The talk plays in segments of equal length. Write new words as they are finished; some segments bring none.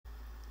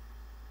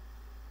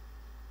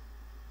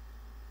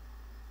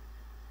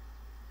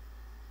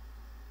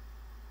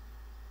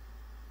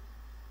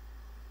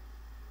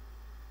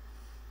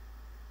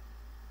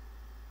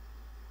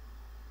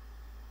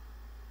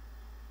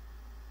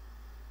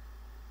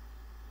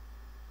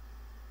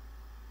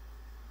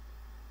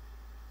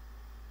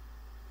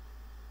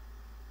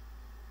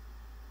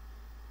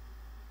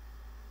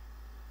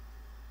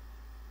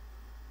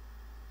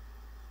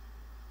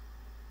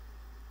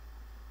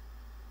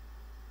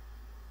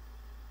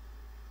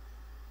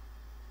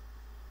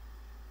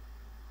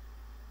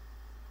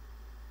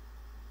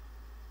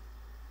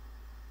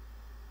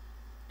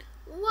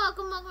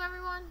Welcome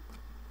everyone.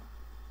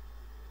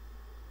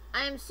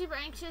 I am super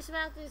anxious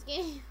about this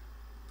game.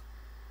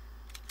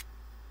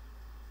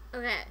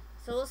 Okay,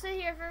 so we'll sit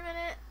here for a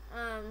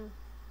minute.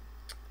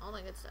 All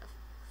that good stuff.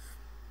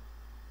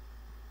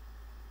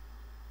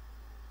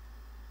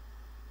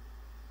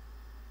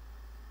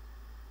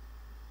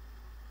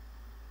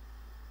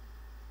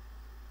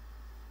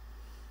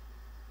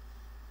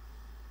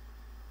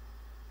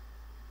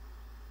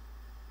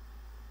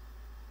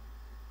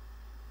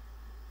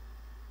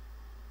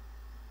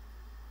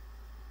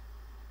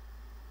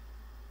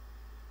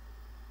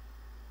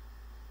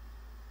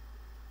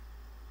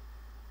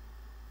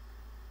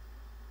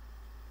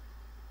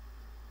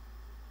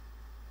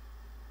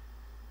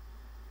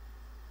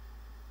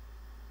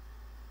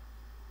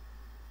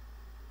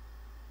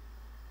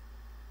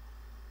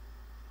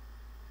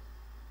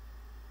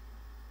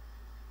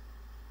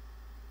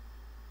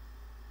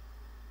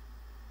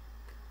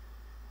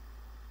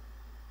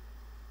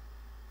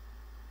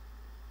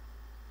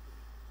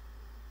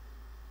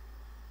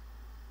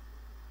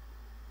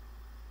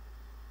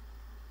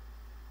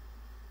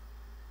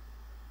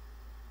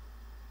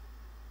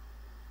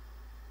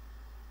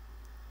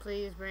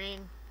 Please,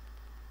 brain.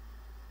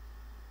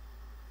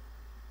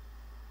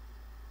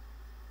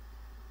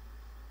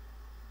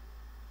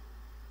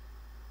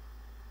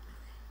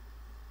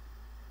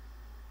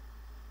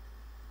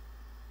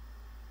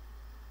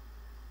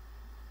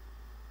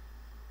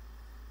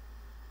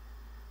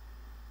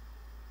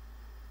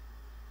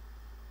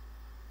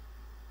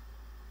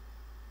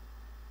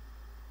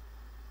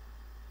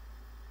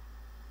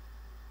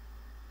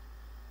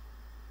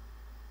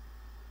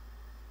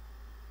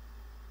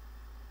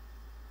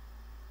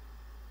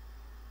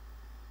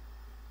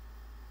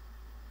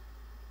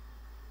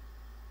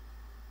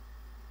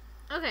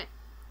 Okay,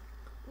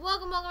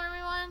 welcome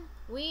everyone.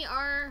 We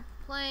are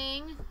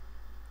playing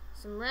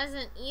some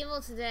Resident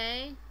Evil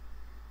today.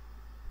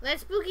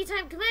 Let spooky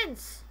time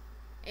commence!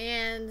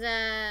 And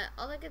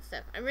all that good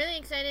stuff. I'm really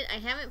excited. I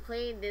haven't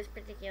played this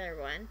particular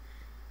one,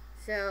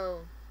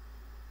 so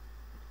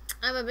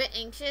I'm a bit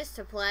anxious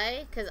to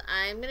play, because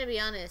I'm gonna be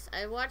honest,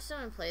 I watched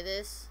someone play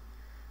this.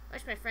 I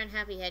watched my friend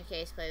Happy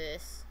Headcase play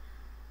this.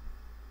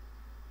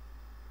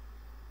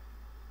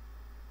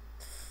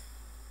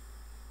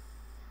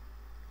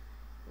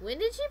 When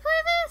did she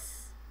play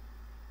this?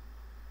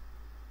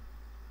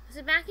 Was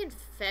it back in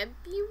February?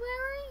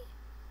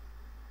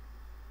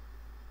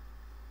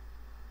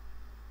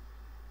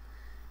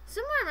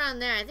 Somewhere around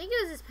there. I think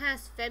it was this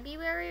past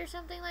February or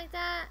something like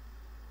that.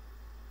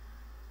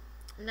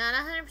 I'm not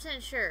 100%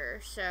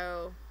 sure,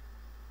 so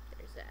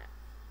there's that.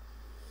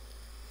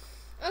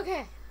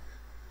 Okay.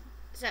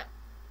 So,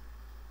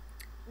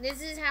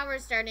 this is how we're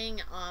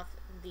starting off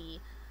the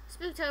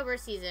Spooktober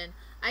season.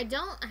 I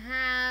don't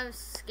have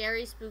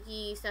scary,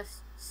 spooky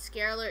stuff,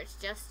 scare alerts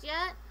just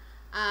yet.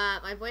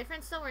 My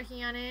boyfriend's still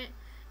working on it,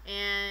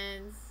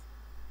 and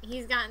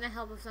he's gotten the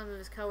help of some of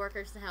his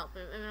coworkers to help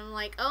him. And I'm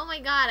like, oh my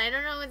god, I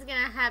don't know what's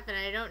gonna happen.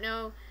 I don't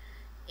know.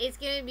 It's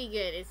gonna be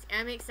good.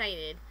 I'm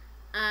excited.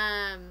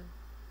 I'm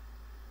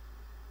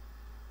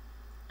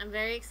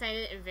very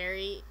excited and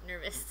very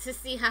nervous to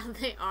see how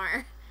they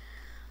are.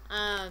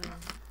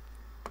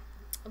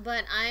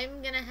 But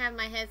I'm gonna have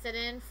my headset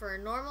in for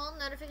normal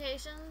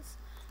notifications,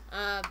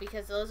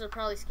 because those will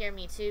probably scare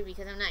me too,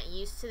 because I'm not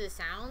used to the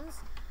sounds,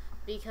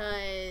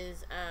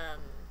 because I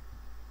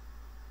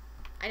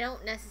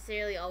don't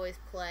necessarily always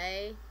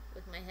play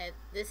with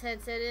this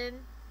headset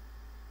in.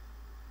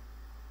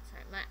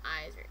 Sorry, my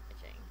eyes are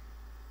itching.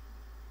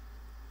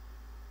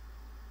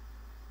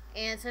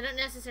 And so I don't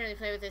necessarily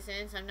play with this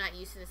in, so I'm not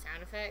used to the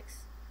sound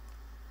effects,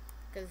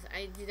 because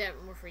I do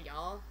that more for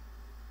y'all.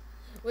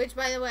 Which,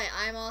 by the way,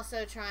 I'm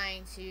also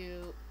trying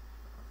to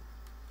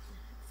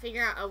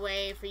figure out a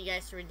way for you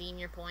guys to redeem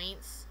your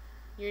points,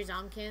 your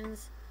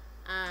Zombkins,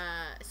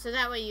 so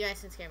that way you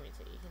guys can scare me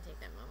too. You can take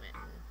that moment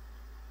and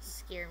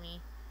scare me.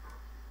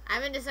 I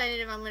haven't decided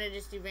if I'm going to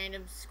just do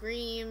random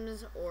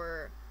screams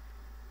or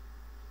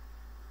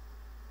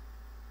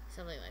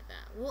something like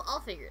that. Well, I'll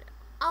figure it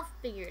out. I'll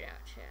figure it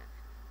out, chat.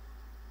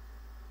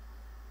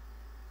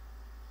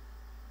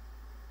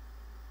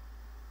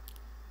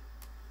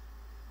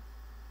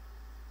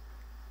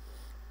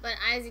 But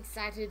I was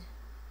excited.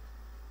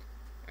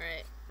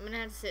 Alright, I'm gonna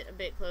have to sit a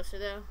bit closer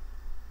though.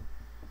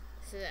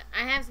 So that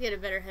I have to get a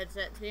better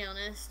headset, to be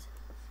honest.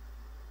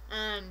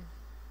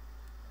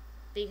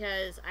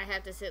 Because I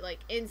have to sit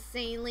like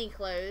insanely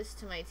close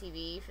to my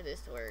TV for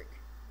this to work.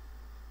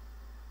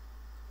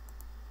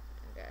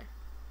 Okay.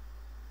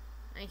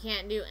 I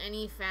can't do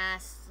any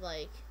fast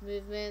like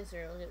movements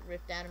or it'll get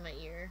ripped out of my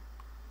ear.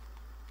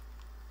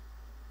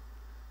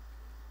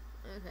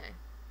 Okay.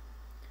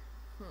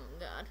 Oh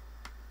god.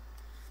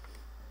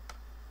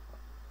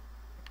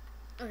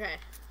 Okay.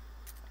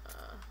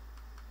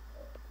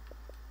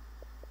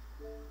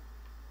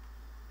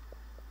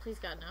 Please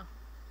God, no.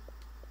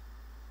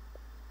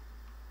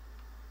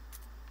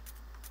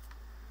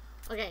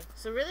 Okay,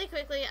 so really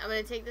quickly, I'm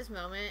going to take this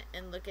moment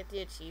and look at the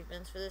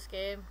achievements for this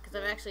game, because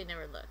I've actually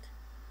never looked.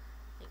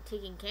 Like,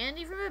 taking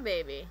candy from a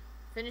baby.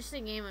 Finish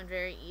the game on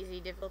very easy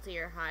difficulty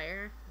or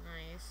higher.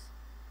 Nice.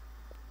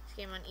 This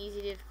game on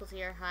easy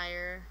difficulty or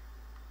higher.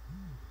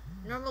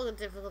 Normal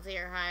difficulty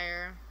or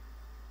higher.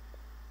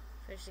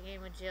 Finish the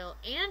game with Jill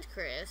and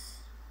Chris.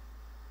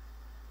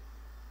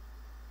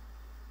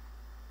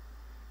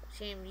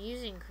 Game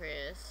using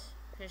Chris.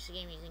 Finish the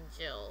game using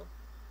Jill.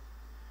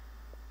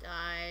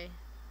 Die.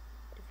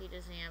 Defeat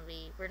a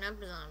zombie. Burn up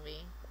a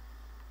zombie.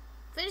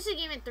 Finish the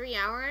game in 3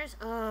 hours?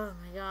 Oh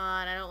my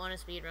god, I don't want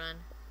to speedrun.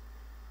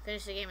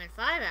 Finish the game in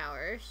 5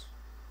 hours.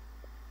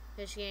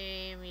 Finish the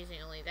game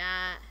using only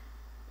that.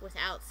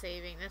 Without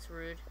saving. That's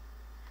rude.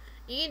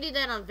 You can do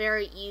that on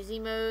very easy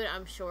mode,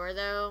 I'm sure,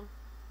 though.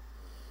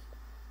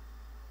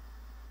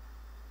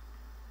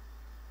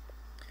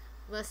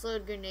 Must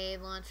load grenade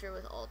launcher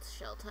with alt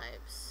shell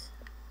types.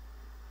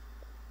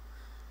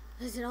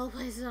 Visit all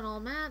places on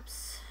all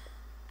maps.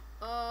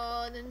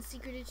 Oh, and then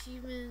secret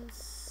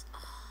achievements. Oh.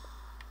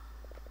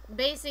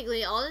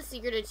 Basically, all the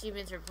secret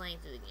achievements are playing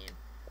through the game.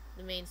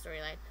 The main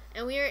storyline.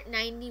 And we're at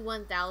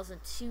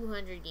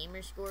 91,200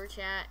 gamer score,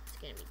 chat. It's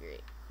gonna be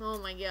great. Oh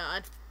my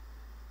god.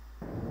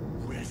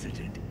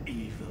 Resident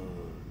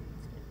Evil.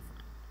 It's gonna be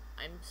fun.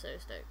 I'm so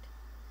stoked.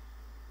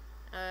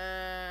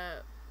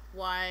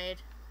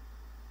 Wide.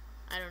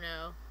 I don't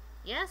know.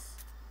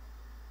 Yes?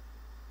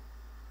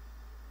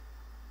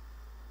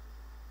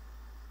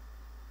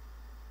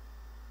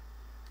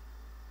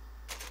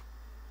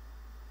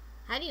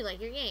 How do you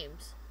like your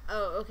games?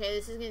 Oh, okay,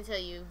 this is gonna tell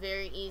you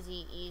very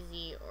easy,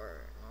 easy,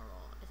 or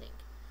normal, I think.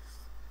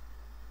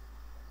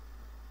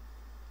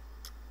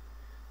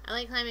 I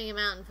like climbing a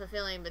mountain,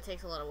 fulfilling, but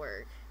takes a lot of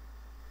work.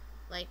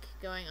 Like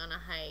going on a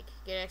hike.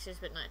 Get extras,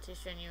 but not too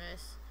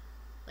strenuous.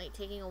 Like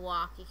taking a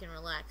walk, you can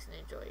relax and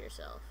enjoy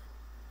yourself.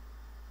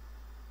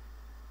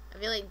 I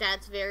feel like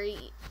that's very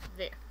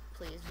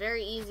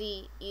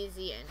easy,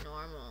 easy, and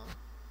normal.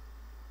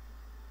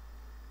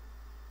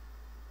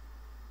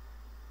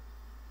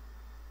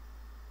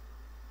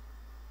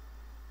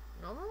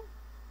 Normal?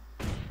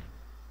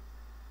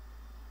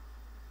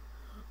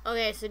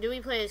 Okay, so do we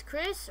play as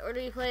Chris or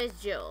do we play as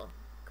Jill?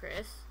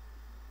 Chris.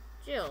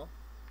 Jill.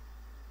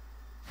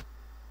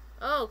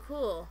 Oh,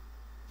 cool.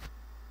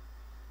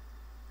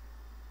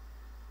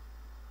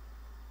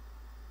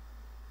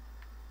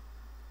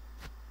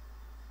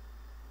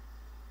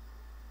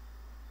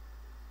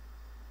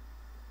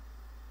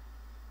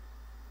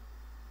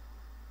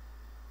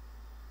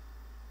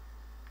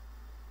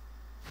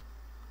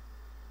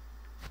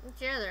 What's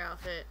your other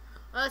outfit?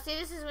 Oh, see,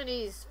 this is when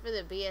he's for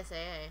the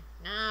BSAA.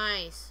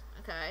 Nice.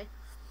 Okay.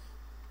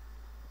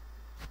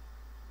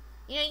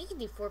 You know, you can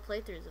do 4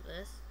 playthroughs of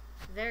this.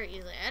 Very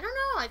easily. I don't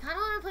know. I kind of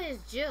want to play as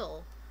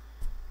Jill.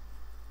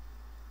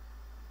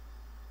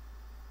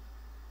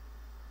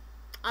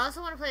 I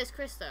also want to play as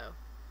Chris, though.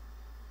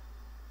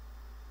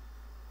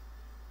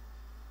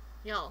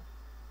 Y'all,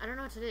 I don't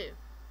know what to do.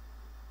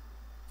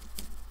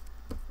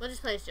 We'll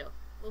just play as Jill.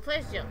 We'll play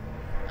as Jill.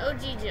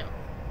 OG Jill.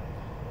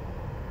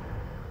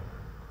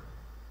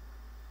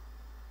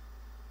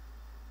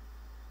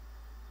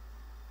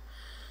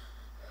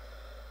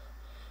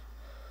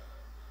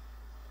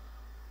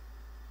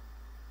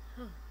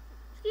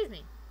 Excuse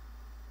me.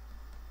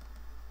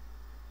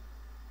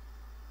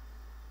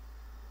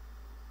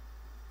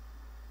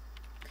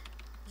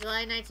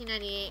 July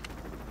 1998.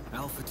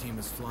 Alpha Team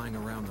is flying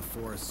around the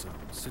forest zone,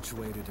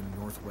 situated in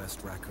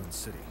northwest Raccoon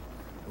City,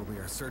 where we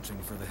are searching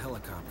for the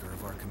helicopter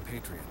of our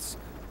compatriots,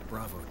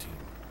 Bravo Team,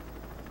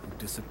 who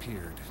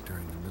disappeared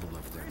during the middle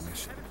of their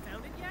mission. Haven't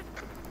found it yet?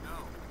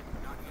 No,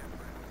 not yet,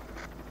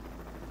 Brad.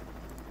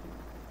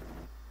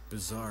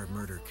 Bizarre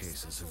murder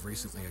cases have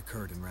recently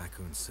occurred in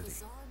Raccoon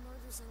City.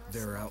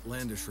 There are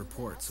outlandish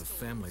reports of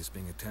families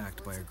being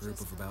attacked by a group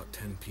of about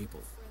 10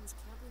 people.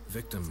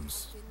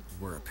 Victims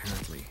were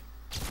apparently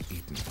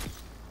eaten.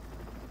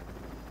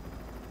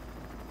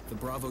 The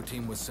Bravo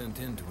Team was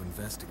sent in to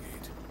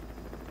investigate,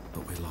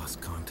 but we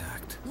lost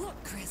contact. Look,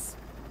 Chris.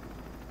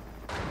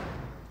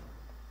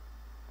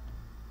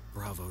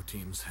 Bravo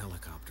Team's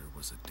helicopter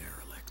was a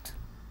derelict.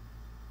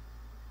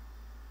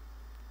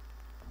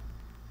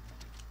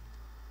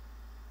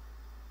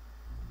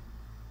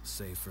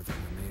 Save for the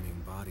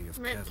remaining body of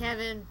Rip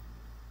Kevin.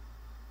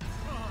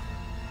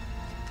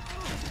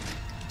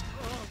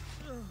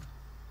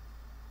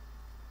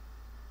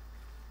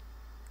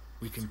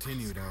 We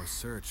continued our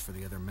search for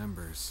the other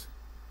members,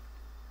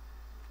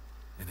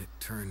 and it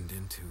turned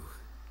into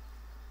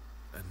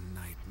a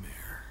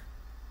nightmare.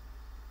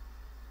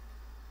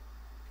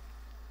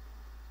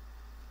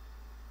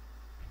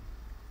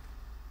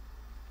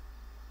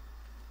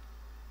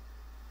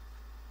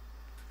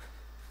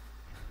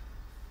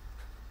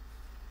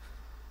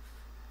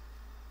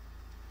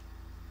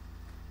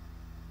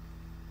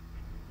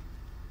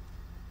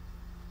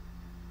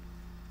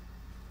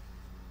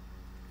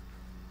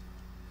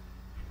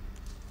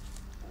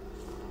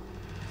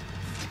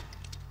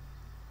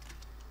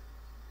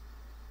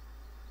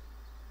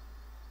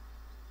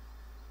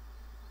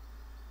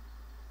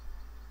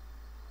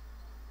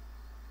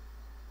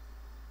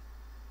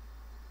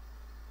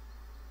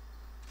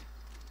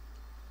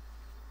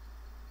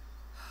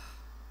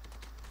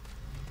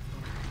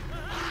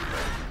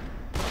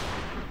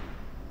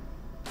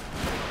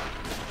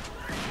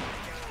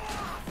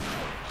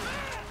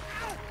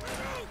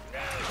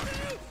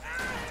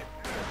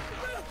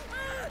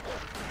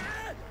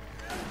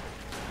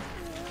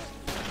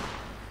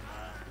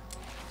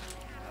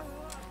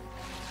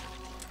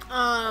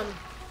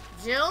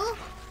 Jill?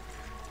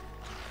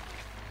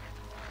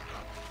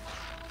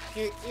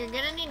 You're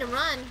gonna need to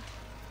run.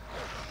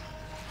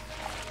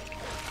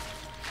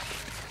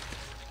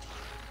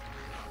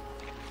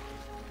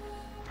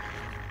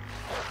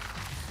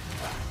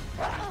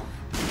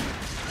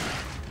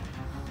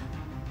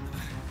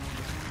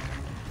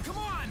 Come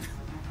on!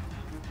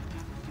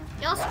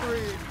 Y'all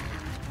screwed.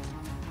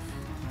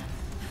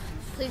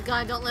 Please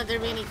God, don't let there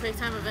be any quick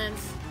time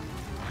events.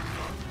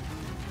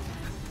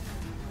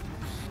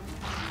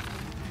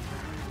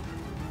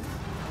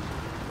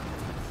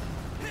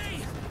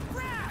 Hey!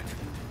 Brad!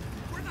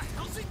 Where the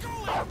hell's he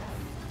going?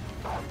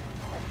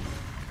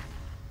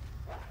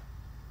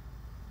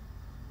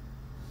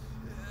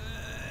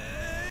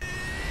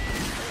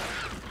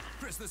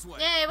 Chris, this way.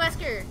 Yay,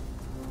 Wesker!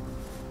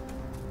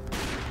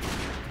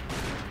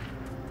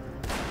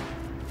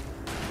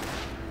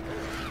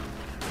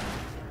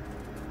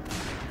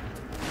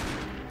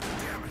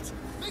 Damn it!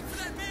 Make for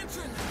that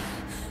mansion!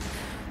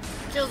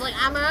 Jill's like,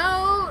 I'm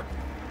out!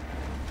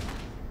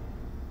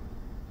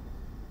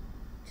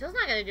 Jill's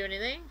not gonna do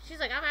anything. She's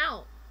like, I'm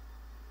out.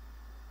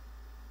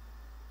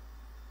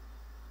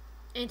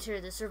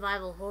 Enter the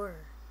survival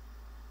horror.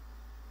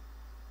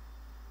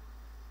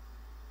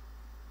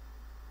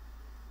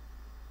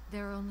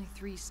 There are only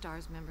 3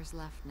 STARS members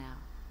left now.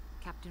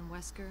 Captain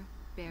Wesker,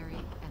 Barry,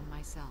 and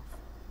myself.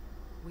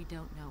 We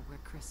don't know where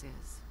Chris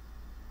is.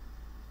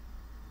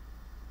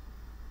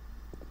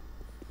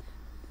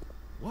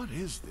 What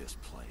is this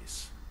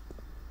place?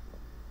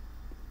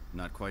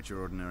 Not quite your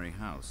ordinary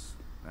house,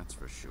 that's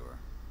for sure.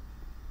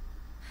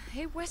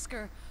 Hey,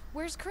 Wesker,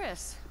 where's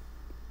Chris?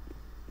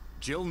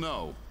 Jill,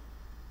 no!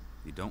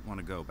 You don't want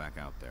to go back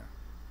out there.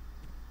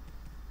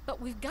 But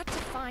we've got to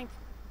find...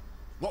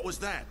 What was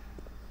that?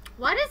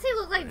 Why does he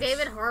look like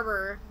David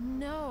Harbour?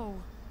 No.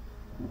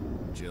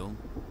 Jill,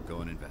 go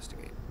and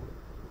investigate.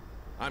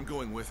 I'm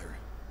going with her.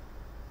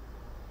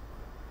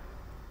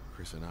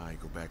 Chris and I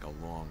go back a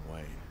long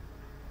way.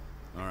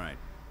 Alright.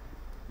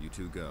 You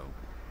two go.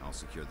 I'll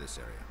secure this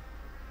area.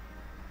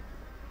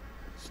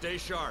 Stay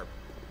sharp.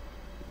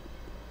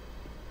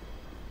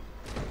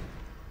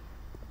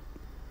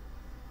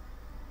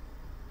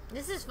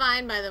 This is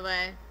fine, by the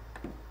way.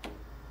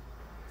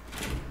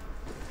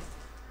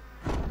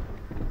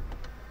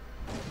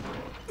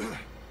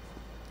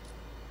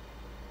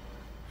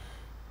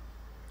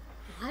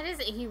 Why does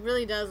it? He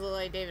really does look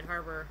like David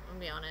Harbour, I'm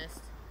gonna be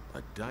honest.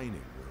 A dining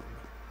room.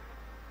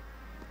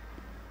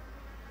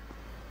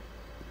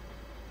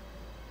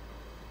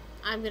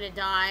 I'm gonna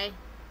die.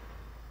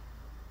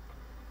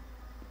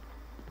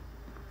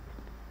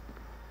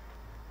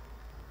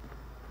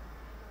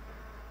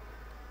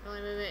 The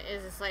only movement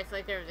is a slight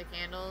flicker of the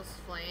candle's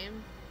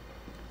flame.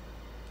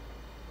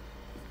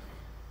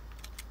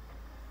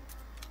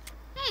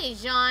 Hey,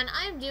 John,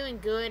 I'm doing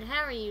good.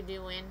 How are you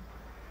doing?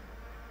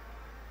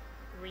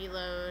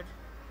 Reload.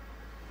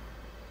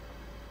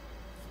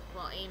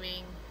 While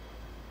aiming.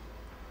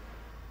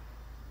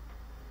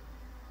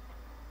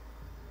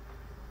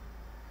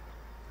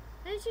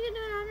 How did you get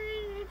to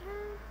 100 in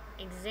return?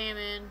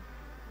 Examine.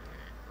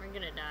 Alright, we're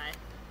gonna die.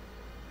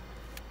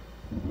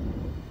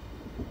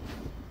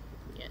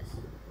 Yes.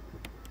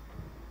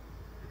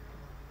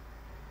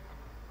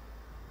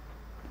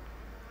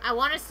 I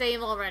want to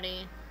save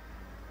already.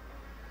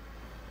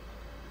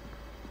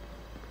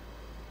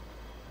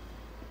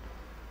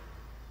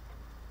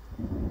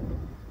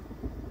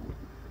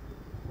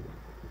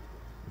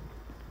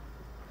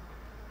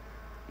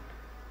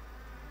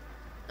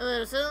 A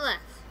little to the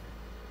left.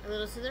 A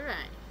little to the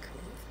right.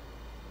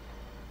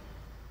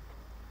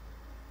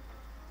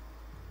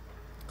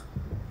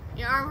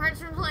 Your arm hurts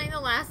from playing The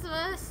Last of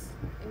Us?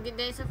 A good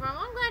day so far?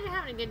 Well, I'm glad you're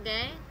having a good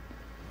day.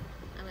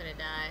 I'm gonna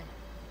die.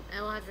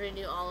 I will have to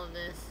redo all of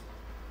this.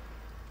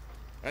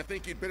 I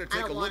think you'd better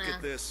take a look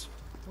at this.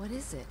 What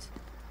is it?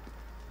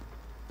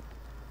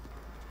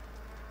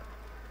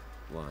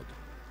 Blood.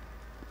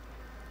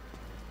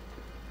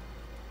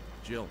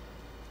 Jill,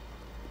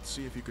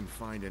 see if you can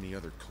find any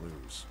other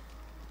clues.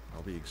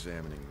 I'll be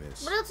examining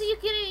this. What else are you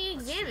getting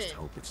Let's examined? just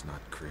hope it's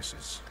not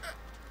Chris's.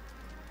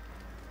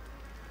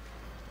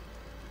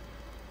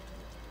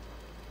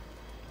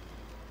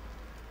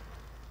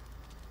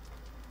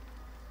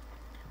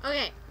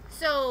 Okay,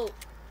 so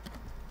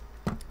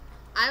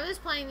I was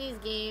playing these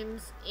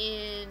games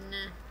in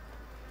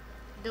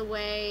the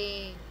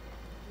way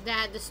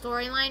that the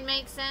storyline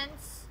makes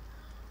sense.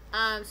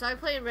 So I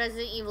played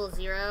Resident Evil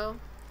 0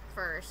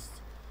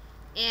 first,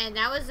 and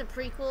that was the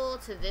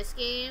prequel to this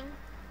game.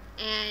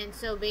 And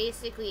so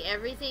basically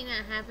everything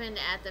that happened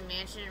at the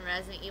mansion in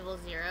Resident Evil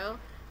 0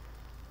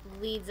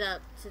 leads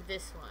up to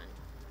this one.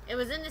 It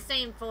was in the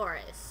same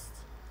forest.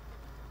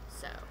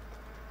 So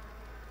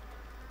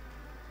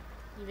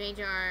you made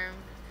your arm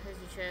because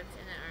you tripped,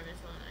 and that arm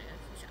is one I got.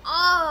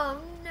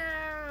 Oh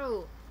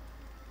no!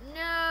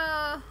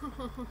 No!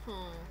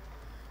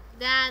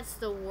 That's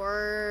the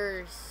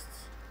worst.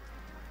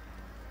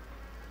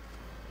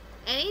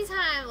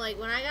 Anytime, like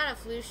when I got a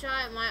flu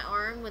shot, my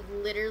arm would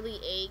literally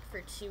ache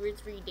for 2 or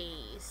 3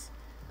 days.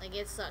 Like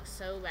it sucked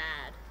so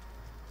bad.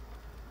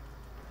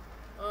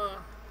 Ugh.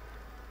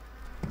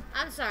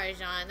 I'm sorry,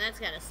 John. That's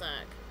gotta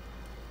suck.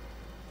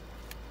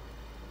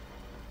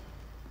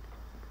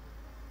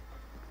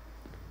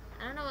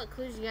 I don't know what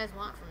clues you guys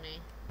want from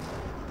me.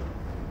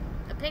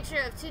 A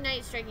picture of two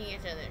knights striking each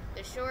other.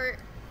 The short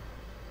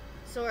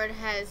sword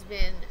has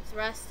been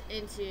thrust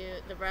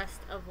into the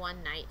breast of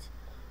one knight,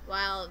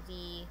 while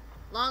the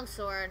long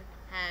sword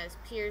has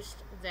pierced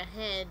the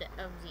head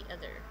of the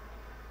other.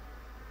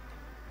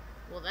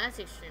 Well, that's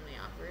extremely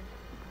awkward.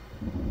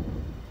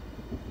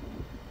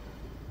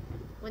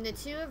 When the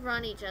two have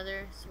run each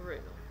other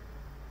through,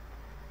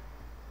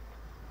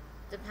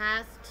 the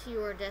path to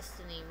your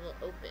destiny will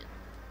open.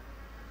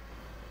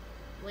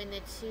 When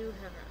the two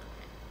have run.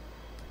 Okay.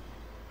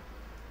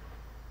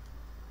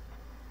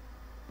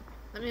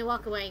 Let me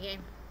walk away,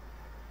 game.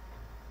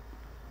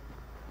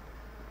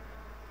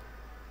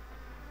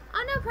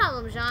 Oh, no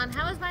problem, John.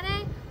 How was my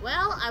day?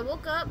 Well, I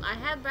woke up, I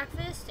had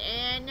breakfast,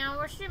 and now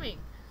we're streaming.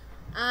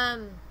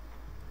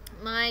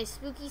 My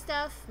spooky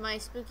stuff, my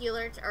spooky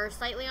alerts are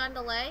slightly on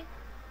delay.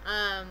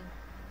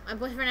 My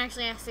boyfriend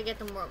actually has to get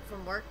them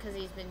from work because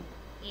he's been,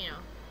 you know,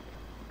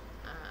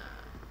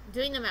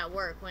 doing them at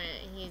work when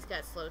he's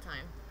got slow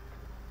time.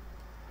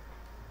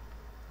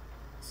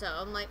 So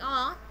I'm like,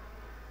 aw.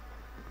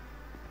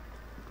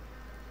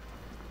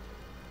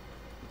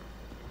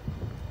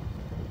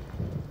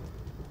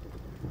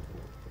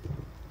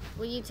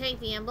 Will you take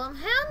the emblem?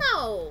 Hell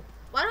no!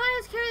 Why do I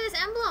have to carry this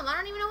emblem? I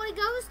don't even know what it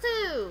goes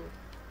to.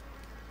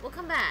 We'll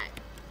come back.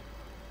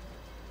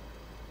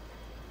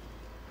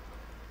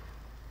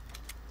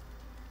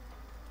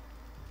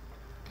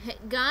 Hey,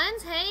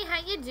 Guns, hey, how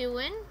you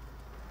doing?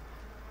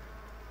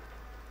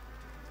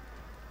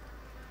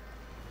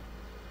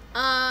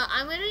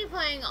 I'm going to be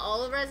playing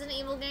all of Resident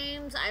Evil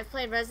games. I've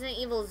played Resident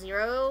Evil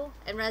 0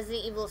 and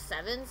Resident Evil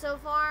 7 so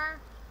far,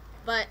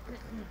 but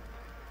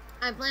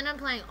I plan on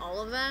playing all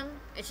of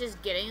them. It's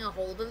just getting a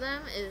hold of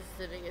them is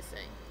the biggest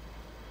thing.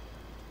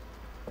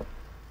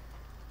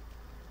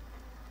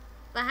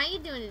 But how you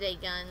doing today,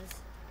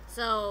 Guns?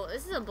 So,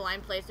 this is a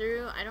blind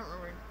playthrough. I don't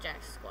remember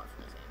jack squat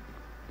from this game.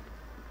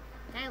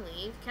 Can I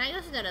leave? Can I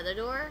go through that other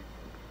door?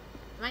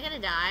 Am I gonna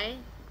die?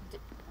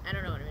 I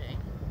don't know what I'm doing.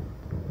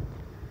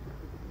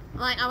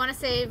 Like, I want to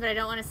save, but I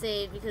don't want to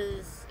save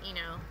because, you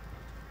know,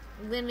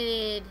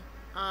 limited,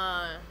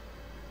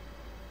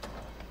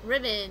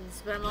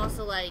 ribbons, but I'm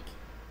also like,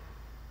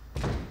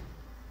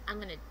 I'm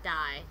gonna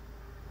die.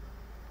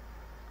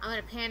 I'm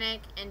gonna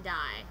panic and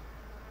die.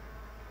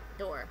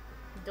 Door.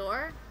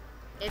 Door?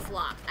 It's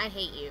locked. I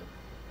hate you.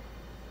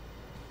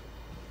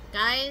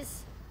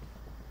 Guys,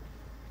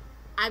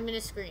 I'm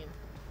gonna scream.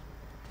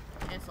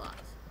 It's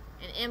locked.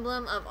 An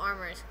emblem of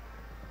armor is...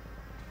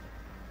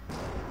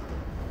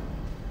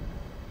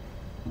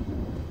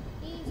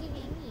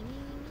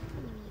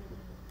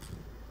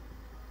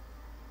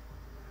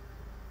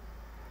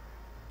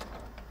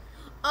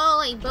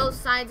 Oh, like both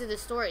sides of the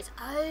stories.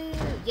 Oh,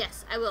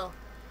 yes, I will.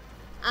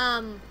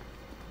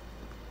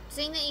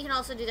 Seeing that you can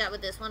also do that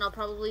with this one, I'll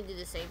probably do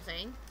the same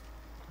thing.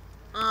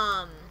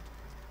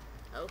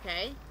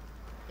 Okay.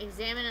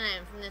 Examine an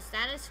item. From the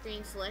status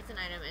screen, select an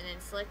item, and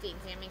then select the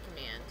examine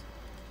command.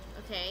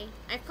 Okay.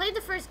 I've played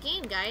the first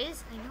game,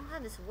 guys. I know how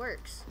this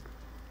works.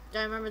 Do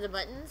I remember the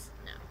buttons?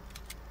 No.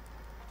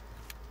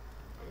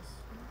 This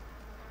one.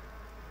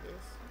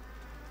 This.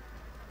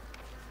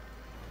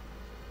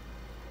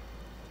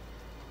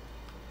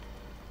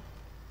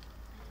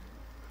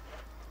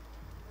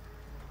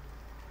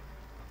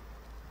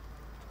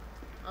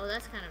 Oh,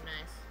 that's kind of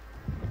nice.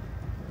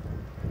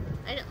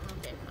 I don't...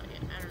 Okay, fuck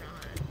it. I don't know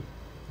how to...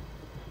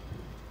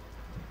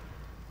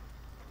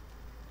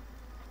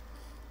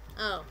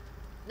 Oh.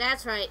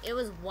 That's right. It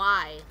was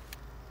Y.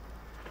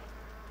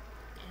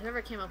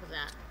 Whoever came up with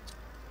that.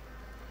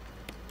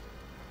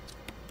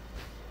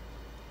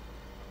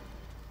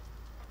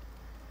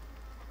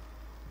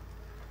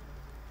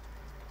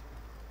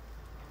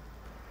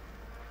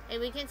 Hey,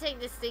 we can take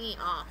this thingy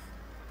off.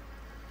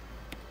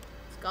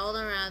 Scald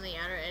around the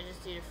outer edges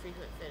due to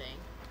frequent fitting.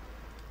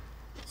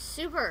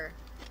 Super!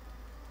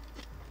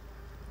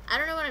 I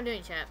don't know what I'm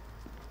doing, chap.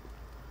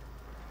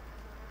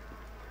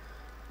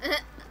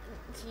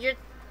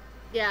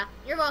 Yeah,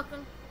 you're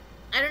welcome.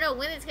 I don't know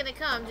when it's gonna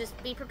come,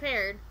 just be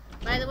prepared.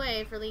 By the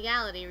way, for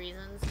legality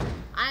reasons,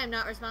 I am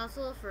not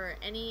responsible for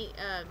any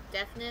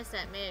deafness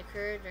that may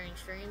occur during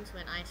streams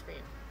when I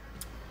scream.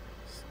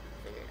 Just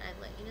figured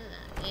I'd let you know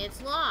that.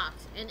 It's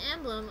locked! An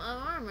emblem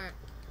of armor.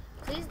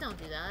 Please don't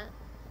do that.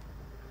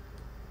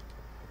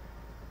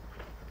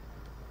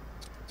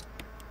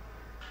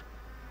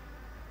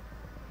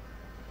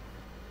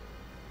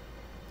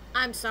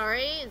 I'm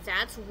sorry,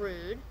 that's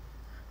rude.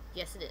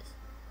 Yes, it is.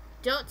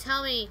 Don't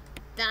tell me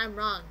that I'm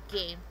wrong,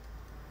 game.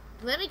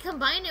 Let me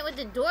combine it with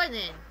the door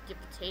then, you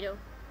potato.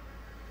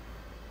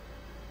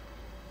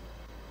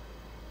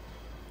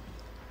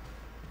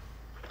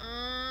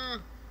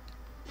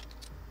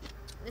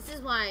 This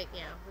is why,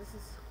 yeah, this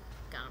is...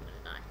 God, I'm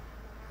gonna die.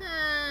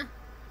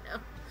 No.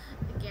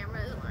 The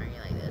camera isn't working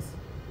like this.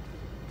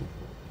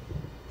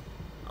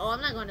 Oh,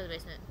 I'm not going to the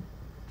basement.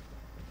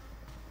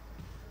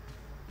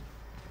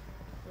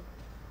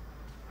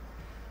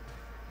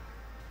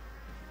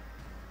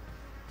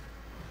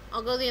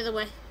 I'll go the other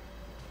way.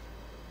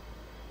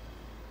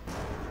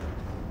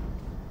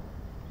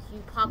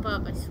 You pop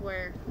up, I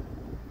swear.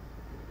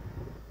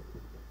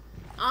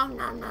 Oh, nom,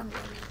 nom, nom.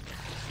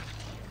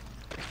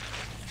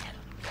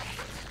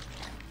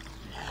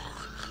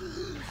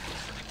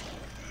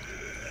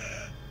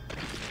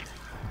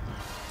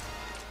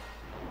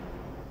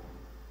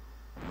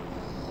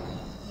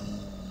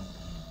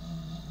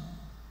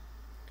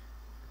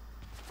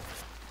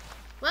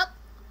 Well,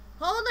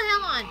 hold the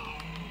hell on.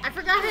 I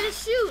forgot how to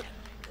shoot.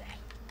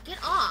 Get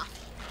off.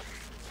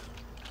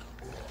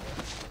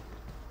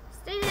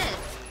 Stay dead.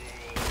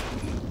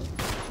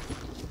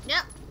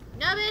 Yep.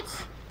 No,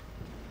 bitch.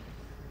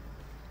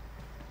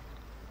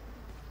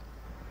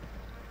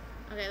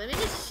 Okay, let me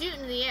just shoot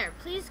into the air.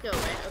 Please go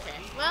away.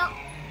 Okay. Well,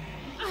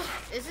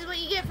 this is what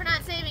you get for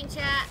not saving,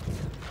 chat.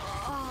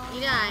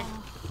 You die.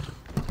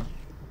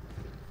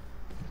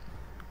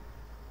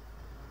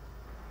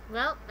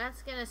 Well,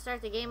 that's gonna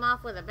start the game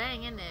off with a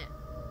bang, isn't it?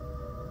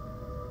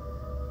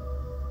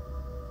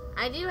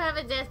 I do have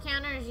a death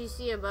counter, as you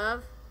see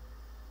above.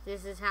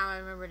 This is how I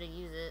remember to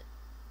use it.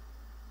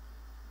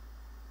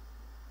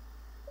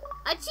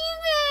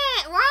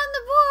 Achievement! We're on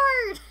the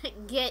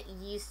board! Get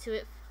used to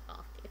it.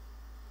 Fuck you.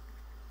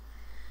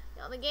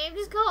 Yo, the game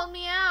just called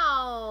me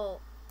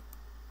out.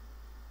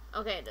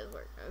 Okay, it does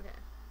work. Okay.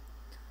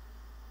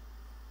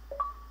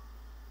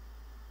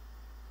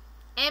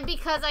 And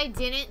because I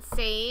didn't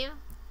save,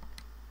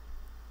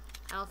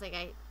 I don't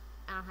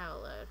have a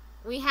load.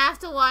 We have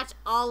to watch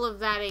all of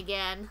that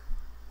again.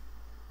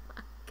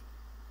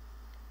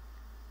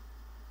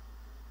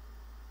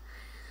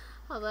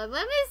 Hold on,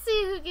 let me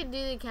see who can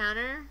do the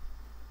counter.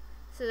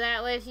 So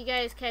that way if you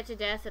guys catch a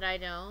death that I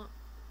don't.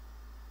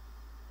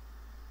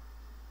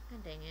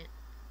 God dang it.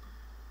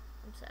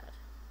 I'm sad.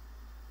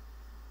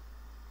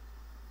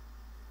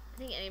 I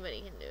think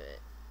anybody can do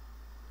it.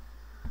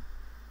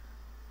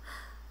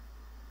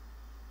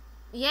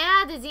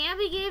 Yeah, the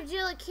Zambi gave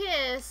Jill a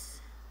kiss.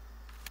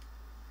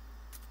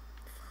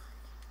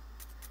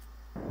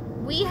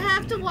 We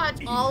have to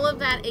watch all of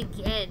that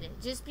again,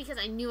 just because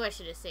I knew I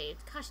should have saved.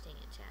 Gosh dang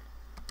it, chat.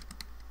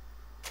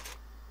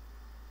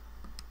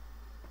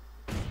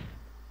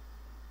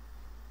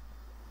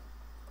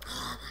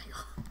 Oh my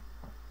god.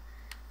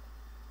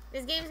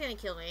 This game's gonna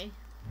kill me.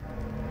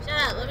 Shut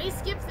up, let me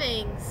skip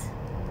things.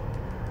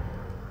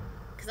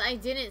 Because I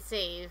didn't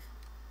save.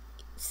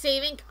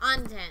 Saving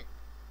content.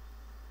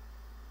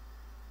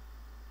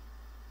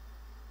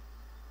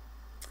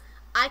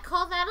 I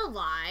call that a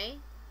lie.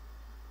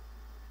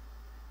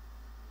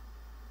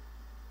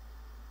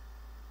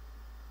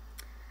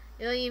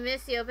 You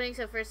missed the opening,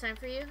 so first time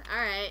for you?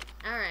 Alright,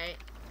 alright.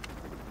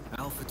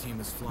 Alpha Team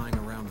is flying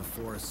around the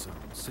forest zone,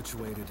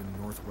 situated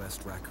in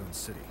northwest Raccoon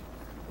City,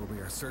 where we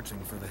are searching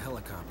for the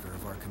helicopter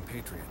of our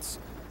compatriots.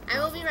 I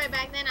will be right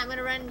back then. I'm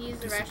gonna run and use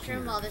the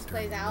restroom while this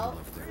plays out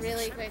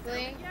really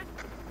quickly.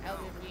 I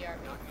will be BRB.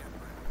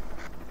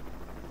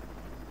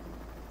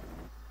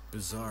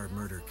 Bizarre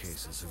murder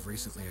cases have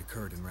recently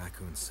occurred in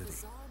Raccoon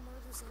City.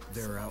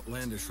 There are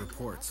outlandish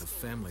reports of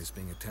families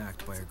being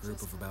attacked by a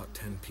group of about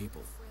 10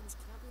 people.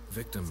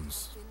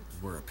 Victims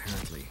were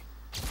apparently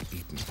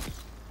eaten.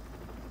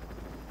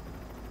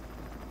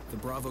 The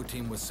Bravo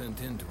team was sent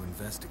in to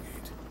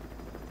investigate,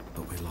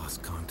 but we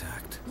lost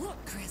contact. Look,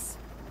 Chris.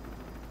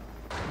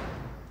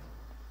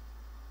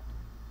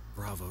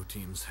 Bravo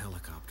team's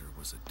helicopter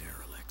was a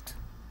derelict.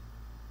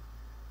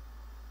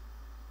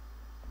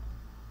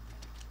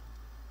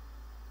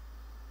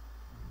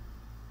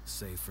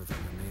 Save for the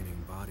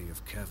remaining body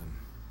of Kevin.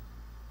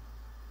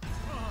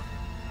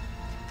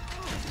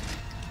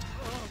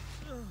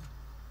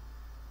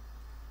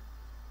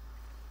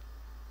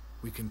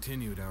 We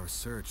continued our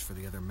search for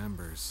the other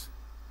members,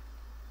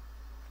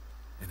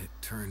 and it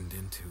turned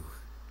into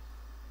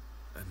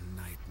a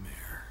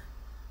nightmare.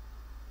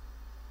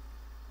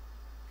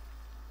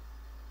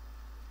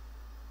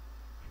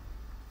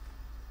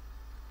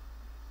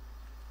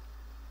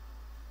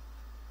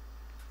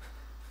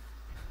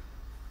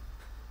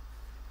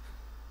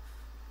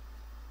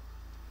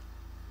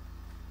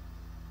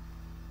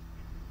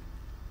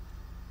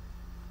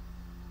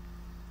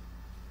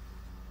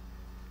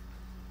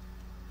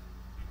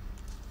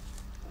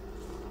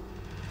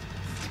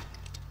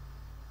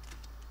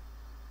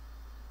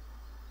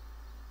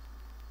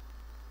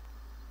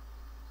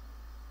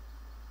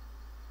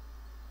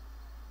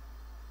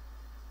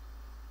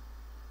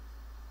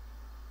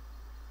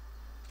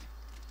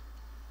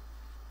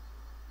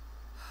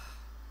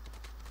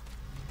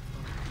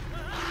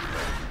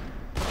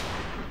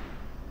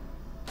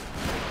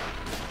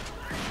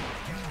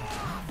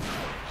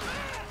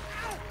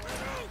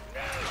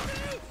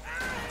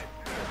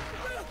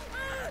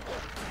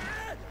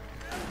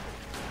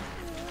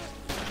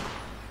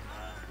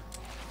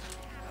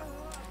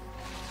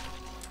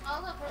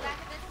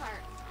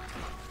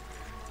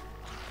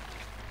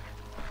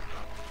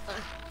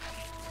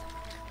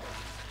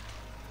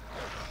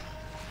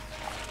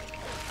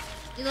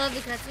 You love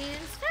the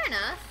cutscenes? Fair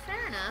enough,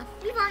 fair enough.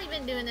 We've already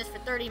been doing this for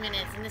 30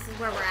 minutes, and this is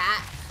where we're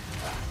at.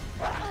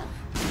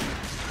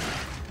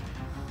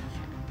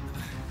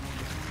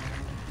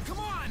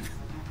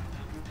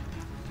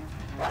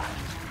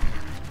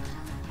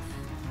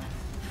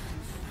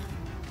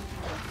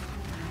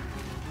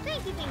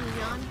 Thank you,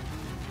 John.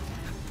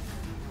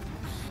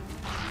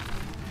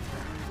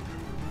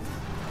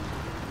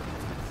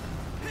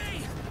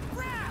 Hey,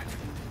 Brad!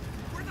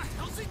 Where the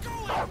hell's he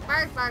going?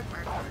 Bark, bark,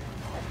 bark, bark.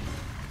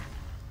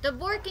 The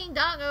barking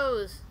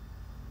doggos.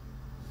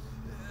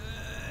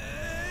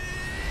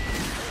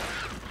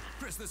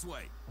 Chris, this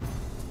way.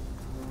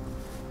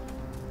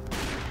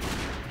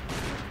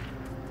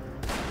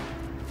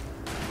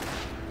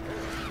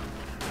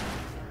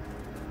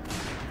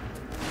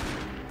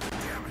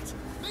 Damn it!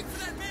 Make for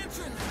that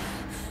mansion!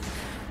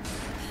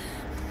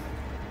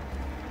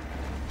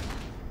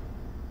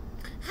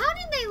 How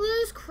did they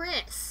lose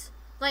Chris?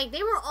 Like,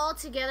 they were all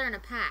together in a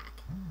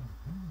pack.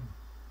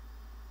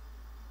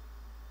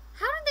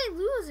 How did they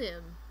lose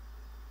him?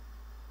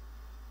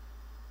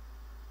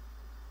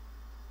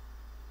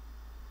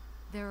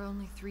 There are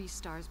only 3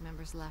 STARS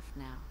members left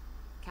now.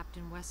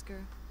 Captain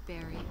Wesker,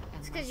 Barry, and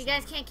It's because you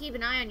myself. guys can't keep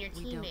an eye on your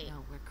We teammate. don't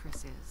know where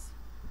Chris is.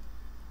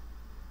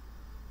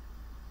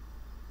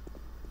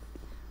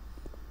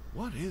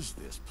 What is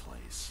this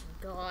place?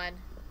 God.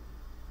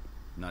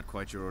 Not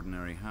quite your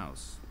ordinary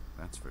house,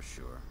 that's for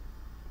sure.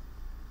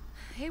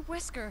 Hey,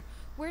 Wesker,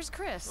 where's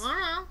Chris? I don't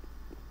know.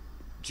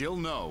 Jill,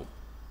 no.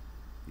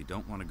 You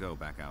don't want to go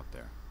back out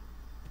there.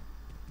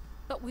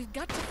 But we've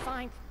got to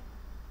find...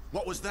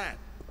 What was that?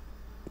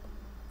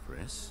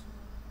 Chris?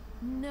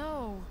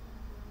 No.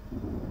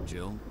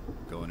 Jill,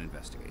 go and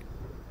investigate.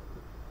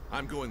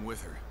 I'm going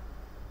with her.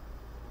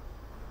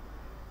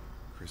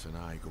 Chris and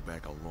I go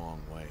back a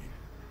long way.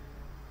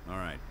 All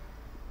right.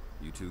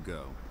 You two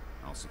go.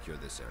 I'll secure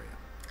this area.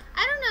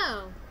 I don't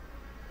know.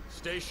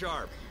 Stay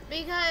sharp.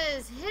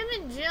 Because him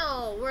and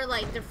Jill were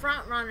like the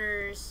front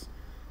runners,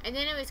 and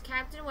then it was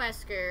Captain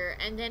Wesker,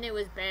 and then it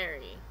was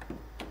Barry.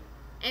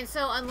 And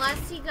so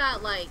unless he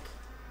got like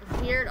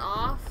veered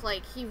off,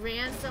 like he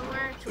ran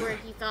somewhere to where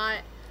he thought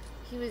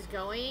he was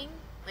going,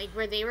 like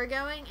where they were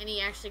going, and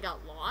he actually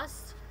got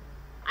lost,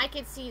 I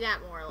could see that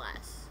more or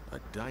less. A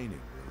dining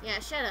room. Yeah,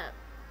 shut up.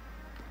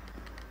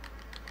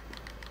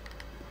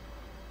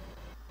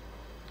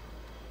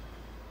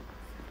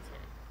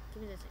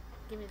 Give me this.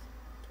 Give me this.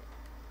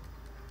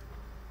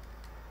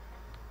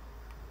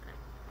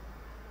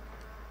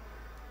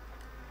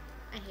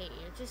 I hate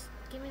you. Just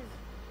give me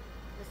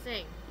the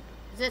thing.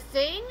 The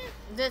thing?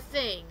 The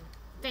thing.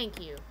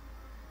 Thank you.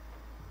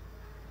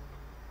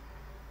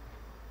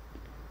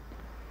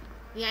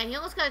 Yeah, he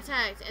almost got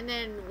attacked, and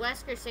then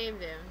Wesker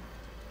saved him.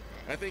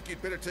 I think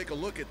you'd better take a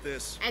look at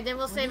this. And then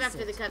we'll What save is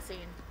after it? the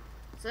cutscene.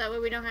 So that way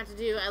we don't have to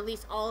do at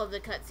least all of the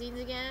cutscenes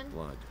again.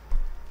 Blood.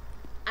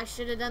 I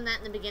should have done that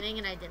in the beginning,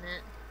 and I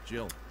didn't.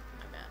 Jill,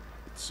 My bad.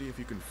 see if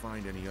you can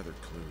find any other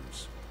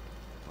clues.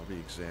 I'll be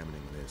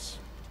examining this.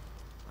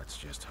 Let's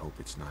just hope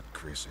it's not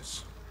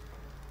Chris's.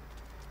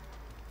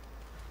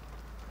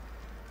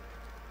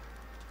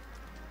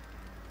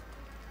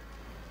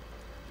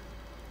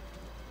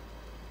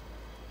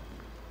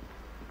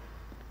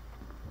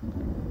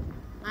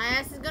 My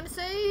ass is gonna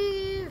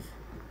save!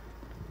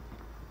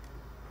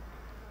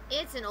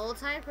 It's an old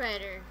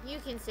typewriter. You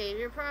can save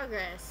your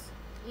progress.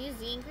 Use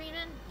the ink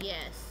ribbon?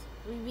 Yes.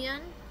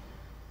 Ribbon?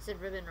 Said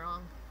ribbon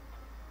wrong.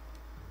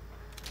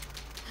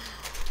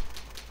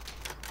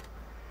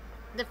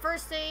 The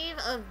first save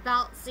of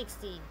about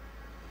 60.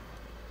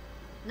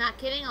 Not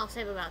kidding, I'll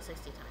save about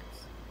 60 times.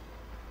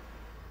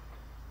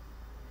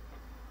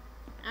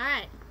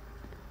 Alright.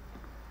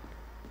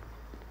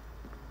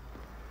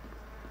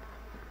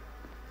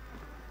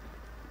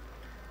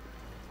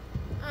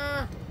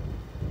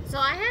 So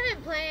I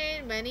haven't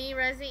played many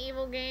Resident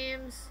Evil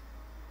games.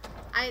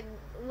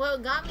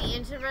 What got me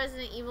into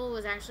Resident Evil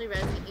was actually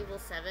Resident Evil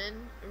 7.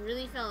 I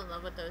really fell in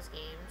love with those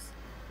games.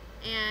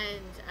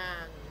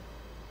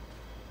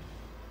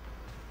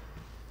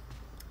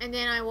 And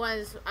then I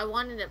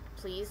wanted to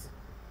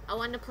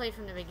play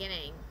from the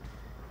beginning.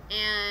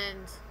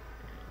 And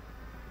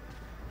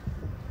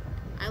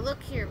I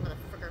look here,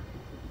 motherfucker.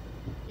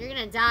 You're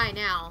gonna die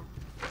now.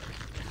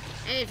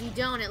 And if you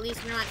don't, at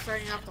least we're not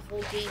starting off the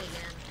whole game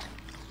again.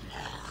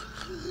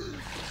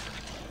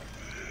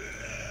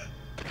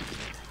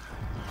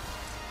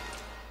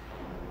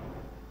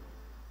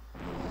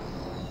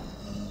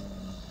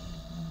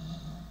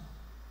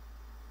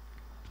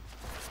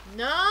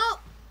 No!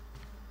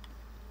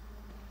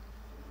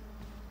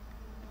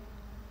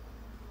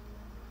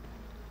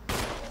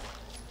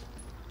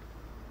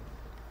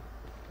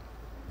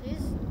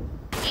 Please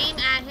aim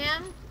at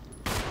him.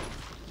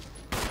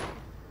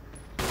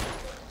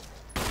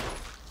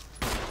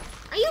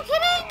 Are you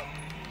kidding?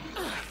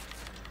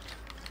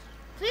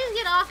 Please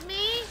get off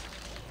me.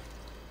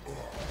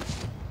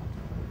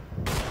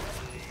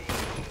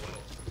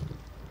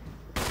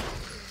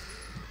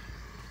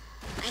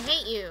 I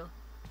hate you.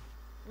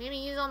 Made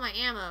me use all my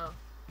ammo.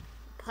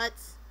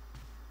 Putz.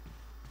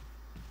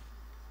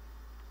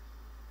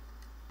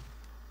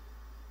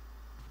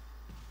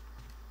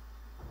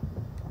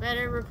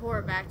 Better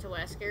report back to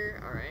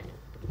Wesker. Alright.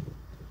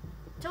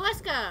 To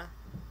Wesker!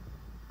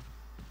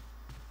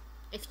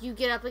 If you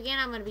get up again,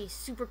 I'm gonna be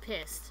super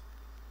pissed.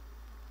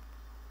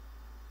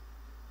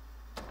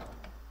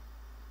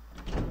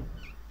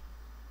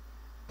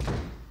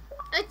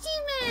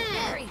 Achievement!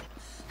 Barry,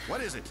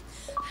 What is it?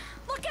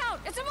 look out!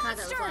 It's a God, that was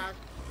monster! loud.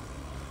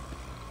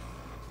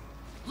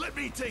 Let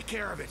me take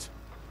care of it.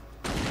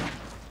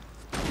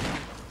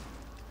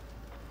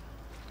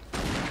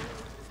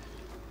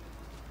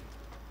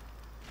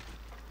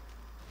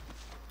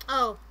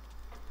 Oh,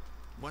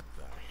 What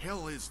the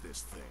hell is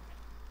this thing?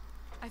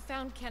 I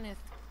found Kenneth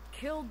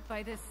killed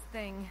by this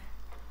thing.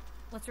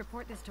 Let's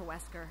report this to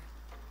Wesker.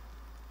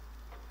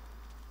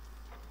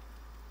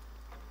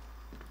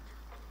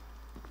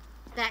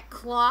 that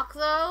clock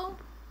though?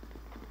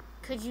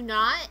 Could you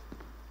not?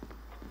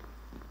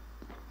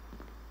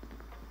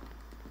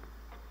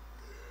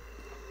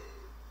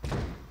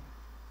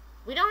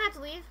 We don't have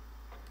to leave.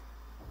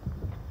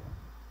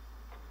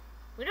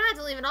 We don't have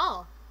to leave at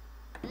all.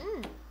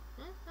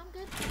 I'm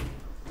good.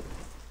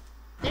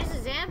 There's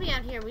a zombie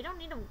out here. We don't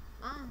need him.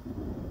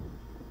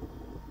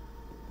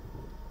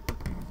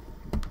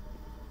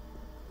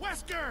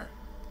 Wesker!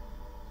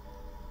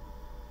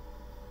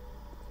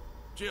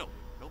 Jill,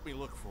 help me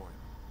look for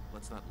him.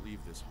 Let's not leave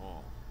this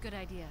hall. Good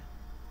idea.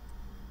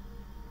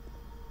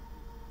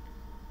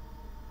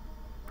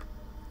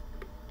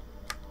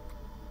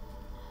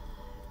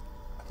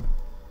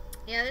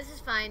 Yeah, this is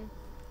fine.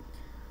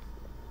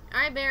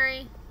 Alright,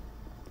 Barry.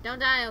 Don't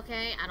die,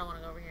 okay? I don't want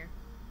to go over here.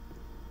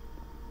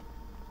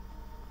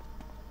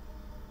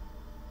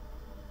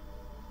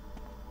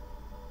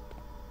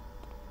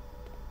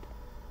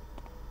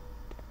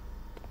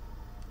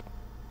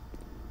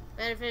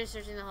 Better finish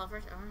searching the hall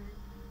first.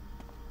 Alright.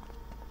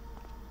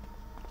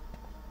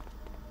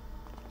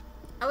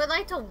 I would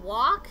like to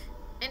walk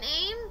and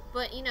aim,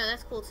 but you know,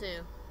 that's cool too.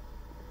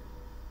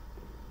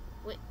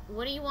 Wait,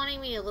 what are you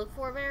wanting me to look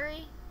for,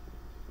 Barry?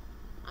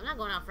 I'm not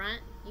going out front.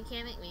 You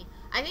can't make me.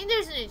 I think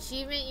there's an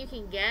achievement you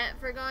can get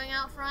for going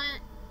out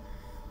front,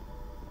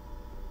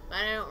 but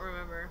I don't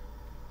remember.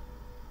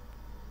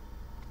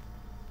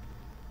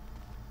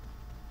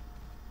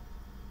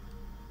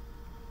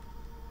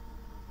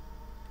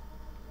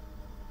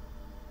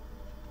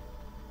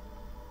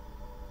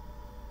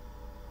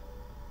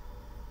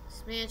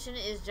 This mansion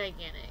is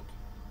gigantic.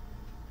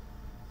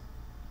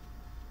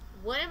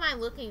 What am I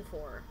looking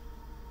for?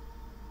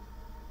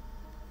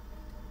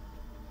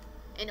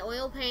 An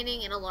oil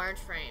painting in a large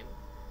frame.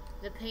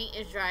 The paint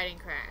is dried and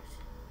cracked.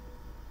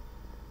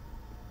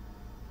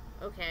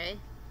 Okay.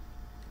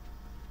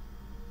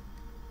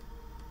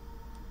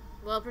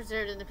 Well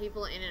preserved, and the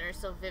people in it are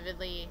so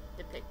vividly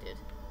depicted.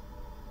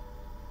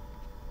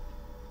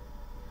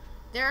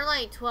 There are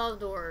like 12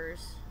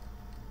 doors.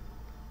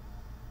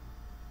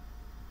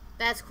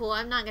 That's cool.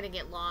 I'm not gonna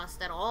get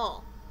lost at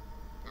all.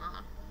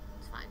 Nah,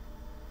 it's fine.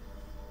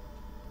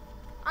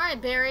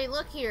 Alright, Barry,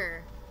 look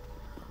here.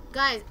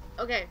 Guys,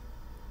 okay.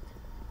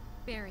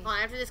 Barry. Well,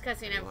 after this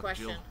cutscene, I have a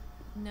question. Jill?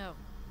 No,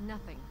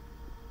 nothing.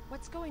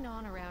 What's going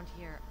on around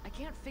here? I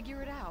can't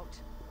figure it out.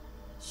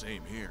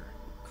 Same here.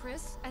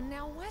 Chris, and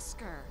now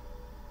Wesker.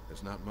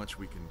 There's not much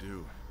we can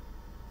do.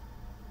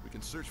 We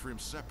can search for him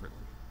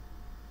separately.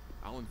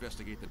 I'll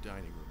investigate the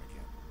dining room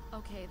again.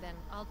 Okay, then.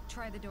 I'll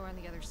try the door on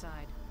the other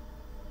side.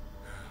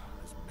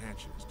 This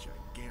mansion is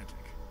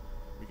gigantic.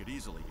 We could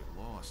easily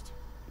get lost.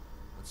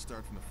 Let's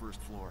start from the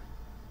first floor.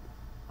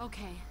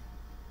 Okay.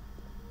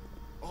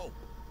 Oh,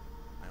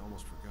 I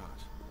almost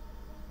forgot.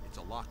 It's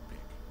a lockpick.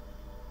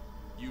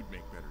 You'd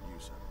make better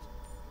use of it.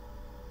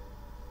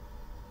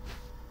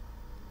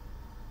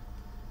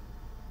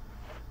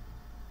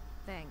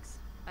 Thanks.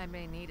 I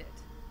may need it.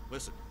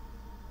 Listen,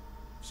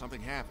 if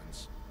something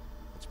happens,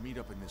 let's meet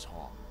up in this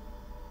hall.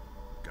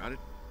 Got it?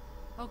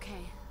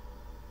 Okay.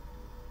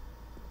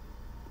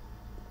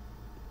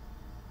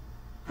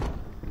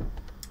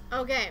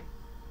 Okay.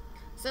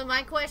 So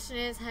my question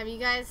is, have you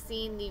guys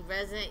seen the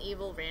Resident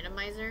Evil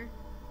randomizer?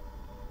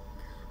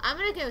 I'm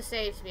gonna go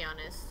save, to be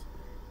honest.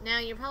 Now,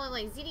 you're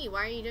probably like, ZD,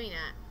 why are you doing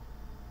that?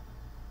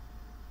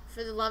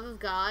 For the love of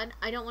God,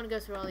 I don't want to go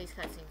through all these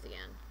cutscenes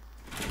again.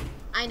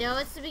 I know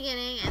it's the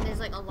beginning, and there's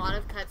like a lot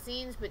of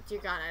cutscenes, but dear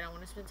God, I don't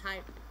want to spend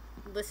time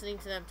listening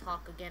to them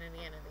talk again and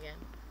again and again.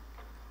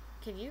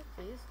 Can you,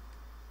 please?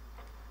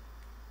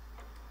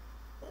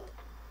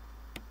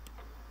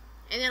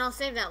 And then I'll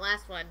save that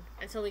last one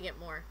until we get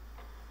more.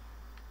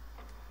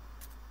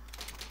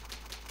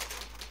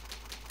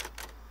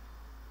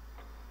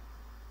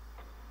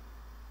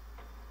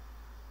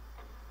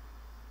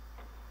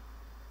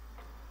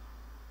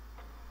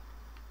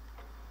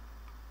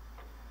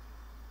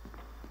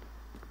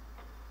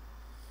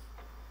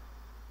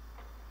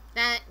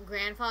 That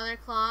grandfather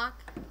clock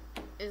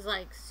is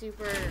like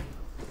super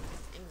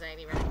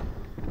anxiety right now.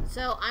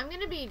 So I'm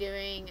gonna be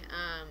doing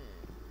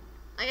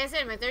like I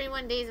said, my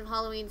 31 days of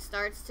Halloween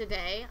starts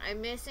today.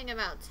 I'm missing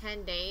about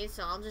 10 days,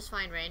 so I'll just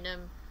find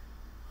random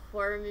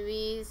horror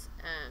movies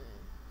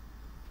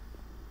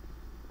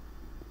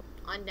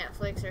on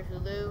Netflix or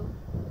Hulu.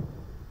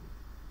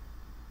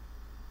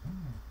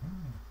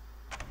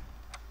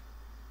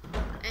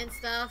 And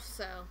stuff,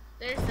 so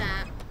there's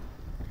that.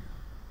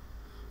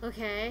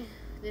 Okay,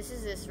 this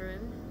is this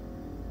room.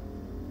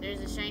 There's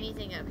a shiny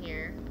thing up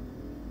here.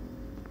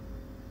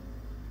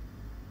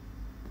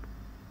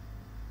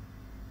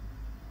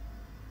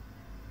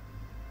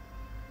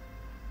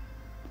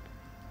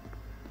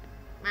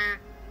 Meh.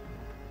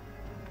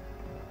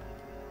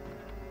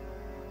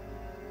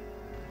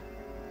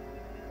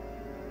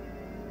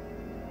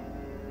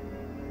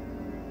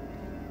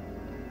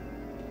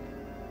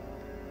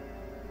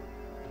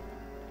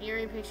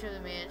 Eerie picture of the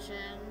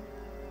mansion.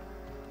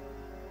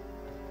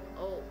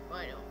 Oh,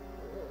 I know.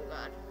 Oh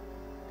god.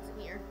 What's in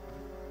here?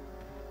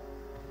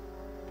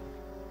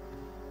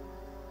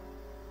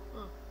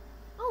 Oh.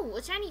 Oh,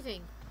 a shiny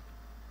thing.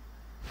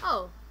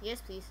 Oh, yes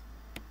please.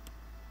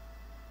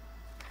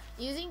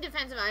 Using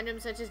defensive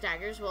items such as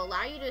daggers will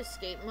allow you to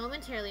escape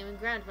momentarily when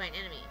grabbed by an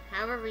enemy.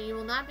 However, you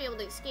will not be able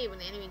to escape when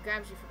the enemy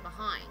grabs you from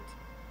behind.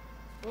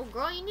 Well,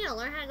 girl, you need to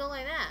learn how to go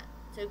like that.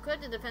 To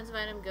equip the defensive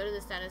item, go to the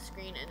status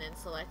screen and then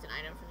select an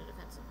item from the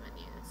defensive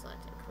menu and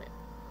select equip.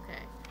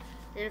 Okay.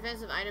 Your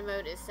defensive item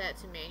mode is set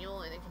to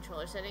manual in the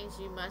controller settings.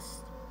 You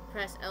must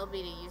press LB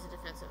to use a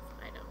defensive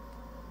item.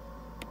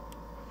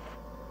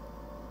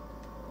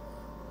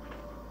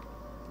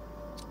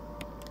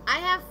 I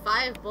have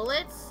 5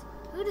 bullets?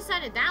 Who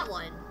decided that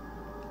one?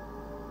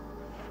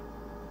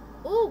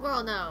 Ooh,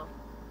 girl, no.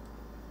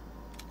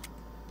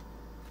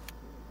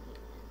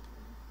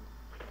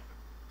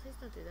 Please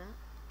don't do that.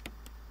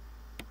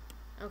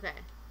 Okay.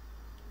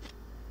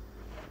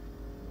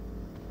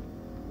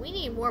 We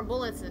need more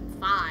bullets than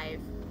 5.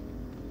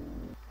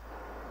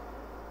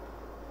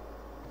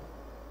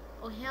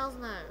 Oh, hells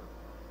no.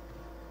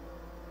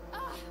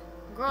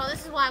 Girl,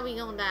 this is why we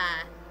gonna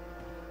die.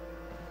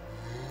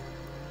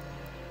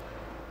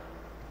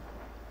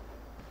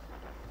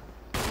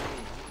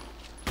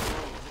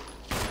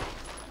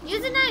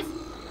 Use a knife!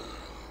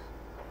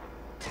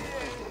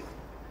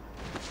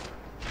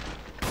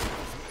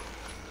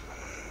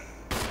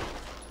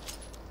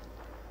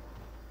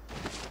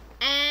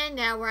 And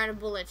now we're out of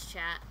bullets,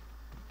 chat.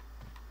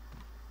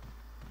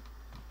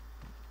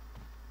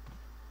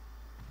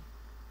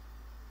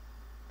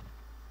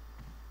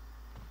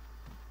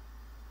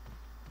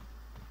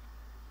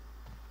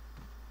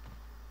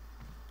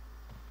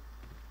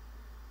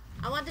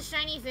 I want the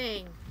shiny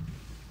thing.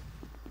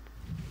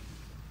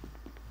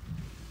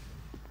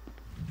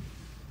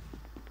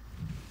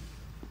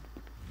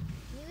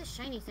 Give me the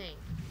shiny thing.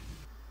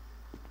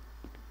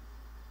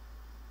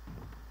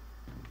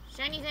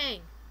 Shiny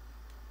thing.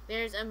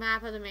 There's a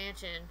map of the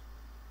mansion.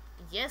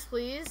 Yes,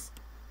 please.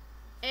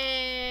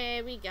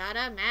 Hey, we got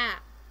a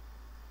map.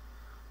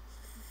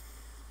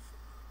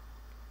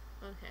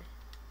 Okay.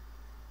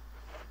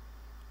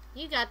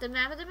 You got the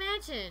map of the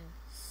mansion.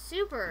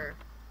 Super.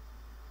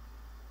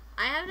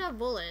 I have no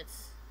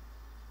bullets.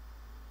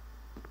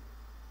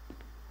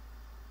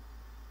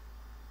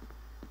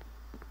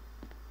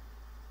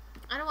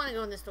 I don't want to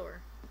go in this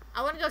door.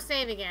 I want to go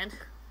save again.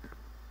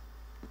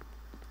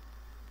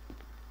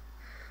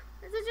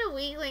 I'm such a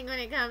weakling when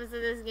it comes to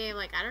this game.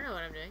 Like, I don't know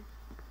what I'm doing.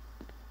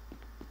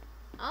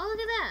 Oh, look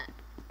at that.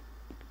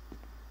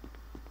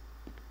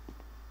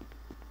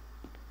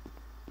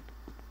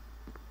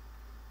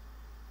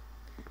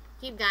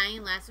 Keep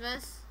dying, Last of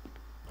Us.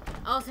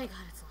 Oh, thank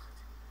God it's locked.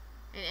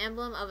 An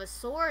emblem of a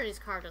sword is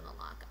carved on the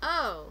lock.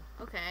 Oh,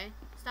 okay.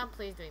 Stop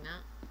please doing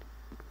that.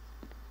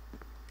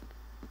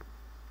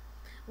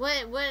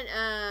 What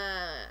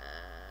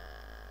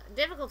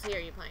difficulty are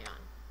you playing on?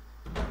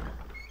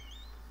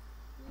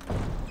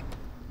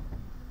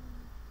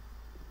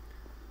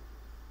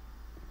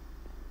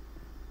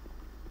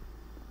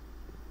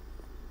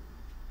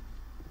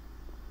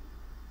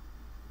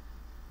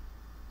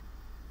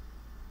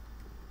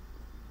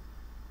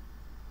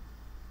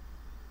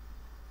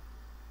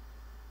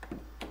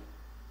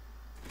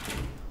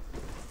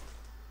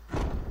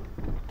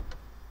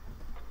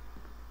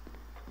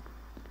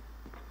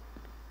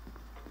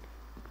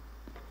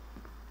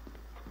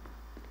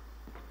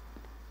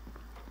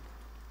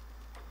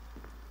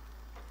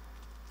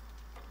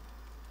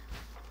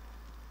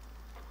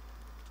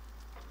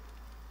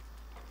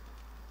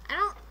 I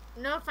don't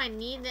know if I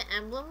need the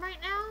emblem right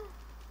now.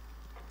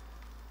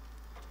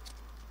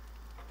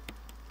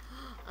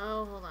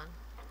 Oh, hold on.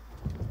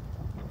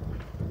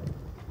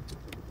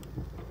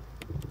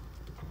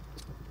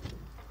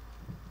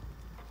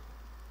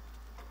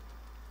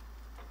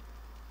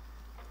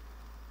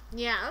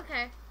 Yeah,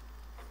 okay.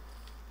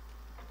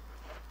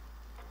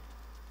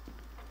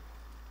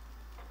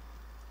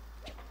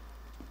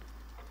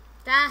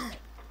 Ah!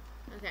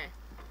 Okay.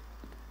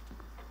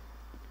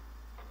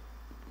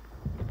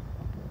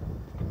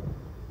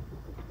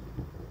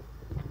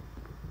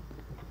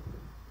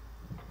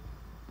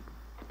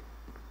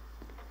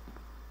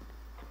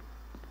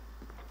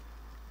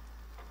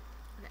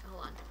 Okay,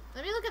 hold on.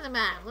 Let me look at the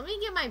map. Let me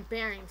get my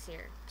bearings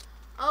here.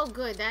 Oh,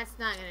 good. That's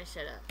not gonna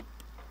shut up.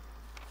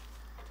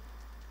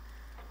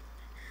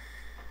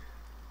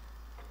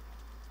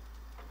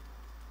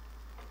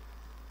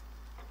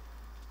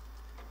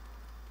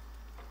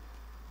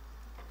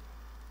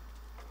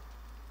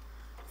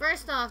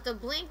 First off, the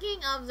blinking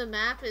of the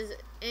map is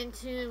in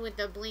tune with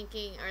the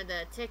blinking or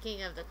the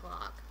ticking of the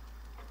clock.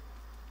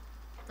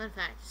 Fun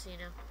fact, just so you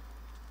know.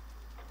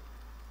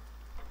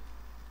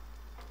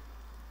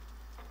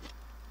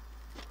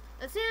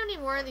 Let's see how many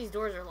more of these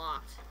doors are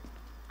locked.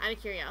 Out of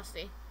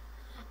curiosity.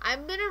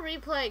 I'm gonna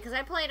replay, because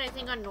I played, I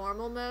think, on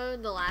normal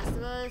mode, The Last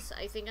of Us.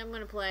 I think I'm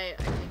gonna play,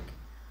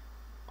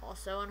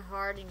 also on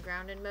hard and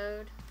grounded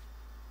mode.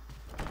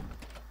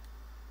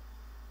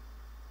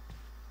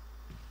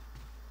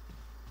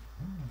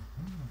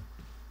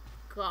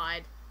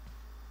 God.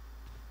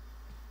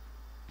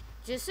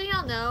 Just so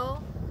y'all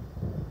know,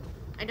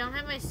 I don't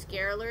have my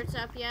scare alerts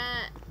up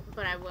yet,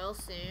 but I will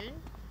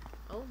soon.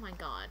 Oh my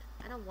god.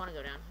 I don't want to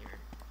go down here.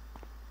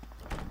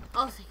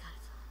 Oh, thank god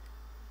it's on.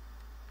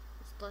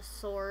 It's the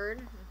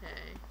sword.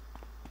 Okay.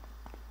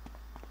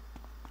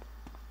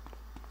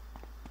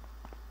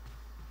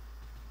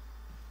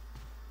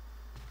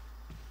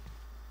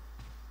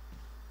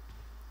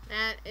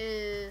 That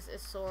is a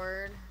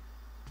sword.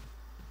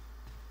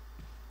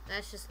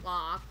 That's just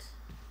locked.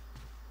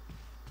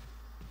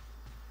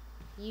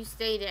 You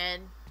stay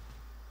dead.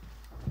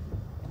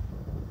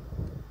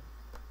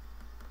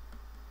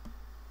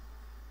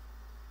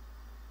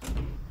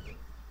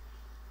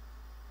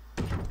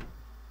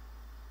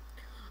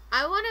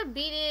 I want to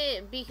beat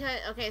it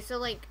because, okay, so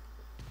like,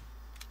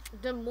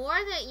 the more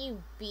that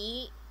you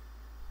beat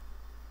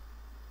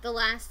The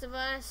Last of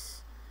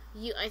Us,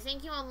 I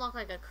think you unlock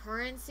like a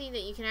currency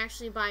that you can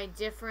actually buy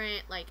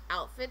different like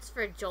outfits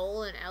for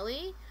Joel and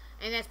Ellie,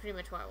 and that's pretty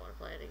much why I want to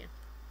play it again.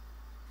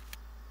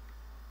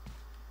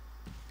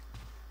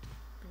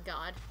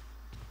 God.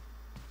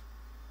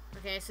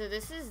 Okay, so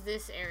this is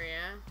this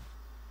area.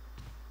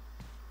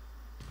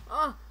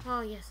 Oh,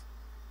 oh yes.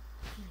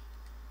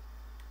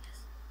 Yes.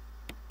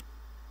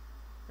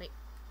 Wait.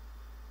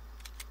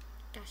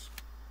 Gosh.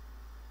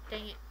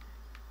 Dang it.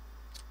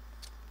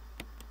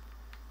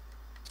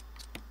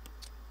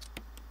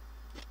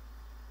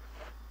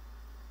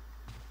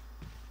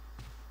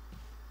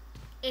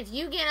 If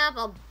you get up,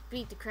 I'll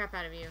beat the crap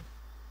out of you.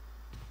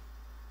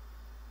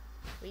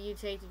 Will you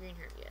take the green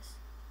herb? Yes.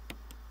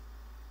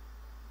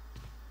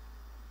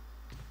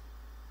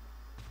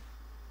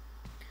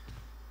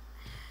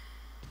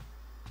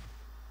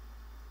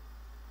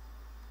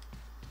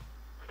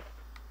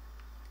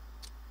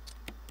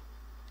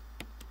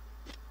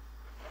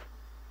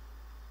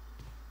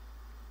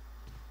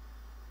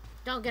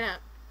 Don't get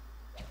up.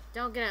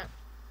 Don't get up.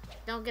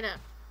 Don't get up.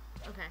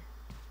 Okay.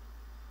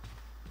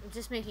 I'm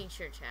just making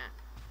sure, chat.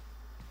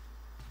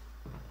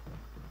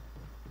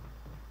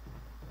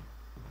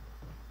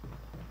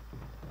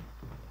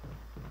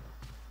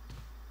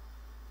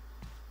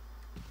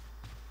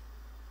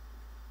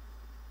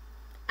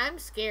 I'm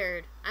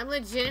scared. I'm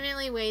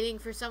legitimately waiting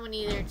for someone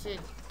either to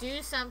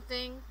do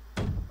something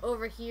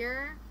over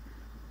here.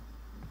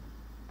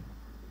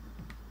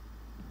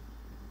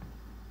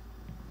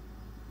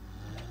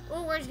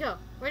 Oh, where'd you go?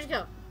 Where'd you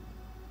go?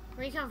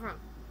 Where you come from?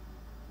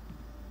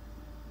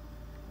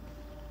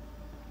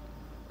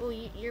 Oh,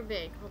 you're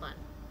big. Hold on.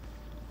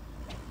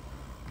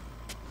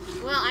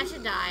 Well, I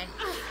should die.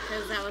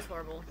 Because that was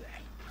horrible.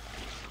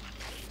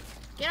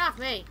 Get off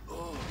me!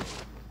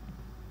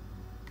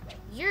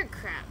 You're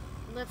crap.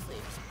 Let's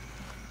leave.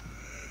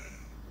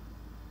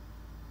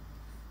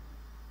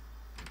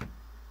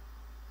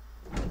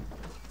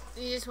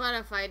 You just want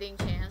a fighting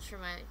chance for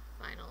my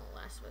final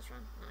Last of Us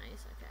run?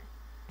 Nice, okay.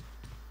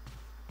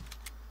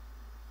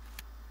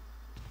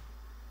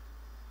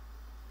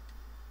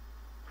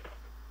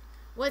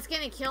 What's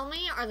gonna kill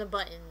me are the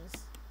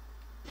buttons.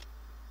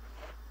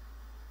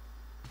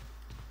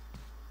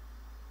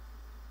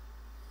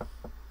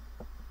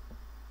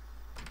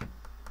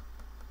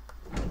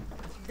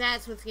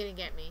 That's what's gonna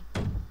get me.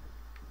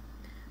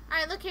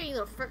 Alright, look here, you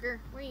little fricker.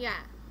 Where you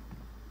at?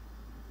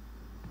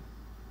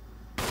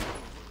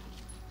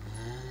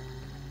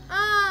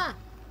 Ah!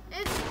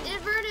 It's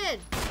inverted!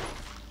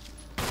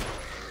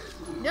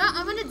 No,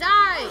 I'm gonna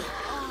die!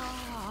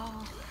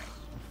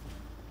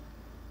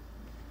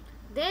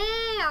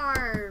 They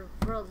are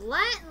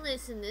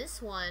relentless in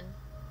this one.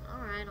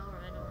 Alright,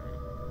 alright, alright.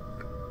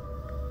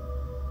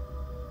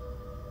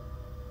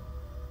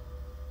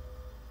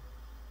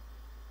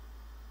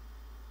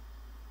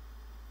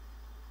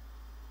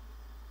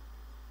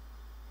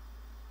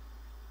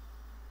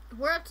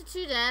 We're up to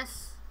 2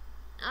 deaths.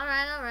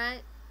 Alright,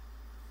 alright.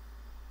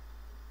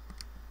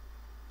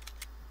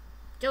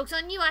 Joke's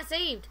on you, I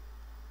saved.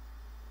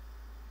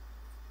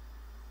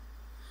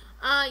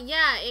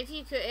 Yeah,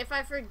 if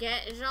I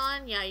forget,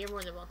 Jean, yeah, you're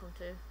more than welcome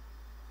to.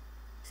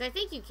 Because I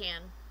think you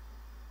can.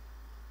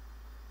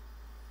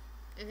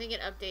 I think it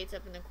updates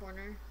up in the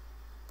corner.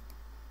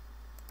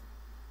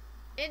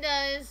 It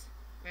does.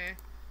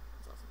 That's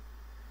awesome.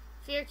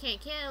 Fear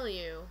can't kill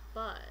you,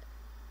 but...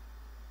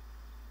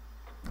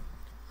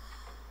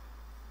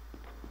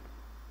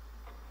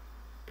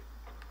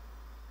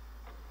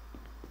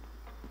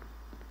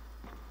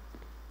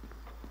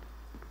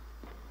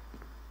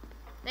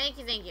 Thank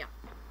you, thank you.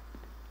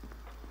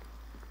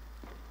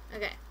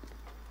 Okay.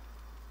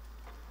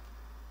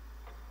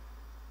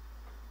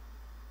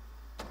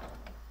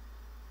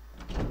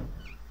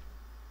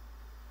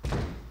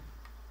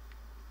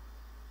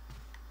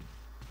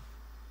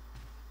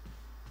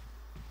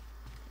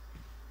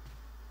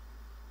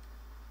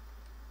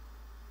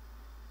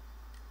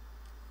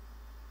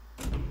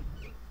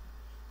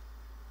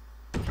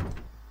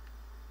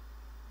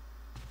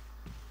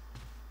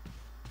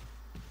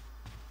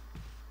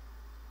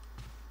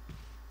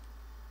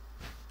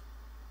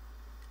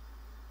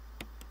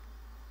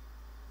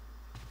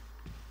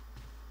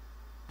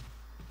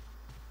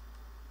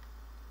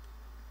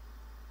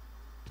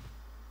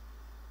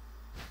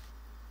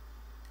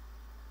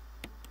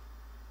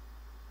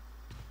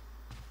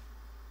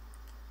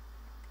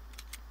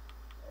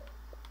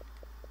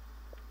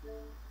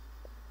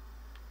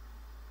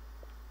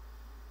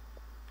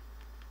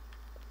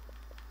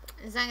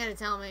 It's not gonna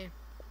tell me.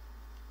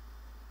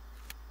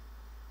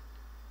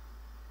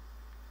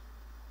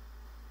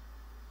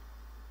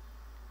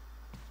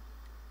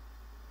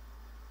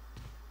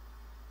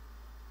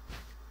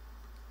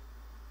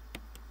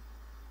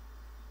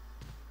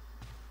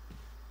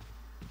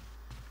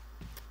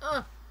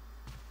 Ugh.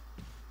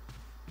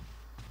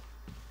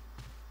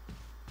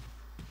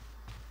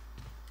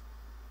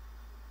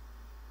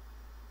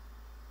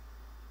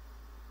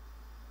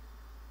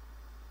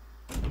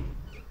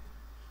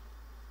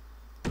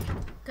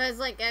 Cause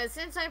like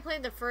since I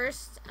played the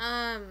first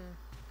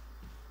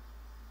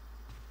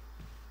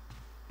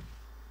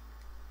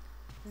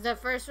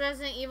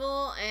Resident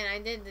Evil and I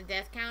did the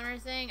death counter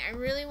thing, I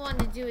really wanted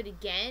to do it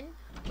again,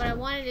 but I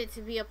wanted it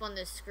to be up on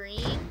the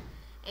screen.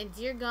 And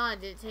dear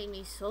God, did it take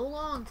me so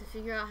long to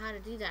figure out how to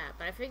do that.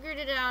 But I figured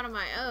it out on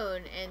my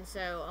own, and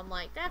so I'm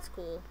like, that's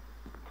cool.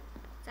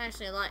 It's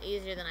actually a lot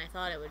easier than I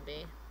thought it would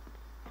be.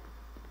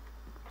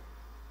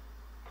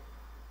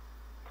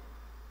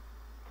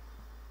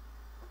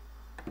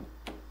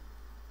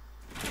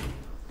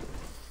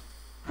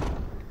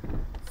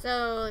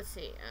 So, let's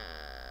see,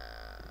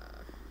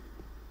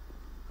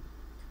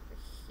 over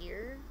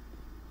here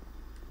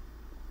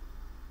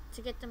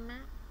to get the map.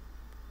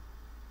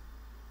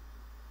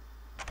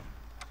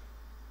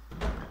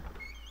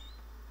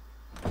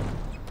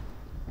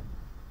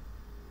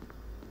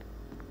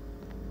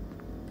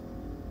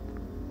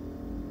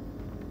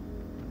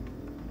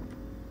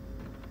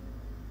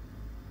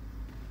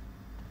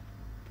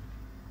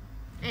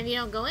 And if you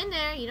don't go in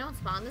there, you don't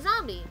spawn the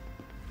zombie.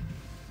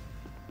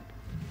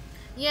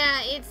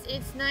 Yeah,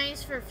 it's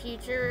nice for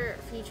future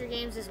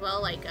games as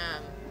well, like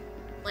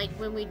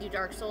when we do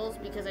Dark Souls,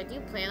 because I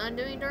do plan on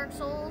doing Dark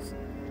Souls,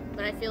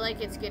 but I feel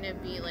like it's gonna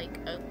be like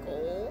a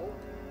goal.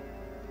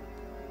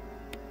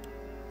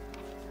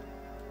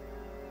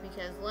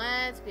 Because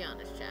let's be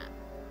honest, chat.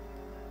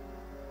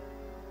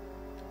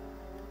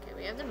 Okay,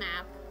 we have the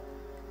map.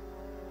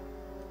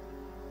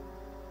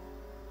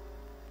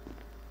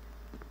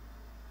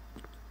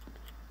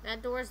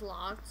 That door's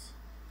locked.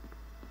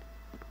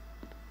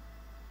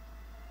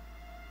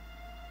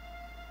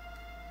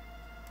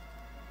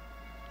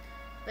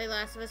 Play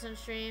Last of Us on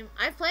stream.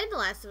 I've played The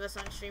Last of Us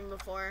on stream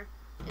before.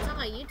 It's on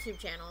my YouTube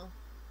channel.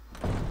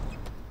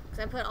 Because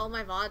I put all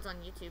my VODs on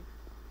YouTube.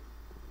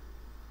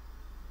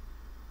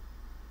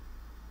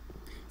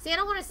 See, I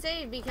don't want to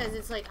save because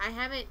it's like I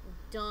haven't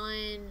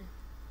done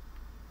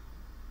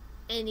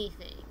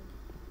anything.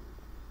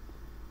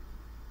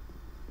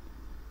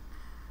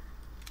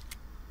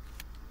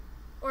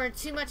 Or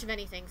too much of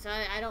anything, so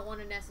I don't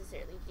want to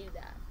necessarily do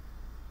that.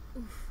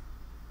 Oof.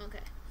 Okay.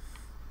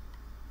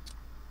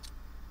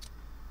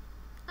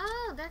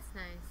 Oh, that's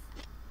nice.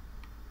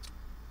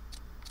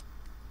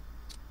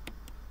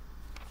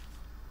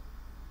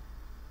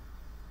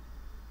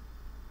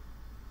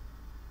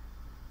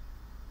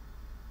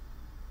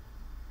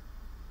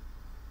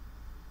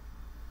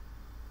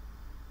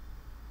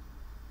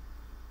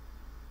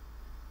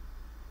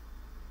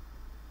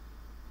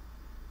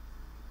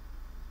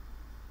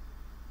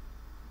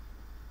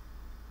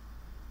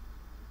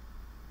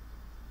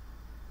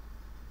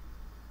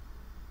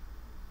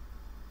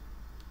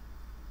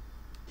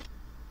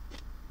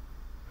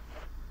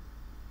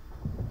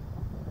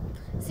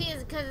 See,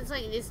 it's because it's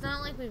like, it's not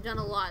like we've done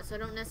a lot, so I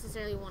don't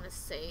necessarily want to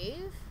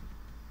save.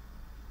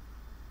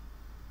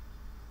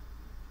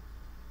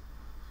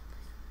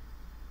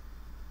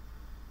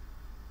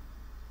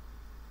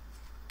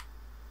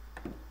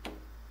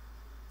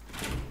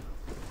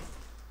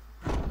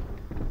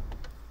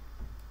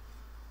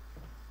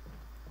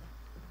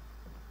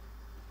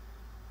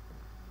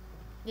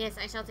 Yes,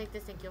 I shall take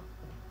this, thank you.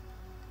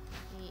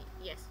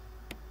 Yes.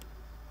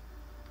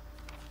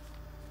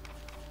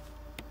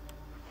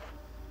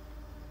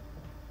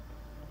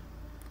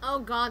 Oh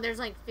god, there's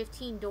like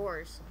 15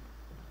 doors.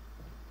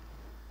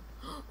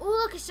 Oh,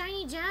 look, a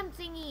shiny gem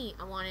thingy.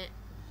 I want it.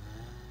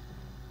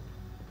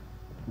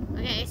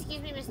 Okay,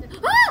 excuse me,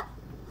 Mr. Ah!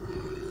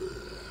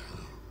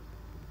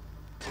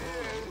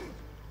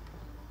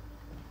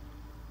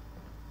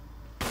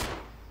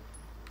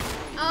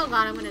 Oh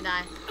god, I'm gonna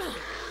die.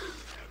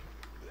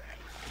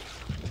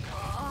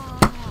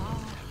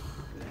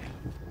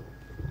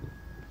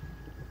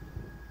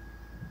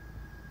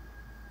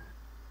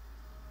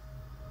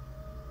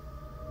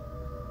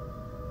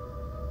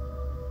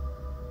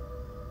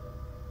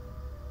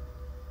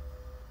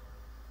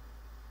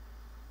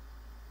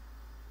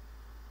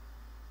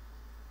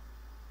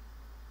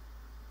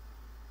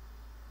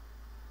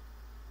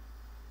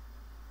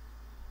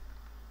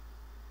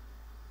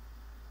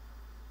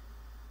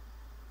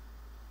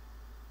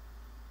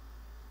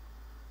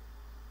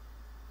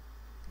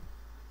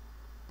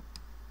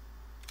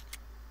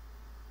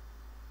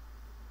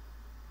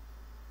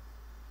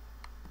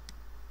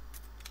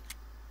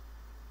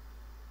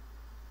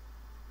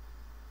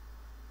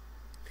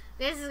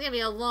 This is gonna be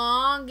a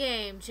long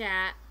game,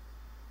 chat.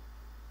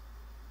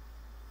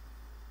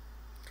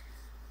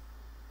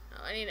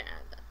 Oh, I need to add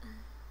that.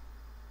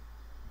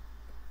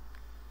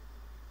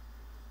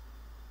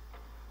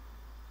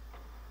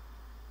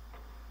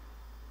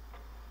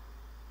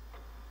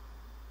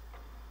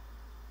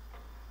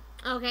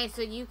 Okay,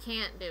 so you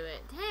can't do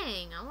it.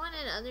 Dang, I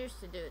wanted others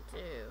to do it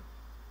too.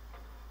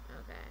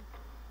 Okay.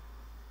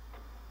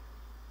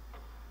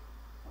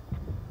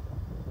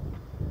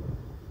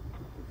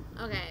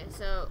 Okay,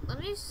 so let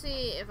me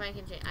see if I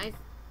can change.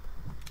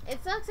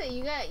 It sucks that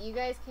you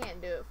guys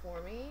can't do it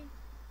for me.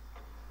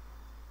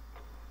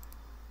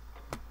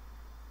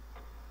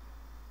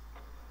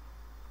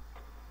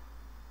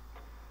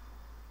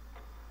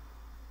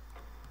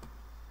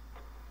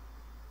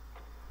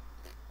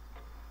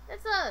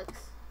 That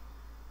sucks.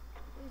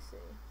 Let me see.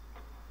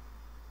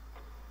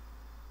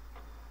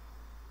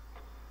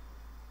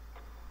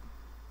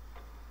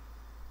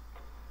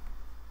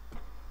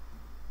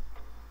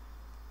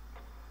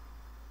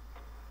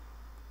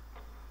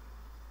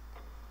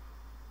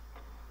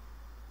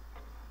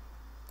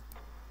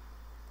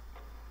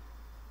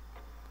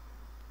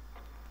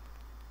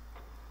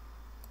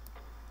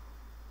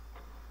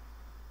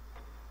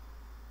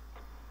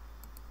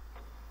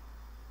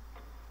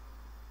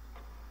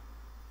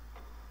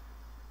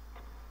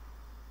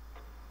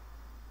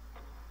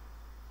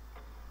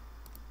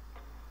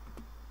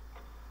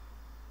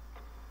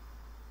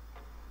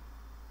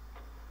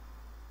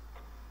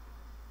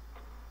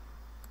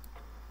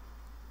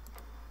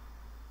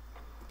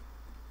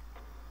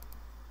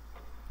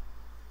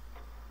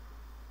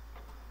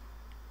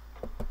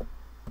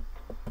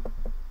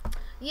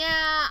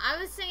 Yeah,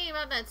 I was thinking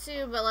about that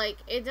too, but like,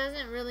 it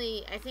doesn't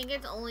really, I think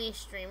it's only a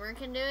streamer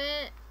can do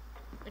it,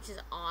 which is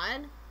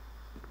odd.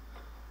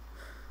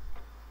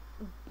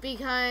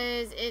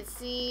 Because it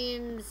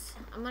seems,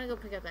 I'm gonna go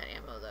pick up that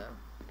ammo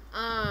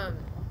though.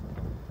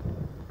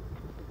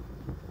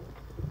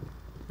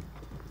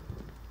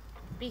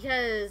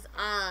 Because,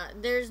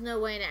 there's no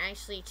way to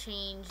actually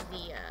change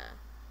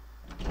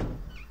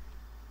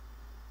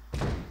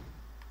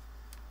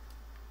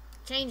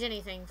change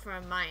anything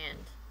from my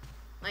end.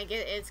 Like,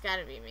 it's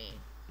gotta be me.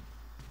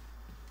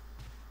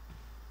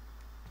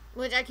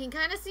 Which I can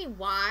kind of see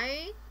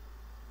why.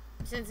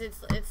 Since it's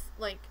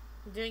like,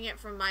 doing it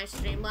from my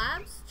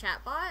Streamlabs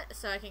chatbot.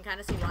 So I can kind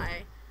of see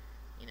why,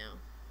 you know,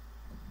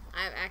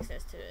 I have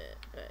access to it.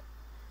 But,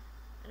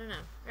 I don't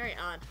know. Very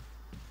odd.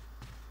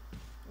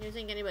 You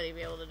think anybody would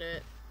be able to do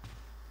it?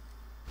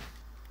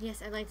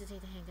 Yes, I'd like to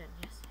take the handgun.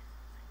 Yes, yes.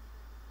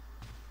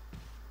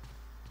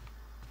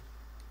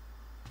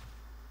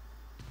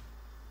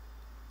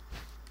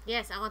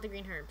 Yes, I want the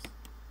green herbs.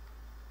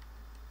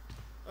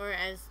 Or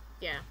as,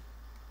 yeah.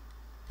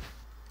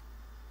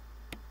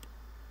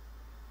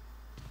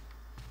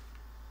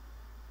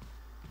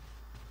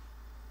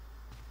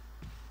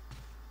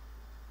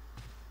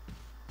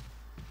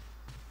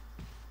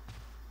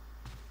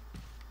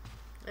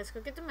 Let's go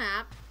get the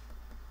map.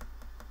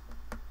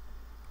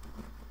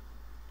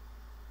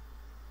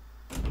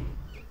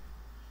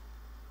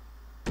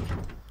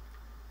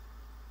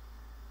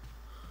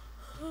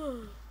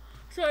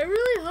 So I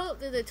really hope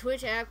that the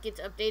Twitch app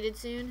gets updated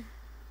soon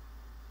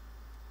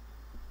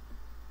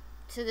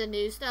to the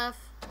new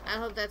stuff. I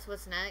hope that's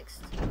what's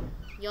next.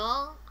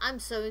 Y'all, I'm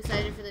so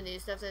excited for the new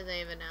stuff that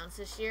they've announced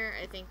this year.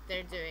 I think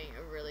they're doing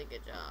a really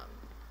good job.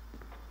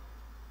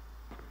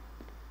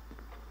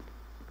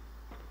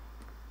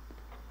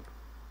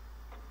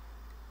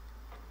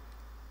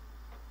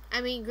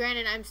 I mean,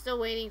 granted, I'm still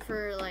waiting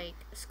for, like,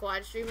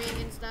 squad streaming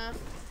and stuff.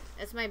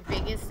 That's my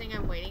biggest thing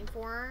I'm waiting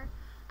for.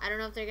 I don't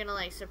know if they're gonna,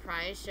 like,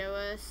 surprise show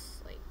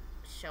us, like,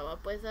 show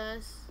up with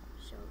us,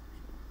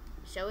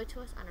 show it to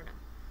us. I don't know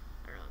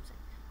what I'm saying,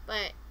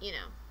 but you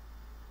know,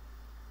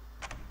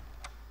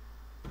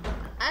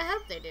 I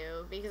hope they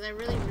do because I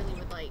really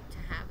would like to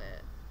have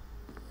it.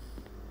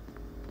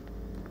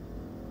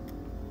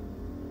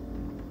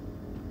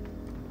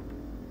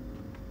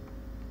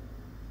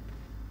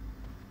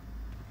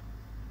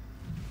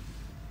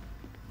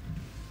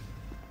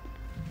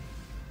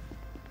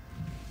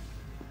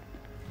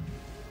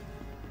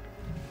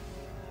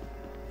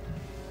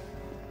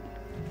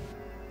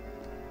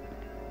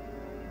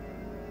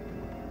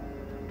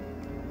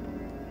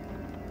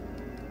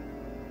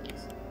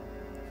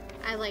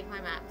 I like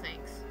my map,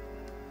 thanks.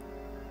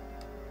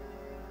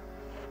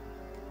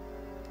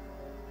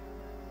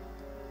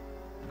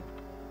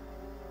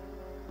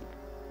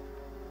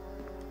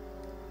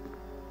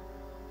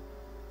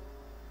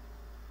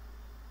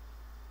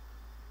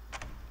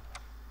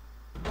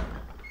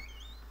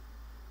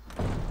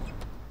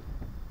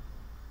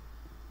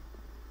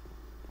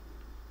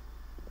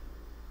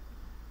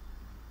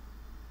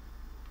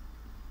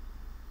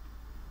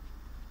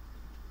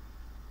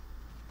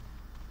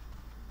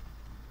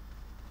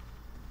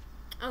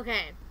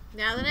 Okay,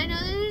 now that I know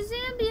there's a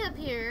zombie up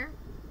here,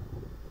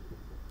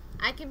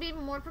 I can be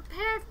more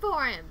prepared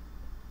for him.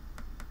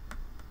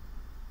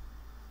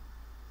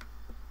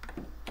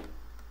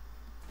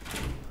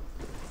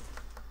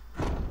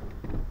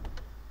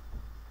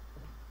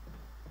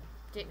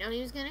 Didn't know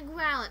he was gonna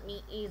growl at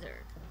me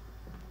either.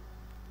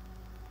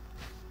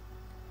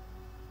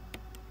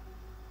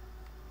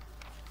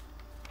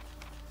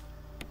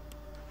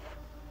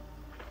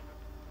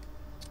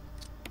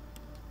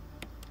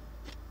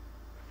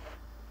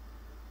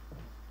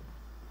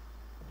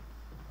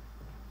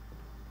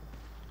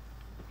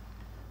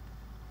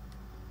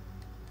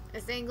 A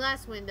stained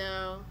glass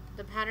window.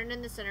 The pattern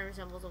in the center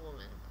resembles a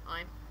woman.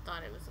 I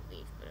thought it was a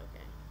leaf, but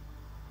okay.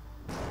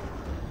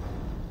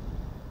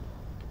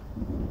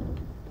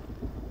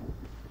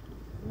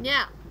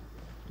 No.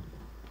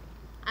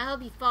 I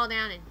hope you fall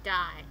down and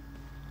die.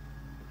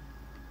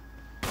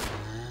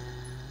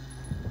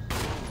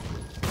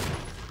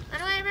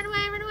 Run away, run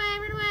away, run away,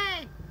 run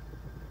away!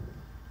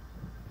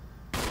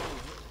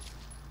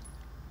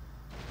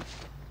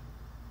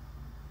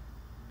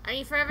 Are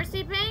you forever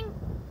sleeping?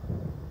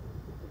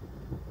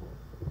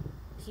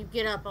 If you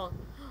get up, I'll...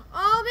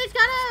 Oh, bitch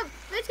got up!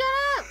 Bitch got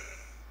up!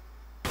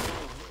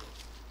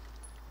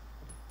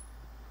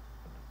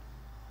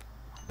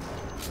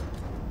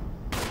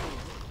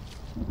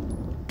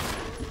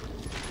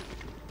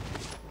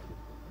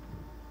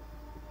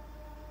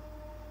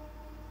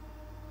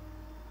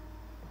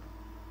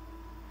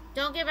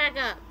 Don't get back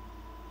up.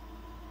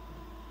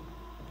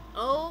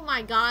 Oh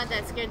my god,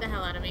 that scared the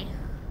hell out of me.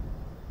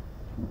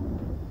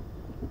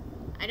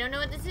 I don't know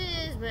what this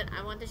is, but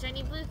I want the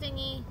shiny blue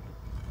thingy.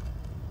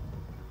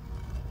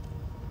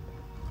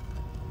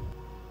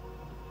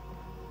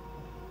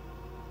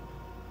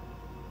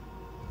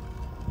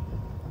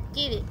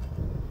 Get it.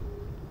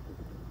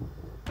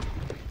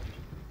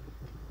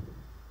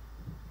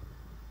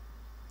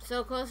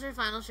 So close for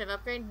final ship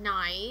upgrade.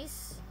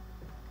 Nice.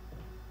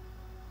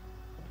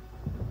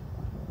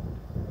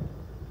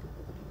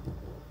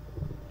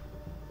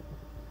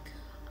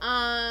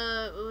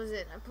 What was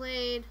it? I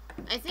played...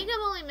 I think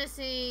I'm only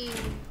missing...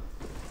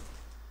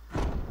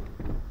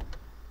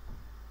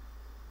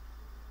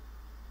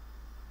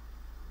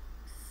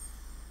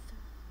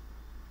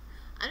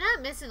 I'm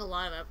not missing a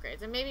lot of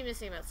upgrades. I'm maybe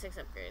missing about 6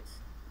 upgrades.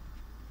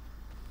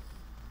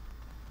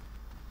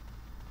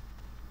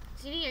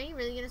 CD, are you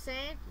really gonna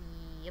say it?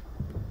 Yep.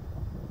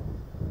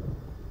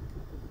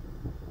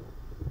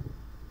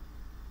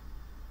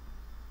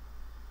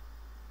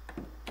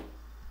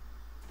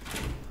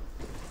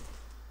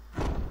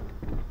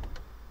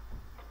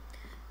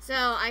 So,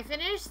 I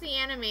finished the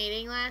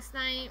animating last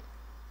night.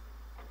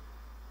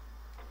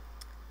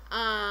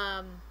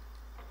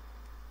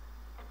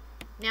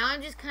 Now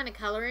I'm just kind of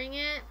coloring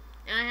it.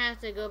 And I have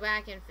to go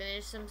back and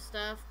finish some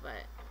stuff,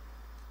 but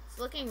it's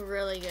looking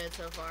really good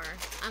so far.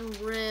 I'm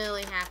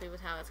really happy with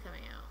how it's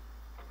coming out.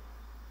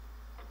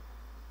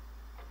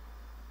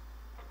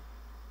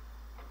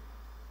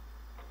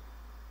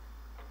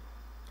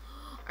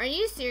 Are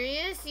you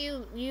serious?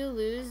 You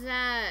lose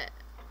that...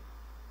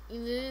 You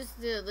lose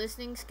the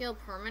listening skill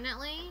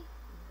permanently?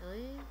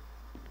 Really?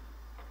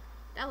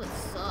 That would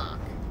suck.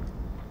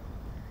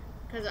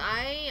 Cause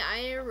I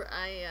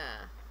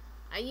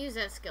use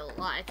that skill a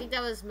lot. I think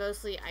that was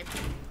mostly I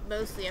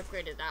mostly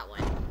upgraded that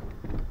one.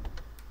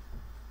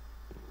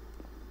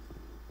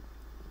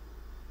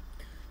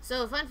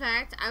 So fun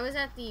fact, I was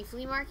at the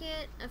flea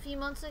market a few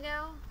months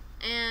ago,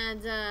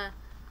 and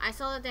I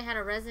saw that they had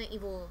a Resident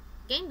Evil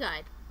game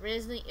guide.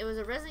 It was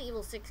a Resident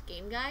Evil 6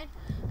 game guide,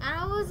 and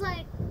I was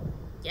like,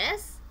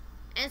 yes.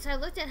 And so I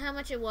looked at how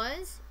much it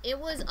was. It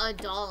was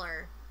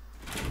 $1.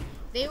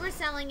 They were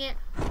selling it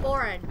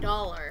for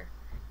 $1.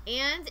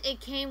 And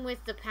it came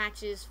with the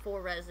patches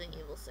for Resident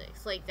Evil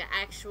 6. Like, the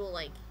actual,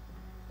 like,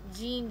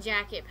 jean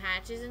jacket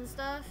patches and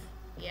stuff.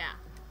 Yeah.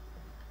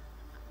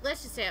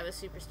 Let's just say I was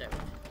super stoked.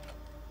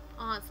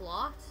 Oh, it's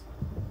locked?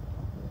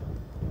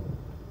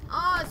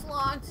 Oh, it's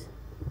locked!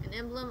 An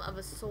emblem of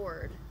a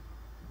sword.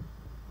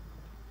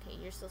 Okay,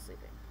 you're still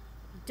sleeping.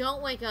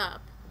 Don't wake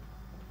up.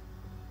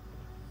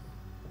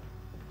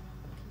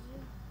 Could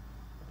you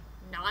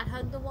not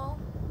hug the wall?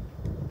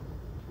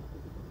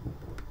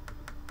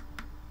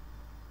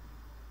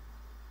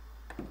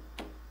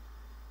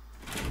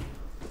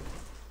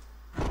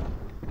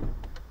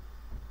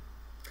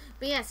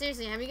 But yeah,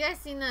 seriously, have you guys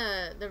seen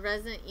the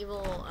Resident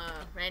Evil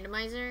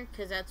randomizer?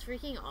 Because that's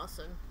freaking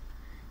awesome.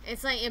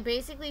 It's like, it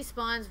basically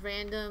spawns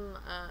random,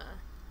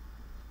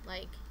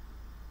 like,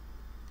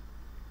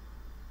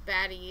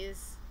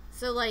 baddies.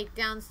 So, like,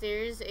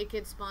 downstairs, it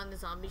could spawn the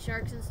zombie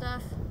sharks and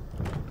stuff.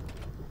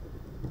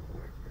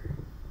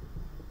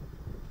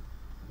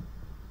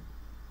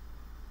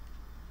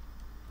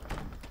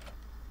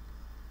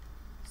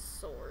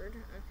 Sword,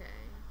 okay.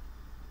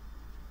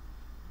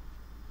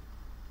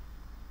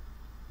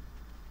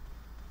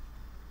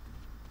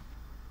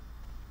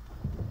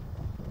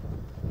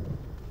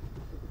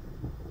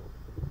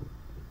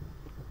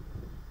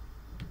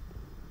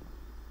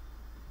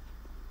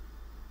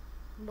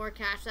 More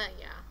cash that,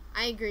 yeah.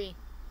 I agree.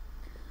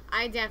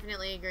 I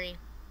definitely agree.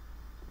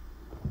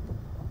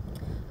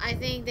 I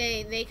think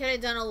they could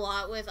have done a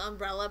lot with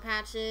umbrella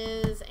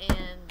patches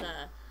and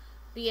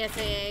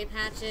BSAA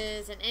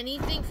patches and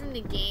anything from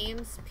the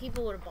games.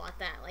 People would have bought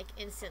that like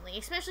instantly,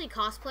 especially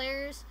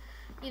cosplayers.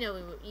 You know,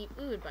 we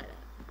would buy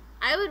that.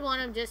 I would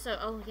want them just so.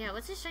 Oh yeah,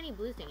 what's this shiny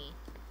blue thingy?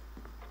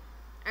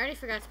 I already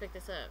forgot to pick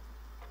this up.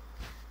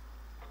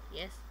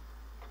 Yes.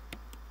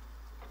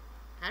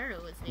 I don't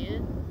know what's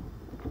needed.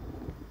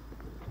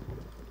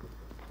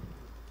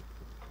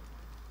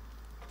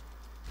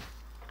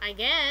 I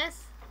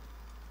guess.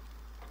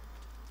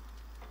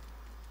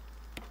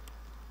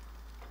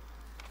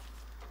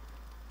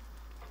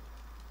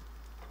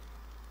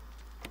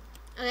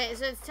 Okay,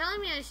 so it's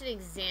telling me I should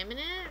examine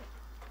it.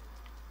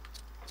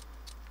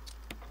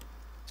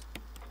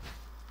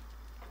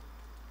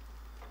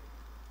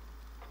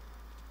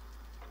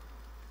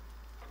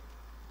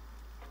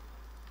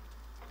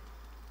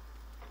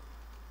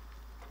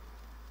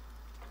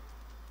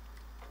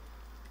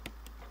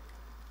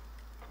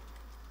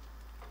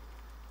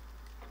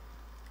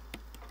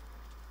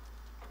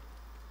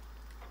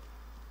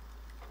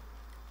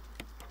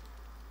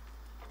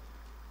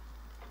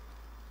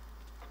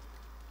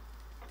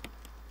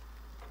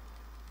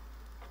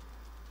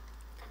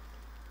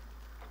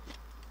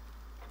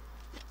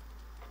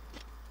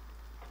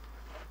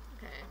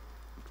 Okay.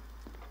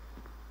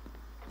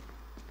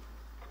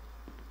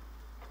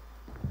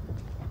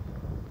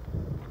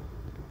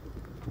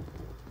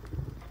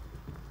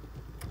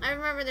 I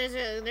remember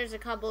there's a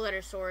couple that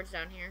are swords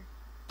down here.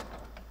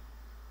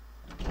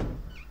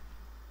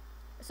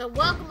 So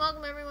welcome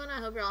everyone. I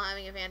hope you're all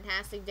having a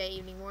fantastic day,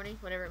 evening, morning,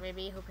 whatever it may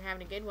be. Hope you're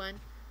having a good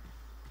one.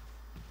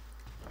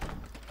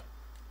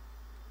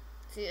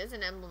 See, there's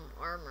an emblem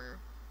armor.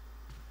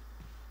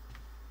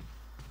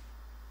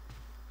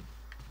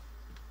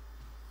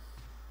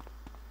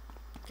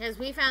 Because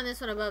we found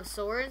this one above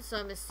swords, so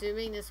I'm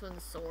assuming this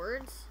one's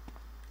swords.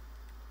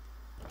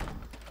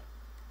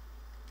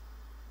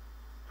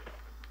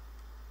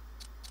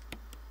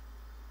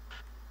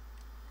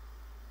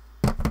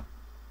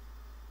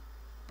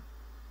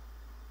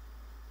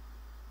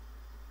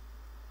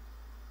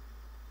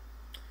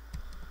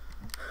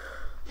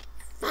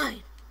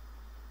 Fine!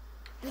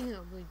 Being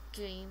a good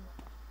game.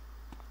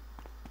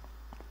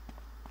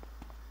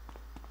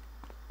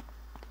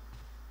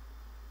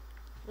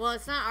 Well,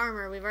 it's not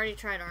armor. We've already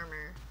tried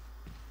armor.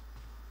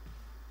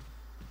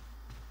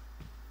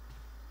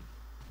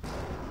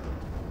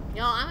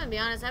 Y'all, I'm gonna be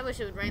honest. I wish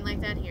it would rain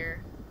like that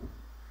here.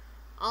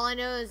 All I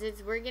know is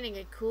we're getting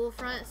a cool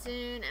front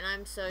soon, and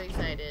I'm so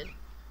excited.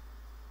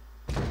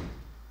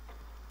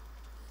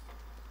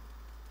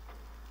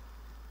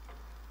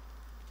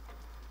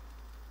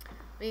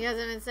 Because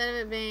instead of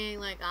it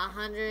being like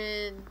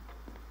 100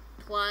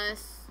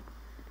 plus,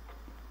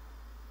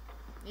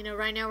 you know,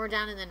 right now we're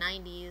down in the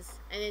 90s,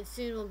 and then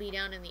soon we'll be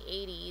down in the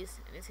 80s,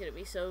 and it's gonna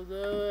be so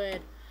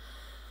good.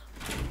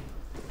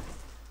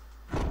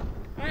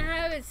 I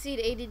haven't seen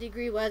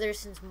 80-degree weather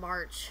since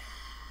March.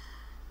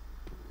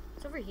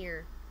 It's over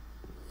here.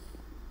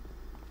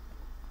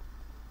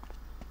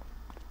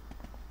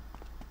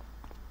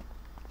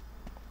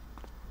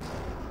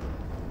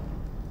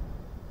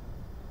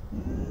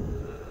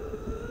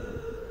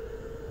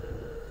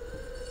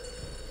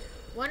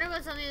 Wonder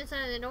what's on the other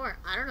side of the door.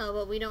 I don't know,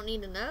 but we don't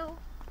need to know.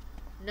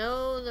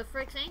 No, the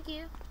frick, thank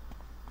you.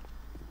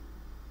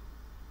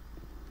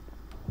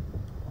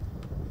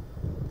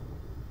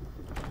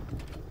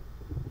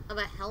 Of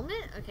a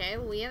helmet? Okay,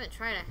 well, we haven't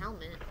tried a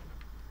helmet.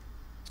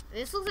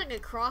 This looks like a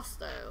cross,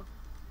 though.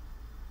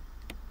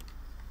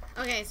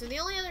 Okay, so the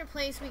only other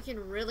place we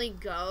can really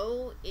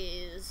go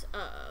is,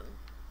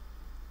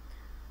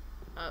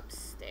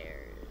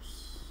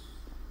 upstairs.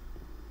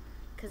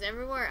 Because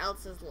everywhere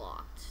else is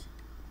locked.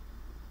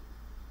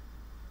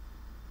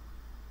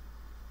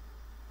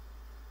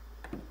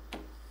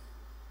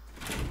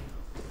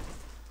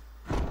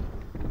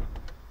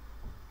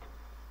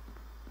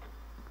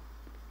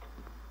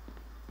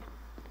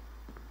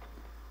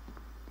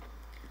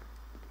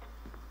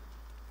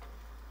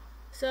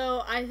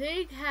 So, I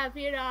think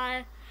Happy and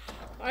I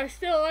are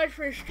still on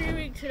for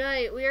streaming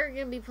tonight. We are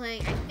going to be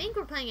playing, I think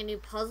we're playing a new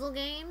puzzle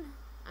game.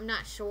 I'm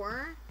not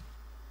sure.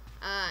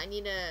 I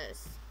need to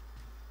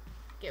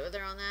get with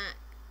her on that.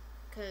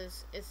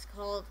 Because it's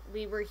called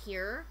We Were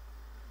Here.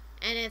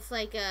 And it's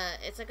like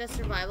a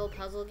survival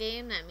puzzle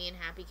game that me and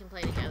Happy can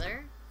play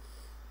together.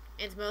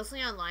 It's mostly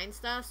online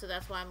stuff, so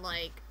that's why I'm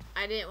like,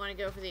 I didn't want to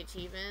go for the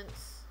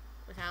achievements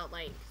without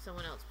like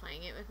someone else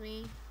playing it with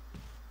me.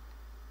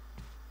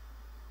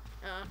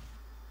 Okay.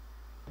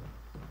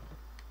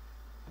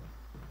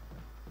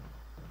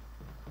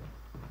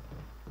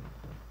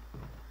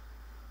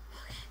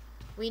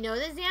 We know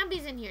there's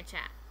zombies in here,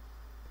 chat.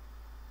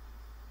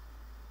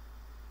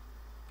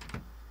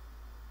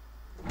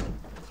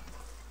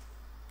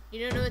 You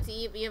don't know what to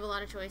eat, but you have a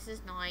lot of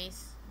choices.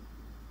 Nice.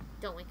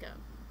 Don't wake up.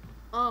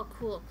 Oh,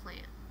 cool,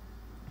 plant.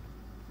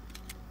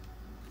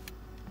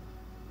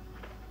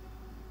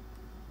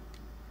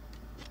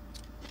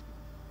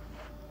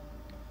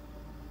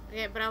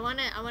 Okay, but I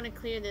wanna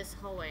clear this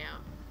hallway out.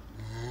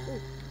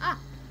 Ooh. Ah.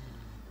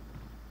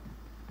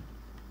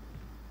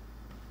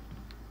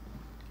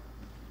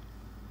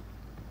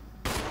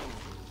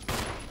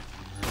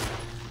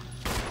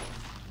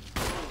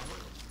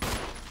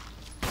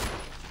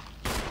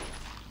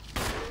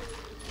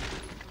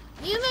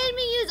 You made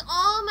me use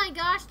all my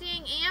gosh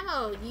dang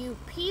ammo, you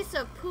piece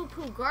of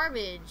poo-poo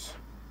garbage.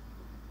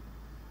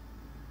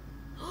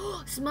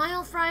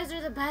 Smile fries are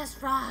the best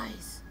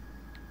fries.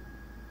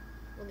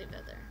 We'll leave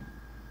that there.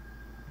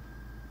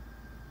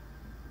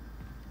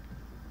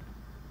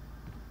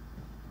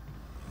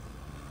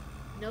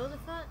 No, the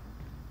fuck?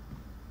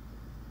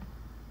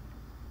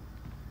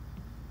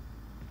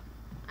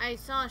 I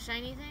saw a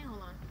shiny thing?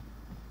 Hold on.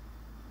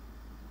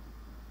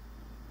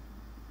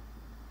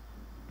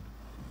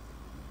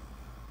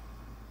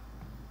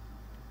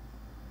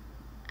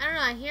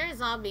 hear a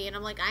zombie and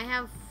I'm like, I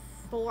have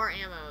 4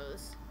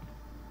 ammos.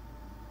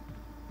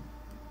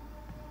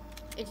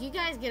 If you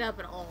guys get up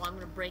at all, I'm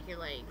gonna break your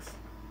legs.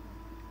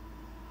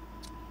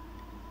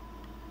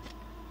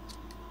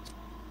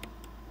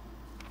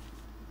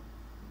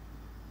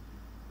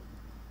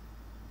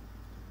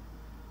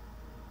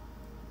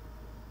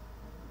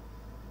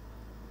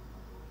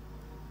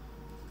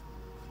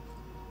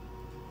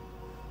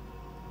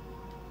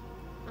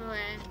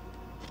 Okay.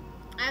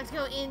 I have to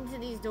go into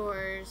these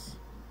doors.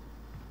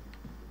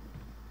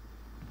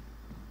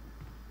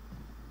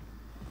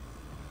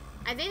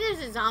 I think there's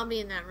a zombie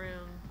in that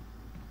room.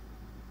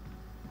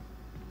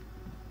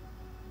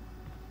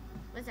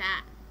 What's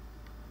that?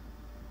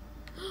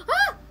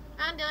 Ah!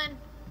 I'm done.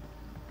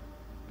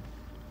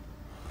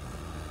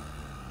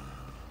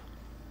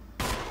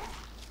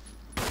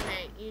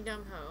 Okay, you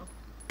dumb hoe.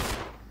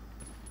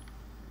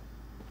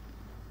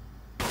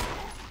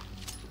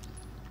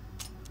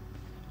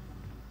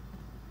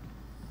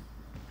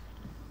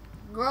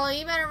 Girl,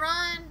 you better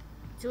run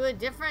to a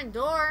different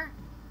door.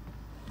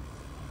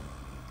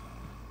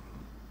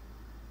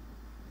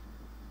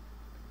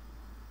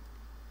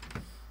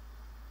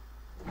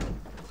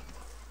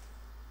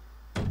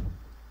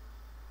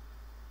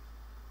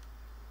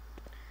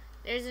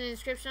 There's an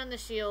inscription on the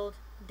shield.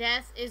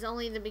 Death is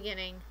only the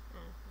beginning.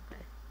 Oh,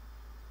 okay.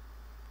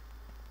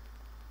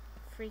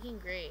 Freaking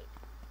great.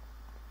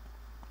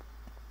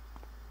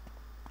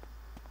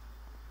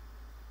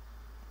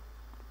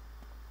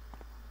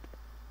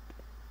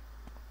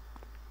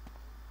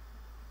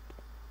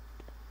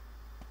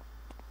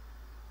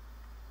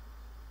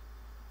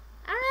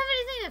 I don't have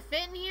anything to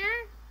fit in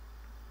here.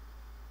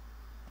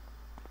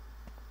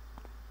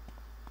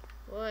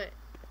 What?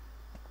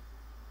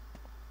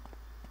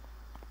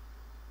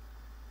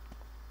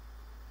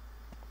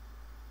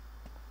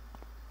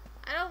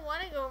 I don't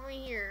want to go over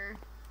here.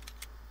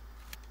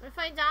 What if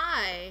I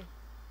die?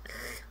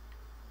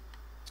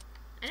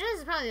 I know this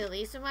is probably the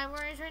least of my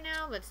worries right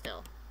now, but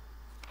still.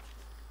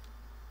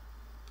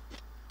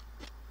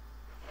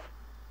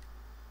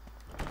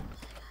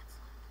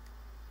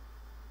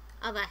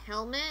 Oh, the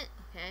helmet?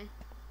 Okay.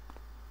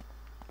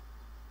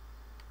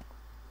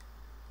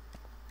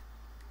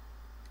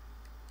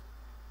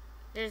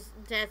 There's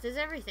death is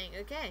everything.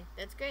 Okay,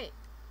 that's great.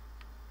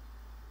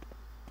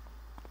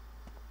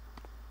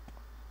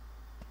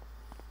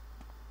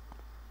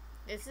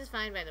 This is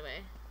fine, by the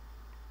way.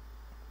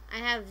 I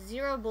have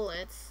 0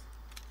 bullets.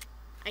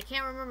 I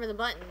can't remember the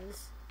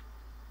buttons.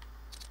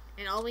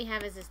 And all we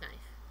have is this knife.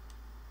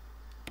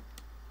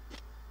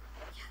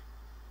 Yeah,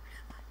 we're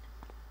not fine.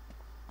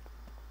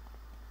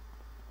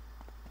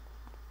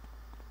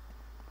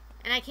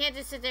 And I can't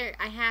just sit there.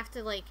 I have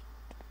to, like,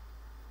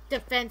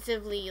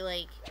 defensively,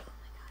 like... Oh my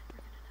god,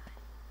 we're gonna die.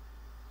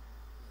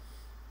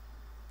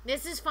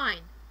 This is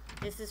fine.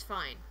 This is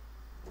fine.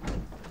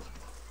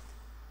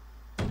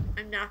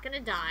 I'm not gonna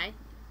die.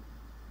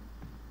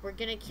 We're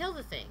gonna kill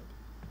the thing.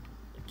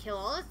 Kill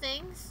all the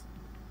things.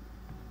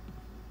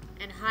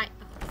 And hide.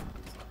 Oh,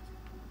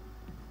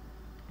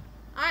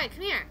 alright,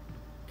 come here.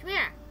 Come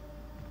here.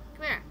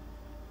 Come here.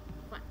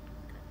 Come on.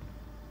 Come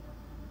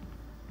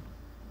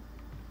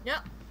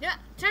on. No. No.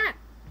 Turn around.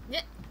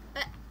 Yeah.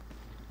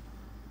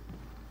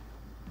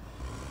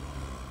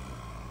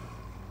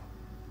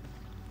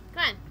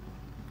 Come on.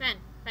 Come on.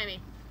 Find me.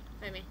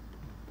 Find me.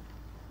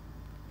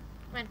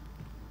 Come on.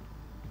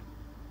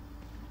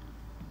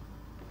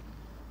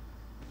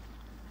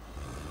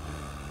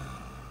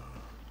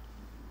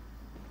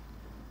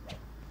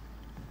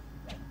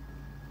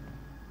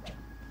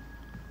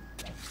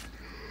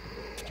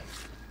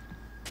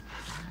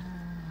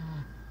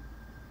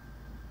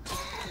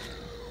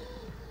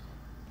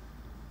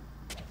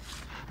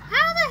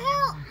 How the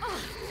hell?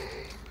 Oh.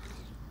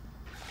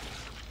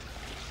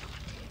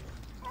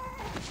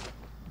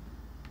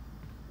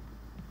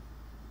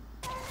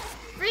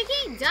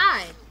 Freaking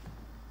die.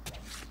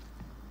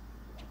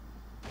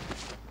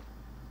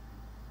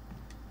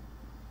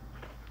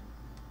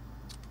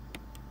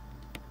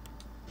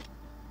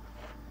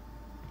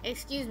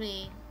 Excuse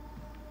me.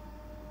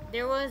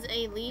 There was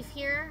a leaf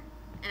here,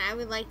 and I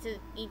would like to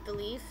eat the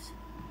leaves.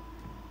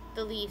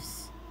 The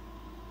leaves.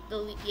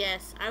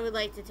 Yes, I would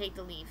like to take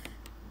the leaf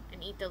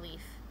and eat the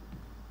leaf.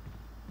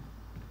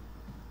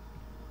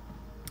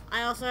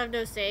 I also have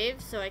no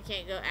save, so I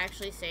can't go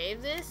actually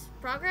save this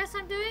progress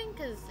I'm doing,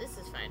 because this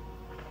is fine.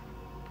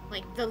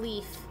 Like, the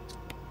leaf.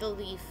 The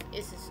leaf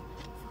is just...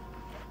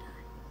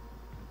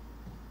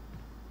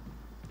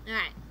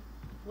 Alright.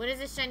 What is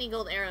this shiny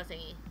gold arrow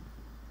thingy?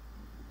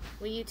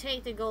 Will you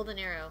take the golden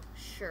arrow?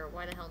 Sure,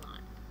 why the hell not?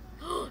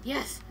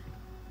 Yes!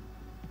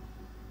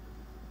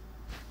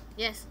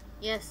 Yes,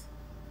 yes.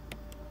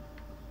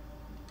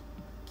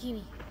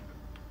 Gimme.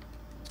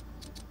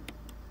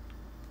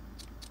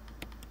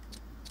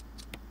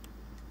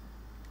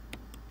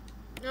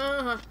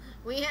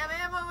 We have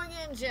ammo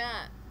again,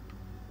 chat.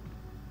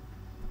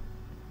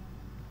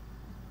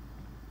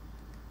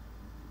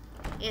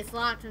 It's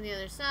locked from the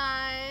other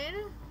side.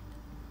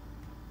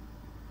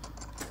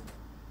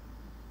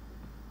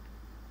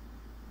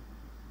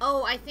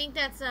 Oh, I think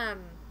that's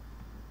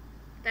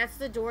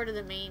the door to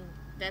the main,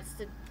 that's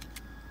the,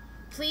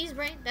 please,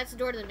 brain, that's the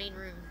door to the main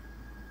room.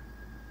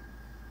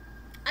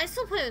 I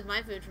still play with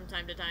my food from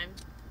time to time.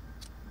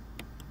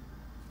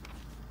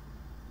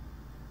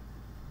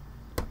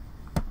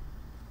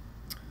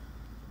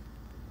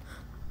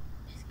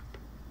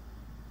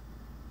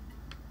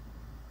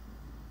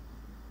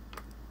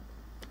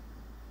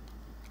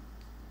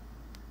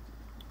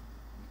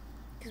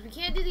 Because we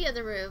can't do the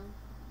other room.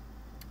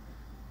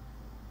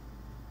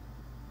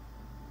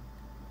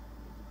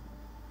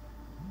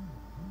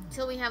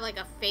 Until we have like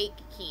a fake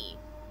key.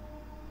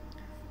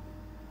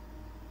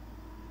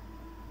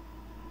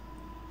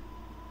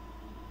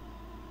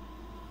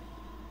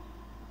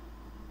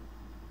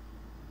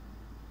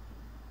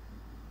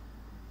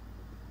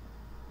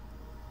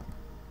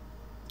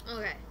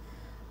 Okay.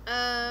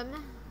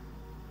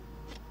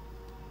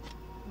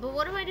 But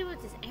what do I do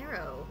with this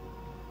arrow?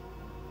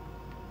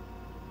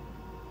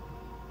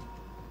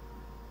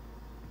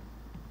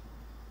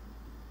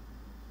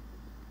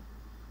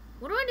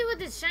 What do I do with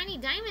this shiny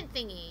diamond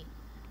thingy?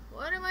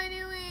 What am I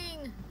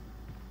doing?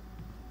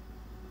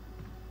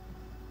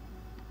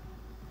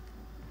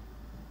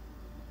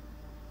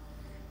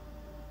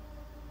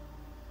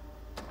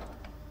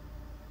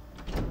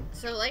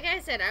 So, like I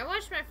said, I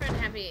watched my friend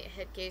Happy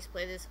Headcase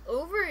play this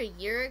over a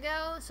year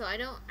ago, so I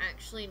don't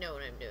actually know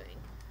what I'm doing.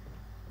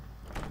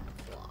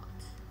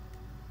 Blocked.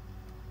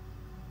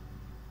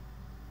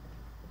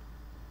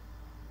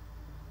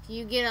 Can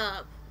you get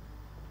up?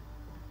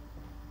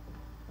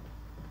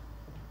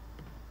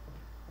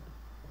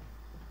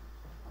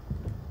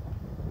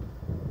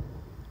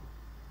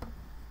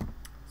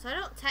 So I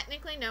don't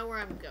technically know where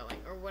I'm going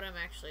or what I'm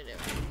actually doing.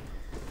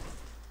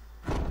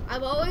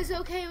 I'm always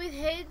okay with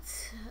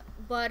hits,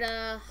 but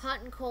hot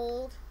and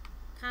cold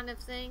kind of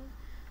thing.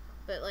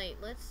 But like,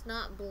 let's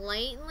not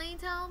blatantly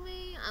tell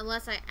me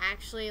unless I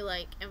actually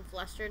like am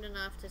flustered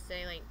enough to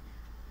say like,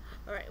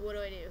 all right, what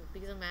do I do?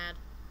 Because I'm mad.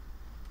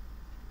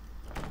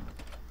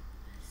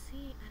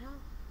 See, I don't.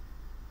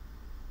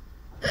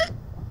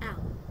 Ow.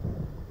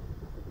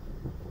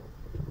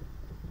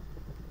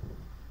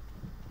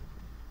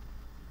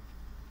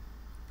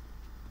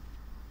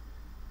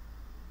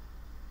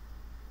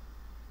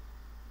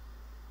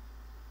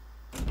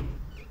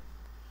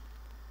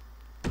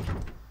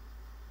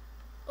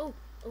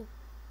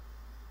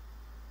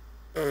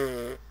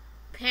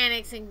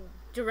 Panics and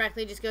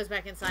directly just goes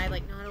back inside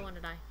like, no, I don't want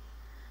to die.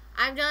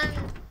 I've done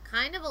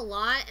kind of a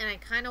lot and I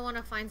kind of want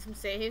to find some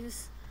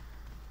saves,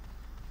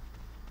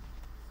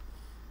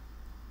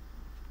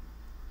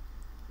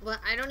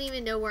 but I don't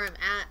even know where I'm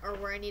at or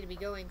where I need to be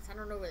going because I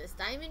don't know where this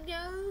diamond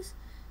goes.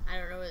 I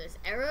don't know where this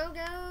arrow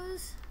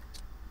goes.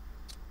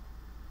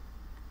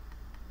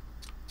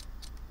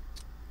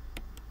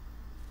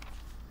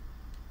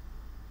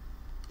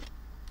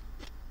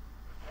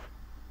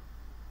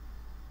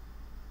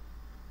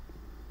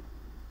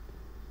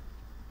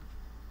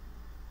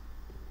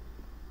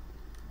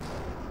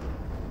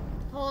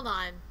 Hold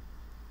on.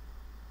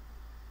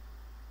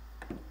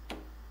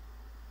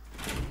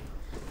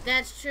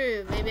 That's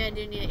true. Maybe I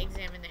do need to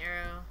examine the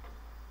arrow.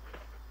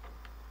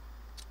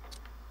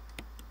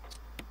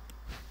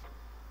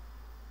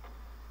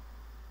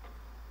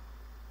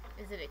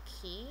 Is it a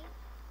key?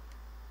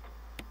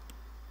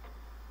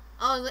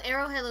 Oh, the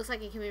arrowhead looks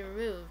like it can be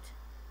removed.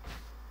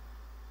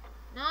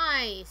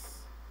 Nice.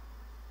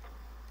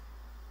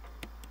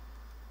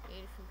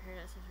 Aid from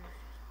paradise.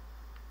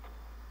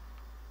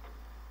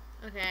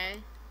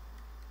 Okay.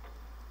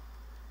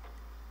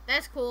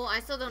 That's cool.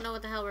 I still don't know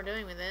what the hell we're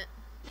doing with it.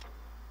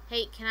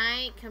 Hey, can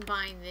I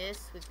combine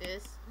this with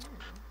this? I don't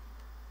know.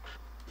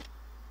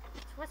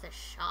 It's worth a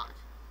shot.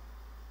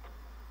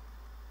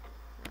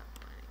 Not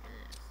combining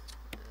this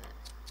with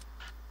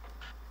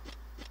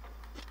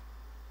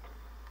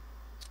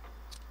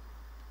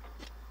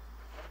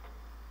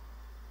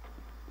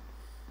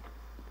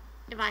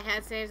this. If I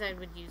had saves, I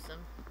would use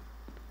them.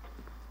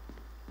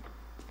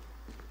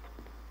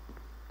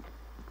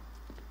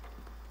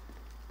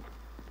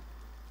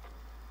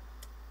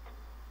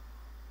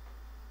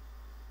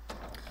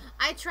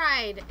 I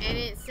tried, and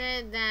it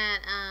said that,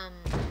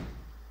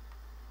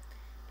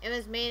 it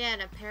was made out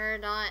of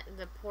Peridot,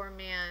 the poor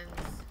man's.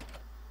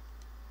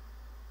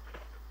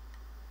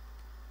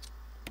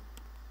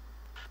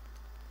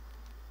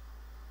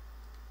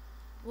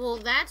 Well,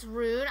 that's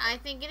rude. I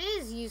think it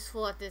is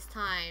useful at this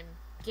time.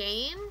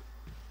 Game?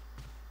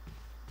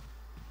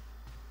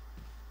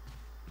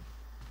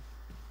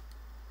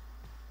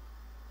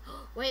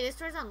 Wait, this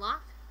door's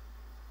unlocked?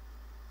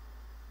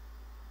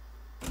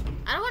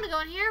 I don't want to go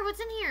in here. What's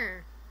in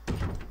here?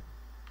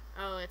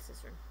 Oh, it's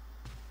this room.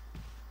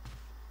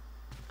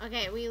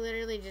 Okay, we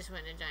literally just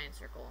went in a giant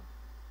circle.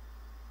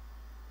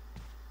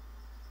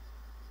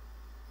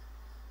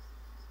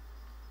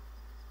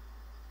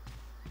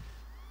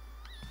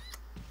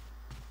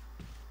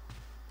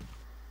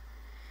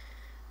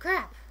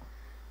 Crap!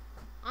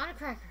 On a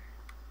cracker.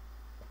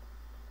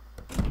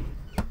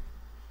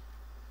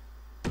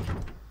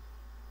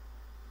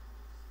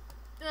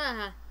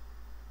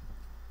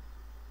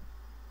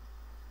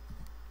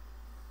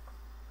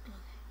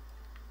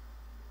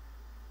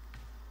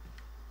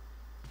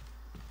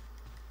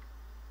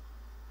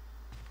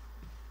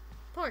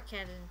 Poor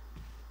Kevin.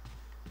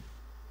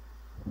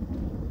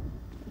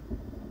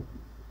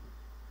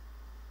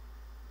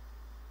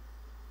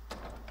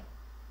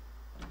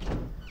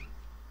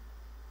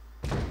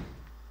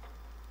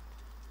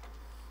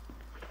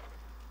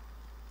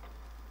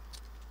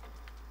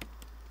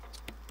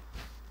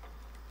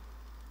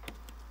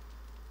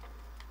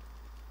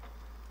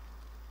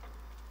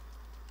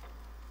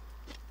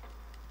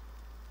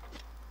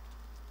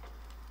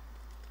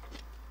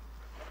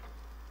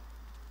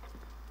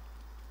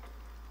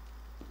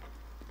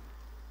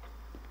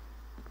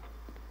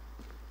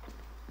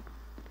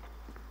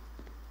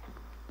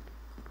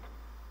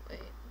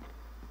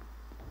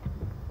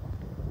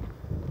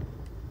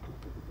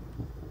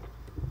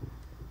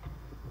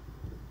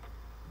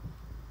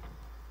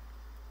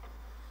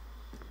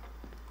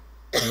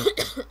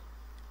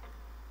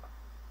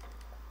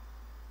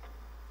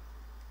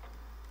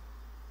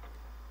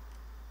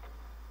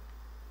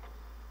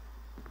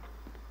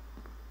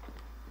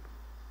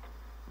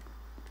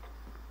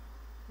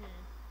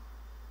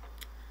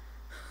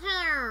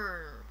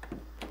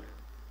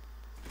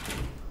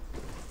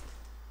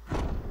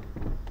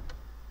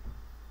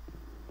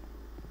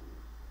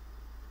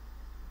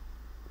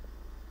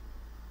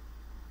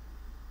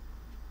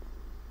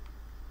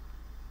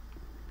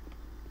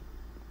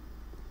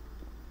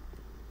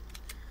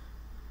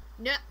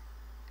 No.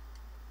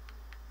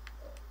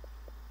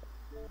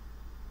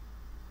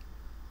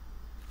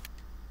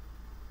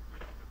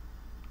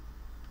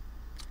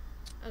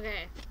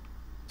 Okay.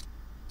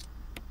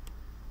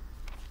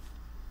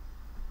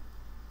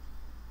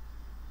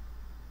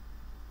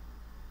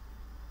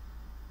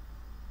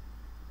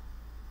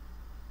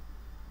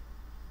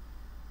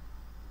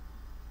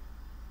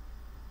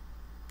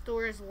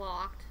 Door is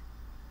locked.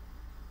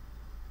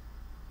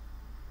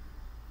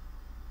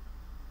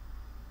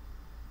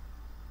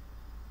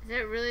 Is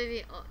that really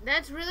the...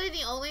 That's really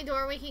the only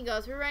door we can go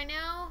through right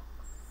now?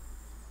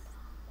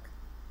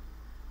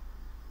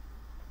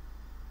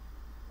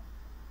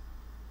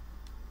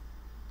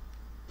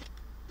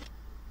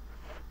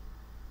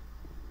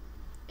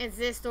 It's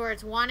this door.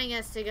 It's wanting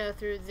us to go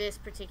through this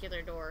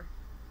particular door.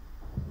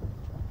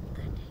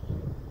 God dang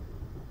it.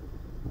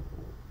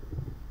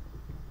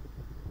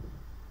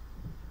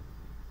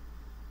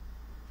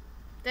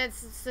 That's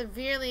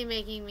severely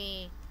making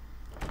me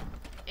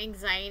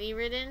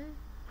anxiety-ridden.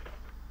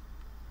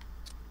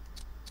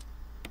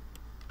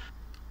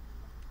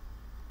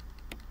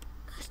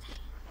 Gosh dang it.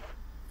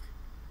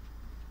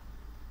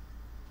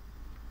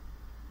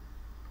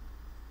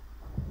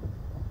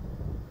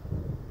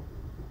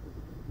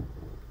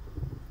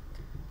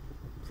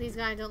 Please,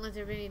 God, don't let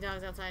there be any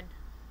dogs outside.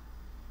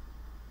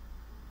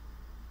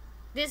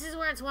 This is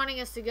where it's wanting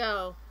us to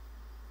go.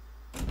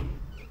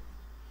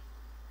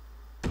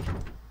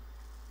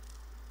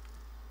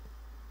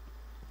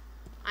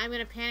 I'm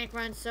gonna panic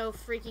run so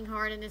freaking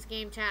hard in this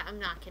game, chat. I'm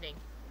not kidding.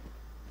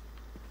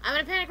 I'm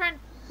gonna panic run.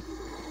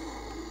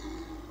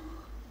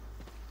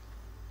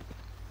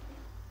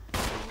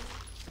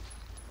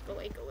 Go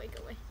away, go away,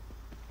 go away.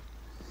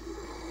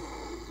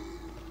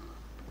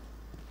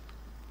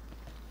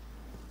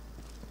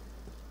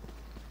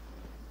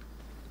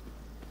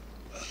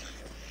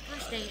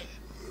 Gosh dang it.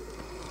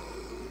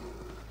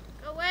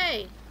 Go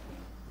away.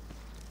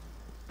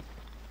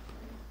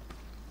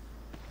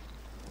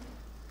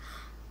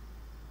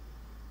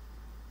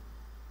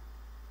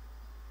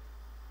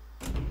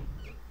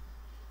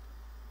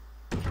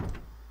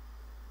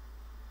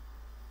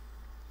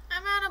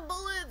 I'm out of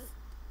bullets.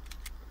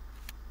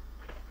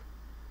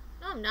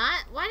 No, I'm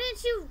not. Why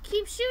didn't you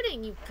keep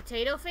shooting, you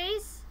potato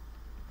face?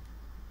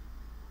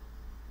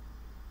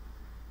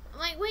 I'm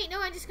like, wait, no,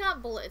 I just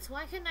got bullets.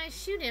 Why couldn't I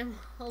shoot him?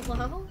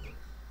 Hello?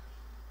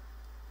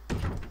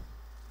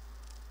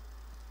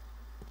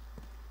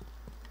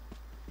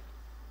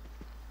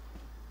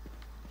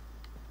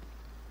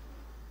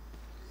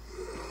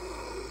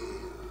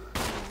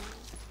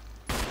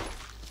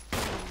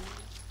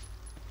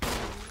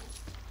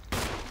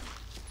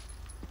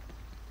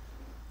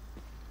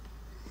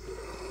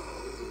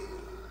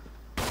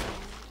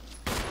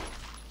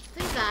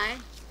 Please die.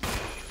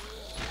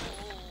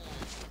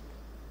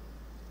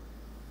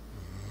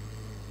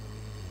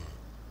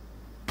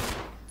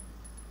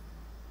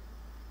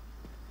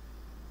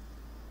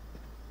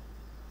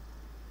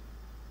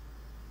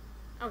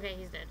 Okay,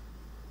 he's dead.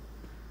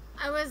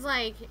 I was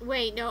like,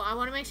 wait, no, I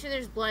want to make sure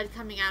there's blood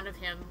coming out of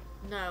him.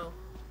 No.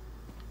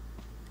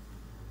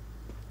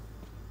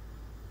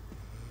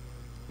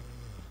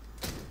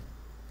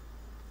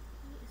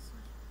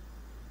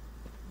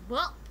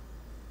 Well,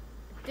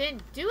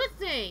 didn't do a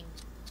thing.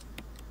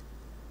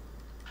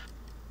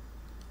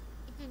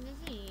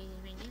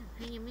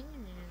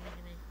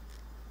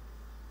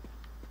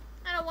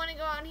 I don't want to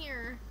go out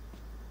here.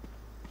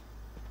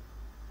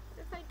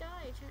 What if I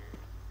die, chat?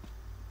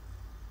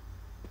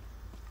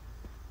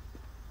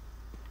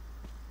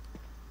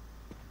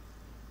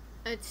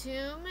 A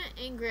tomb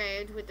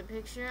engraved with the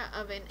picture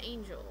of an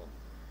angel.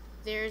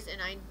 There's an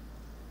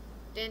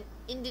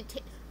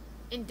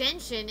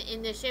indentation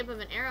in the shape of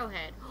an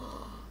arrowhead.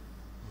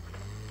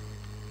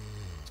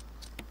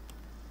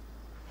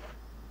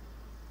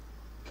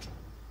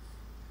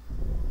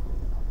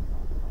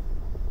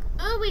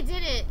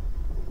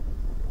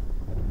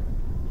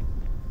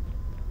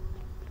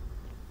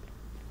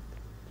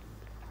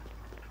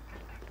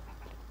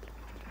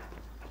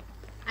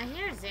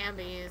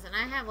 zombies, and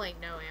I have, like,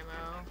 no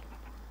ammo.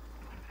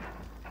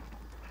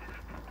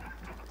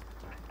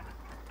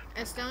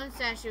 A stone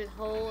statue with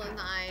hole in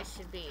the eyes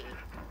should be.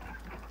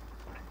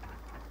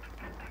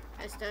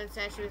 A stone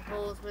statue with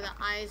holes where the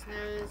eyes,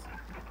 nose,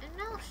 and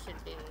mouth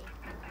should be.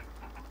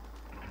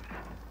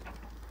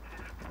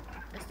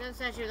 A stone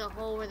statue with a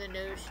hole where the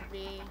nose should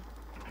be.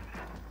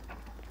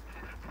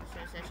 A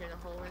stone statue with a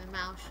hole where the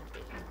mouth should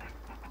be.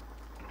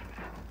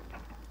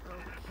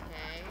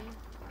 Okay.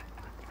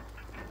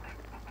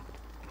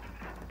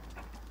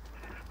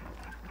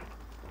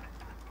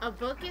 A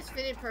book is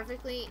fitted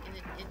perfectly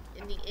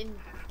in the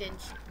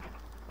indentation.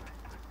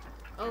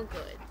 Oh,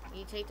 good.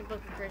 You take the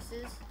Book of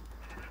Curses?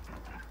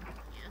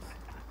 Yes.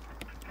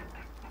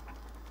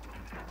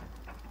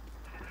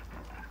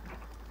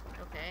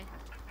 Okay.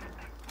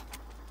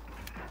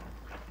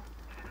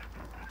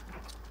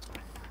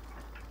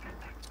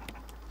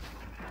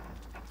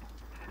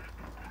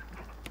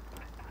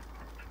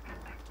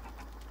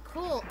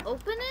 Cool.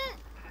 Open it?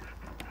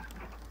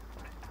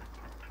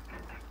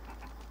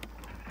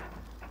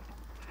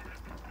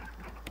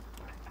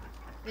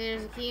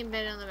 There's a key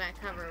embedded on the back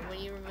cover. Will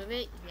you remove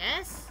it?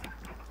 Yes?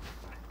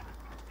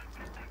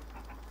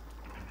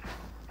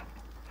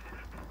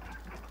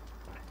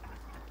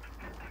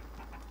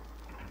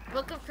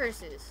 Book of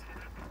Curses.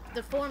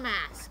 The Four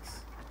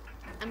Masks.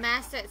 A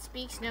mask that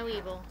speaks no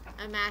evil.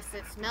 A mask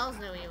that smells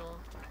no evil.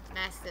 A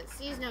mask that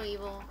sees no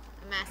evil.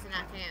 A mask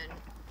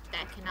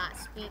that cannot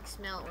speak,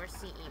 smell, or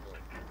see evil.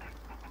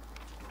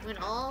 When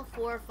all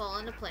four fall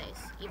into place,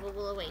 evil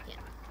will awaken.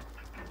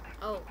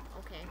 Oh,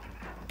 okay.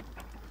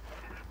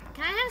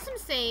 Can I have some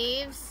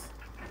saves?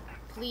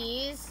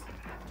 Please?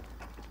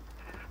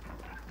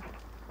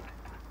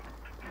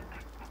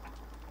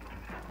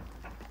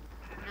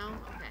 No?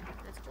 Okay,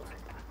 that's cool.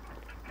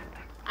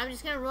 I'm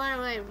just gonna run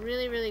away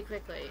really, really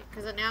quickly.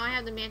 Because now I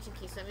have the mansion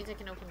key, so that means I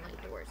can open,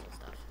 like, doors and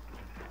stuff.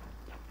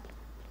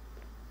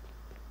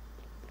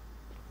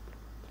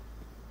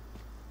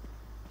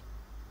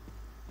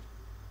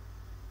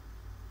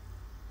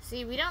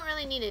 See, we don't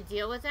really need to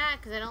deal with that,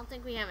 because I don't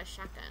think we have a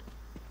shotgun.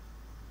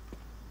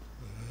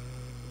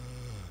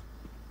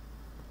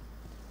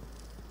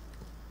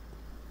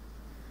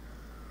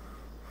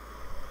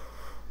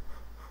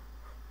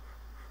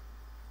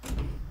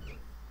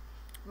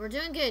 We're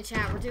doing good,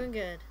 chat. We're doing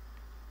good.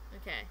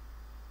 Okay.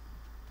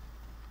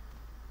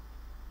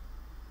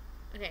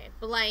 Okay,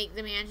 but like,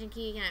 the mansion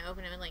key, can I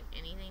open it with like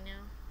anything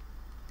now?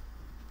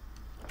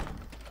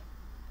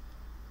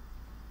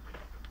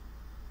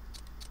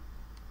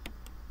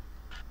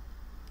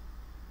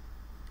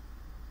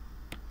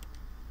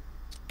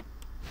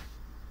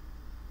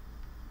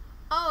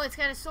 Oh, it's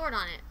got a sword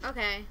on it.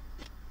 Okay.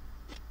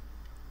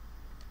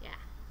 Yeah.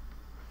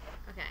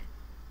 Okay.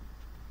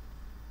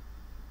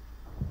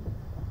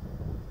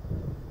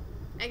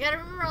 I gotta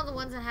remember all the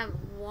ones that have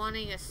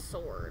wanting a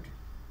sword.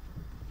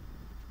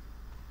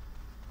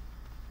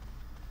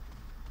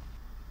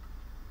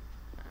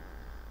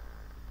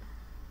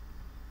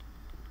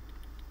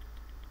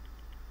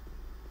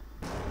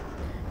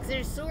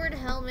 There's sword,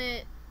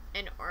 helmet,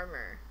 and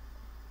armor.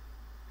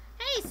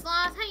 Hey,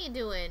 Sloth, how you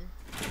doing?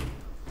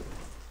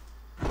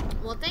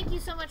 Well, thank you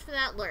so much for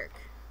that lurk.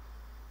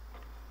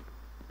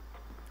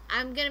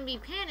 I'm gonna be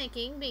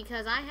panicking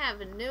because I have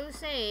no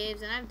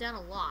saves and I've done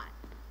a lot.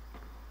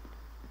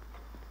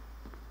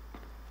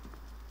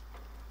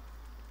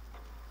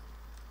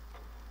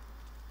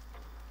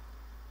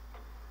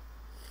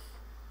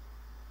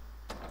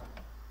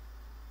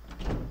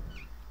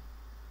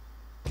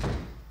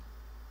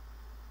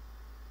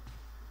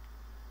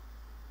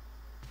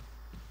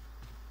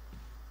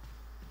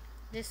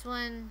 This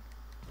one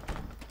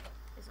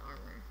is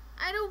armor.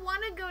 I don't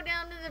want to go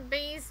down to the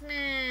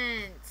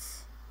basement.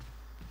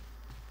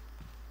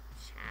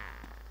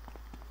 Chat.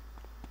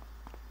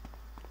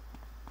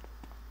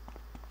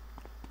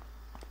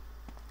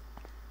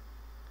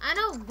 I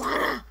don't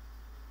wanna.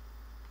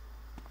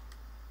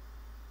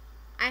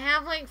 I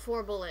have like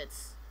 4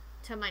 bullets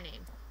to my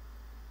name.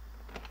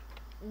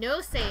 No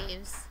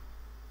saves.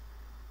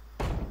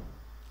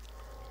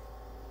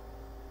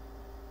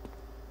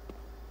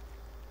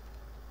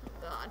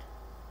 God.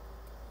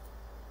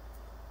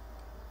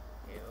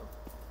 Ew.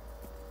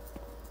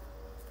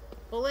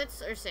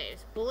 Bullets or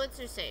saves? Bullets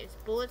or saves?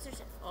 Bullets or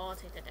saves? Oh, I'll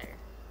take the dagger.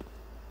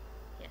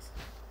 Yes.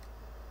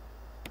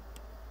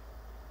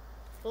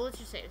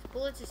 Bullets or saves?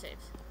 Bullets or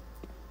saves?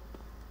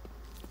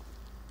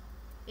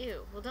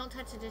 Ew. Well, don't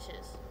touch the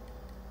dishes.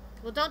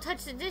 Well, don't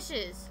touch the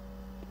dishes!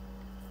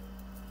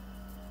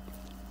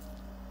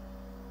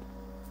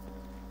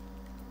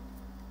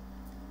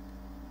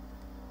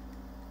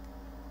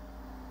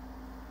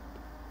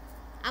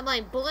 I'm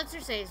like, bullets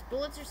or saves?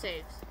 Bullets or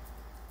saves?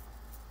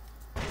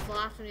 It's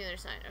locked from the other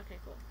side. Okay,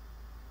 cool.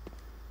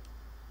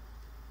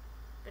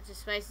 Bunch of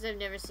spices I've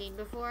never seen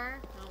before.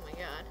 Oh my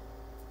god.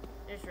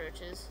 There's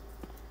roaches.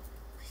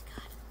 Please,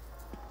 God.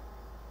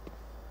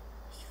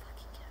 Please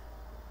fucking go.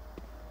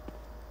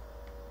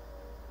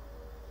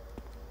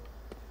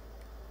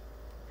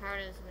 Power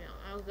to this meal.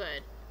 Oh,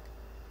 good.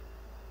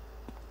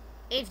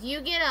 If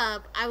you get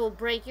up, I will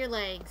break your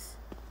legs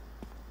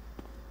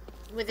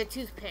with a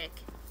toothpick.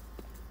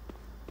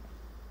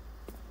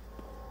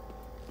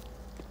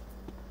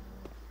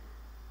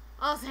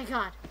 Oh, thank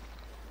God.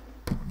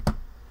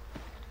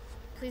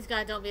 Please,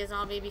 God, don't be a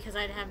zombie because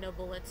I'd have no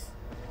bullets.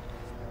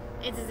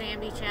 It's a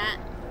zombie, chat.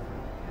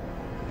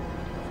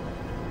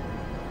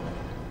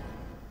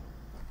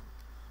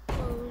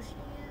 Oh, shit.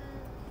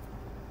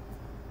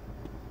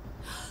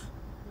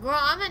 Girl,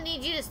 I'm gonna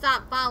need you to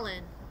stop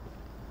falling.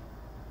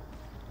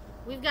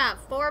 We've got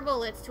 4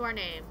 bullets to our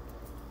name.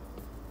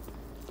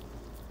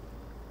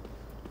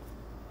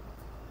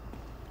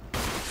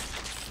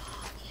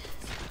 Oh, yes.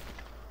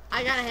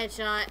 I got a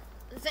headshot.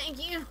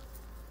 Thank you.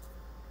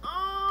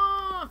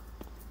 Oh!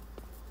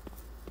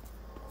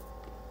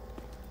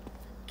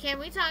 Can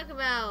we talk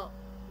about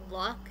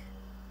luck?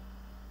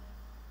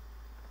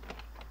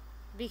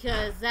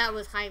 Because that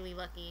was highly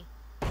lucky.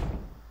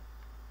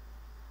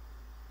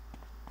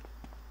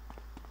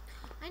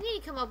 I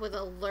need to come up with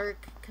a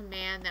lurk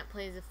command that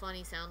plays a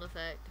funny sound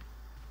effect.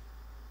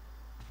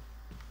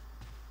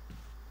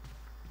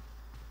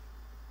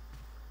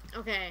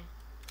 Okay.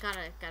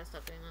 Gotta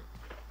stop doing that.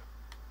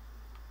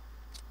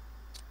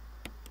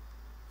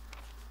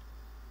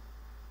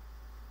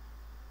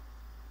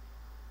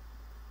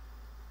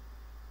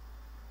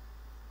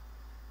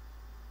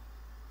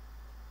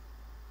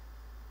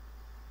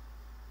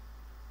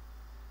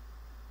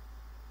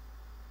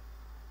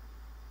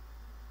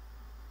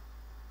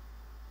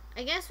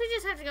 I guess we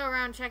just have to go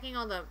around checking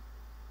all the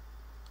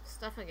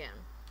stuff again.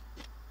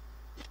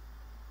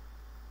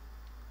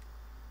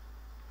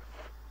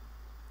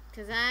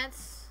 Because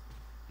that's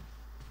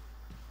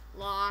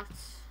locked.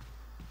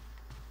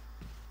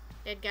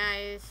 Dead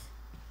guys.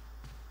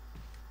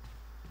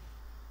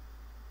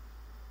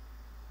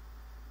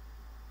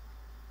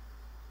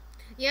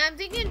 Yeah, I'm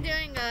thinking of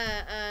doing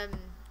a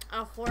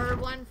horror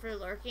one for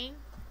lurking.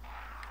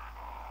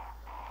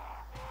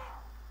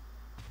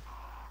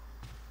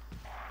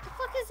 What the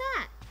fuck is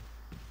that?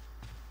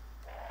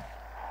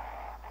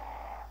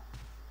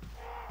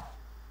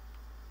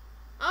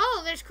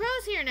 Oh, there's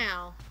crows here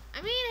now.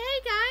 I mean,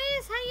 hey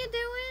guys, how you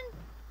doing?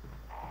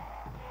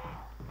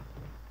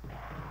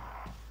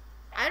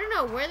 I don't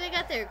know where they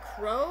got their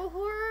crow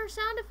horror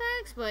sound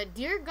effects, but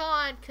dear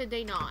God, could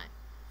they not?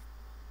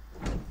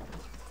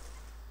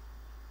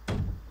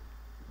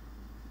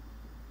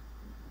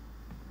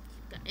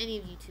 Got any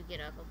of you two get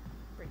up, I'll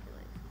break your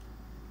legs.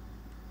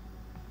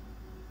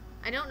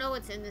 I don't know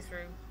what's in this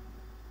room.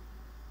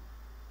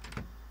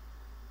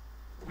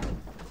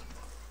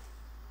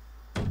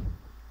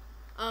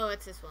 Oh,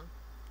 it's this one.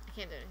 I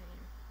can't do anything here.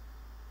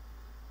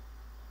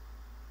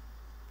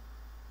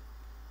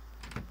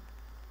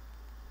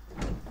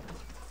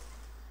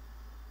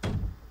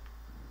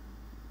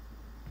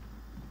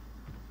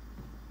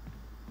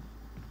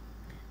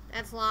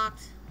 That's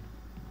locked.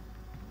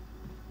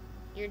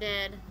 You're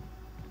dead.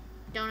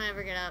 Don't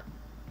ever get up.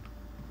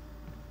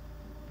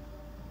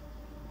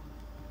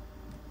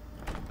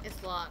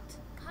 It's locked.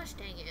 Gosh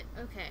dang it.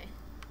 Okay.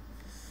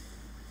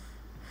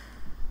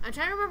 I'm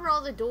trying to remember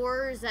all the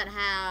doors that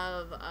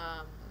have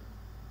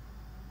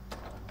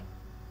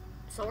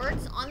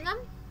swords on them.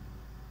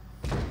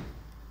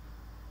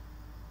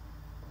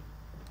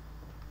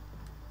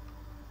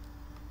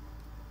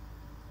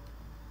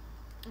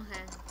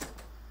 Okay.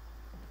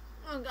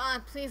 Oh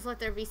God, please let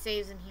there be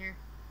saves in here.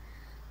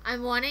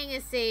 I'm wanting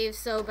a save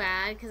so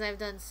bad because I've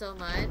done so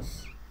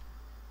much.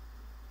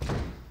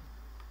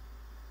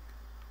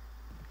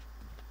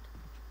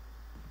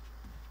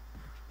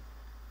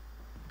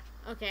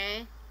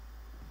 Okay.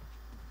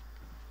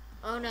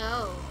 Oh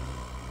no.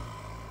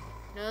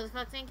 No the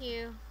fuck, thank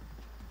you.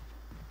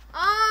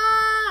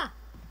 Ah!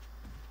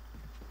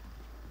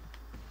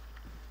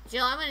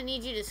 Jill, I'm gonna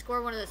need you to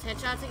score one of those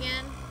headshots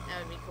again. That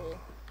would be cool.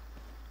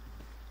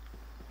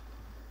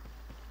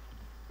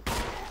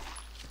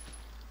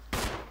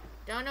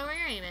 Don't know where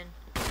you're aiming.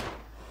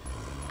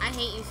 I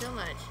hate you so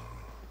much.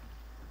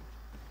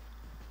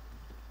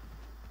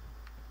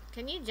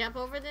 Can you jump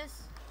over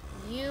this?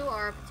 You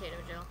are a potato,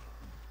 Jill.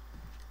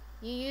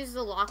 You use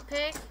the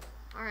lockpick?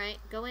 Alright,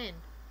 go in.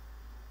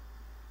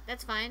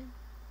 That's fine.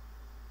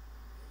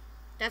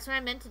 That's what I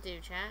meant to do,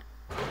 chat.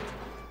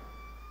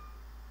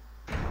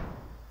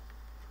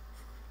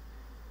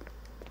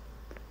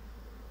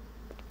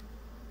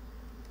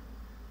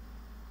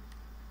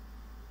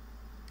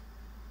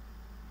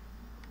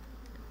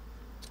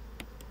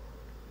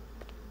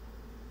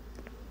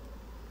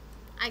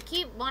 I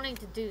keep wanting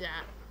to do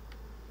that.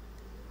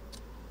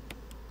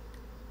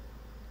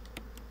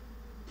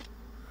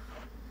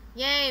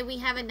 Yay, we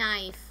have a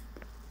knife.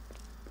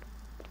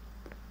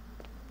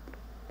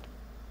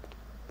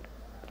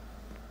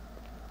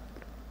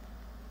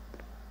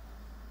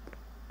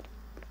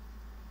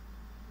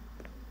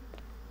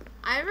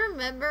 I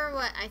remember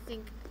what I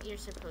think you're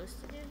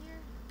supposed to do here.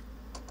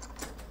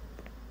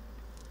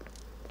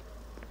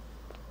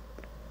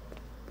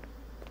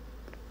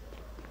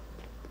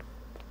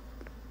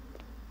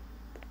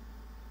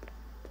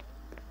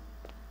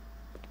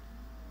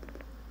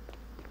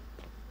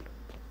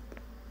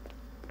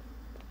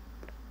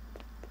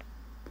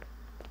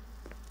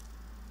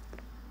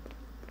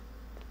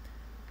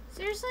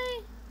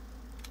 Seriously?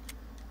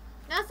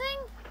 Nothing?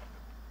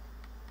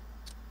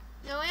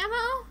 No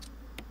ammo?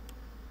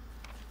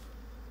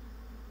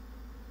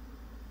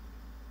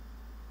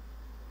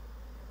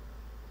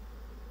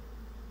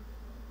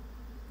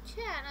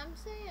 Chat, I'm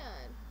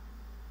sad.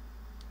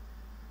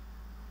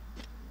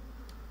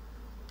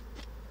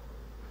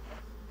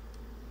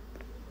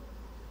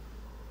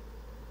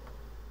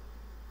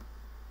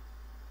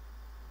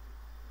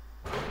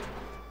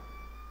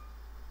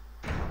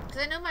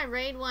 Because I know my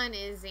raid one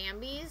is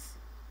zombies.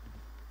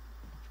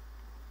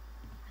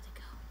 Where'd they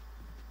go?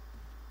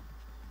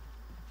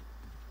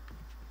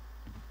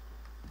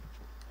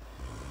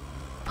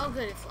 Oh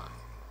good, it's locked.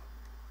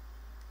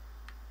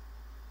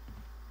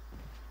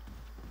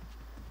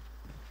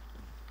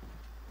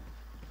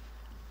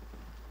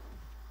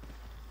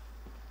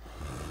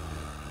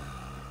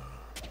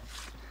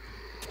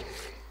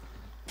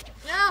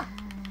 No!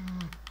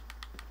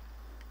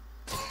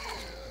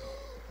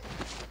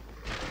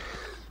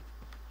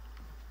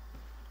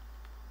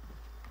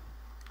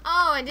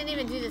 Oh, I didn't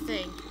even do the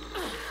thing.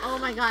 Oh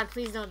my god,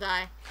 please don't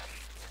die.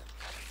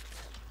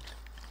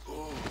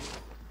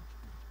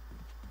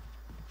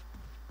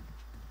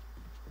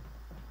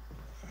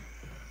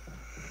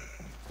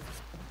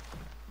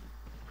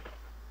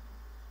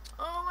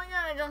 Oh my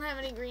god, I don't have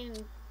any green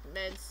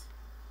beds.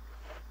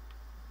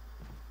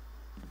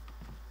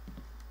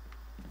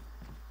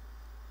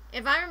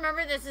 If I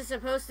remember, this is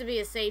supposed to be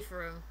a safe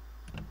room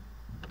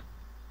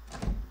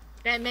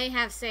that may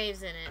have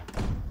saves in it.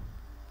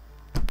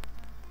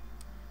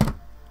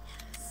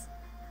 Yes.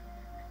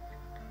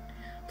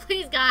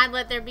 Please, God,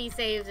 let there be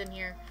saves in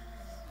here.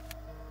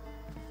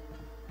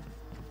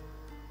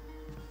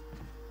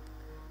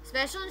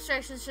 Special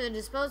instructions for the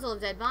disposal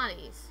of dead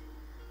bodies.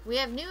 We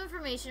have new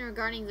information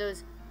regarding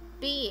those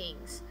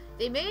beings.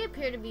 They may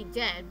appear to be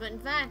dead, but in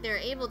fact, they are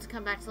able to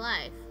come back to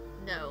life.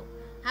 No.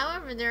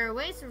 However, there are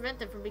ways to prevent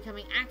them from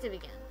becoming active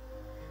again.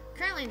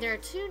 Currently, there are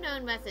 2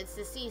 known methods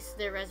to cease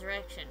their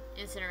resurrection: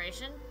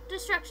 incineration,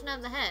 destruction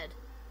of the head.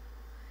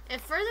 If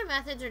further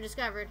methods are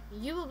discovered,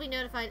 you will be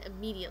notified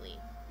immediately.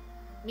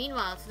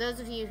 Meanwhile, to those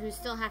of you who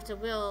still have to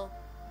will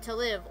to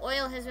live,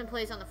 oil has been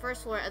placed on the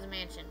first floor of the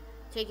mansion.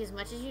 Take as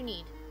much as you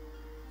need.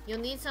 You'll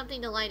need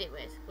something to light it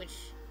with,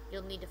 which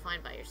you'll need to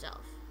find by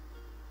yourself.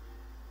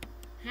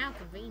 How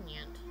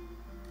convenient.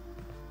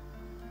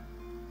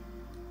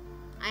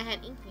 I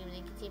had ink when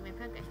you could see my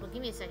progress. Well,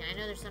 give me a second. I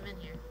know there's some in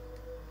here.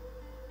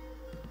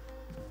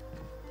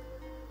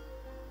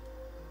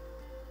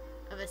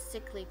 Of a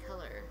sickly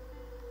color.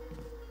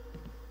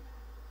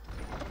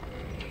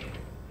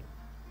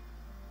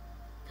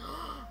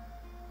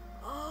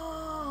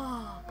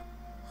 Oh!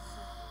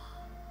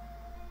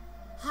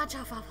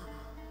 Ha-cha-fa-fa-fa.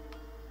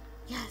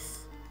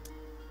 Yes.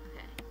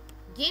 Okay.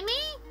 Gimme?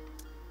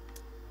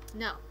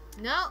 No.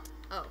 No.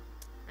 Oh.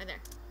 Right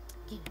there.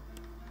 Gimme.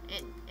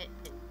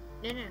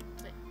 No. Wait, what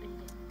are you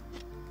doing?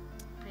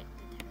 Right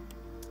there.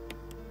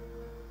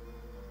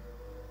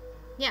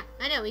 Yeah,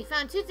 I know. We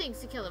found 2 things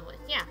to kill him with.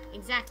 Yeah,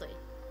 exactly.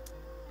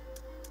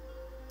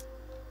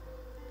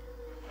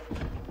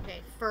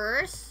 Okay,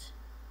 first,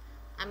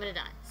 I'm gonna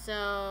die.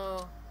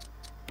 So,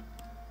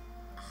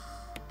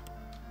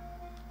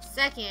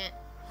 second,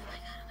 oh my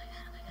god.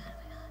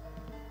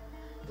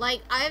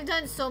 Like, I've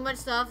done so much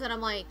stuff that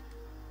I'm like,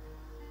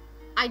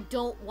 I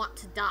don't want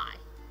to die.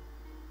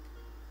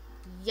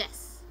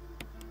 Yes.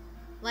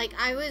 Like,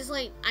 I was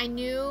like, I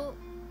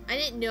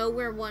didn't know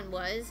where one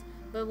was,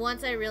 but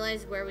once I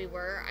realized where we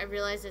were, I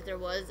realized that there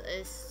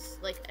was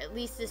like, at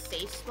least a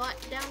safe spot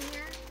down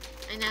here,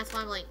 and that's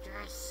why I'm like,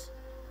 yes.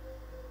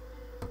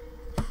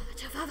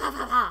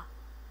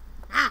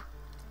 Ah!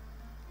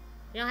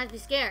 You don't have to be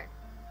scared.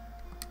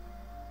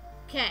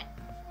 Okay.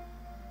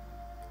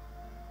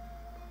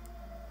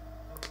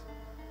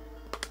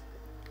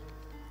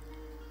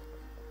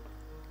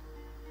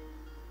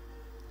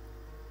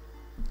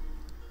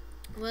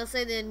 We'll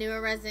say the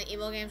newer Resident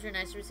Evil games are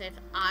nicer safe.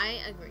 I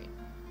agree.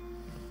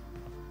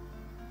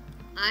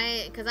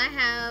 Cause I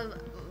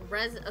have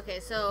okay,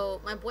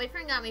 so my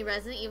boyfriend got me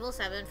Resident Evil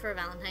 7 for a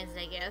Valentine's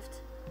Day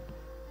gift.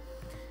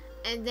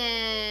 And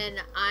then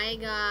I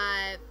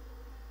got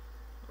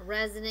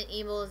Resident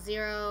Evil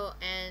 0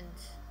 and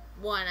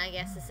 1, I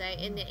guess to say,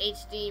 in the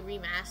HD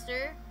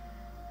remaster.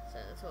 So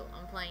that's what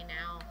I'm playing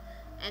now.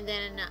 And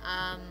then,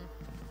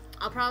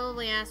 I'll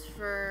probably ask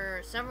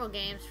for several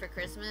games for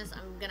Christmas.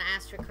 I'm gonna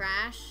ask for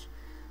Crash,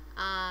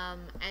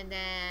 and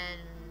then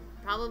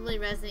probably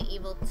Resident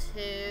Evil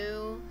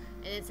 2,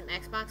 and then some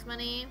Xbox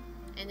money,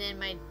 and then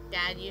my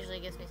dad usually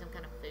gives me some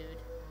kind of food.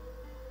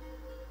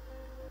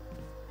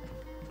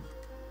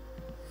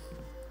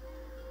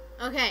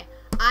 Okay,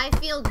 I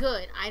feel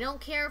good. I don't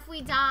care if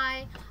we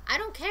die. I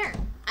don't care.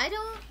 I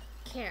don't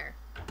care.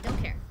 Don't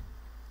care.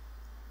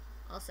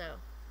 Also,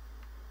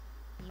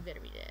 you better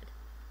be dead.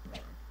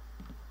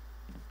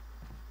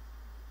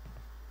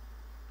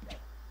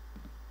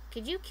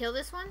 Could you kill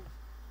this one?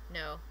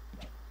 No.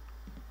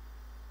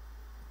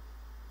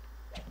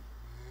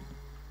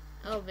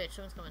 Oh, bitch,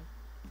 someone's coming.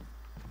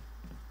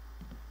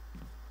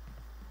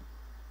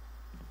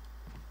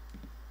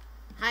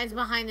 Hides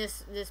behind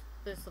this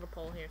little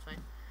pole here. It's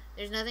fine.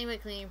 There's nothing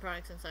but cleaning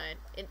products inside.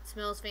 It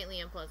smells faintly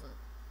unpleasant.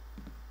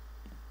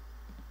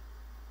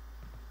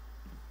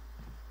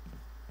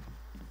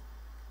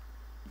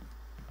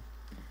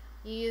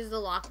 You use the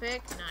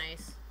lockpick?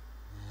 Nice.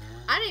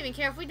 I don't even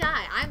care if we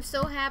die. I'm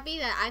so happy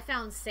that I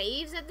found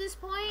saves at this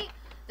point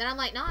that I'm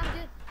like, no, I'm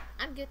good.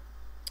 I'm good.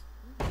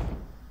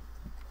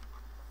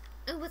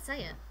 Oh, what's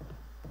that?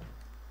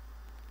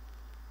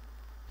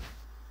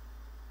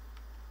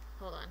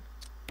 Hold on.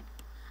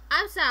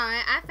 I'm sorry,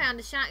 I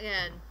found a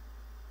shotgun.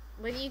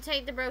 When you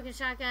take the broken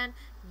shotgun?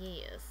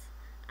 Yes.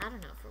 I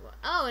don't know for what.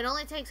 Oh, it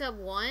only takes up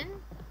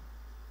one?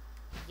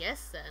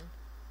 Yes, then.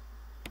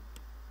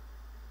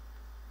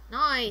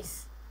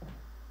 Nice.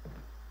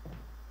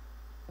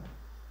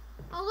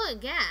 Oh, look,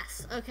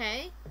 gas.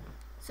 Okay.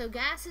 So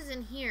gas is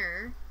in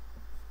here.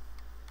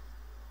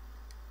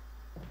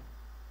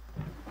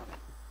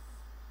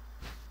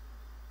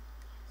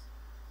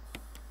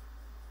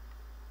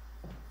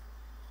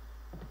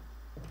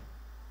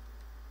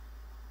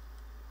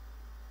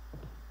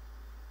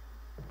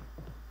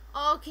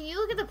 Oh, can you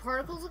look at the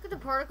particles? Look at the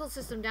particle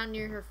system down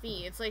near her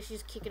feet. It's like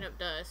she's kicking up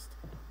dust.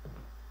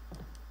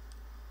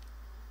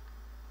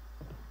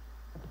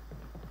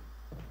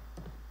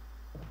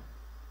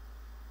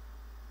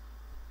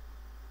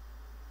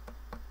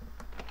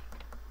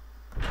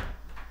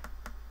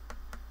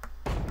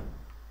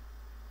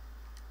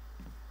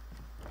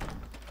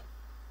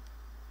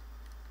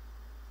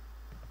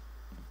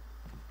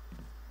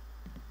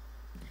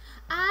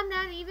 I'm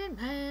not even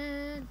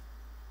mad.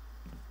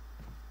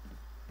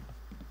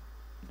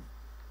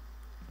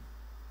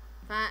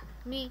 Fight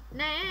me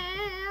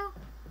now,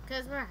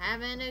 cause we're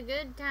having a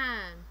good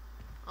time.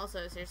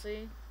 Also,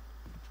 seriously.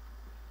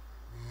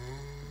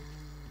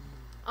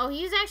 Oh,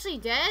 he's actually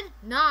dead?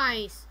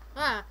 Nice.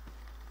 Ah.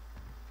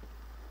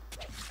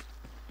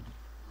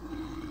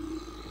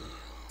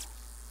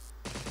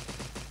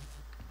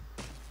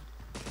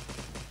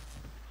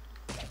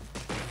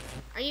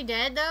 Are you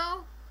dead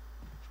though?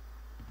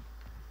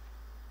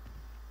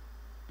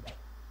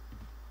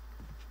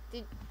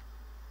 Did...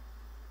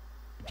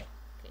 Okay,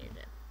 you're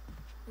dead.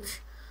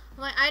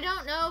 I'm like, I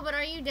don't know, but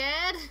are you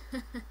dead?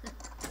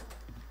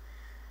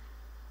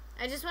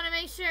 I just want to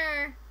make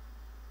sure.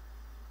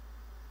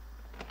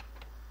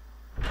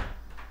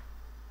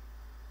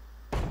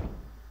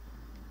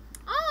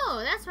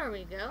 Oh, that's where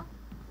we go.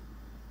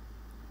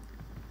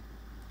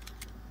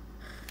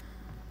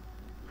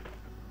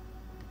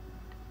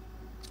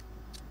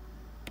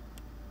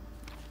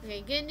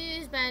 Okay, good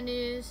news, bad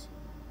news.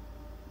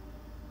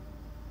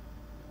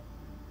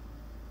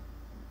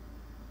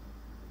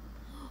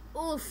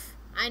 Oof,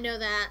 I know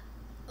that.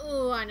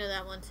 Ooh, I know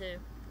that one too.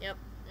 Yep.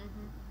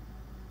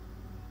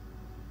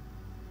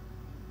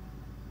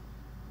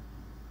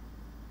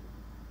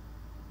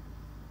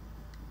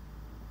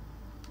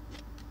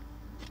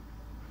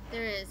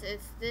 There is.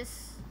 It's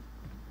this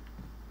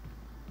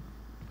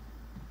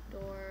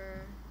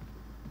door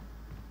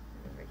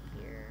over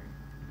here.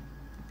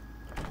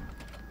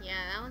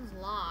 Yeah, that one's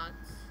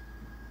locked.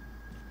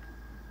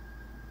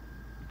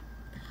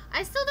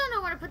 I still don't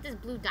know where to put this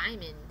blue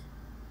diamond.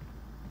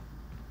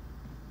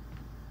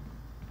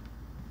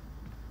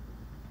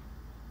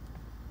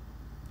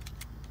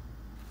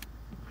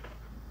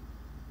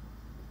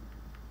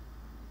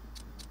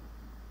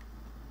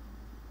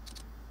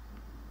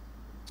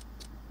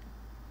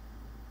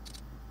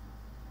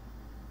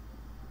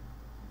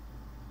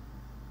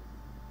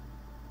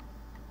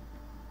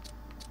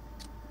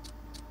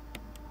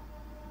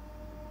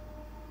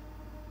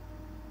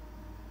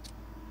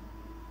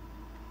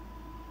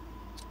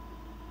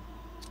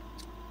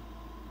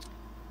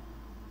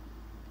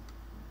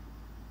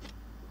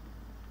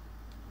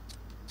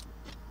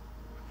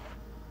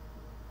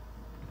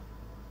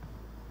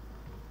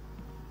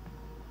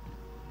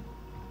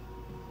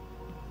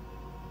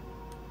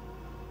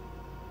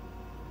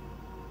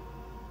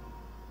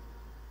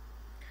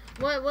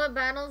 What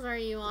battles are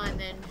you on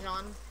then,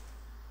 John?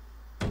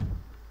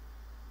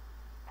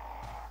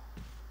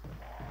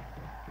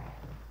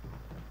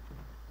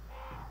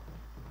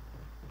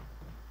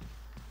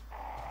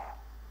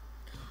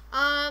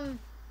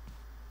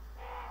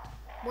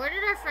 Where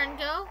did our friend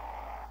go?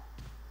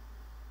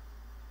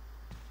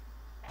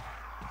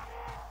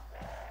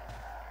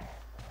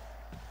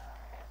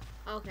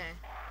 Okay,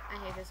 I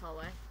hate this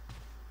hallway.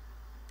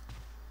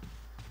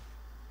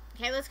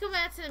 Okay, let's go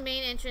back to the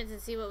main entrance and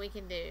see what we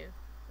can do.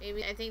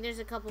 Maybe, I think there's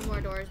a couple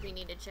more doors we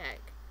need to check.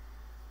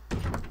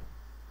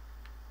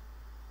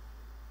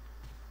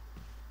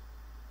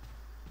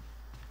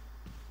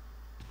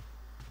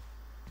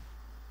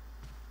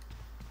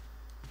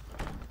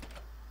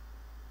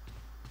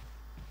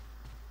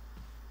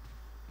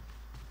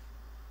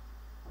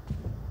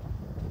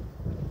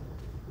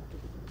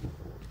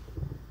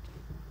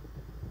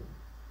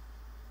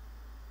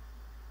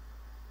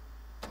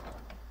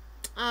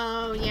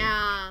 Oh,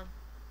 yeah.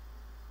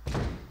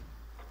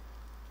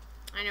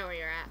 I know where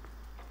you're at.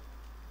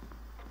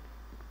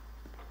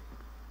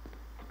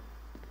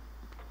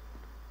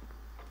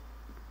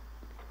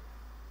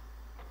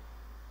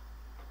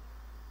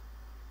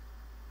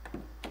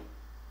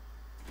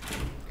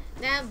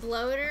 That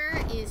bloater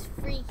is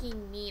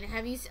freaking mean.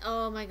 Have you...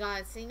 Oh my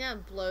god, seeing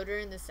that bloater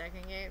in the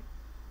second game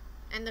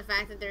and the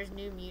fact that there's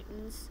new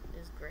mutants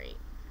is great.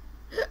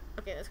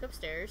 Okay, let's go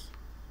upstairs.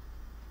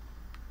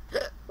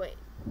 Wait,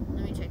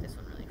 let me check this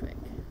one really quick.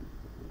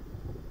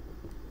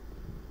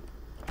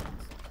 I don't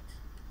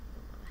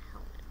have a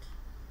helmet.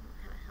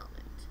 I don't have a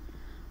helmet.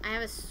 I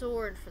have a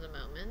sword for the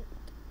moment.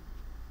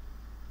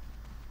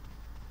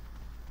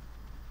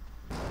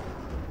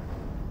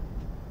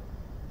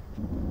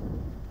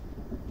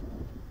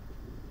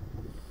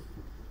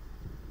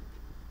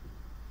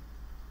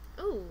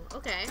 Ooh,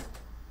 okay.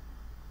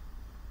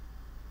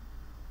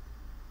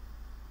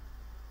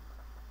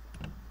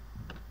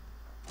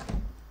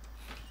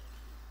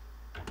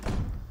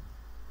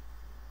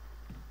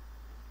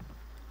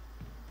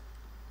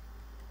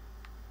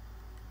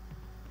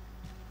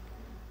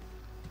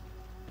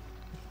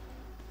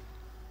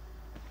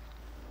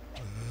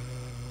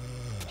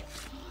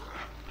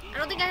 I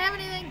don't think I have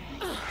anything.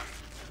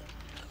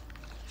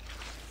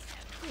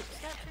 Dude,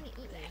 stop trying to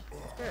eat me.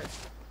 It's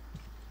gross.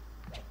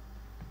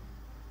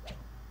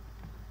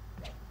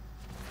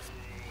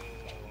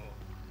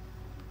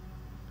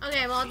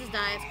 Okay, well, I'll just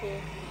die. It's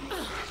cool.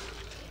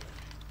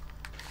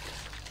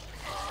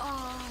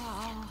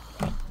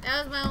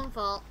 That was my own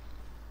fault.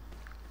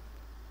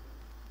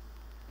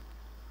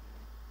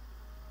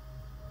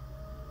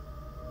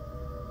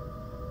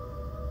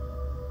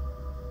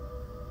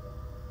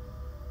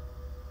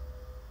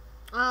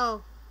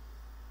 Oh.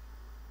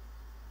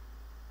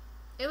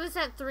 It was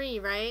at 3,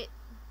 right?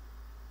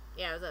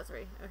 Yeah, it was at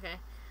 3. Okay.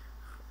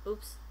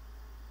 Oops.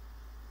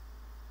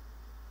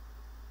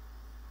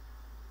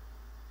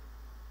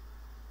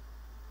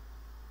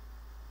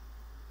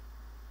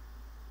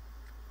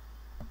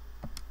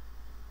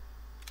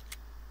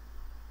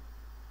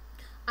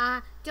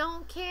 I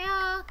don't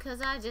care,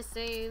 'cause I just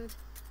saved.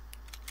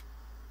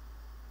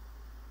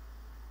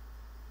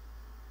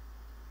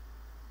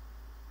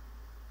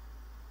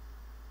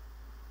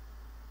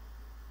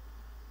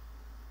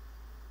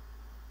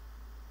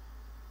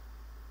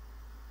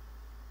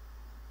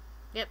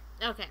 Yep,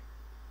 okay.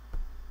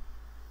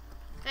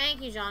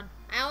 Thank you, John.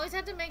 I always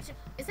have to make sure.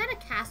 Is that a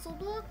castle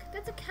book?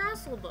 That's a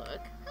castle book.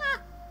 Ha!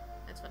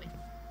 That's funny.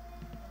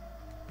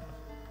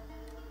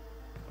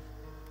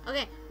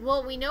 Okay,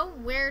 well, we know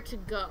where to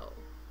go.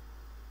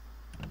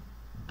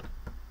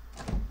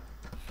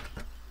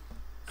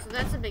 So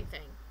that's a big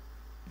thing.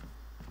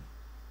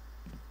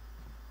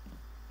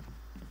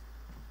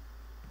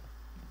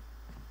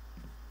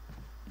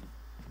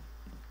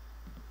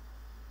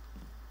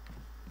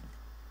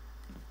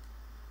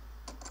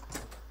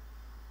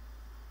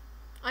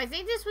 I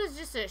think this was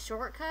just a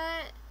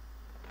shortcut.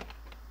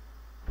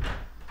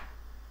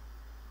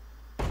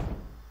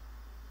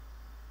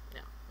 No, okay.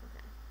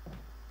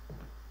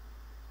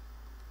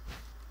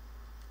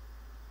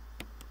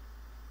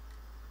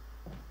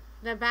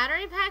 The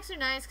battery packs are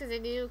nice because they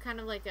do kind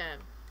of like a...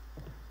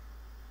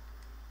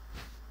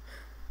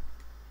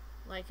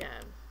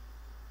 Because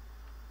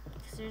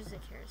there's the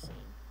kerosene.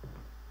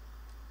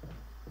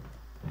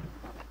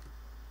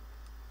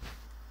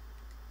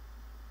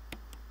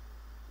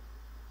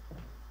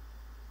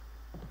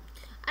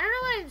 I don't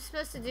know what I'm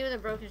supposed to do with a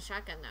broken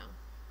shotgun, though.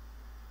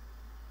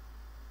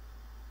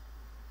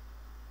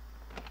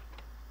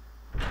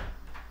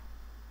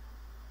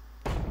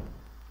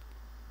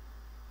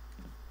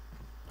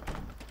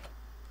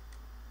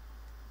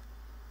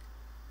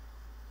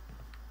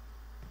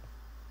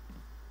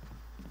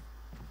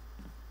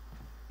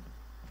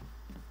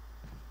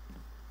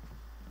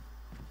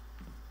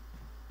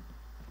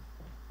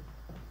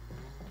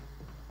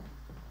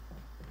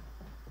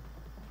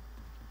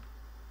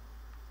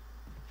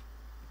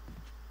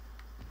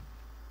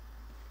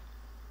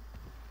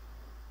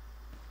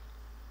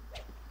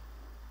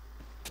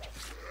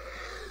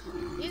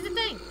 Use the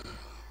thing.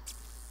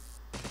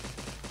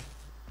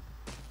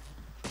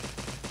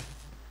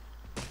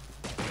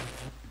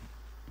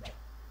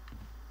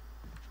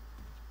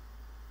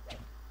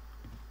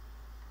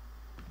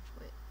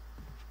 Wait.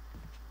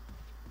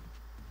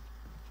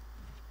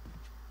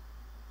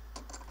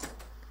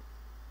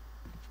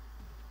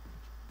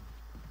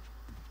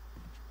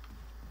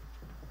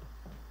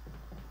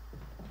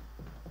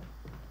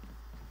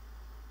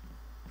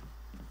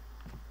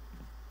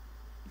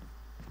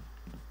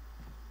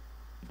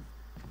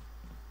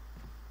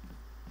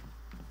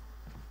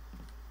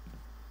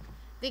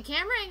 The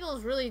camera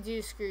angles really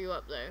do screw you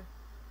up, though.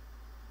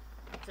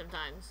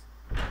 Sometimes.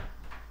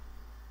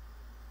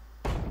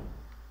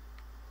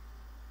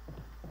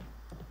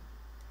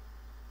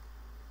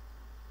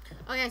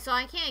 Okay, so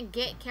I can't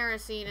get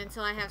kerosene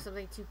until I have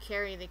something to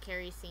carry the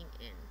kerosene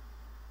in.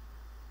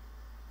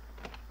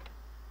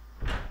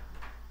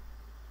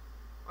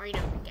 Or, you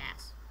know,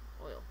 gas,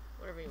 oil,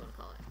 whatever you want to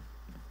call it.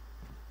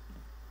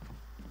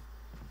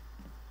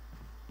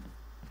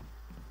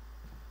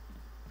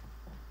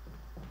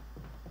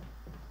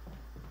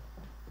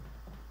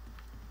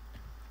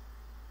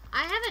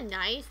 I have a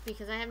knife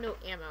because I have no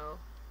ammo.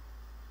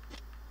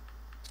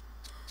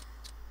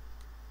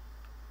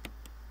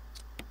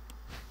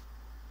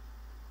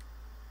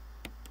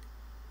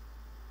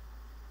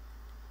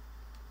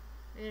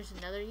 Maybe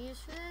there's another use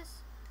for this?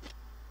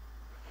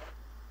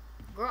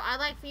 Girl, I'd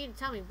like for you to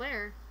tell me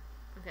where.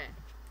 Okay.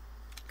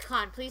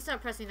 God, please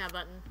stop pressing that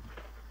button.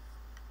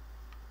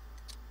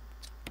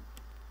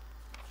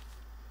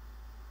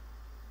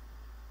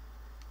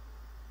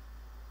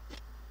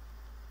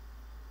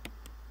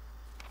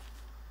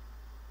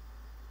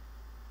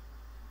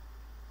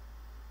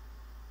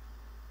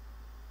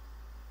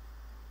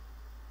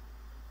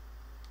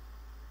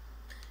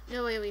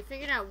 No, wait, we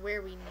figured out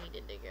where we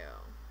needed to go.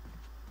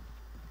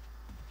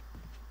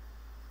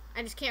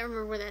 I just can't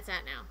remember where that's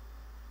at now.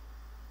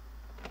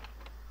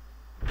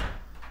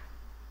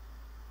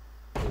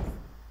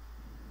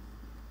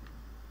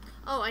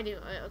 Oh, I do.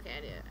 Okay,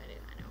 I do.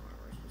 I know where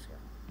we're supposed to go.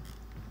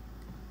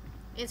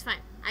 It's fine.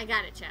 I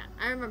got it, chat.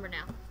 I remember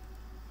now.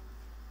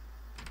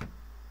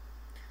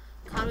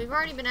 God, we've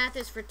already been at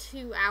this for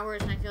 2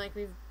 hours, and I feel like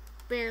we've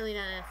barely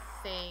done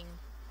a thing.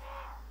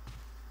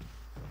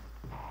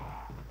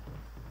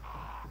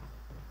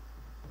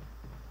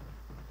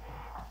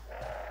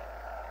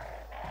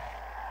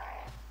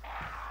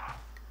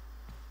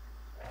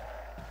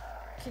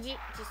 Could you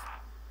just...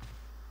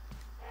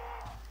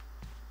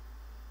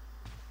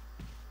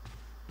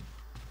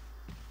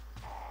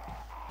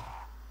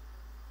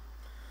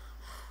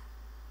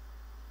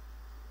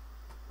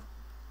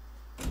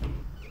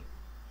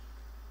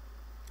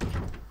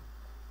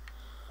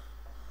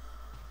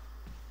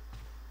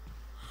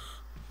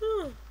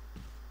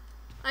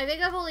 I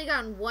think I've only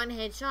gotten one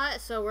headshot,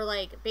 so we're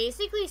like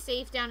basically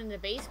safe down in the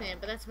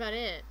basement, but that's about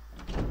it.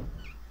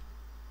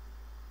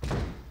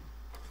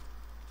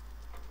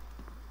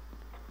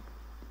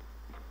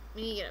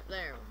 We need to get up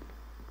there.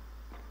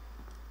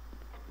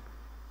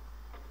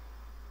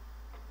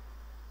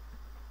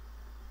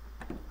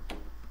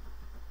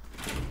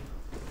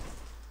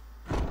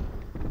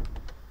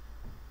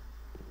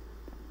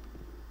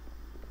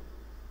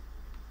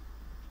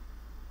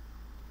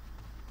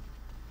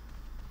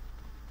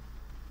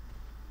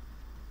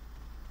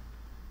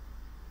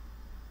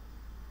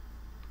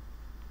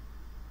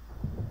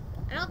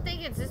 I don't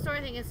think it's this door,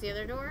 I think it's the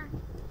other door.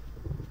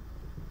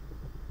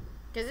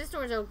 Because this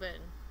door's open.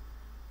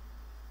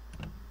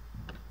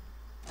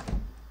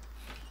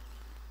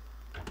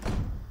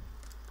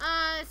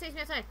 It takes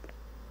me outside.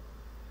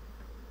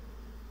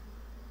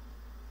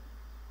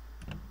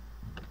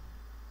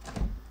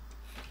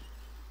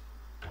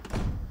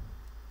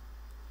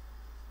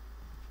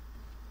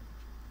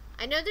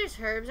 I know there's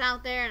herbs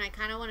out there, and I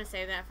kind of want to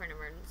save that for an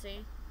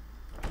emergency.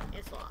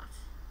 It's locked.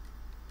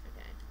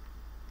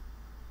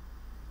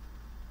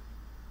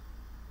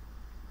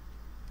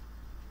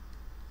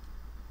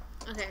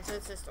 Okay, so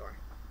it's this door.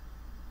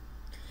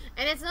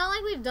 And it's not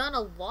like we've done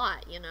a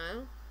lot, you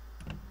know?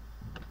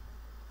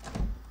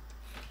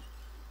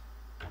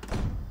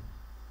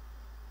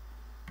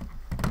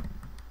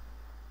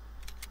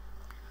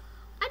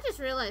 I just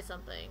realized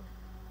something.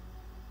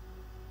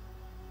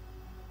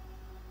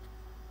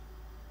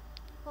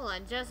 Hold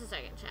on just a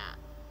second, chat.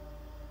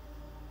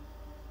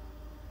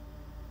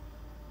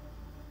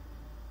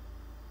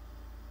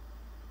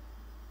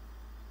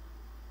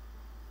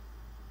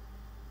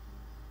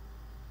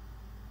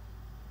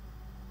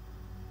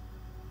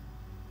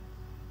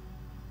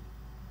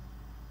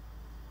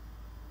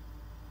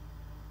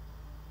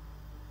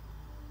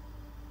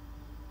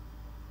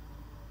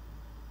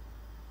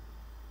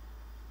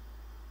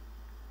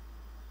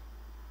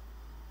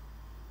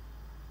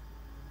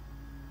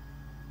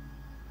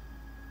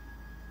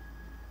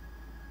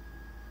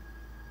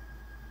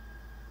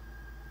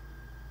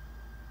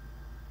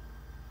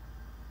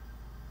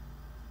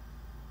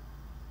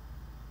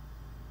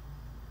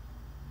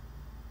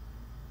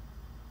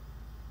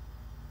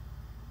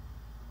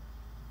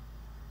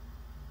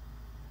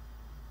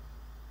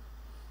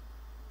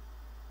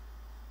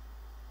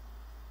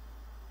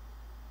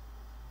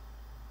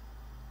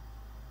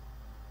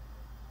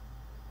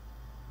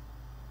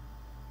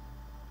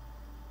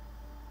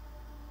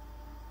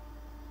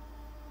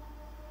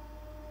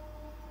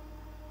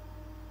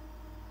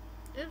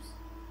 Oops.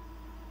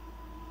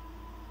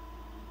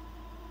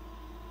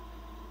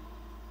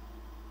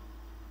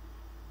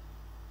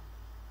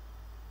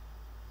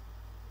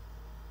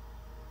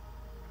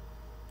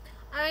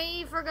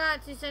 I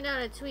forgot to send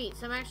out a tweet,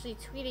 so I'm actually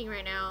tweeting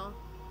right now.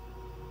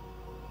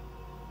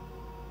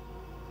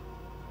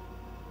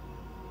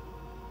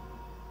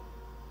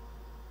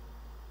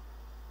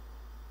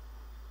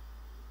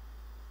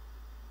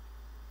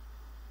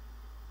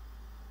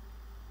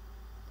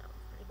 That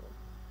was pretty cool.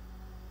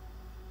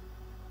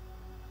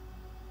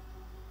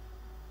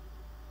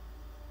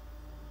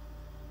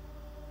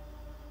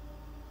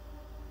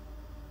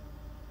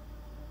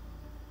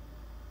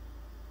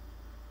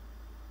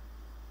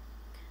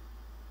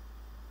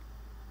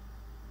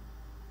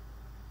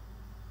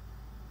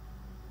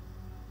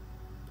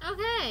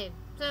 Okay,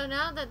 so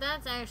now that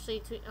that's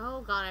actually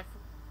oh god,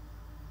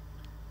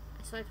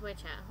 I swiped away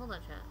chat. Hold on,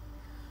 chat.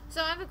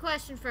 So I have a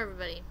question for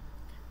everybody.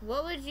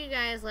 What would you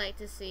guys like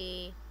to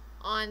see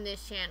on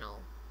this channel?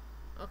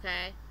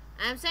 Okay,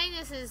 I'm saying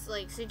this is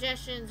like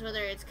suggestions,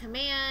 whether it's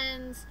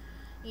commands,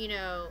 you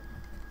know,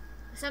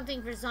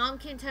 Something for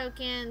Zomkin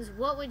tokens.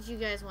 What would you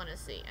guys want to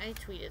see? I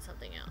tweeted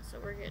something else, so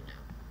we're good now.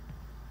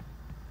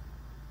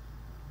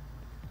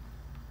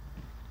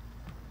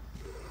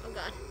 Oh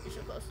god, you're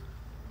so close.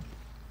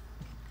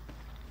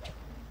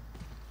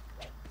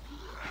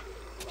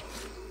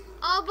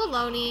 Oh,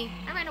 baloney.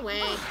 I ran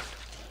away.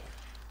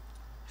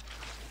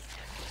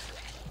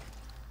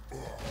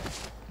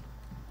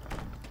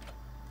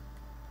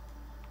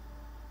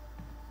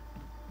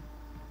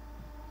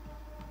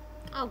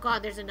 Oh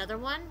god, there's another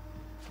one?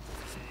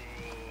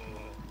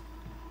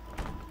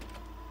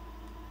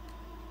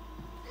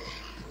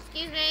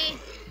 Excuse me.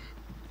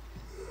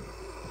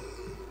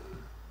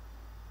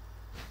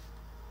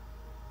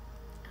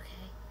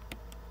 Okay.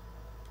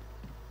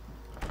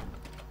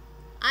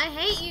 I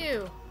hate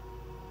you.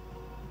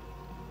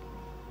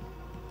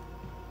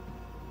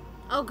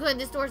 Oh good,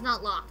 this door's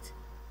not locked.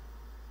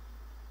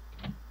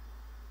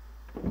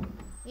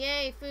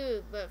 Yay,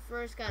 food, but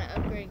first gotta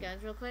upgrade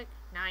guns real quick.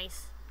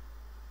 Nice.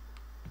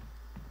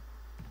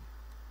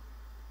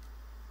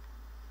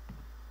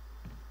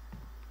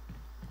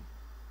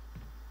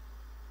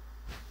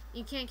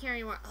 You can't carry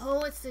anymore.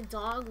 Oh, it's the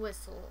dog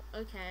whistle.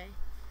 Okay.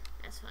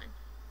 That's fine.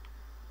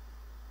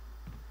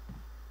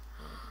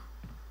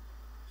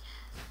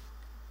 Yes.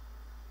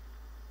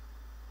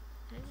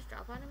 Can I just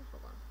drop on him?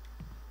 Hold on.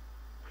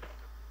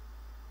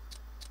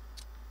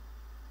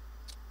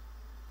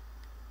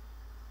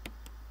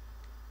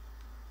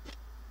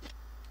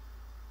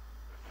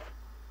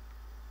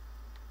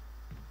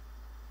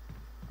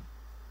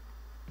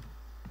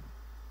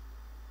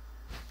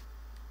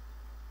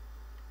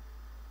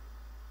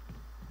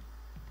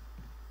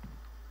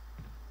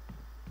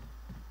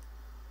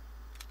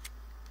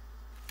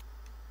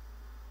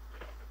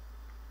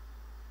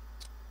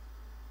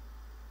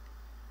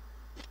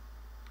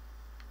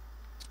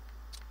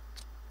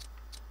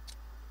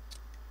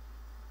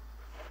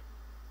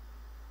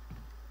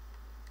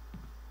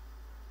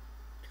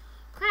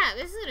 Crap,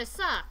 this is gonna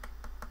suck.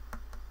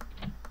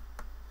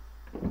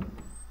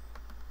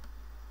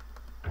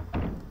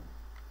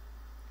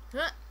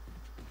 Huh.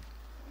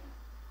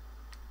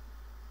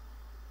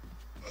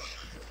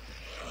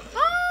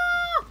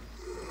 Ah!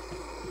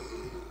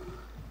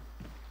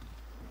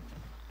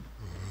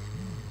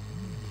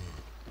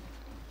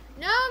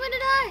 No, I'm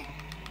gonna die.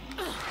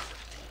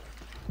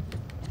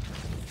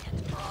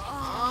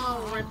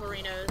 Oh,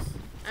 ripperinos.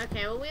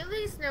 Okay, well we at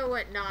least know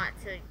what not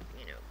to,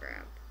 you know,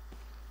 grab.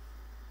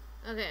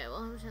 Okay,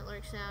 well 100%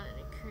 lurk sound and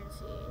a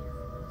currency.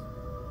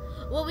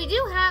 Well, we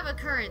do have a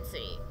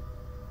currency.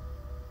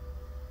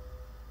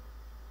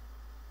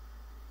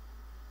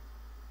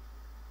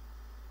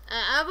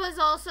 I was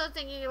also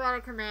thinking about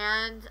a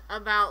command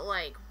about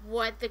like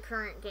what the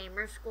current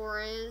gamer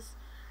score is.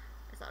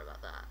 I thought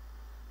about that.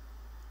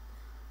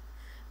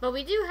 But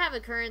we do have a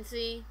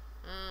currency.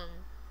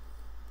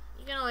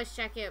 You can always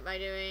check it by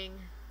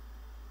doing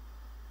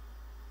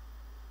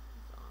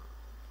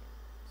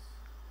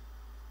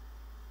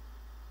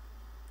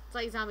it's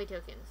like zombie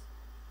tokens.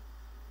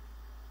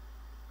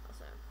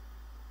 Also.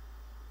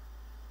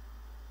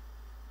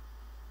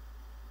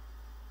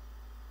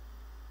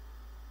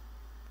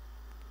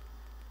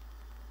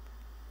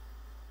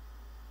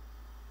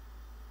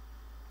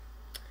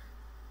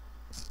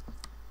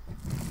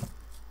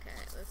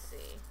 Okay, let's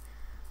see.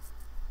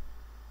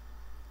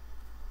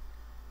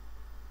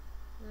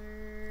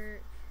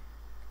 Lurk.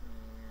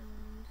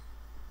 Command.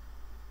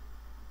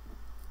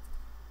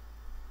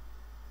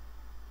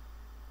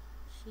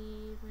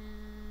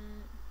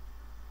 Achievement.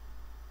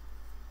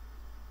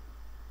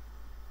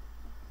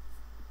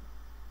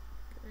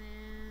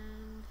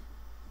 Command.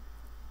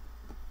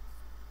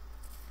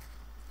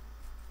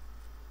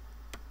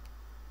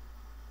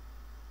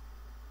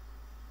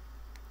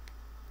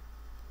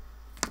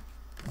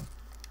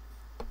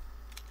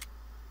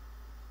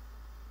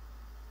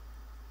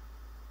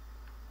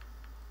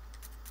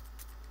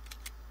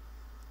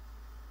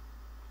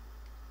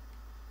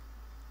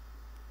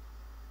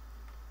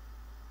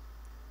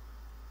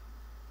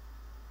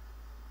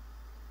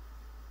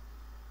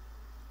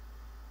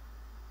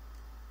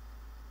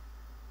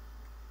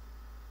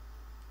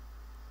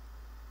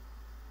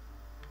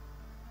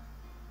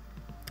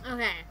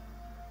 Okay.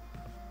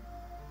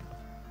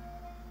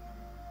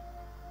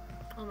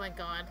 Oh my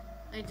god.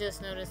 I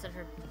just noticed that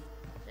her...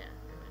 Yeah,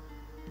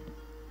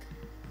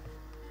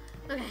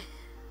 never mind. Okay.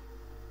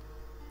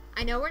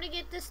 I know where to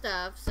get this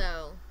stuff,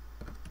 so...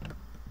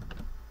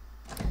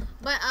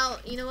 But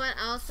you know what?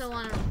 I also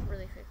want to,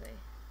 really quickly...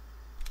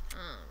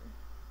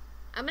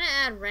 I'm gonna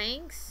add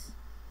ranks.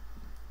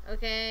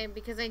 Okay,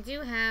 because I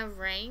do have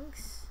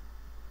ranks.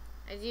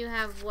 I do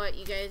have what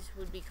you guys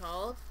would be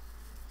called.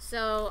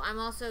 So, I'm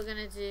also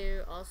gonna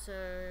do,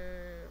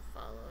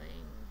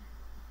 following.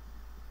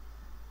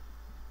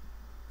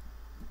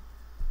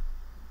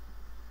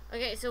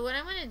 Okay, so what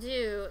I'm gonna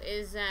do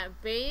is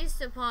that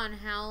based upon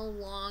how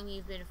long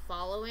you've been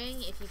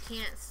following, if you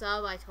can't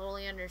sub, I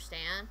totally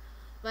understand.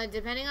 But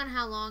depending on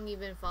how long you've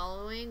been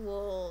following,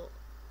 we'll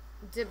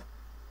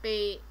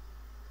debate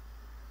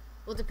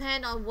will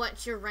depend on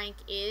what your rank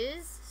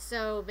is.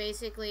 So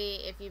basically,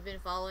 if you've been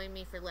following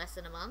me for less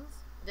than a month,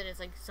 then it's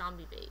like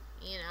zombie bait,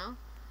 you know?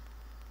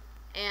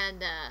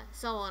 And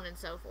so on and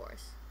so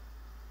forth.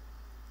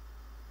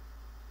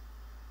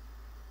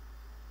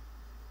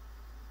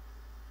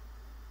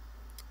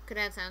 Could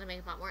add sound to make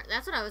it pop more.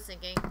 That's what I was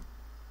thinking.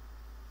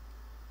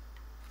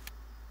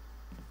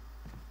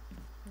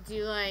 Do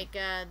you like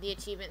the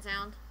achievement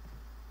sound?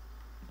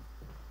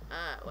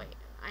 Wait.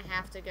 I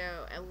have to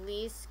go, at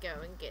least go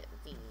and get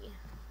the...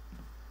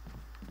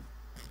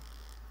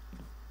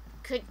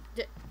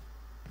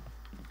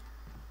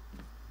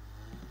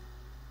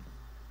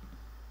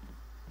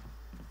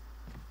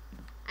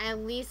 I at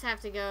least have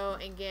to go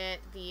and get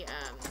the,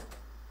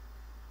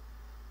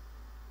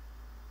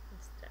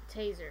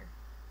 taser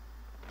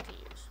to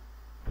use.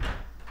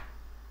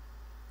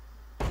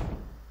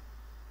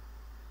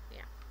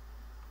 Yeah.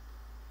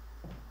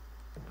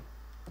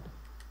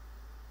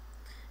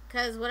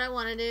 Because what I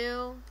want to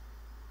do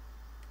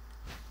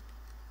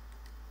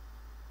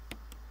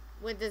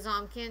with the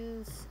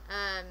Zombkins,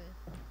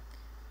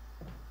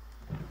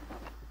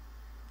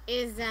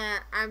 is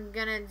that I'm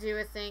gonna do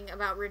a thing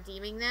about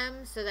redeeming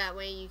them, so that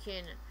way you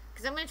can,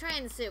 because I'm gonna try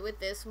and sit with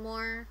this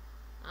more.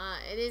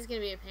 It is gonna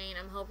be a pain.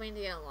 I'm hoping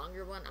to get a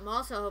longer one. I'm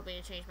also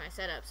hoping to change my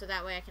setup, so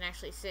that way I can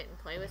actually sit and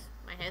play with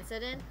my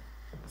headset in,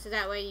 so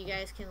that way you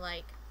guys can,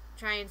 like,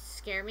 try and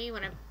scare me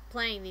when I'm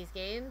playing these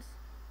games.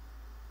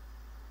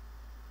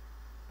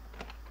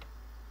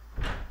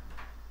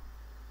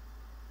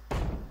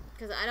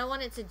 Because I don't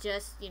want it to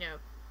just, you know,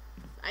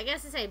 I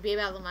guess to say be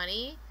about the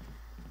money.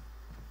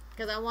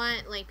 Because I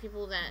want, like,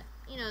 people that,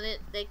 you know, that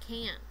they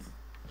can't,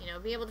 you know,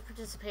 be able to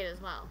participate as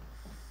well.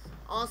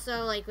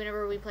 Also, like,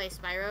 whenever we play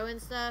Spyro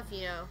and stuff,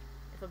 you know,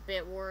 if a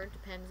bit war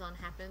depends on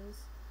happens.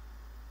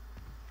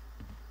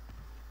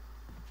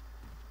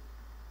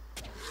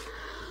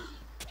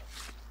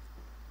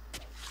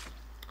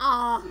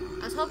 Aw,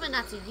 I was hoping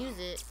not to use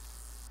it.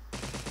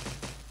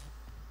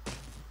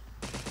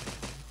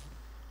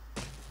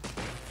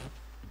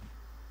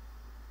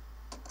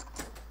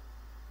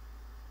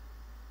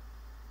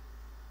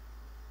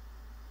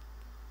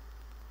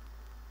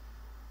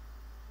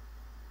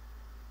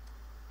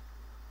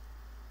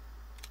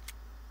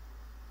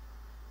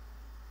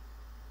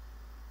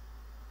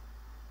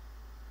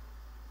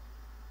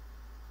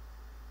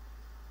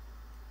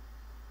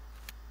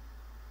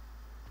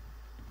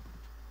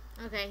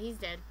 Okay, he's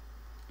dead.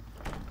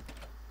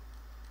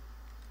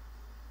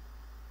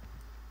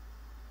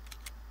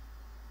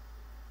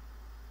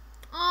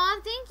 Aw,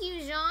 thank you,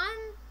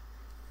 Jean.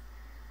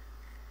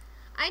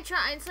 I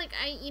try, it's like,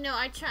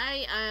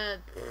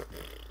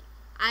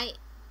 I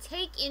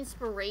take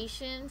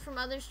inspiration from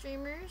other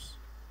streamers.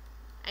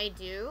 I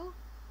do.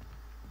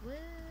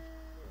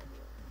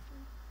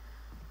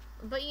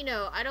 But, you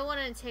know, I don't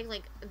want to take,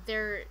 like,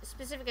 their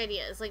specific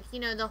ideas. Like, you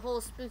know, the whole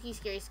spooky,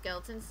 scary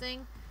skeletons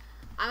thing.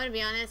 I'm gonna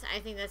be honest, I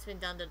think that's been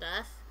done to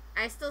death.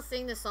 I still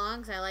sing the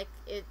songs, I like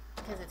it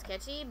because it's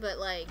catchy, but,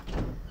 like,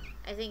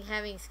 I think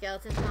having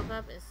skeletons pop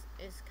up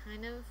is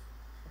kind of,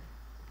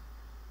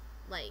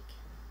 like,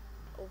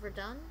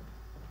 overdone.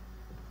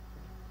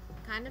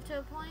 Kind of to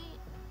a point.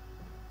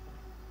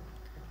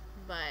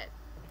 But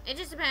it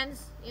just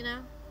depends, you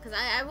know? Because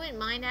I wouldn't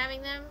mind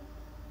having them.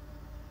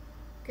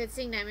 Could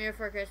sing Nightmare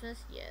Before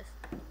Christmas? Yes.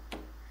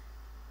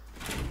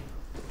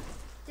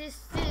 This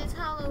is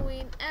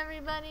Halloween,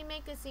 everybody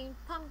make a scene,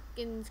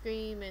 pumpkin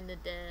scream in the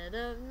dead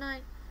of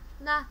night.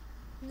 La,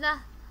 la,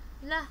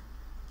 la,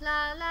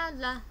 la, la,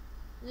 la,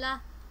 la,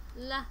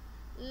 la,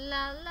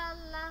 la, la,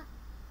 la.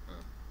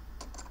 Oh.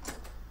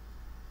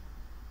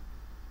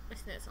 I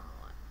sing that song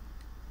a lot.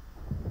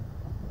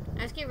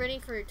 I just get ready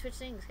for Twitch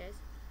things, guys.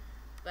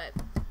 But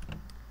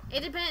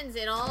it depends.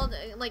 It all,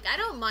 like, I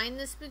don't mind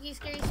the spooky,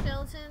 scary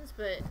skeletons,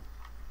 but,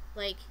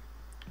 like,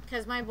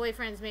 because my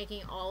boyfriend's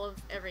making all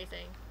of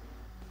everything.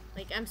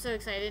 Like, I'm so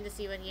excited to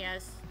see what he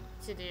has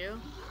to do.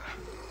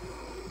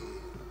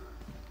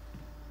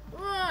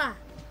 Ugh.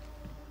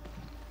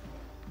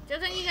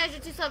 Joke's on you guys,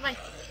 you're too slow, bye.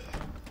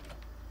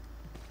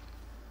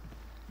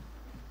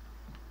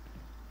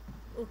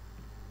 Ooh.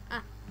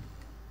 Ah.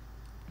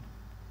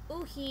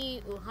 Ooh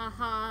hee, ooh ha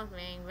ha,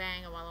 bang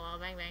bang, a walla walla,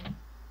 bang bang.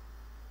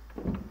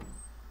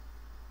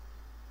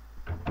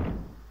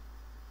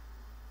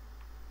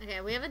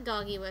 Okay, we have a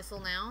doggy whistle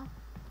now.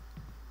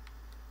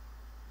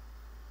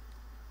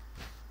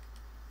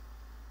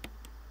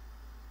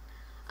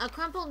 A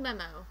crumpled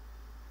memo.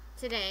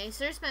 Today,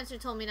 Sir Spencer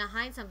told me to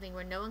hide something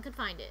where no one could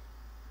find it.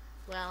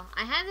 Well,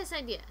 I had this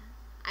idea.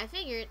 I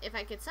figured if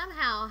I could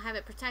somehow have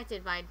it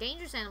protected by a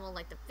dangerous animal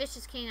like the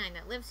vicious canine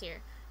that lives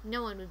here,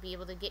 no one would be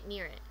able to get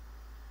near it.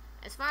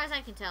 As far as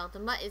I can tell, the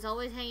mutt is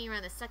always hanging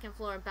around the second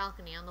floor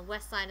balcony on the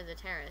west side of the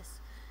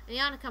terrace, and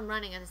he ought to come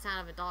running at the sound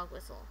of a dog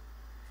whistle.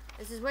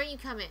 This is where you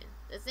come in.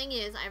 The thing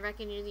is, I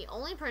reckon you're the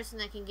only person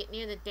that can get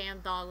near the damn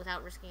dog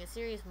without risking a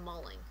serious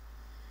mauling.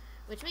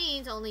 Which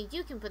means only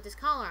you can put this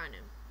collar on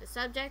him. The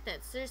subject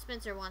that Sir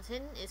Spencer wants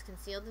hidden is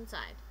concealed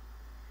inside.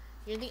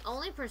 You're the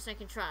only person I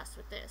can trust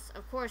with this.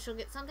 Of course, you'll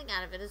get something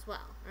out of it as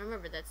well.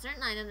 Remember that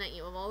certain item that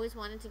you have always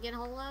wanted to get a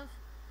hold of?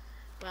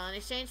 Well, in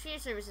exchange for your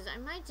services, I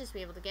might just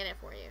be able to get it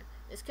for you.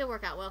 This could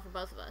work out well for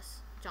both of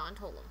us, John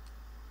told him.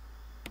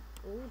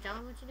 Ooh,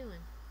 John, what you doing?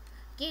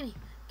 Gimme,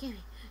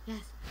 gimme,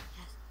 yes,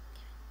 yes,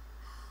 gimme.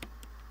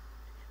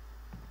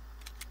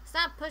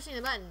 Stop pushing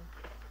the button.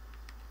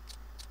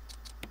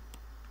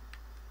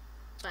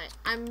 But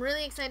I'm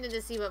really excited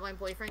to see what my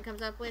boyfriend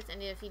comes up with,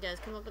 and if he does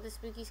come up with the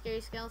spooky,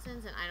 scary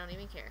skeletons, and I don't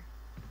even care.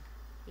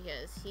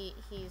 Because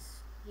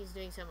he's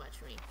doing so much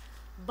for me.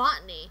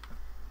 Botany.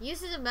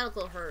 Uses of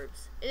medical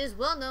herbs. It is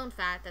well known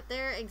fact that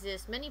there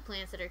exist many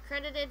plants that are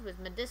credited with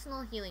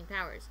medicinal healing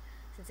powers.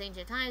 Since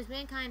ancient times,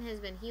 mankind has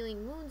been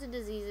healing wounds and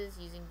diseases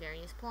using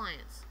various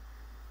plants.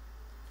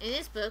 In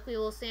this book, we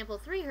will sample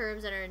 3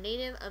 herbs that are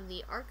native of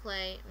the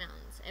Arklay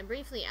Mountains, and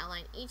briefly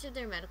outline each of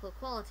their medical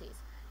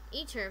qualities.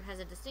 Each herb has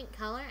a distinct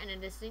color and a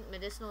distinct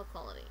medicinal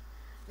quality.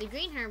 The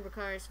green herb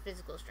requires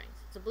physical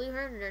strength. The blue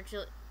herb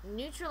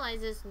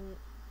neutralizes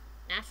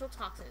natural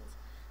toxins.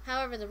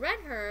 However, the red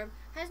herb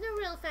has no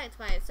real effect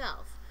by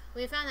itself.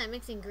 We have found that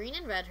mixing green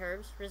and red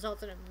herbs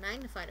results in a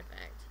magnified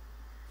effect.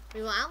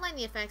 We will outline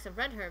the effects of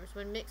red herbs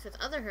when mixed with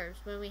other herbs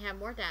when we have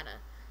more data.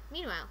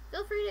 Meanwhile,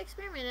 feel free to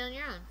experiment on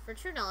your own, for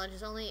true knowledge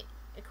is only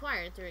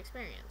acquired through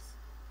experience.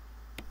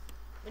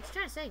 What you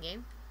trying to say,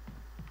 game?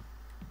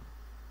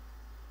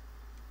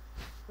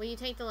 Will you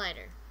take the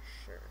lighter?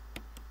 Sure.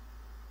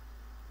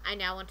 I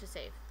now want to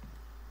save.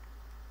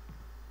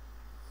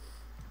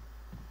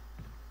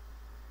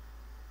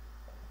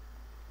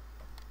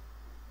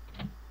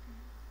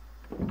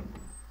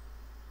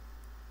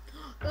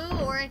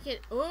 Ooh, or I could.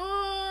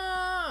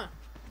 Ooh!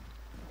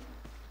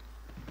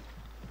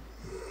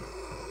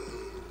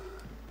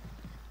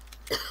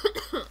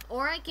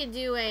 Or I could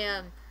do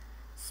a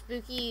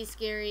spooky,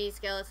 scary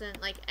skeleton,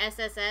 like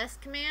SSS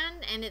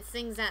command, and it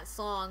sings that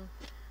song.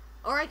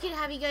 Or I could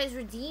have you guys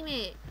redeem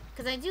it,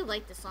 because I do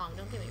like the song.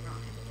 Don't get me wrong,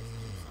 I think it's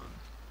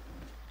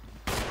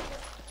a cute song.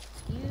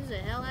 Excuse the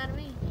hell out of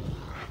me.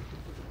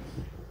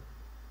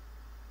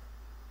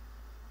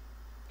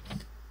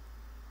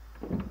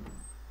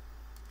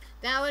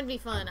 That would be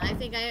fun. I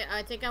think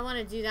I want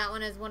to do that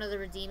one as one of the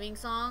redeeming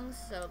songs.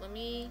 So let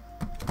me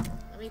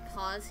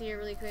pause here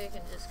really quick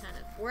and just kind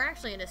of. We're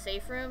actually in a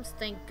safe room, so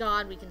thank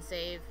God we can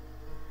save.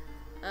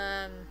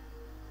 Redemption.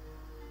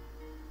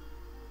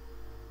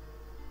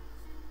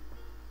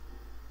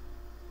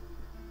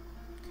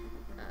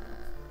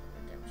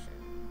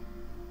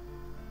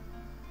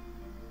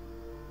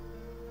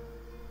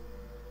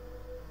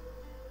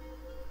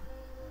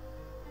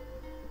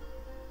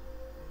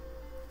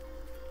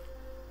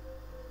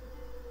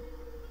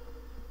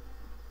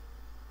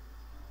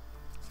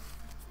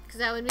 Because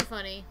that would be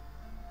funny.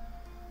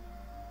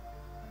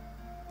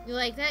 You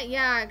like that?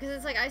 Yeah, because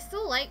it's like, I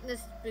still like the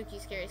spooky,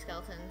 scary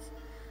skeletons.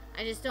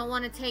 I just don't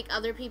want to take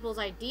other people's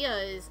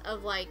ideas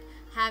of, like,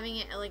 having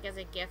it, like, as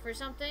a gift or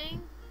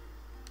something.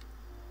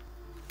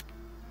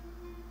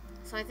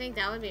 So I think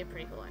that would be a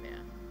pretty cool idea.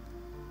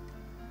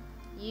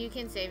 You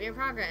can save your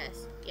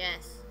progress.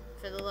 Yes.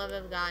 For the love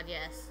of God,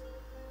 yes.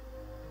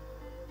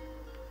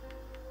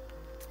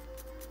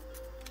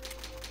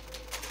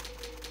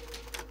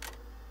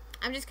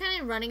 I'm just kind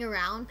of running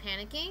around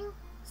panicking,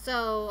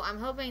 so I'm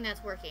hoping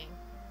that's working.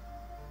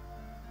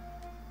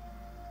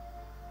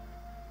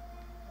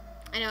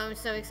 I know, I'm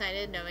so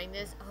excited knowing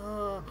this.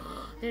 Oh,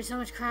 there's so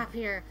much crap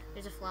here.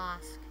 There's a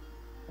flask.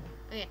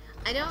 Okay,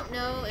 I don't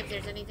know if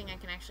there's anything I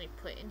can actually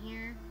put in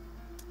here.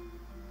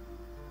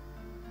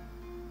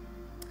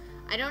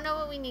 I don't know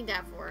what we need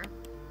that for,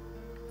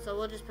 so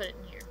we'll just put it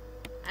in here.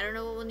 I don't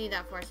know what we'll need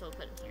that for, so we'll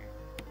put it in here.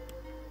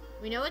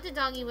 We know what the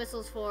doggy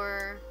whistle's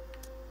for.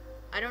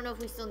 I don't know if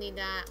we still need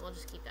that. We'll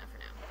just keep that for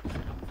now.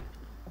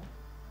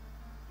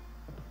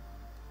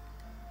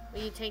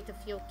 Will you take the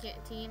fuel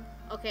canteen?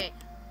 Okay.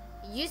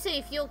 You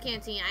say fuel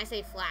canteen, I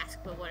say flask,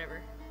 but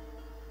whatever.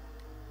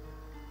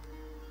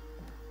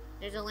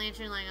 There's a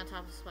lantern lying on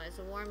top of the supplies.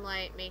 A warm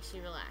light makes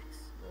you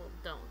relax. Well,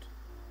 don't.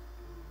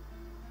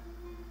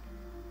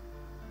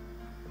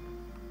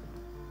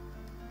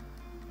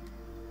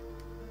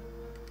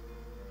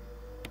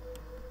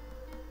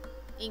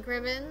 Ink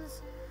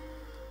ribbons.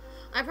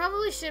 I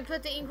probably should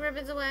put the ink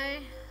ribbons away,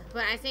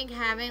 but I think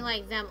having,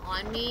 like, them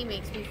on me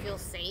makes me feel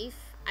safe.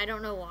 I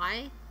don't know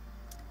why,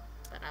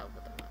 but I will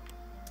put them on.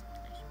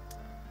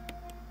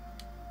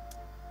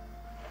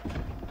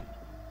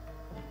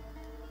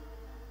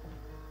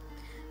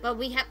 But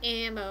we have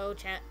ammo,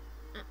 chat.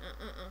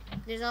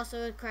 There's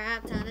also a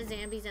crap ton of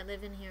zombies that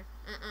live in here.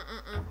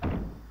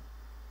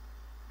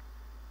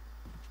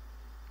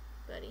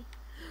 Buddy.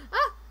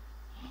 Ah!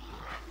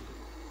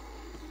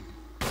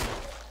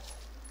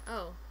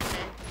 Oh,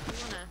 okay. You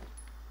wanna...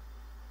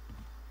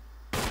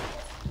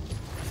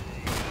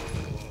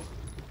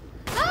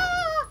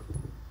 Ah!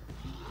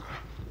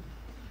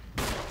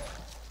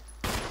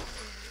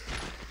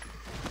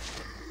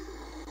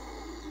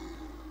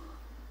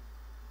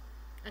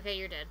 Okay,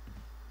 you're dead.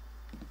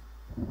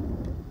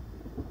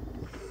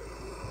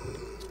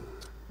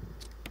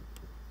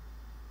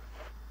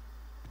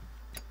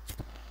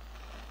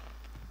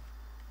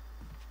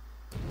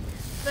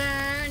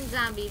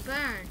 zombie,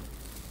 burn.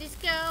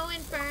 Disco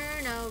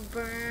Inferno,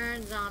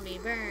 burn, zombie,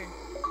 burn.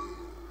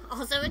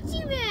 Also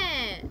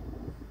achievement!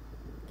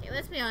 Okay,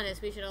 let's be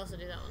honest, we should also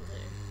do that one too.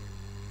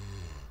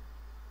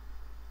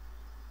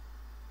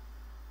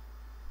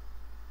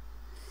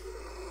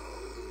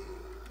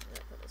 Where did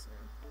I put this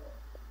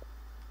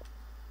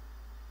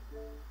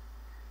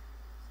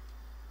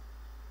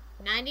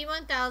now?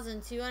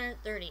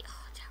 91,230.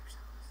 Oh, Jabber's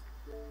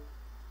almost.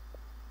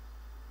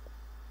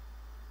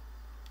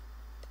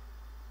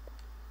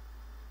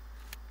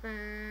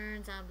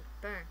 Burn, zombie,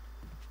 burn.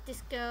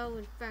 Disco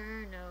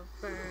Inferno,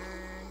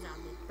 burn,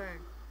 zombie,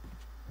 burn.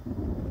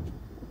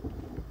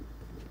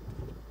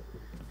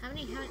 How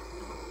many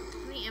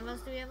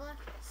ammos do we have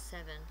left?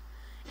 7.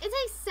 It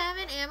takes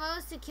 7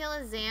 ammos to kill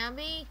a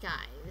zombie?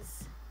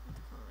 Guys.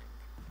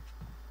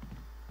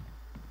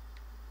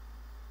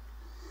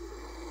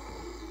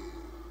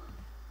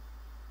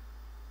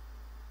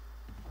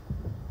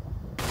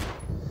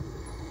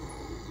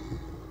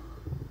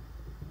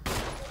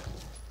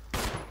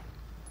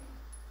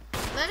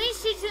 Let me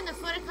shoot you in the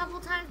foot a couple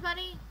times,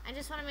 buddy. I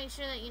just want to make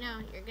sure that, you know,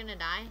 you're gonna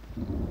die.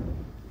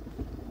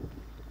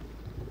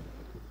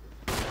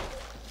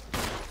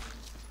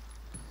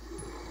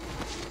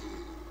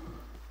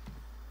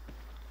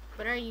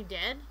 But are you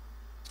dead?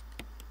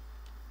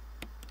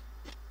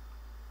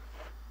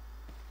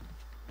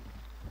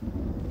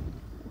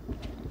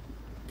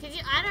 Could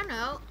you, I don't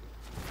know.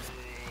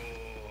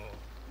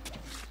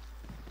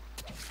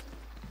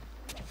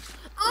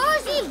 Oh,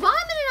 she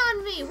vomited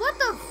on me! What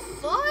the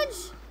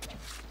fudge?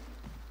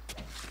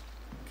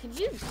 Could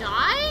you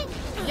die?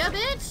 Ya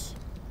bitch?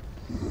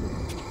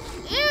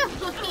 Ew,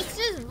 he's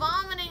just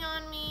vomiting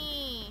on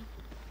me.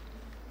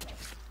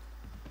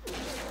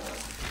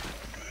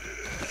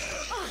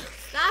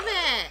 Stop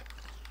it!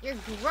 You're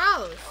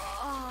gross.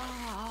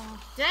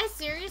 Did I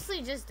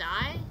seriously just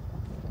die?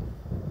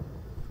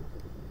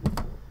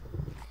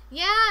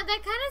 Yeah,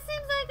 that kind of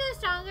seems like a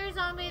stronger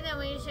zombie than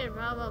we should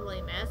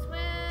probably mess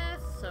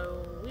with,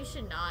 so we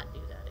should not do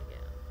that again.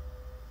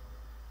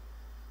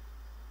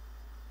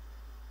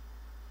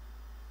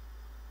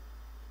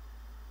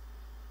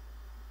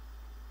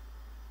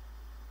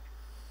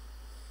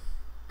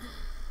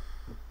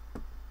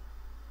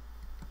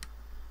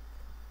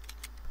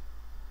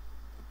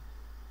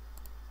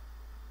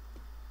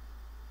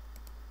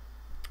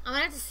 I'm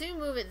gonna have to soon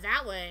move it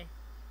that way.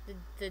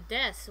 The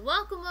desk.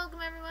 Welcome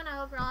everyone. I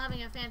hope you're all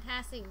having a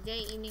fantastic day,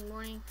 evening,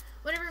 morning,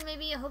 whatever it may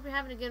be. I hope you're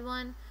having a good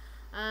one.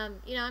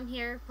 You know, I'm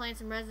here playing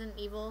some Resident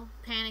Evil,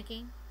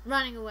 panicking,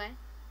 running away,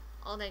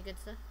 all that good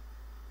stuff.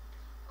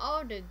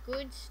 All the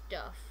good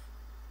stuff.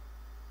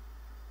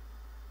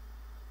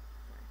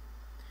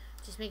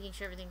 Just making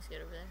sure everything's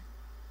good over there.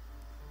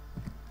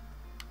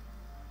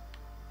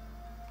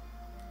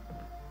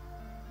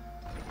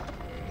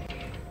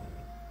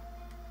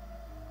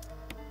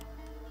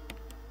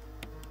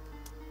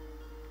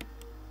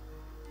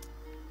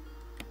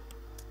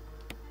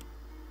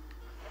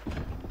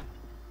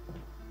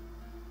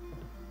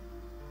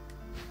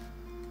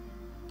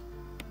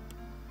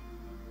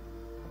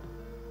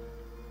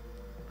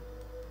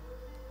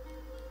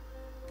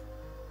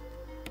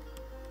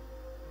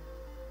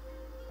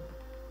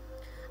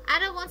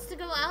 Ada wants to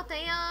go out there.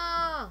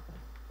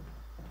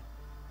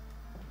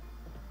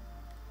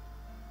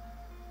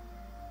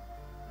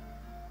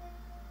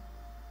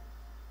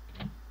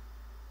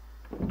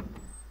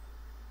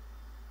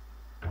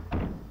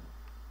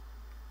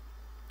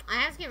 I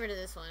have to get rid of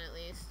this one at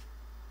least.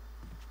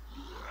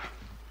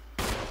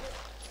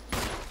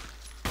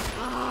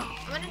 Oh,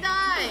 I'm gonna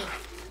die.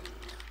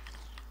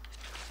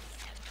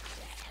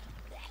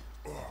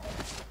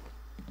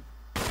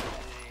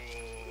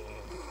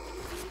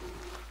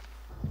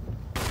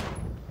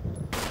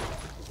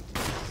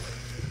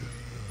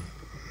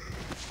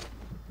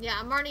 Yeah,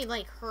 I'm already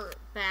like hurt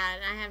bad.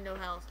 I have no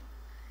health.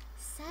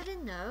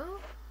 7 though?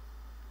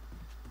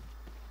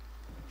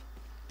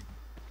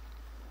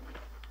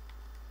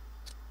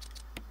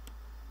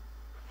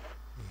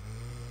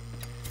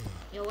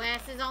 Your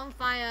ass is on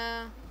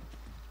fire.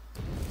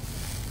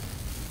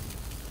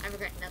 I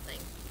regret nothing.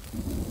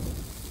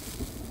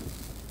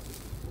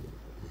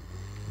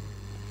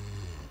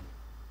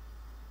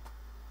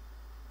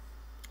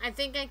 I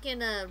think I can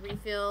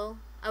refill.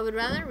 I would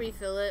rather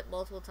refill it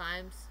multiple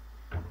times.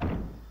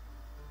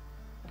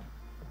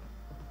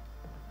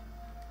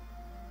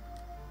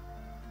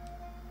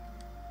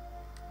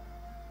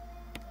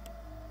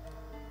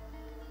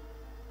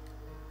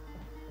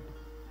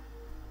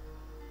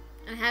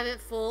 And have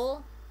it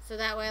full, so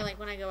that way, like,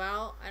 when I go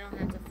out, I don't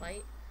have to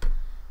fight.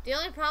 The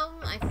only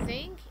problem, I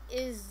think,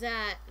 is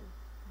that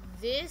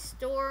this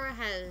door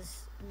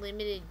has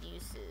limited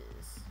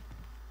uses.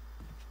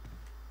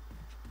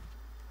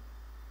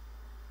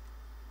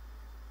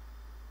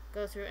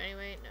 Go through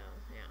anyway? No,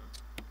 yeah.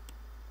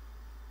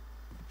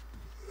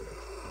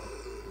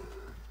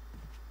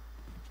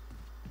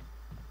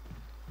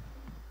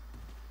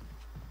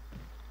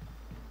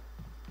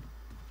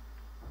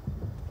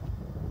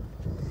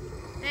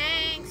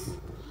 Thanks.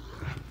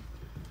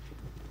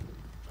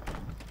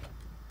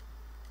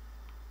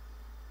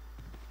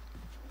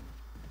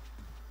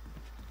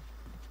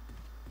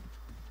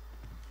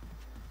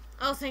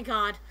 Oh, thank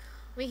God.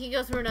 We can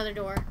go through another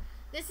door.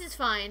 This is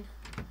fine.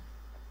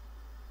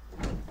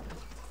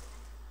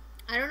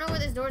 I don't know where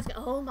this door's go.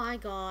 Oh my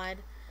God.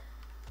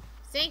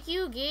 Thank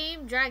you,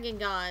 game dragon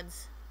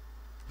gods.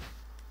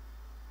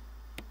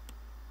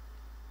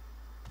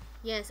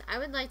 Yes, I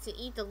would like to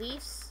eat the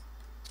leaves.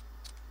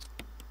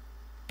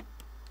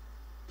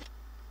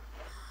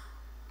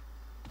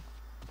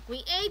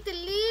 We ate the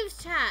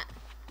leaves, chat.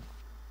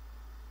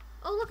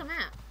 Oh, look, a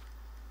map.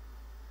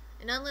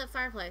 An unlit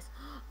fireplace.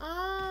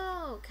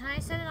 Oh, can I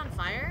set it on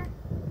fire?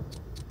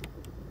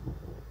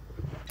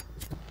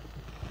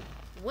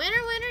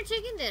 Winner, winner,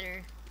 chicken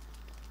dinner.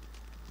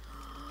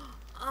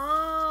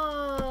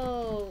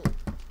 Oh.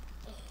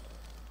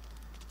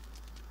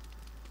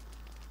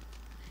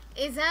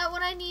 Is that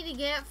what I need to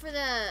get for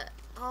the...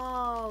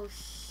 Oh,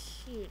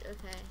 shoot.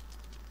 Okay.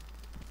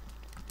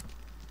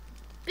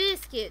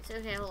 Biscuits.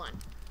 Okay, hold on.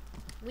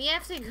 We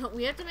have to go...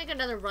 We have to make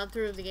another run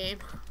through of the game.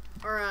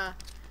 Or,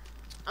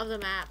 of the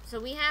map. So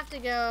we have to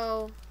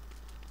go...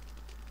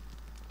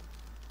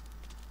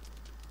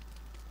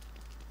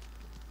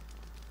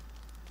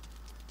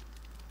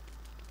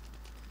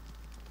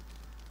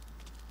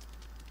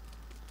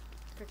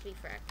 Frickety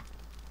frack.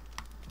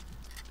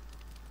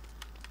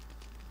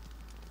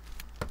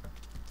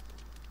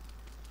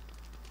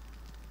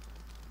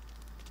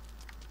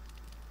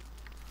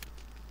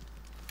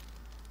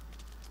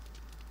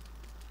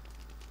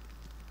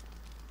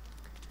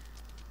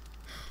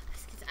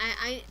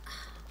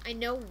 I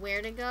know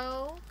where to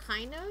go,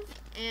 kind of,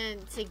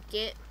 and to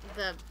get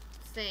the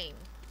thing.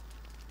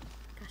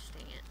 Gosh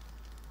dang it.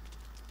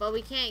 But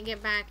we can't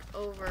get back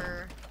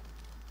over...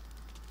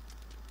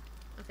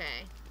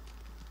 Okay.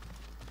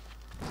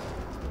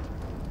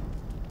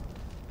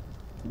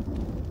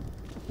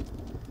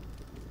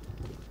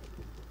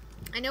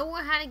 I know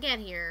how to get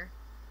here.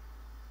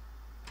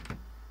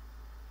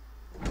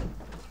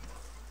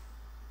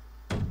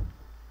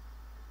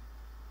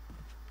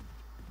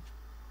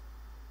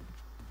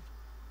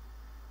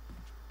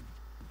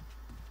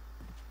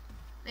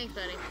 Thanks,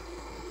 buddy.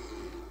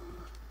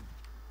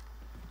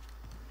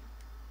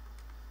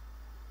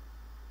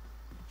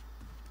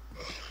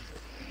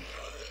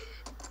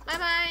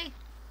 Bye-bye.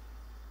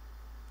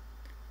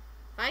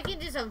 If I can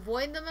just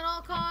avoid them at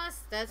all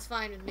costs, that's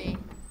fine with me.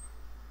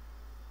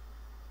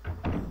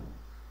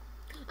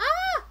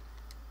 Ah!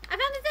 I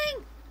found the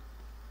thing!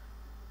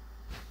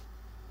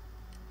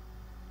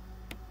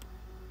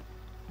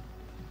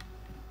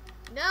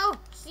 No!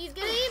 She's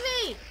gonna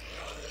eat me!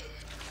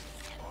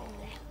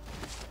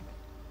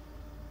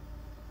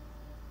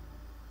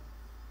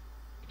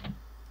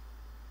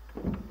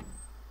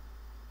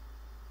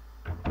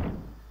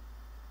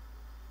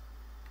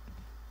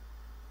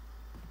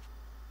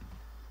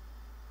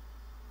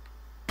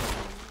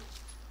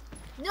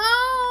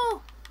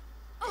 No!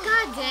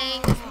 God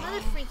dang, this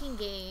mother freaking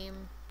game.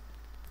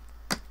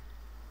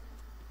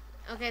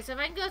 Okay, so if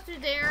I can go through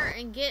there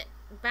and get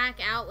back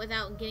out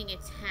without getting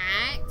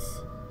attacked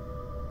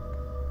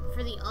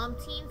for the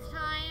umpteenth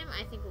time,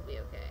 I think we'll be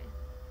okay.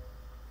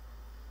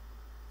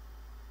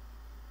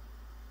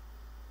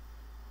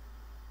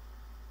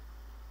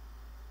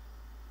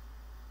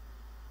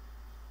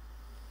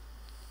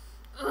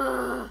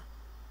 Ugh.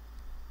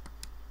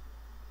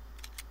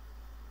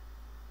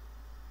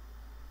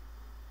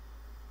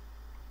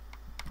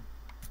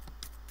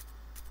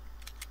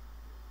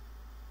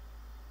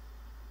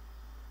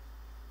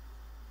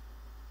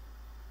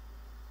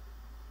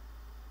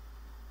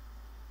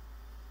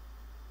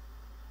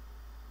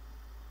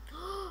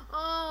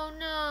 Oh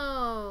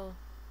no.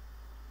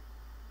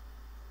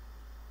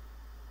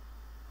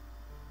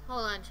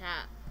 Hold on,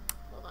 chat.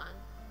 Hold on.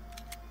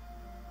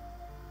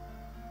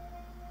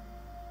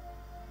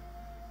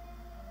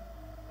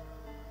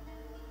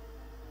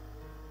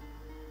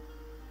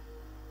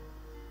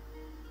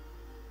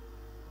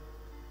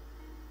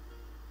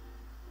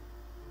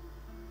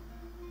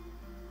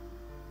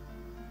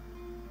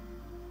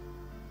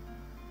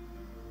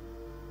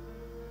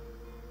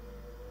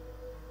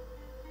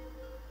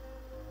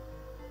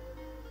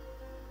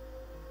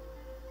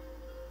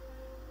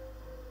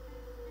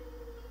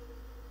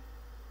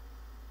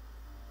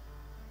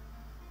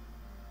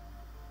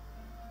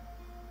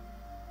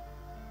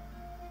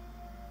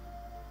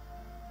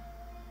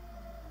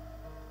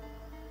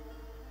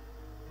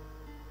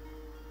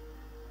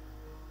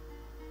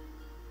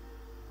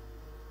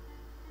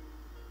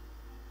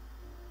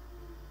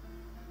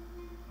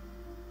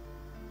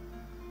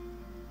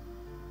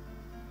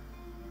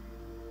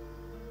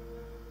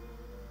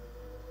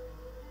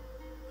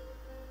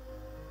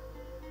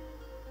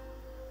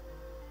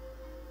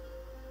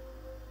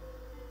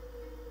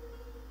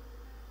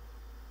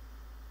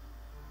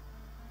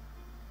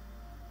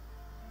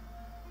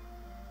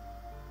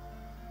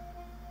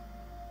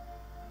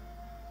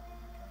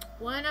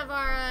 One of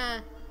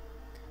our,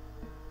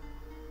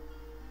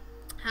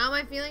 how am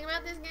I feeling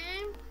about this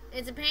game?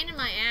 It's a pain in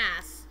my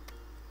ass.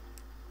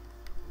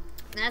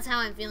 That's how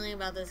I'm feeling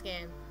about this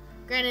game.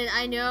 Granted,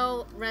 I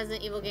know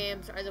Resident Evil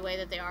games are the way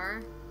that they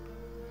are.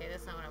 Okay,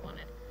 that's not what I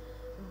wanted.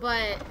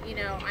 But, you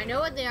know, I know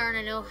what they are and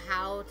I know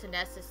how to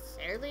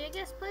necessarily, I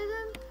guess, play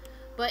them.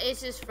 But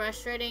it's just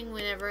frustrating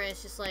whenever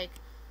it's just like,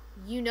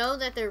 you know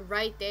that they're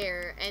right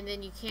there and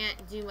then you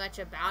can't do much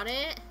about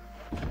it.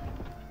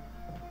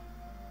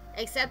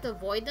 Except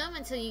avoid them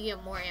until you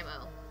get more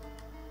ammo.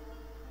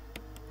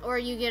 Or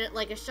you get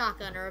like a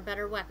shotgun or a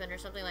better weapon or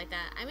something like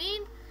that. I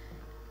mean,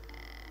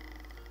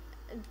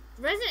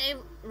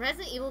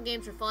 Resident Evil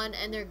games are fun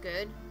and they're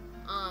good.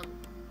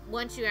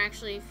 Once you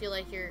actually feel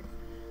like you're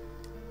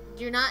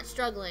not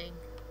struggling.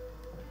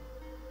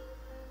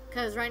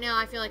 Because right now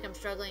I feel like I'm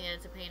struggling and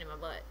it's a pain in my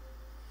butt.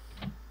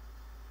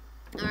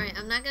 Alright,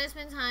 I'm not going to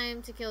spend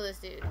time to kill this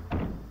dude.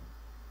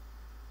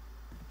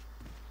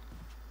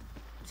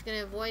 Just going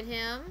to avoid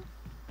him.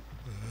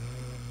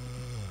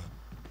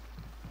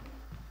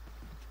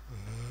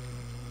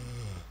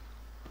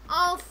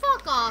 Oh,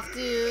 fuck off,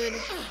 dude.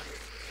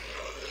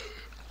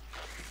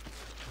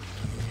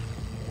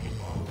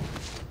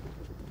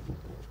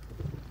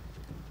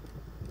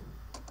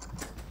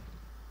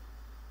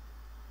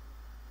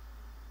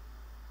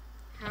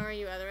 How are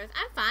you otherwise?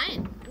 I'm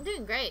fine. I'm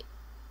doing great.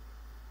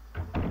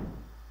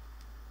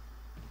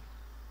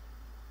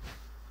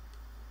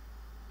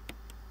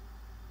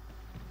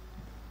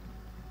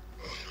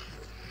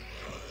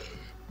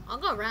 I'll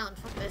go around.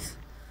 Fuck this.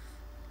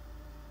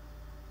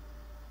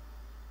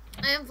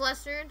 I am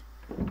flustered.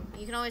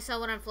 You can always tell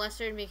when I'm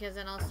flustered because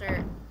then I'll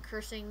start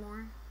cursing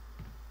more,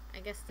 I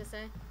guess to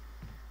say.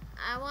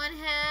 I want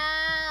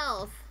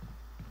health.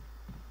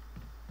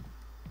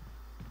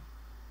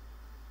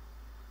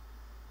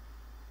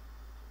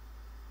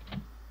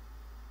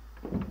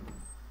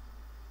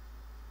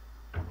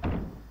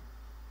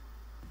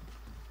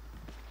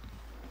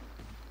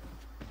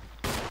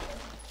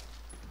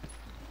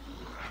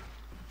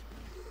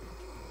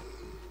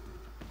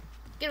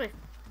 Get away.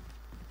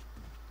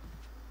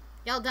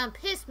 Y'all done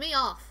pissed me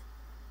off.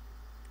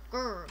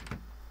 Grr.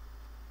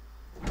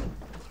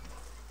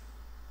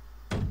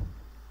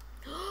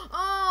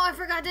 Oh, I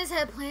forgot this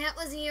head plant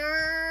was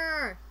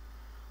here.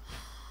 Yes.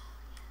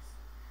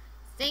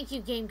 Thank you,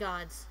 game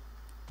gods.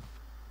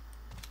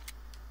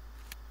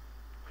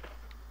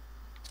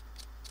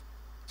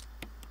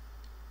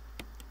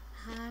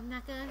 I'm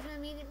not gonna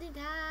immediately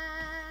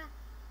die.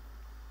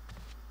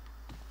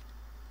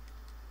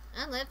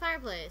 Unlit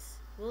fireplace.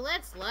 Well,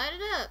 let's light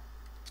it up.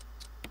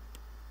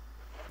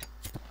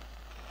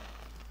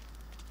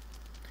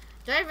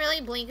 Do I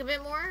really blink a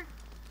bit more?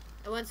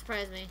 It wouldn't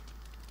surprise me.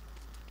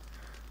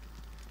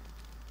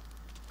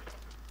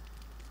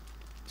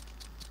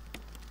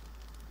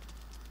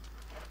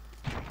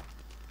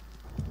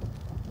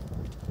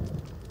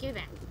 Give it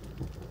back.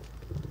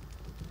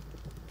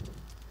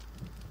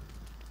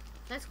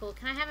 That's cool.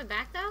 Can I have it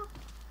back, though?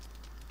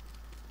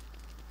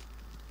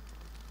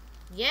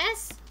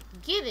 Yes?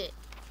 Give it.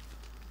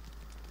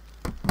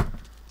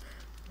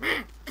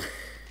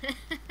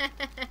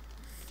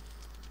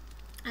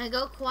 I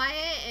go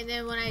quiet, and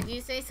then when I do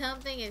say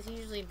something, it's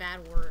usually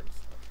bad words.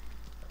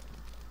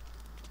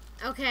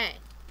 Okay.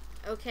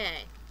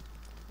 Okay.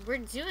 We're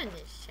doing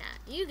this, chat.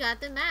 You got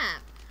the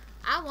map.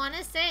 I want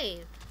to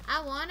save.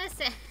 I want to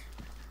save.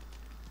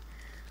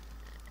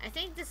 I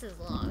think this is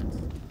locked.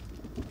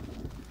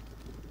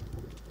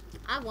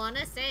 I want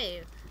to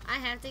save. I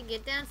have to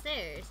get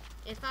downstairs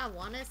if I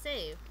want to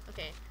save.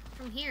 Okay.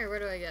 From here, where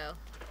do I go?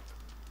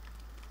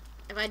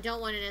 If I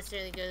don't want to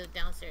necessarily go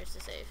downstairs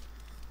to save.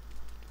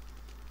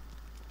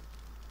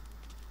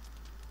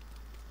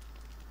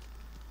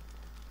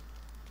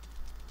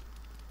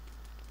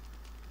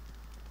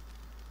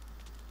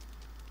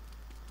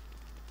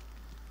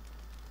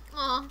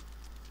 Aw.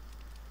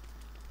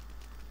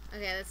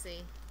 Okay, let's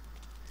see.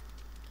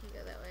 Can't go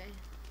that way.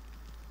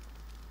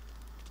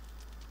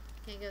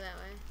 Can't go that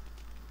way.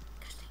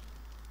 Gosh dang.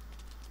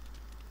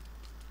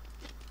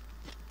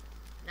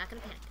 I'm not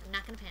gonna panic. I'm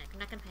not gonna panic. I'm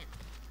not gonna panic.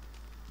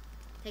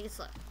 Take it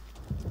slow.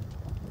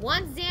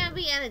 One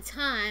zombie at a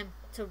time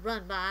to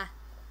run by.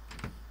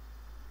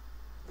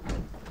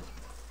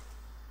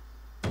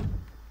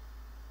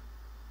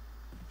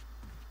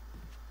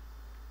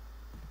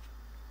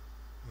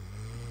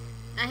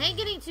 I hate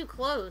getting too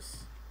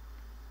close.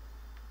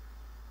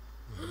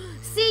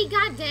 See,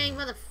 god dang,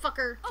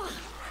 motherfucker.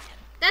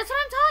 That's what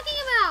I'm talking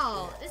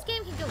about. This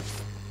game can go.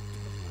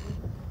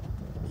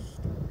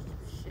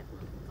 Shit,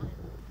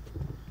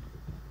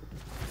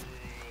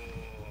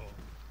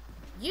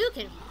 you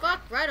can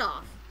fuck right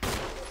off.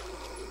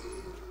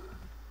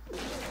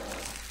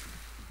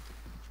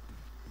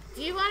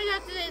 Do you want to go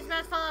through this? It's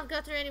about to fall off.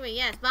 Go through anyway.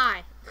 Yes,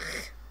 bye.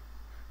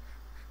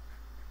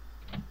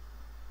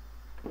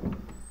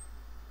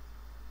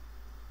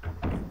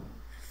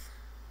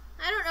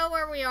 I don't know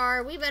where we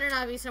are. We better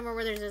not be somewhere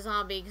where there's a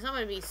zombie, because I'm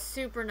going to be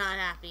super not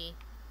happy.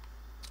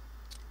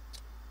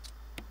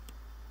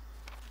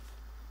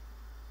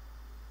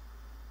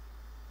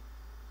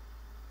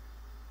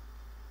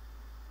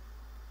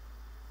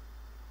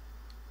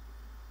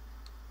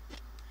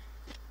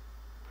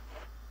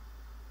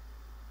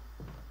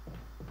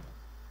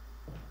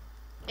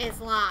 It's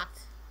locked.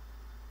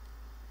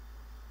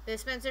 The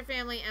Spencer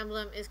family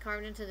emblem is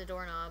carved into the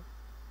doorknob.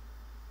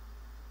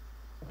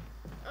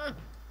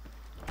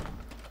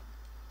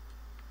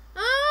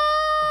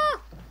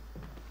 Ah!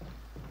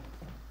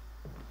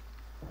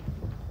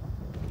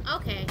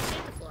 Okay, hit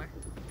the floor.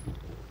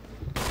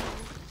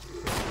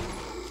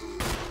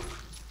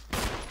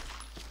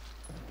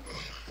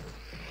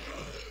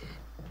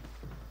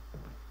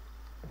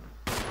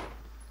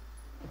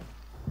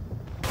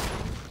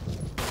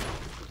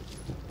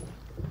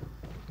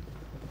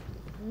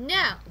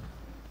 No!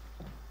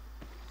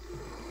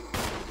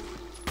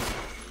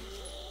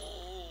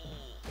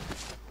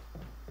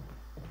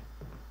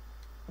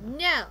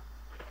 No!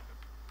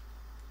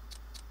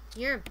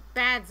 You're a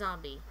bad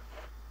zombie.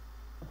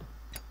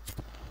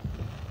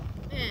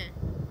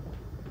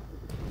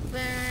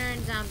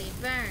 Burn, zombie,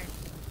 burn.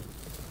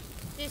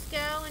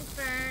 Disco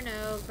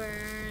Inferno,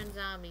 burn,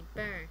 zombie,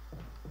 burn.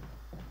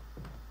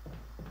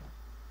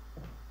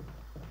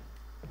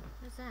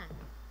 What's that?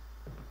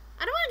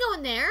 I don't want to go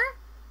in there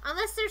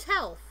unless there's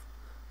health.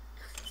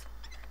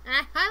 And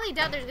I highly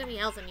doubt there's going to be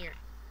health in here.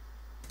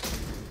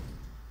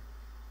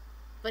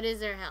 But is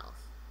there health?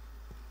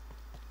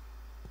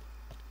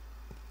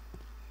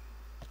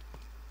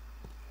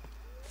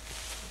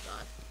 Oh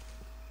god.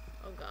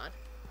 Oh god.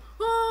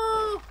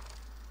 Oh!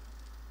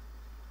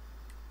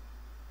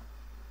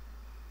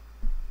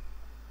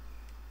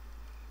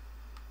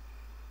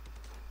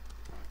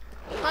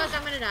 Fuck,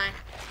 I'm gonna die.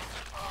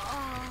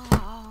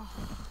 Oh.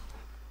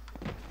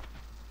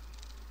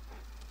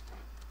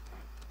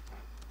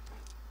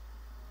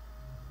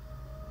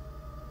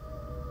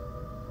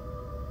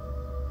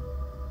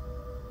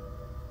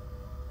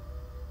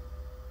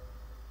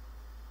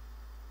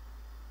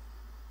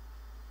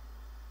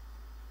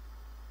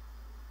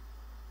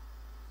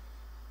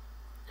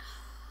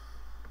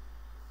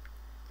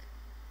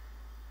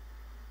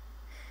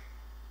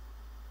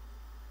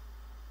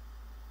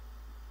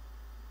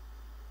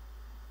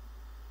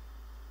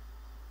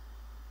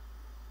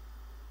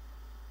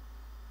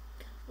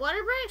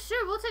 Water break?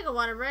 Sure, we'll take a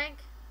water break.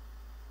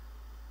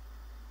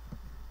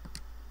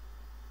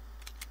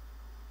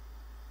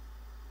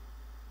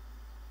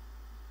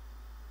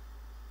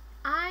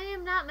 I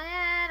am not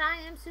mad. I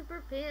am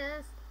super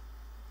pissed.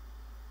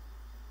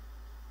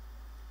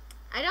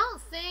 I don't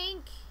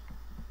think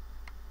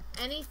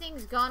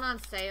anything's gone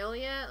on sale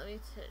yet. Let me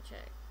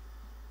check.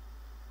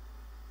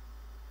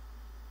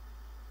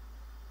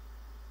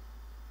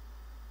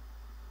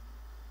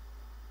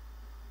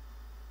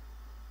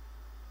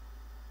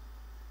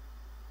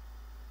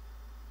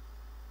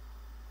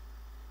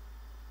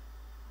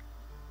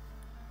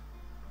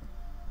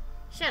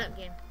 Shut up,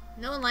 game.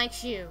 No one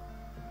likes you.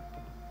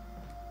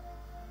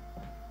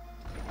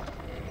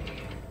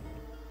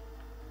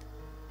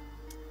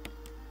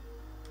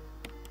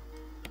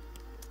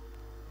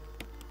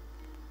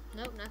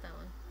 Nope, not that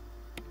one.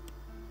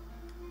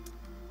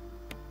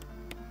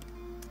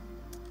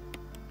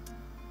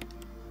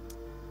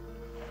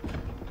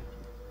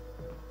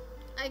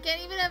 I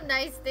can't even have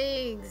nice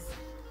things.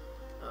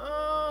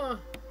 Oh.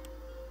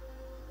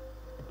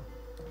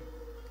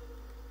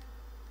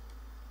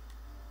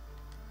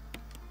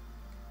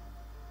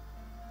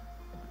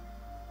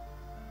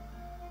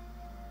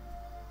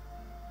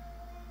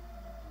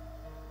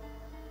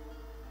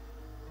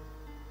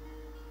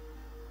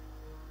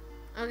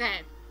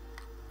 Okay.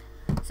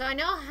 So I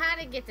know how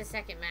to get the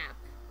second map.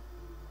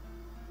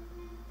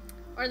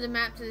 Or the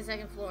map to the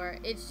second floor.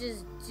 It's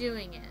just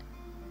doing it.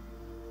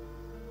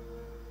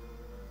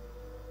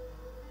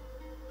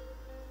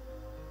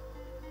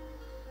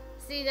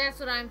 See, that's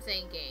what I'm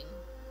thinking.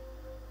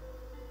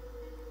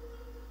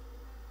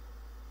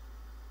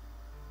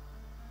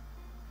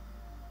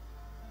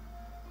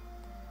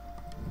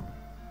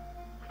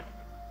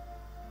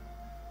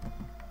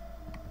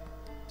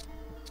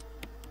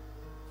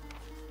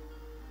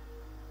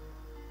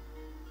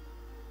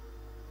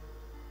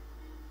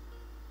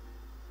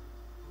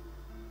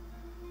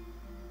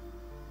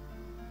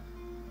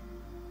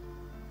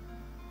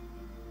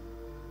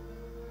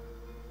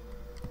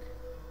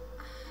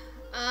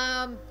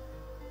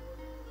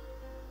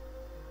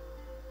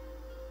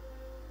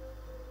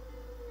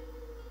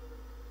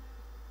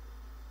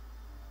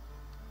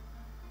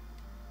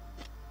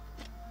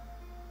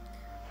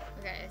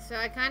 Okay, so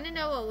I kind of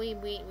know what we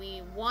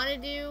want to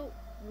do.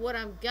 What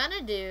I'm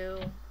gonna do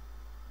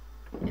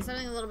is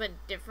something a little bit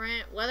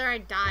different. Whether I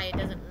die, it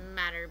doesn't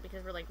matter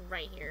because we're like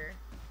right here.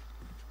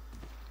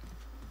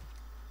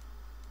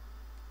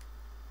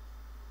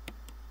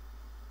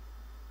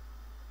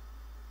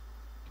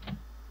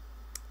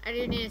 I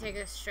do need to take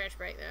a stretch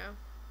break though.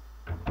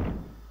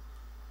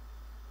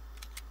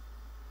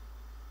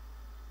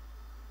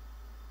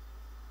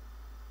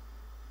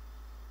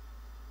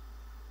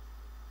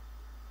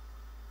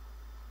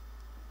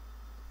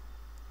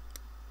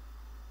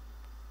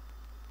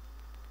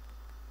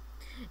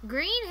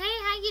 Green, hey,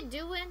 how you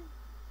doing?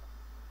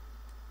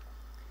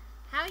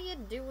 How you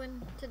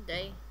doing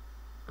today?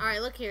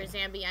 Alright, look here,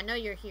 Zambi. I know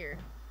you're here.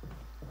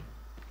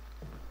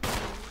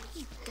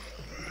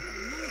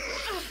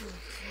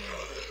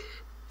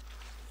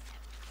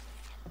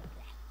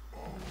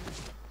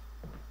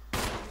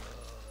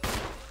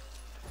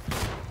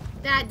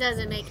 That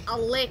doesn't make a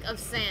lick of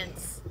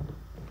sense.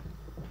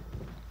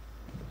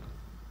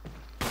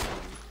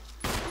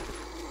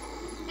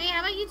 Hey, how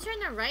about you turn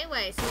the right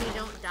way so you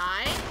don't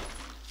die?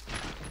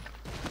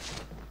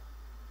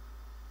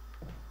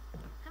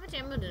 How much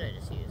ammo did I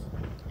just use?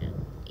 Yeah,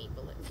 8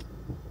 bullets.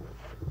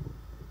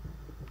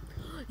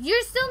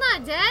 You're still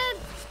not dead?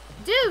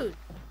 Dude,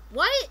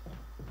 what?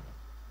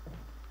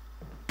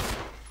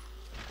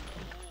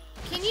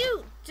 Can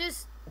you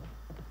just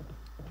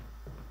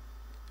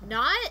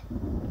not?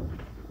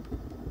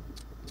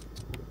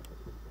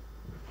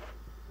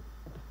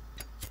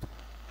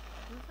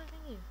 What the fuck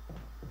are you?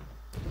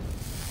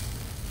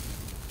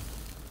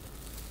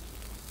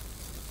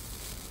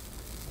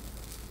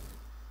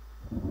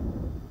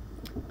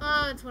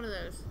 Oh, it's one of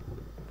those.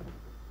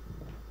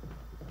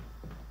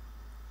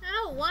 I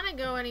don't want to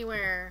go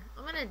anywhere.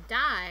 I'm gonna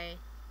die.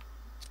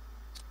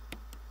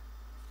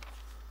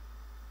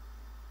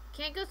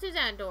 Can't go through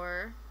that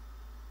door.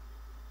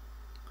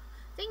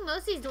 I think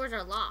most of these doors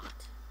are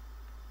locked.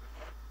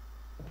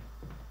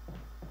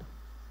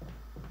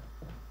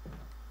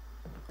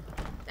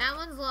 That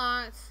one's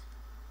locked.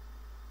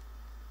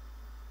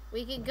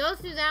 We can go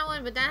through that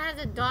one, but that has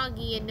a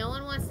doggy and no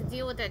one wants to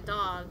deal with that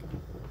dog.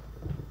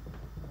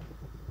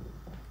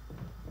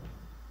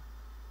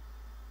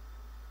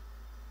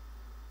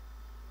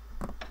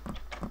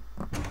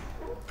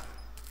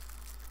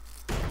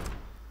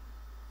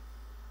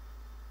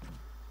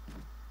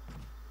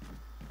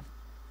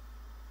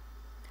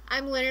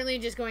 I'm literally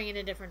just going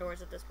into different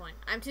doors at this point.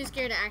 I'm too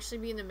scared to actually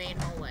be in the main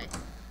hallway.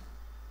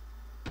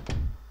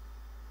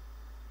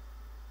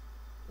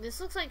 This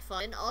looks like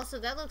fun. Also,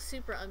 that looks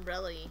super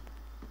umbrella-y.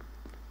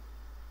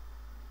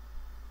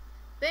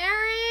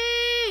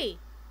 Barry!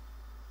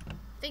 I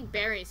think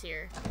Barry's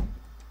here.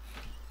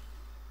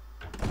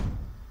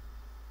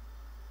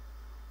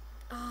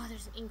 Oh,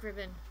 there's an ink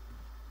ribbon.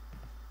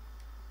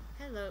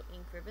 Hello,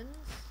 ink ribbons.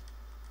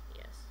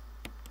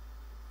 Yes.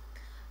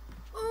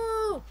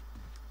 Oh!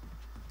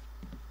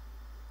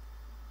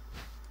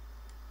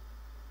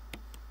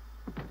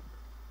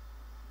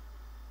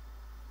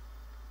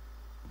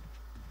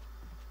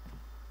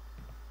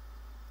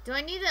 Do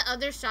I need the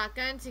other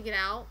shotgun to get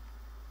out?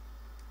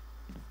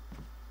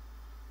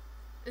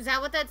 Is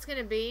that what that's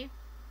gonna be?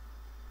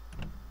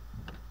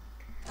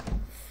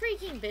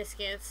 Freaking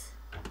biscuits.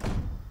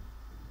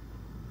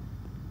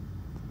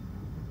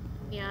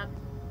 Yep.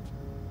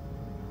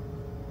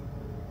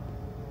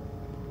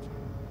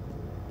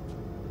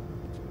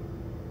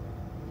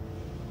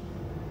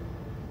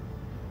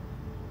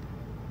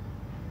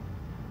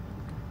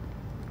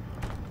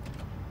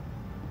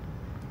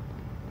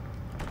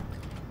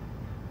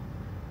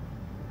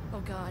 Oh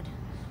God,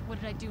 what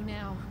did I do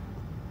now?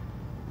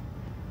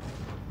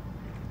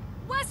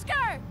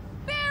 Wesker!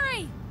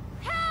 Barry!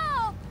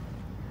 Help!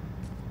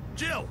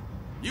 Jill!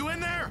 You in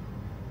there?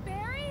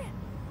 Barry?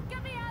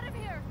 Get me out of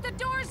here! The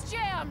door's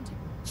jammed!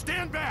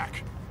 Stand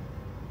back!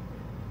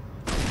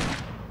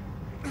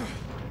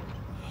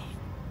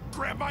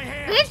 Grab my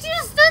hand! Bitch,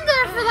 you stood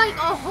there for like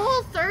a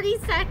whole 30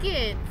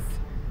 seconds.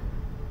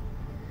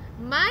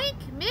 Mike,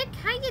 Mick,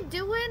 how you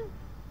doing?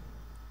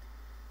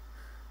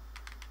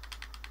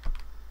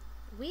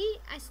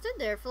 I stood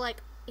there for like,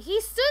 he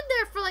stood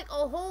there for like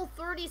a whole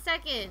 30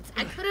 seconds.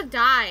 I could have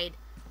died.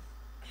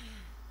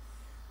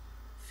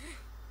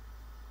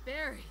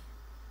 Barry.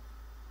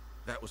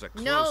 That was a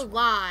close No one.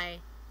 lie.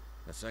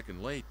 A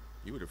second late,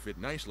 you would have fit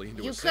nicely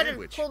into You a could have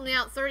sandwich. pulled me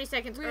out 30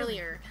 seconds Really?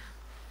 earlier.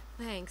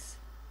 Thanks.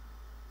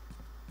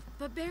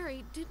 But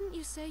Barry, didn't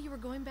you say you were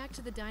going back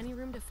to the dining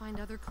room to find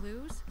other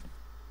clues?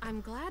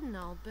 I'm glad and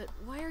all, but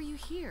why are you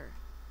here?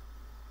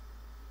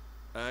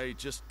 I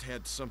just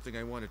had something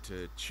I wanted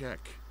to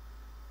check.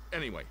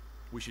 Anyway,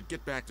 we should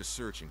get back to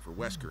searching for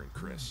Wesker and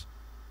Chris.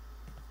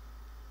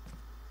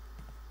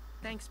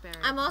 Thanks, Barry.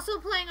 I'm also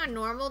playing on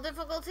normal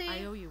difficulty.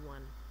 I owe you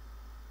one.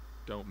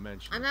 Don't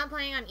mention I'm not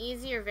playing on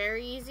easy or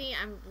very easy.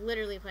 I'm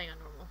literally playing on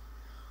normal.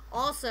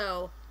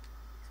 Also,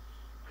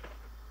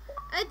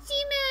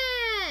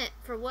 achievement!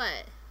 For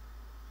what?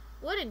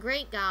 What a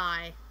great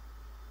guy.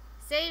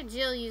 Save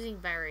Jill using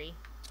Barry.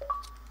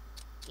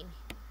 Gimme.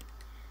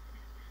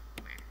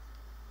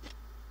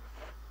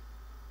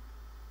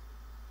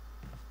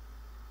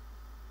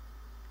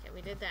 Okay,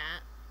 we did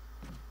that.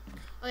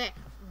 Okay,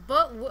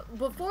 but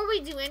before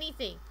we do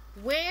anything,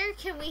 where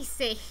can we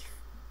save?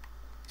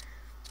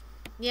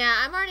 Yeah,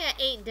 I'm already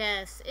at 8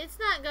 deaths. It's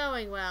not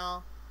going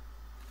well.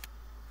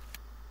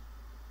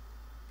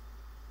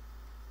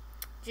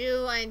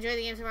 Drew, I enjoy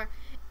the game so far.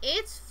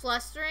 It's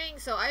flustering.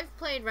 So I've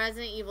played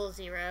Resident Evil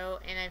 0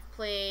 and I've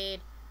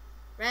played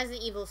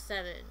Resident Evil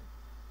 7.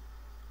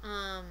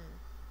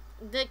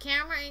 The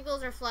camera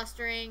angles are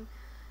flustering.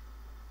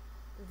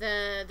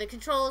 The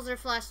controls are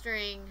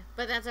flustering,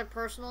 but that's a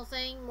personal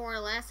thing, more or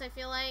less, I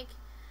feel like,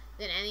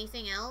 than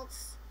anything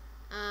else.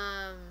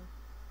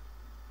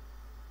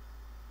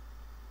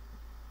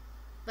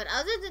 But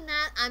other than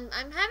that, I'm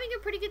having a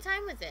pretty good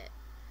time with it.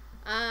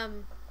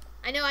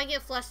 I know I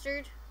get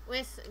flustered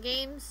with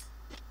games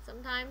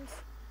sometimes.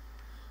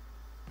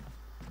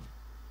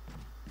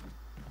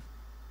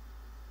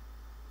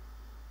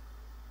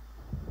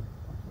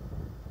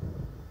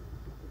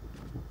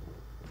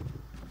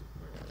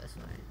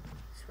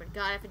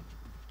 god, if a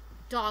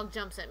dog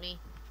jumps at me.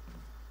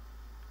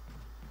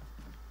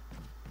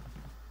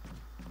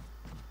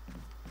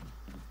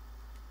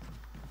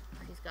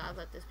 Please, God,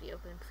 let this be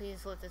open.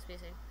 Please let this be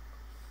safe.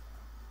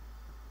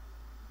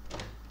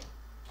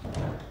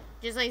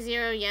 Just like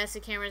Zero, yes, the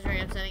camera's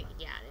very upsetting.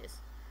 Yeah, it is.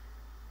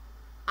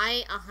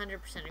 I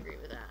 100% agree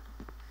with that.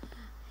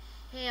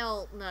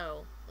 Hell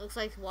no. Looks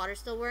like water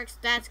still works.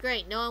 That's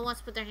great. No one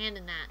wants to put their hand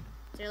in that.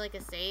 Is there like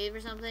a save or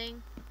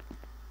something?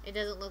 It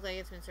doesn't look like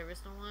it's been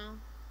serviced in a while.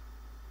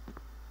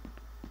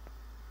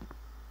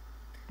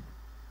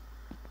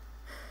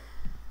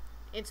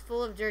 It's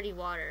full of dirty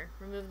water.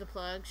 Remove the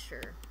plug?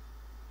 Sure.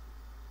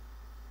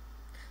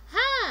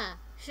 Huh!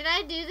 Should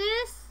I do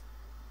this?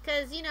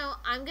 Because, you know,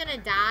 I'm gonna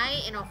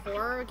die in a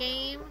horror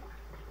game.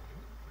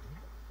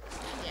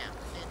 Yeah,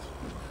 bitch.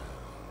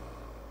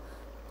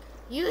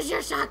 Use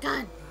your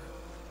shotgun!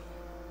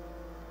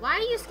 Why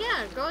are you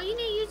scared? Girl, you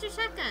need to use your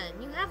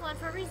shotgun. You have one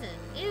for a reason.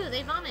 Ew,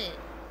 they vomit.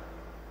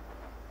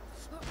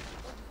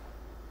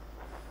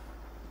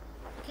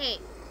 Okay.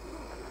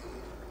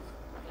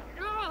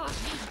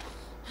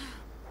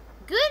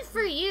 Good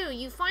for you.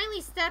 You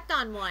finally stepped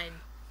on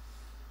one.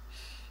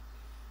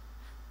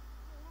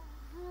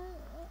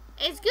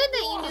 It's good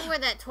that you knew where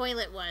that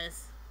toilet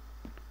was.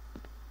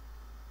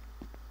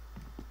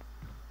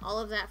 All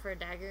of that for a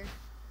dagger.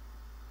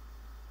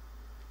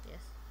 Yes.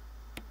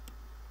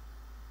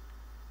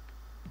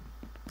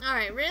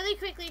 Alright, really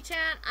quickly,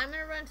 chat. I'm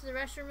going to run to the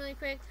restroom really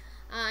quick.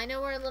 I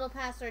know we're a little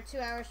past our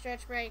 2-hour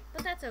stretch break,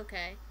 but that's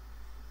okay.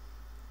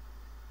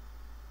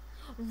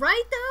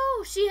 Right,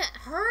 though?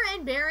 Her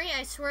and Barry,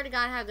 I swear to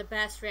God, have the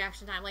best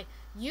reaction time. Like,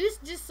 you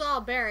just saw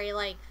Barry,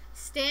 like,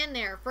 stand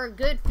there for a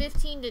good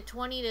 15 to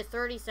 20 to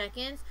 30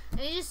 seconds, and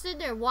he just stood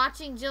there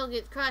watching Jill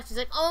get crushed. He's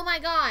like, oh my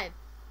God.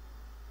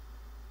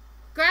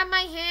 Grab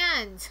my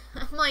hand.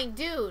 I'm like,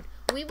 dude,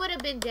 we would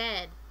have been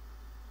dead.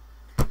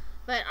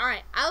 But,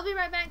 alright, I'll be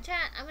right back,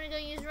 chat. I'm going to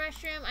go use the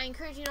restroom. I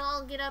encourage you to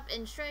all get up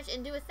and stretch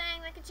and do a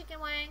thing like a chicken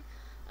wing.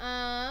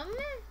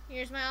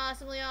 Here's my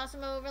awesomely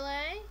awesome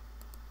overlay.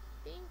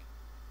 Bing.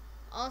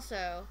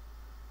 Also,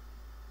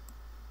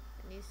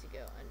 it needs to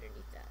go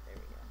underneath that. There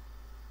we go.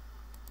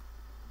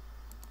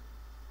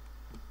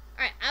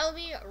 Alright, I'll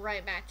be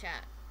right back,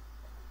 chat.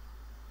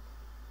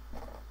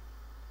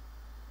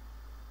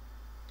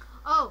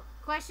 Oh,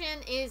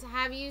 question is,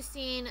 have you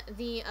seen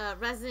the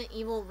Resident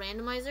Evil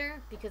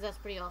randomizer? Because that's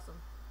pretty awesome.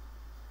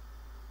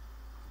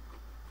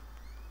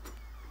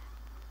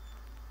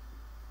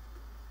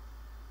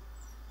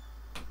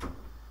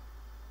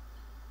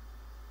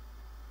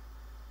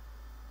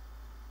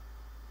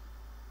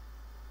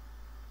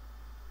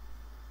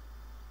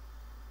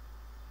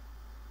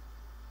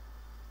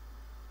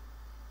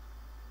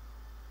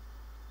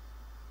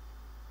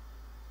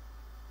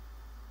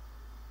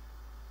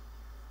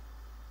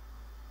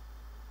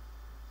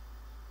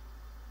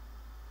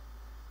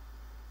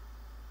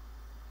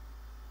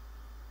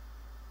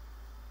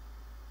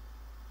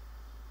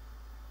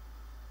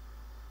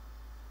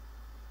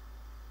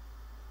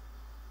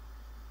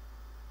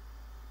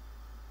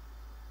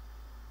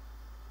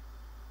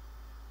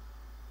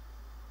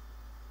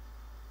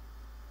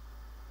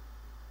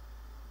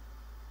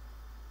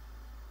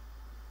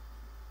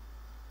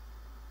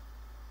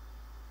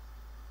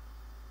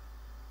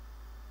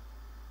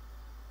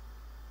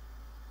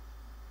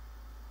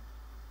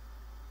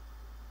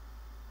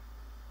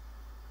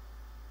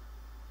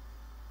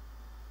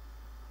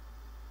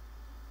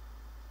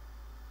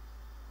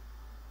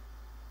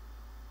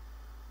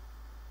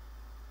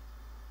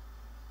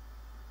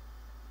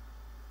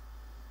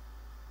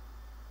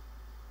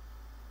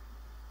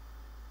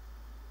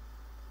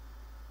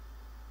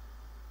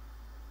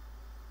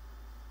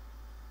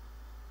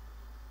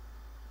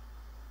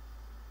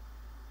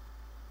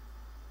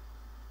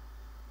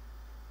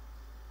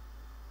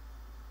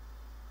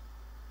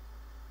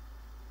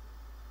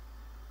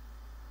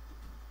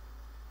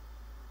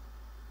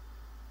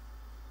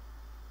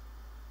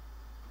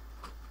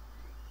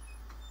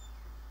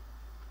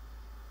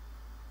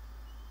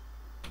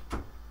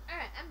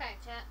 Alright, I'm back,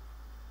 chat.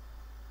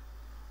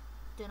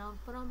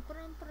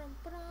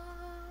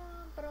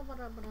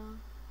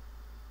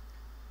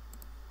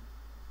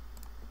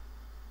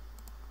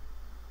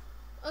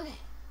 Okay.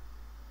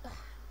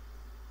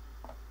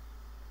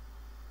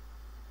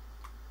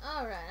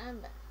 Alright, I'm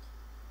back.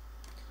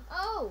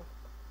 Oh!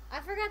 I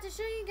forgot to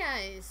show you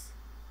guys.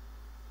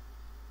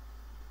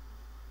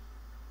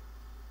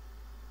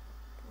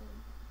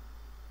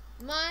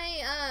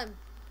 My,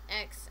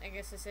 ex, I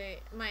guess I say,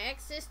 my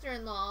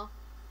ex-sister-in-law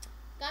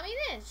got me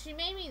this. She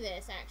made me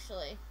this,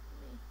 actually.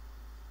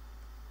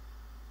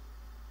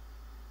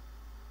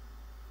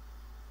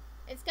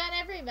 It's got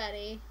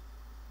everybody.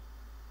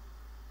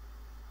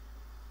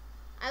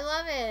 I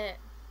love it.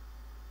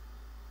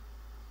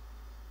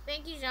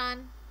 Thank you,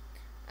 John.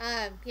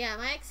 Yeah,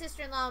 my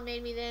ex-sister-in-law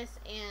made me this,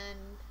 and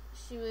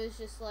she was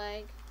just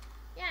like,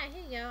 yeah,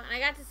 here you go. And I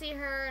got to see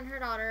her and her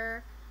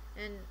daughter,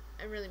 and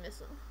I really miss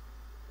them.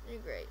 They're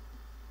great.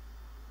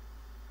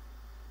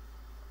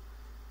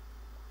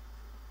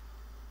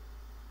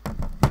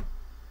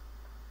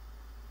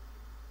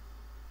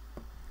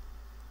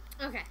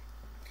 Okay.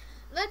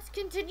 Let's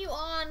continue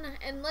on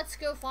and let's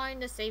go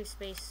find a safe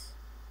space.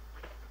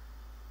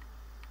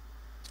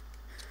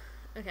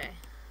 Okay.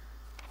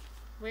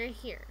 We're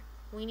here.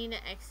 We need to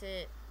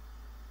exit.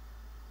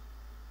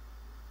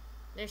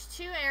 There's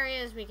 2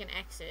 areas we can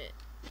exit.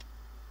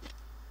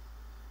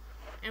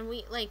 And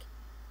we, like...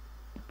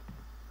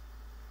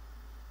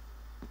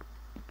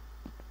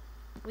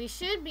 We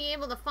should be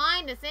able to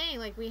find a thing.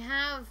 Like, we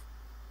have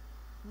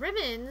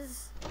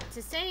ribbons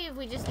to save.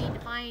 We just need to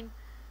find...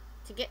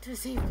 to get to a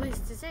safe place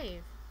to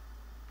save.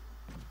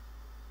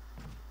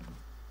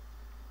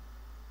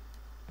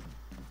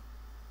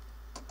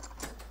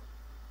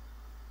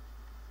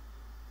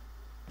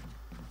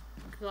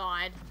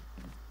 God.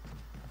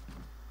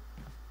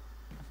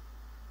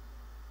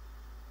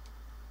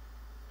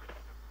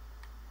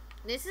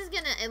 This is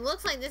gonna... It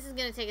looks like this is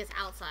gonna take us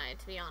outside,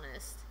 to be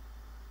honest.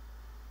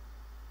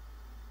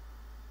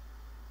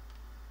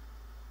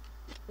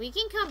 We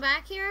can come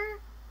back here.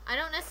 I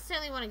don't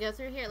necessarily want to go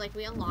through here. Like,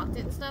 we unlocked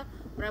it and stuff.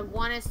 But I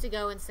want us to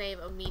go and save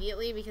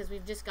immediately because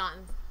we've just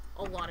gotten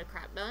a lot of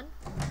crap done.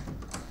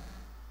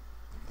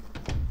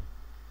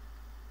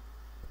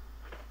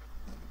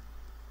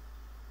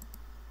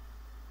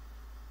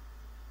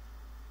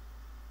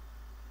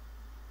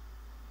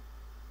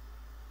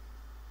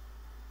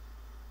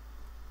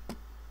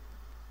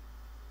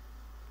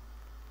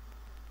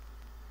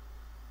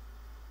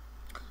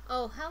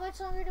 Oh, how much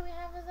longer do we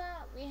have of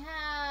that? We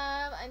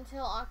have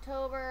until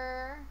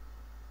October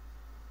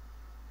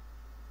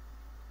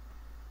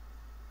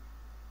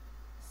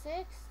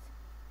 6th?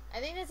 I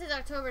think this is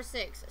October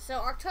 6th. So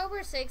October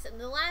 6th,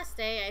 the last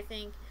day, I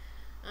think,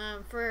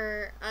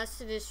 for us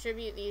to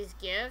distribute these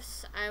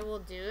gifts, I will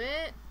do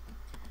it.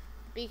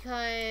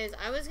 Because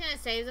I was going to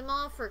save them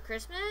all for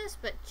Christmas,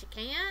 but you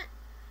can't.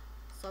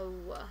 So,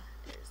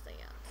 there's the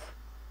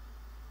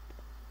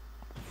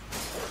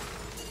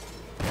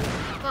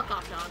fuck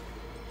off, dog.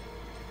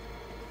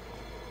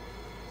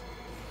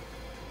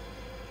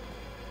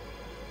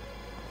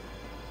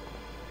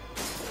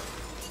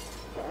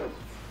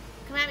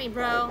 Come at me,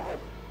 bro.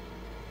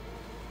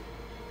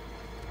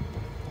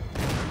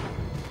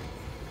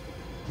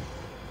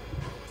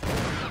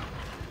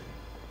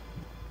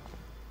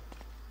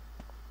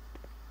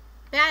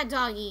 Bad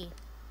doggy.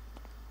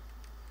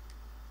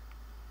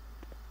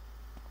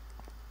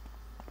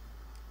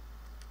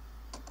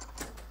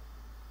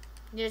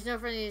 There's no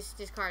friendly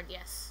discard,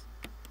 yes.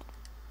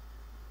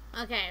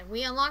 Okay,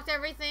 we unlocked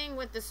everything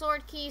with the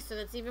sword key, so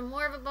that's even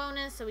more of a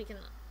bonus, so we can...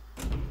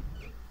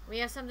 We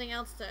have something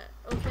else to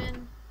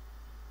open.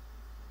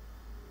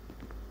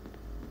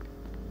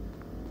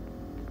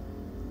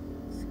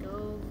 Let's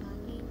go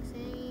fucking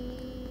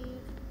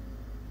save.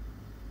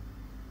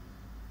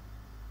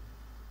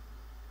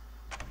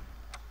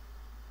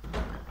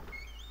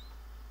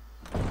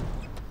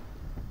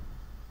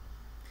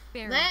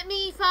 Barry. Let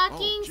me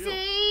fucking Jill.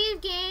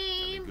 save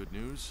game. Any good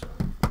news?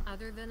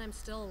 Other than I'm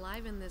still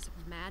alive in this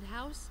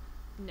madhouse?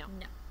 No.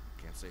 No.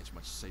 Can't say it's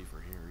much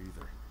safer here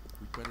either.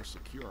 We'd better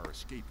secure our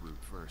escape route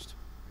first.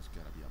 There's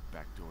gotta be a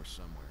back door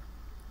somewhere.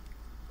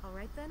 All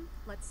right then,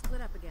 let's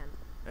split up again.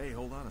 Hey,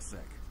 hold on a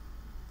sec.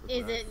 Look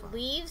Is what I it found.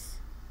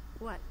 leaves?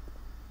 What?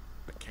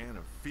 A can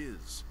of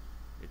fizz.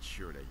 It's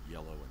sure to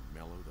yellow and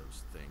mellow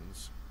those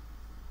things.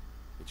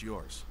 It's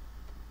yours.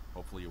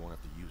 Hopefully you won't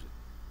have to use it.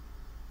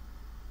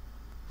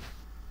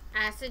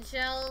 Acid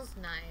shells?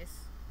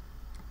 Nice.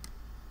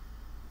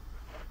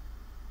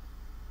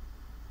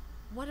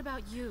 What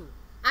about you?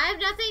 I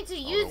have nothing to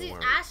use don't these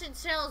worry. acid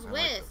shells I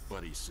with. like the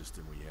buddy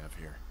system we have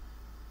here.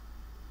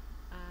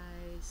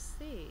 I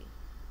see.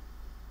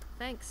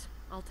 Thanks.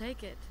 I'll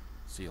take it.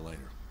 See you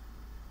later.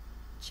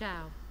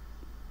 Ciao.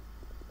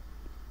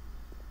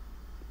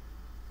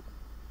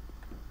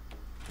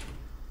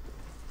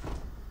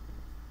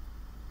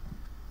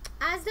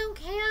 I don't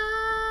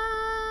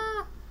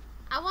care.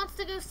 I wants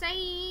to go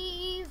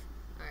save.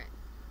 Alright.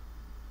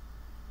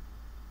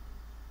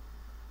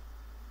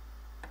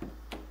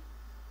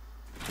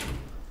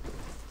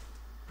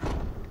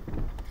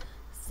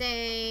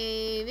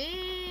 Saving.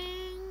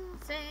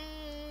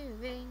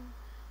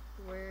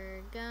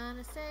 We're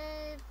gonna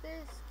save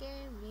this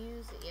game.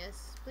 Use it.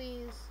 Yes,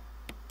 please.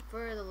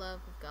 For the love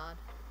of God.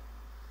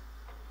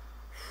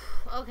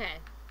 Okay.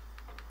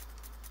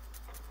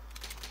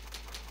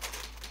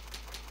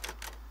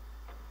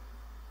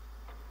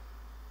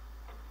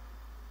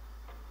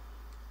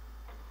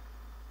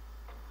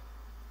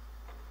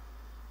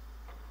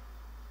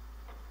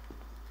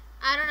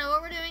 I don't know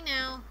what we're doing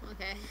now.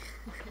 Okay.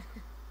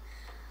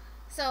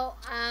 So,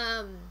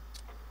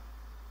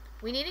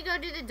 we need to go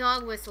do the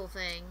dog whistle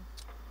thing.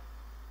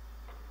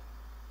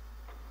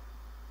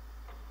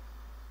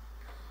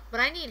 But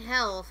I need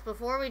health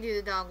before we do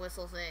the dog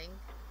whistle thing.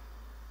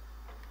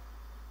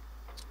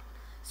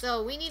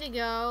 So, we need to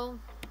go...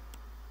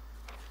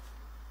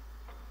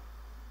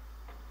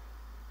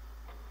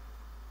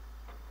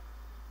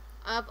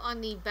 up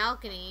on the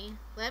balcony.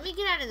 Let me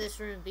get out of this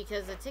room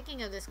because the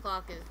ticking of this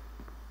clock is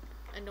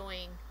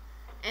annoying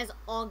as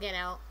all get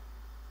out.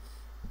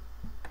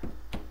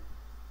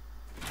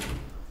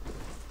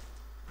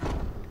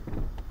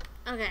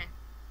 Okay.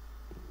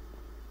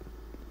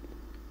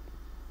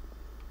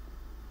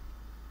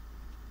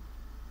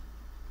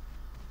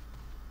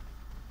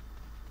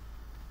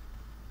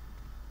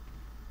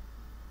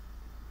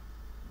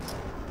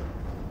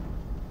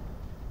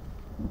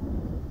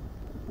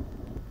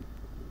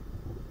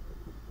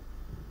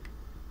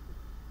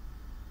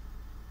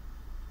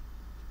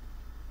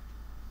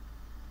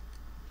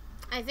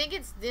 I think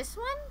it's this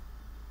one?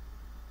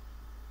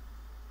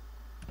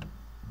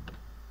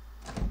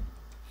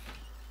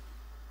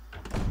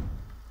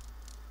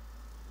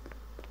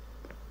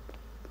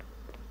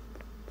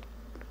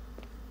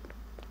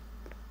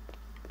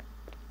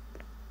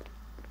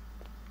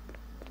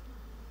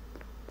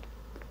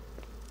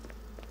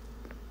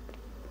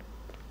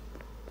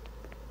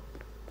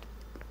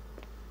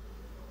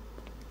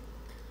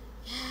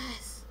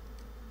 Yes.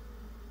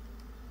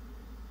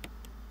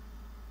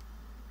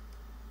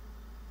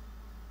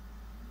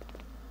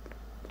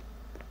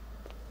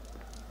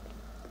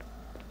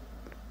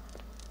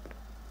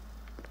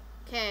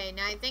 Okay,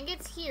 now I think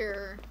it's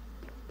here.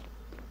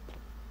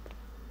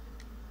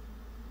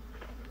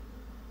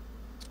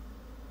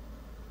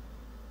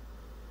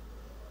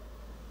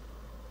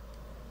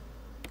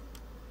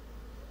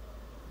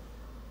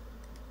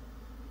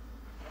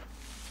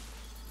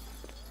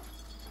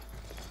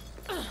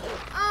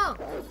 Oh!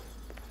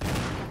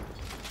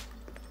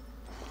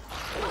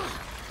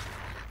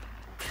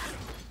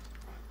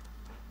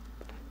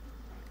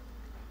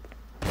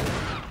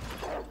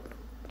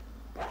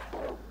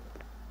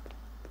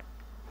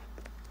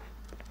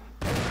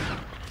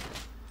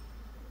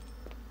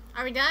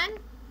 Are we done?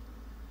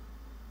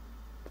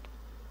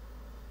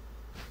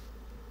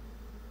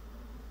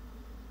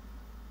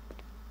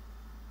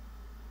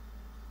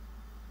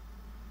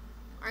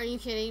 Are you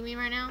kidding me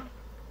right now?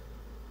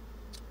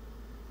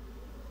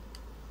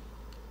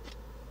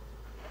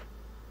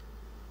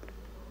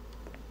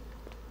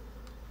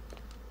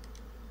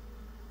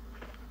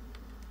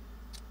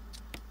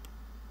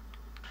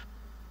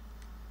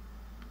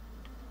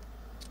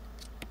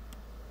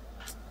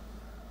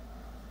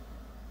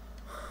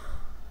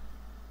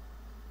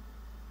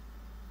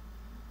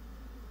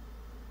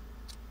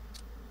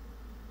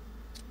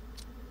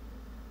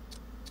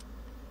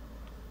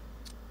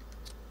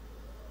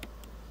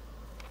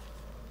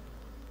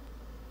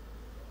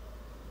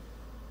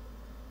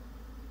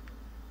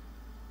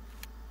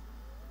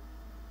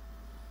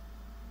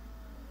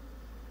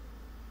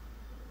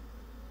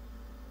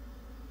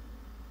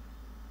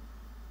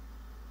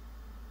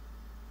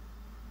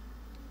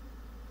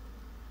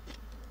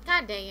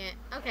 God dang it.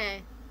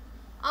 Okay.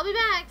 I'll be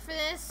back for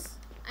this.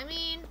 I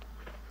mean,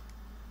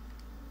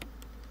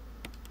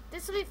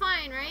 this will be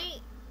fine,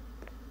 right?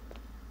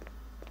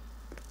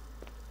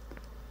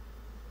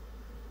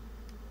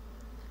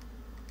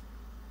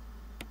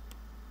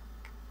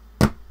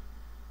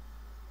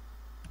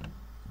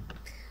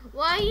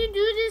 Why you do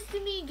this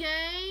to me,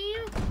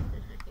 game?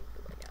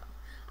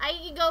 I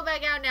can go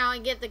back out now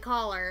and get the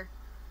collar.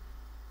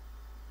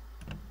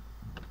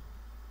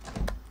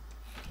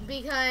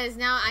 Because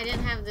now I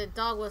didn't have the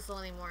dog whistle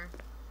anymore.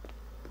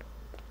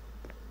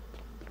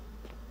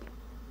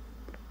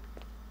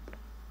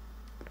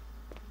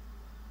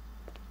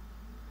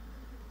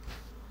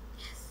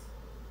 Yes.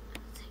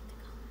 I'll take the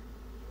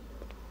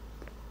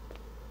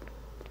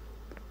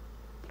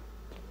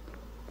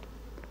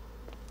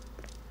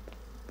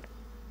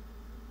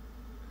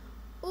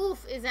collar.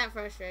 Oof, is that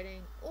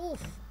frustrating.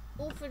 Oof.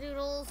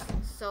 Oof-a-doodles.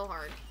 So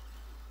hard.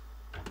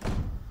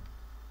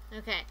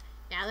 Okay.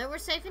 Now that we're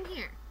safe in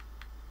here.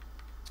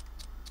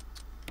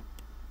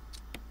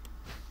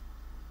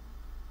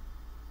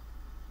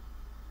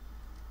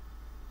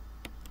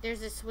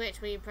 There's a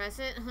switch. Will you press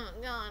it? Oh,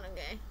 God,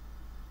 okay.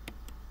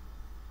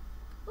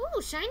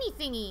 Ooh, shiny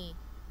thingy.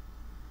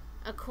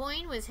 A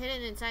coin was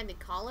hidden inside the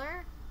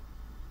collar?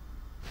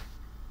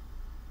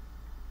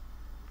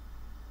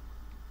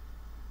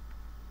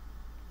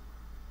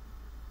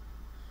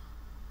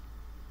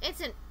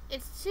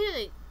 It's to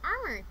the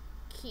armor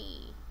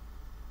key.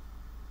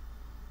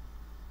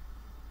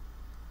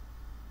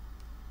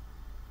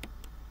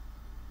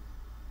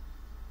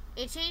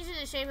 It changed in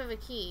the shape of a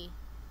key.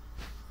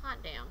 Hot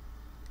damn.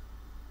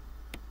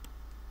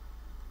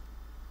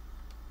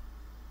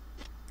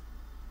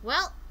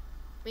 Well,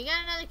 we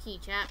got another key,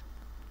 chap.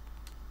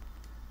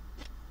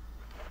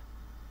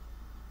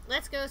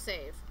 Let's go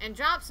save and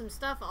drop some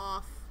stuff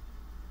off.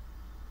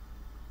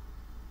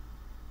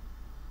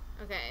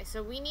 Okay,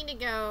 so we need to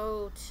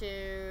go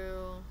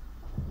to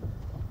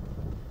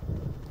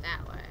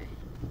that way.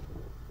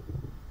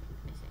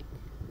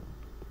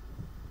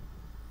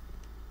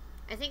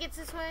 I think it's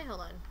this way.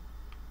 Hold on.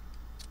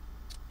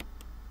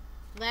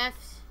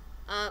 Left,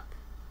 up.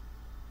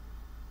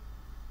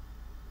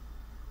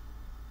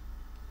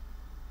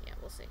 Yeah,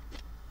 we'll see.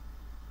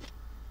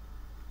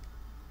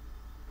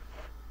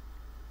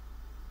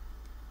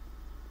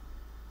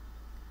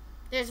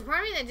 There's a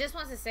part of me that just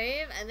wants to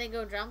save and then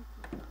go jump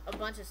a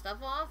bunch of stuff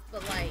off,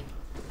 but like,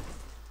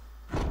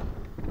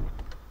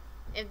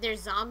 if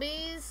there's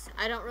zombies,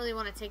 I don't really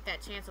want to take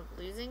that chance of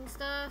losing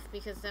stuff,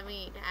 because then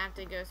we have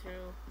to go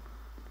through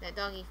that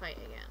doggy fight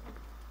again.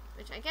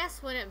 Which I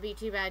guess wouldn't be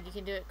too bad. You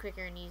can do it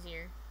quicker and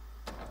easier.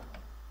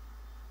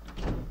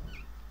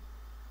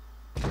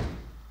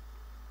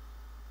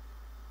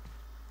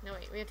 No,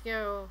 wait, we have to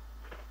go...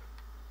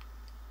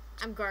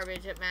 I'm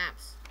garbage at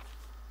maps.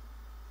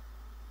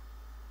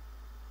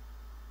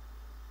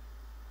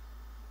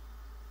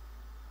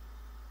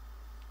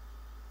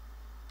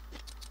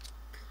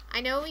 I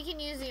know we can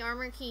use the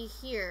armor key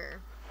here,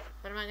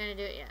 but I'm not going to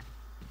do it yet.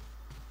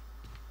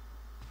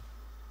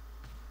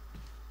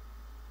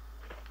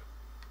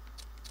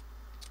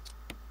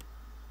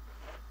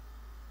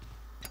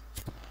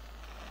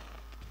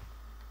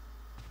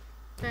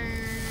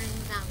 Burn,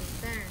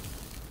 zombies, burn.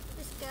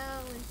 Just go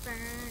and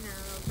burn,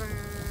 oh,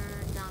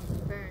 burn,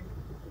 zombies, burn.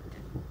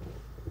 Okay.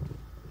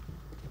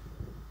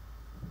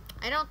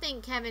 I don't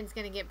think Kevin's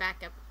going to get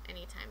back up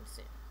anytime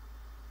soon.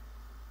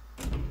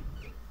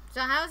 So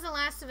how's The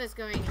Last of Us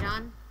going,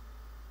 John?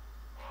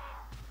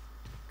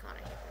 God, I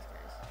hate these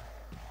guys.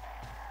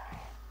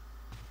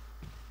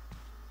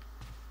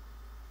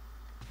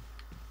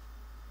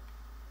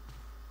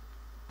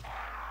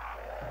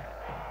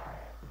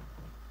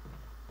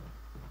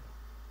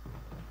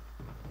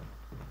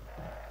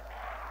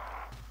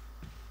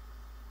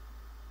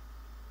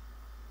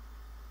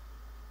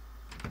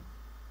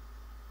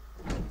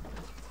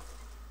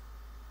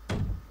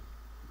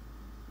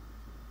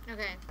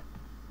 Okay.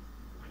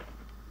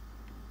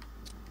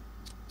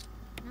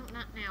 No,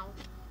 not now.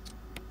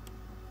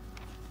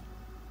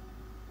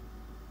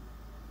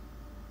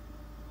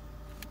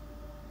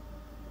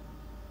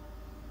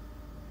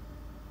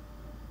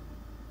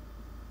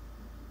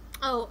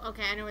 Oh,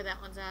 okay, I know where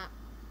that one's at.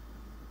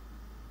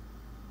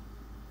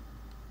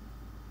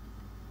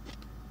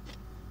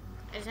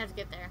 I just have to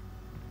get there.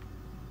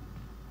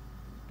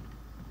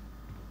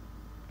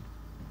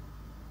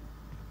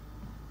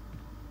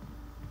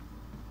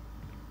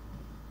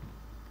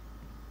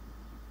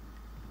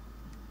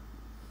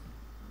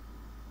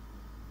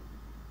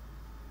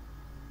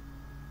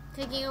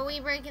 Taking a wee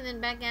break and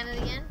then back at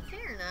it again?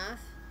 Fair enough.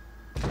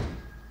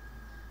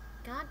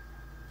 God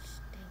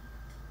dang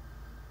it.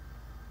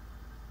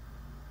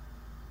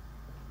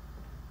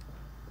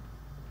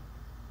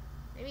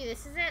 Maybe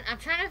this is it? I'm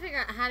trying to figure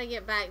out how to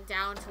get back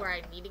down to where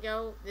I need to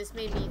go. This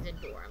may be the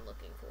door I'm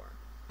looking for.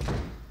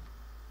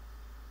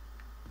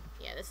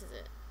 Yeah, this is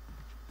it.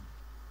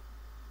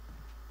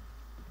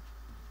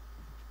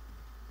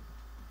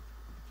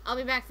 I'll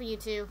be back for you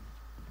too.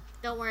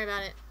 Don't worry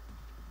about it.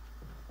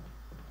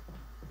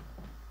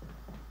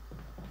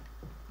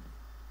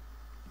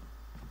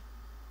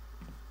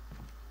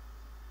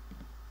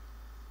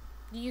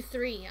 You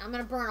three. I'm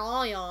gonna burn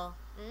all y'all.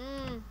 Oh,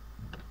 God,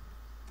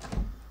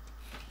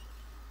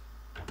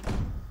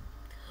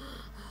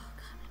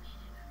 we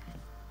made it.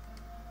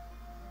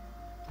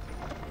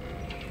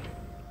 Okay.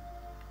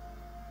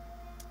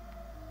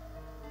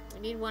 We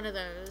need one of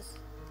those.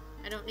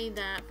 I don't need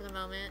that for the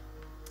moment.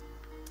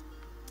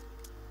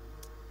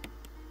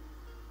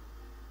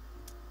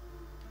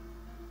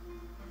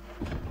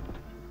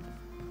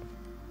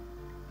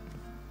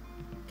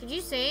 Could you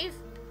save?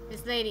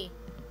 This lady.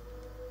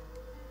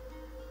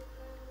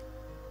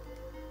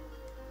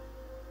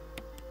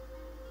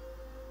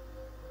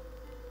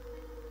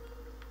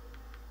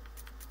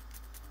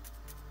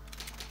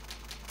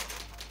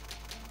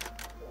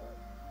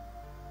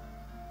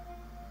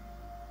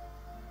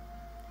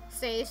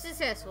 Save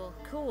successful.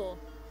 Cool.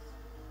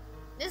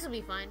 This will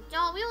be fun.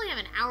 Y'all, we only have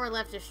an hour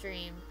left to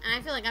stream, and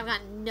I feel like I've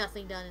got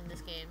nothing done in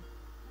this game.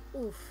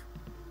 Oof.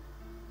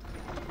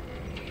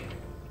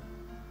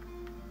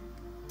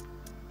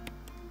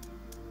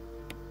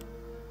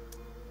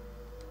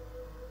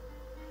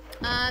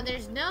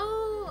 There's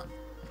no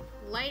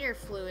lighter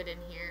fluid in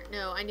here.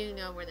 No, I do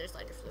know where there's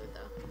lighter fluid,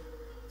 though.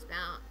 It's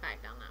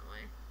back down that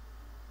way.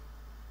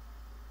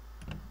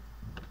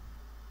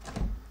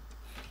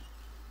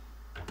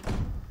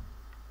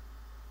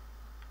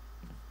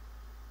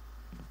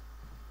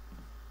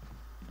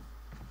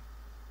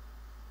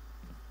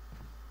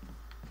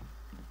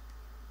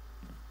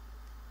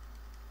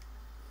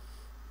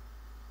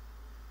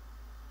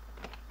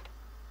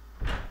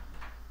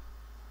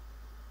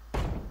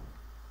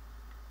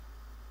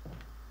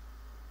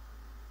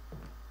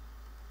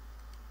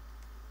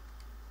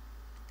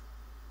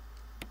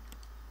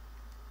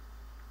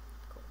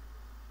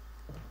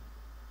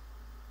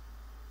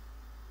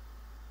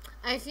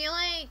 I feel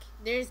like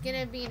there's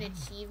gonna be an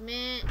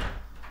achievement.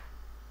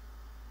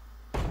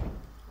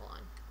 Hold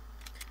on.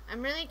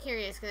 I'm really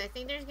curious because I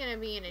think there's gonna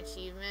be an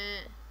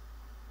achievement.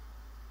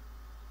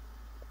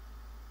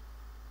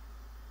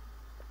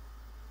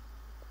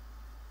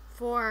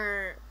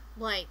 For,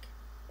 like...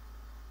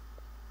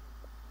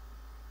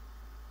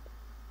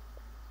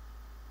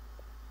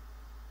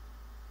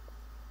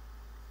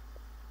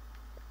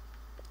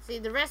 See,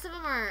 the rest of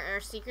them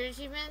are secret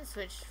achievements,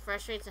 which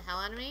frustrates the hell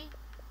out of me.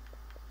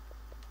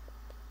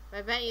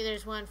 I bet you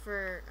there's one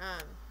for,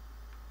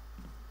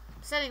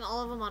 setting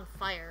all of them on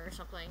fire or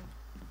something.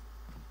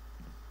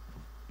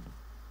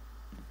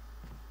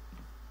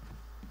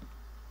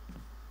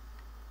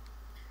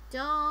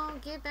 Don't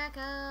get back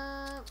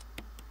up.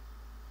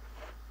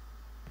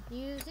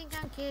 You think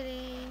I'm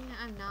kidding?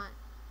 I'm not.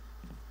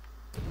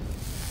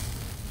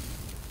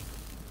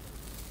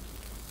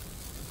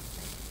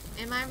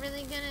 Am I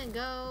really gonna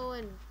go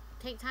and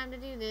take time to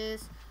do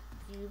this?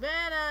 You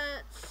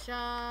better,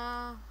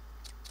 Shaw.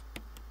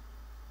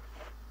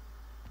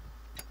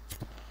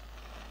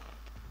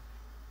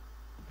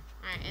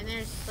 Alright, and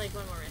there's like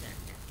one more right there.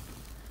 Okay.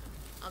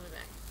 I'll be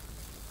back.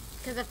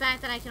 Because the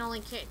fact that I can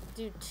only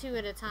do 2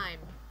 at a time.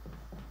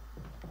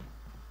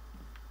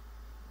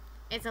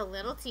 It's a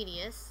little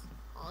tedious.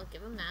 I'll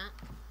give him that.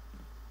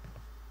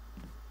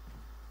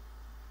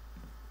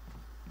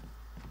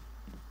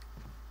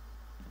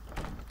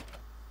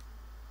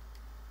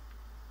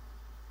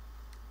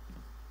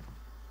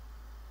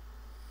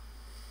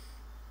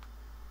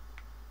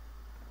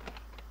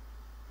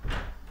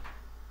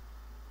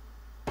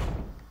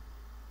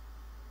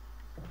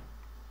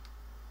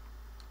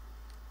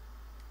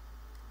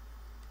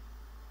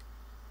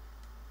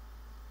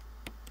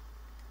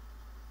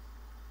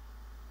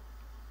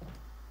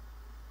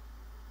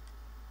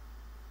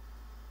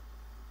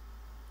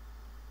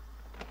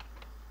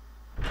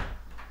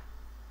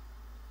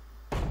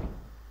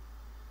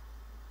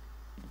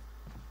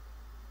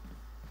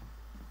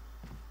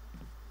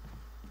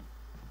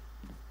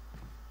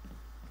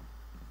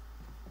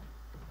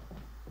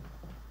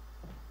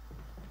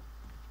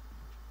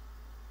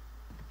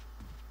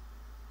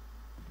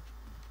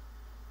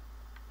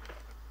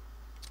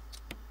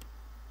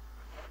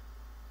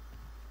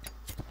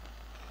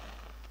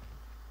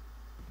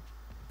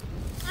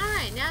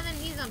 Alright, now that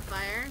he's on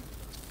fire.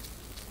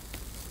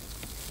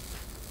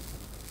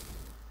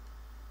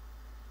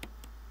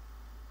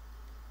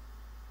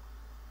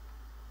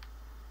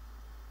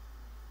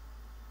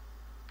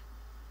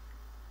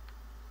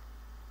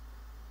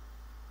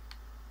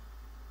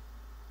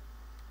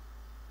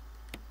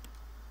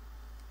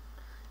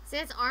 See,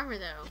 that's armor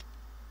though.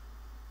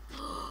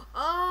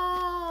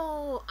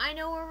 Oh, I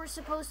know where we're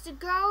supposed to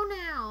go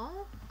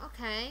now.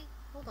 Okay,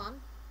 hold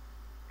on.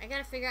 I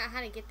gotta figure out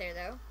how to get there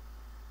though.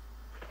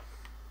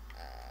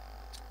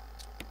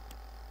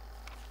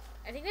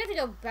 I think we have to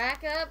go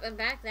back up and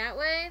back that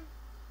way.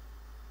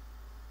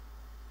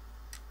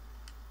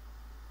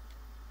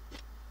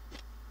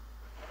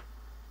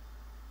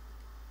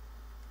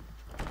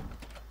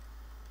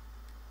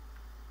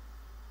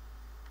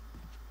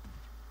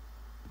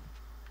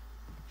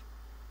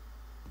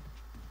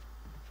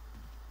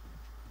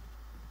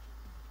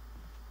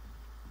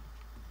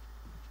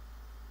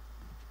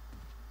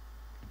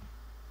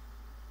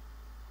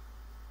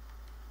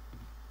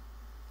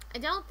 I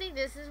don't think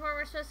this is where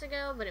we're supposed to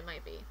go, but it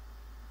might be.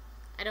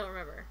 I don't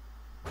remember.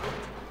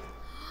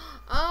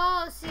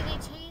 Oh, see, they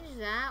changed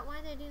that?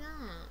 Why'd they do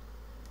that?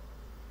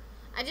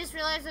 I just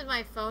realized with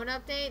my phone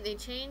update, they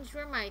changed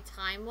where my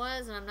time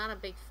was, and I'm not a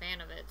big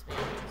fan of it, to be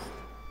honest.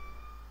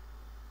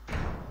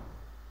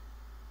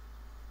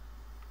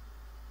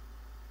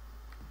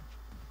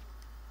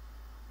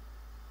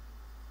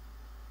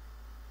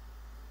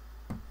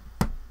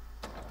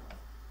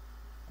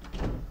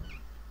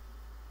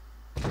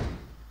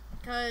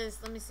 Because,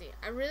 let me see.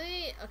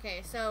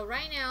 Okay, so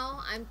right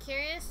now, I'm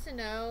curious to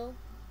know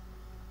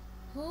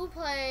who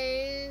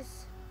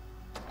plays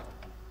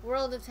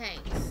World of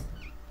Tanks.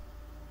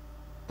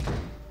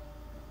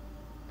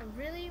 I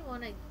really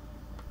want to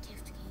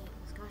gift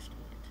games. Gosh dang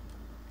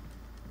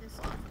it. It's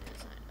off on the other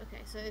side.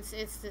 Okay, so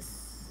it's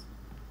this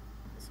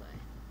way.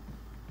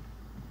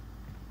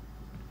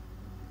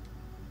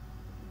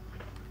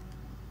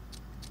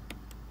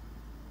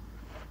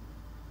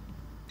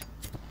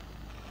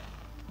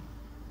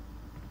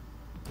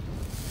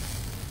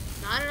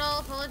 Not at all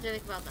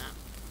apologetic about that.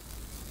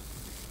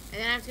 And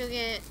then I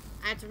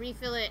have to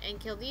refill it and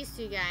kill these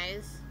 2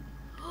 guys.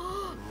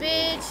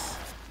 Bitch!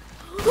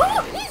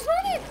 Oh, he's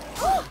running!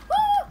 Oh,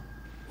 oh!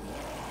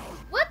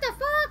 What the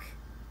fuck?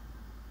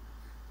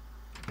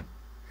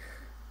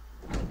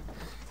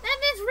 That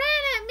bitch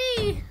ran at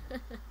me!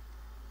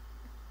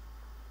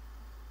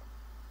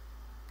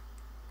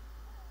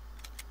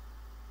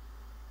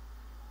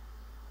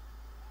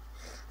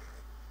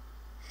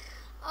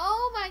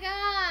 Oh my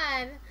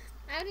god!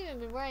 I haven't even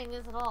been wearing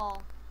this at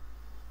all.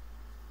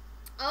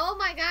 Oh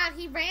my god,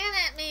 he ran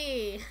at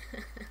me!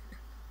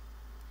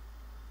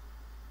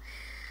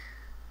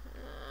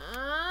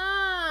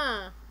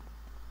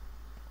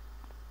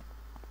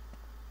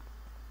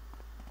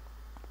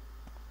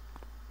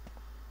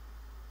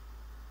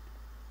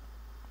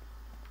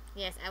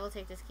 Yes, I will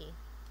take this key.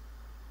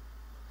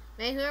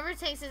 May whoever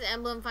takes this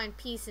emblem find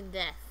peace in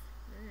death.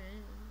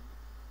 Alright.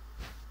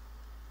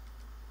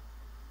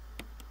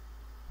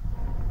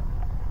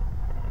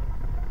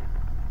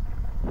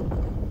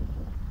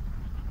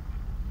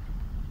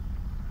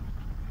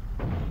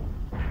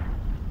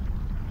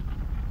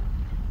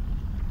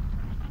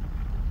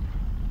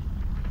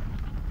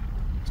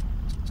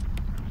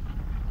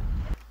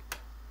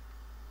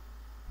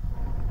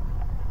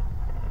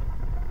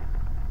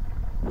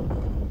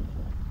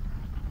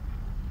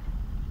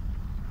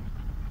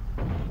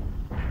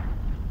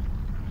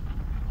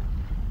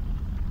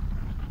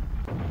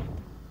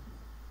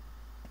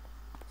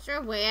 Is there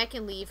a way I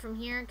can leave from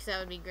here? Because that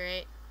would be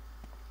great.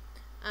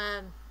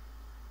 Of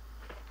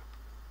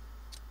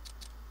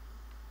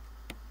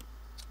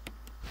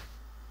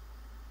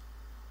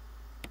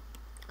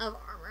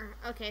armor.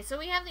 Okay, so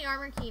we have the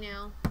armor key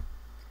now. Oh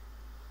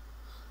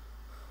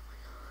my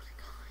god,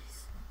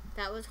 guys.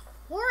 That was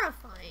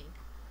horrifying.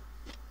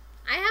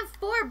 I have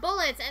 4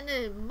 bullets and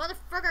the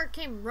motherfucker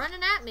came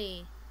running at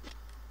me.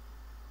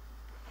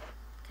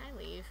 Can I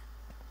leave?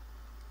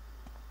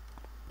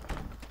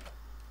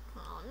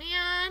 Oh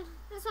man.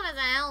 This one has a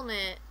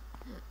helmet.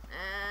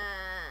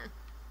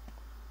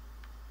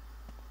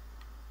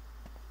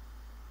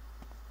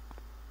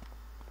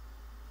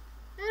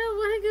 I don't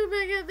want to go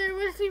back out there.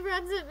 What if he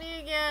runs at me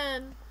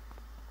again?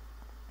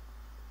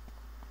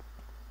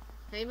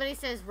 If anybody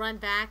says run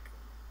back,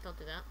 don't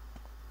do that.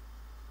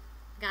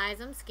 Guys,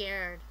 I'm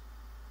scared.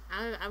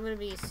 I'm gonna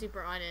be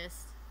super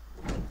honest.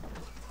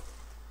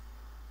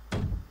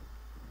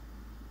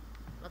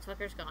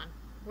 Motherfucker's gone.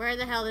 Where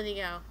the hell did he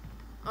go?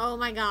 Oh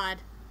my god.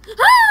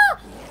 Ah!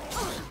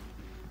 Oh.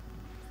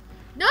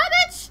 No,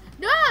 bitch!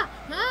 No!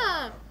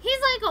 Ah! He's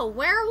like a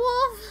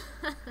werewolf.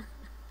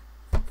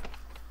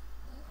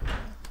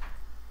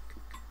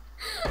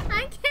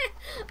 I can't.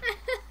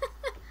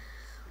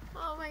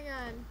 Oh my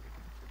god.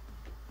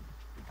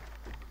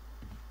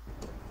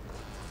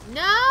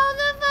 No,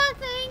 the fuck,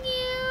 thank you!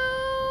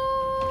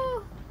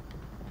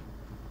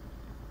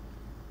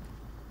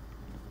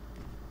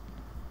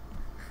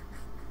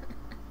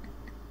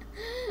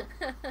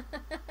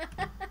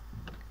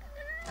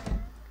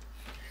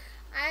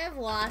 I have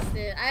lost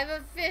it. I've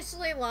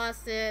officially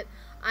lost it.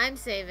 I'm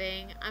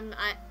saving. I'm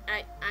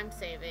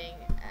saving.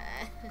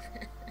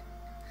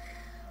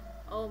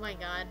 Oh my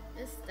god.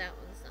 That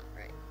one's not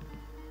right.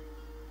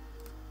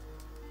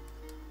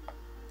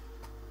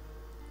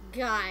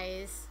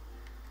 Guys.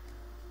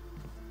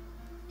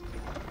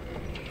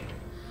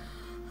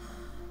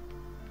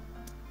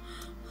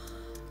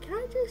 Can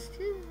I just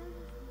do that?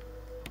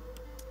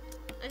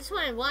 I just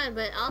wanted 1,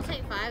 but I'll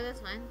take 5, that's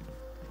fine.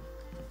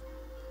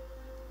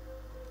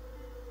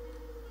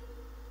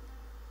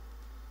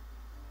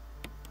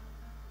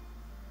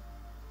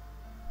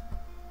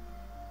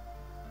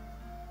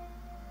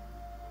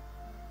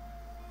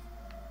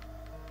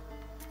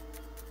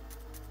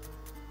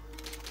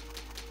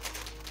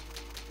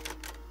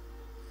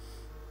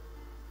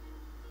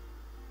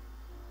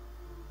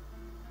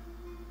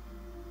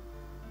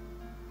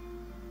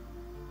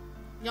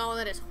 Y'all,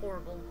 that is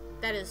horrible.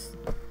 That is...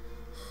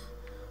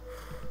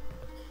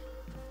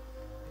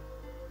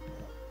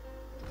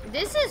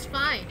 This is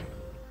fine.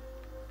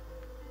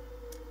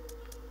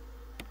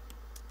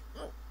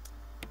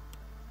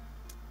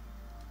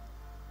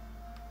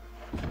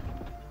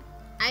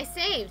 I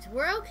saved.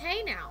 We're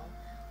okay now.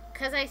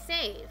 Because I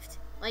saved.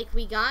 Like,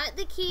 we got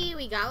the key,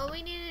 we got what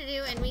we needed to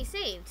do, and we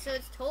saved. So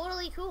it's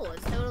totally cool.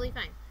 It's totally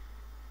fine.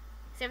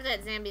 Except for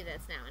that zombie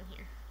that's now in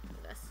here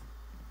with us.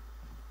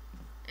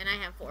 And I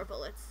have 4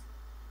 bullets.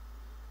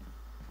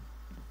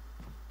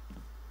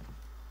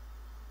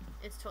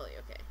 It's totally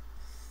okay.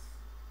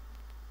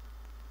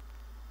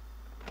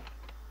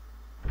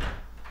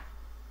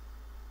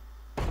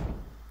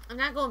 I'm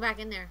not going back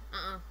in there.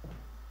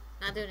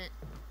 Not doing it.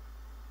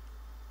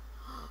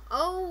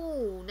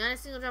 Oh, not a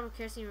single drop of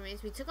kerosene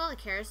remains. We took all the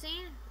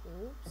kerosene?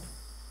 Oops.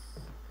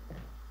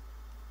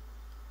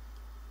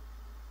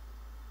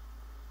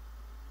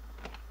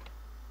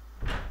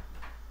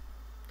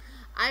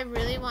 I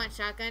really want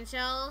shotgun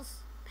shells.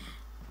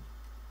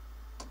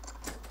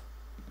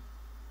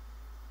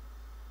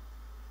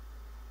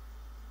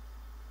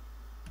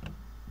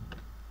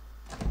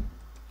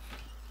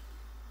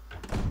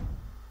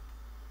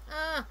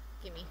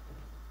 Gimme.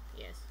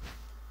 Yes.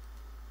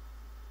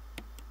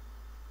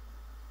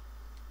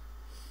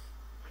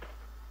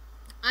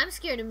 I'm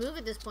scared to move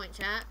at this point,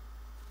 chat.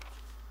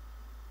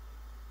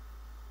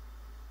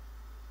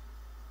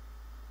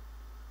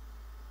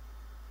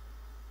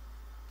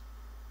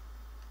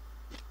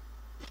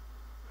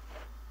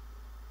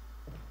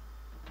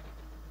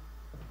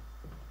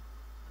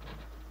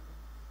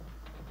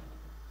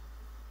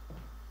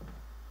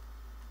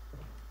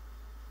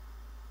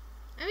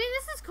 I mean,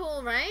 this is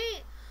cool,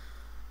 right?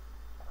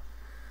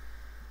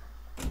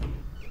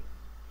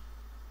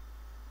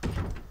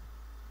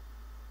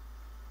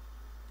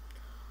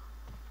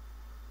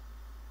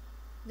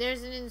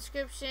 There's an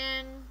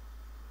inscription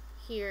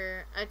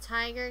here. A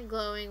tiger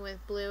glowing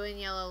with blue and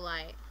yellow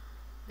light.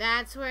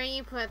 That's where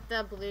you put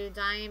the blue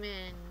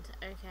diamond.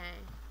 Okay.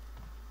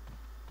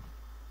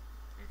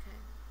 Okay.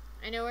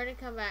 I know where to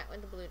come back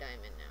with the blue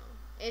diamond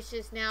now. It's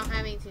just now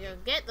having to go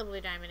get the blue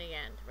diamond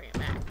again to bring it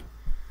back.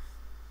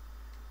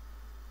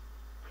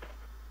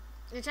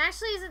 Which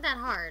actually isn't that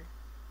hard.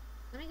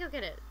 Let me go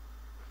get it.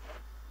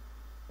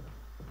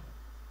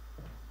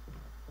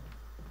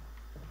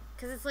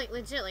 Because it's like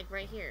legit, like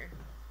right here.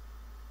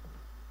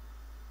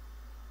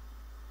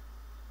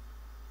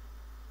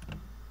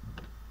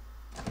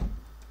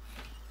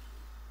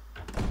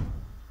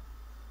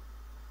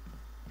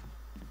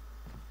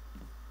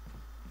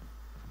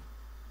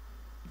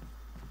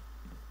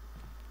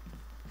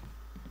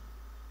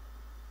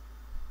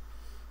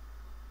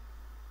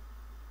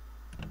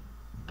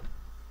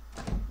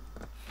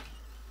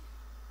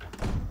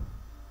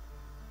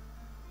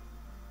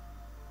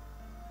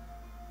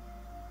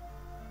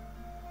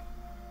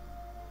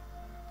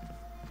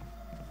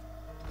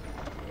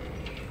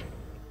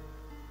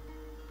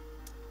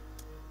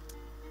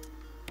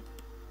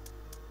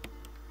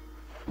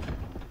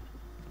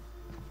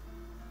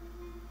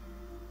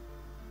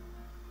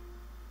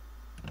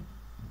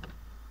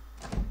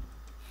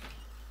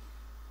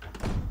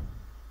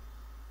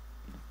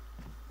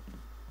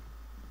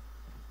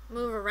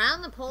 Move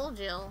around the pole,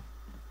 Jill.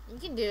 You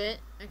can do it.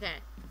 Okay.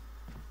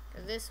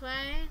 Go this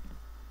way.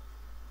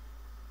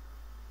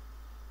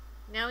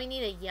 Now we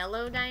need a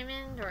yellow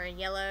diamond or a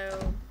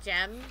yellow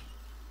gem.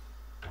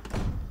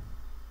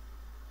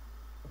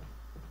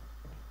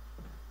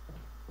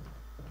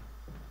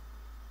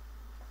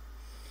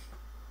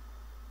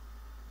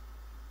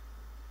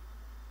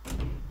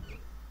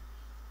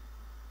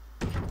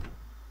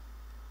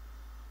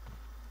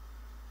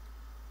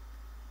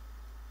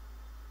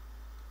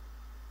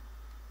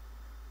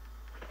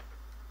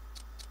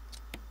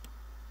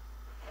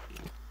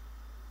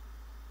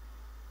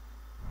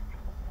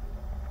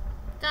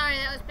 Sorry,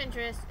 that was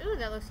Pinterest. Ooh,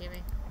 that looks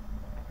yummy.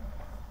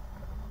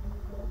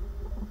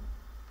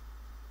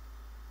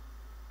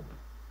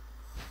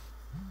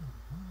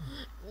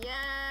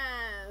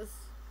 Yes!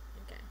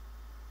 Okay.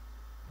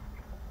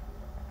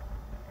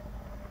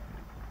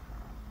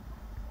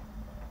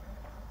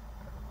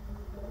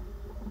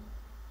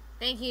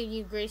 Thank you,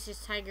 you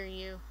gracious tiger,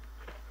 you.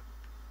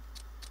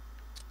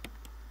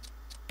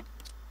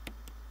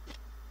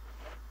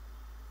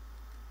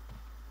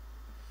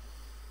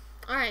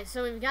 Alright,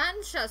 so we've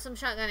gotten some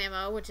shotgun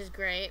ammo, which is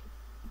great.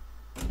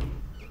 I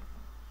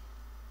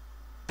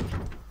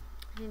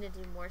need to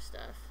do more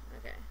stuff.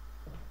 Okay.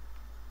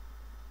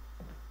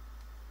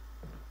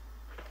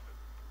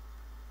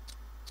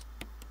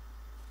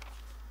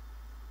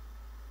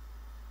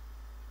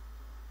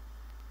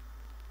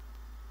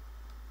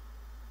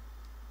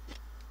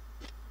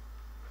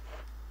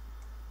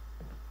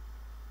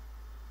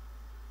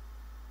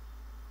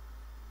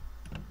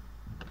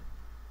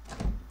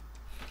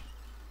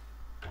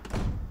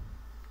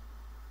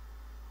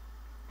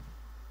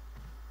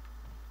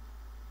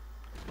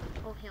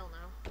 Oh, hell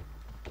no.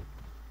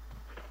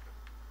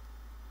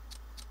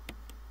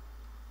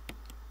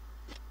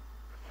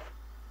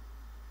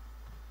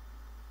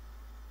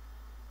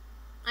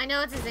 I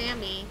know it's a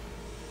zombie.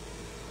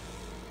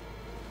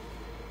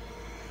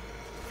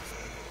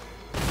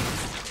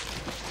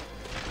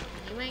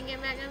 You ain't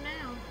getting back up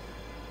now.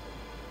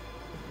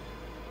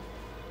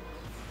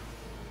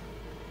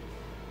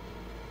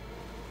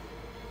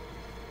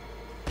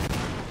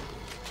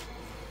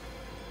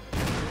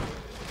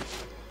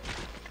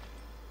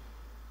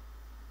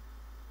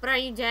 But are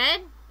you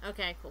dead?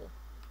 Okay, cool.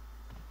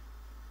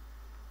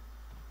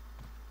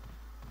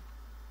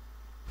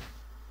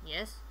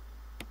 Yes.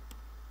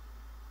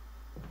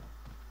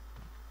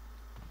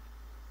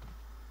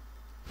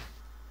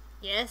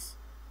 Yes.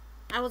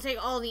 I will take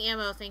all the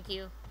ammo, thank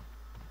you.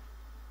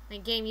 The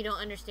game you don't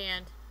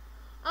understand.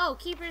 Oh,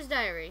 Keeper's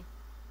Diary.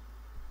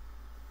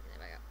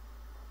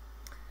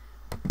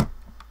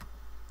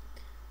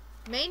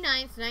 May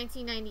 9th,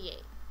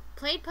 1998.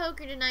 Played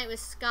poker tonight with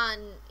Scott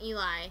and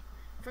Eli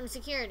from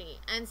security,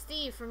 and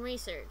Steve from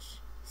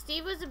research.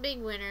 Steve was a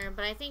big winner,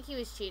 but I think he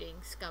was cheating,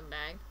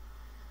 scumbag.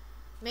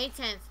 May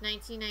 10th,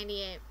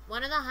 1998.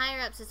 One of the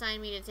higher-ups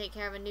assigned me to take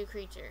care of a new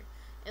creature.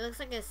 It looks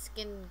like a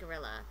skinned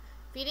gorilla.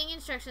 Feeding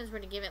instructions were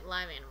to give it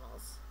live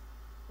animals.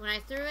 When I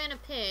threw in a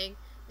pig,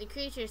 the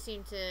creature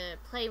seemed to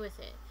play with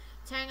it,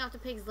 tearing off the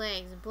pig's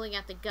legs and pulling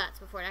out the guts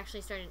before it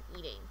actually started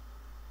eating.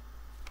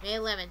 May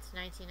 11th,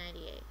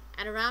 1998.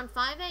 At around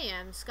 5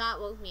 a.m.,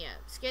 Scott woke me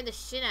up. Scared the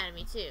shit out of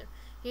me, too.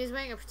 He was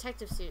wearing a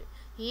protective suit.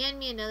 He handed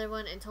me another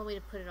one and told me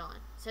to put it on.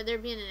 Said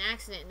there'd been an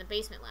accident in the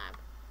basement lab.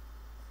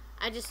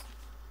 I just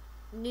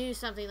knew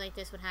something like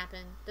this would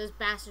happen. Those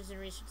bastards in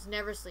research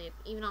never sleep,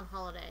 even on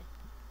holiday.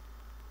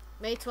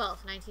 May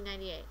 12th,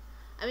 1998.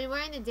 I've been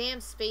wearing the damn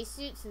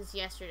spacesuit since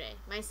yesterday.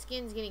 My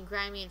skin's getting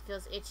grimy and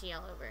feels itchy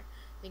all over.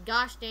 The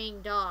gosh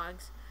dang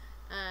dogs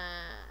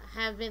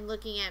have been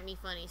looking at me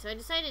funny, so I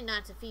decided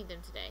not to feed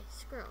them today.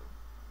 Screw 'em.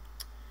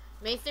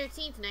 May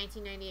 13th,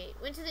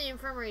 1998. Went to the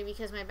infirmary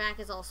because my back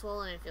is all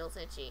swollen and feels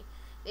itchy.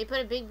 They put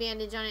a big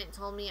bandage on it and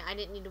told me I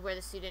didn't need to wear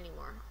the suit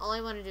anymore. All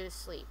I want to do is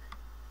sleep.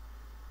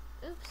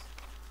 Oops.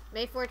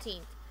 May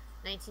 14th,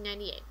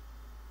 1998.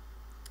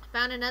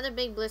 Found another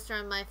big blister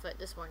on my foot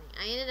this morning.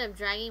 I ended up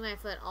dragging my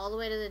foot all the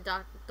way to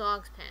the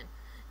dog's pen.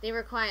 They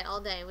were quiet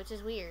all day, which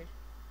is weird.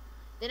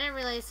 Then I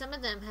realized some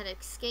of them had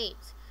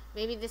escaped.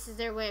 Maybe this is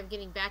their way of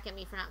getting back at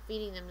me for not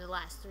feeding them the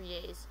last 3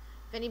 days.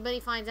 If anybody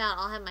finds out,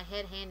 I'll have my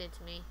head handed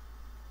to me.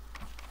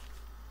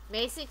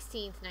 May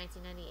 16th,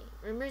 1998.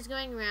 Rumors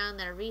going around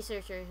that a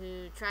researcher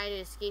who tried to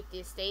escape the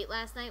estate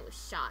last night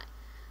was shot.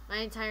 My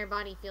entire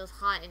body feels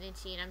hot and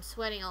itchy, and I'm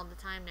sweating all the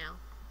time now.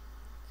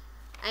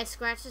 I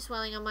scratched the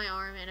swelling on my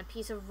arm, and a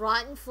piece of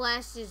rotten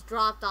flesh just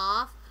dropped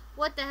off.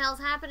 What the hell's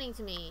happening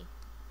to me?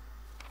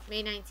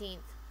 May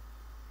 19th.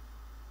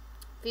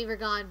 Fever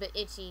gone, but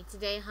itchy.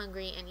 Today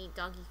hungry and eat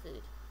doggy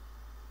food.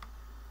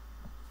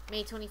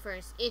 May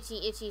 21st.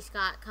 Itchy, itchy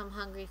Scott. Come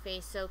hungry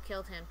face, so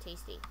killed him.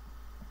 Tasty.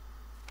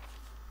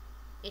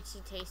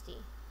 Itchy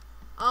tasty.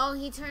 Oh,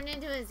 he turned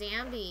into a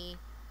zombie.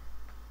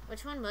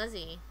 Which one was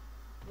he?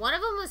 One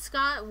of them was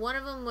Scott, one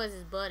of them was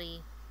his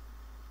buddy.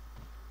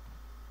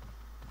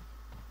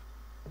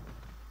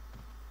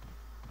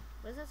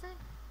 What does that say?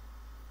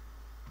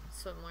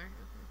 Swimwear.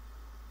 Okay.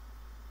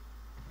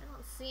 I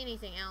don't see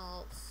anything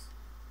else.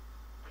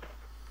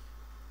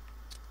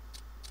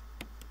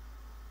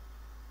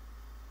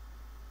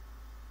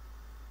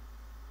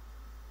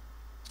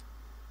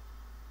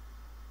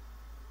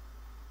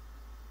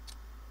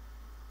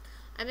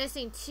 I'm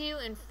missing 2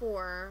 and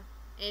 4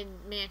 in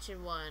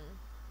Mansion 1.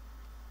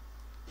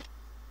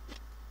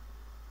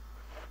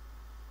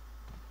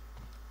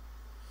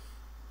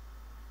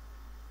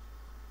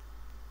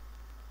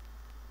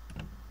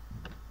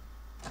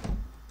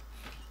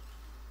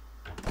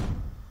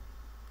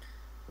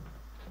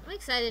 I'm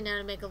excited now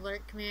to make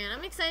alert command.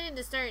 I'm excited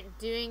to start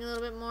doing a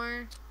little bit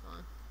more. Hold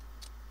on.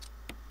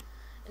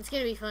 It's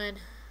gonna be fun.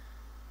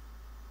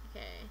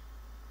 Okay.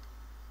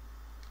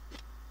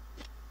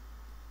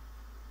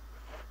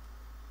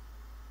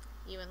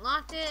 You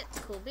unlocked it.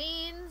 Cool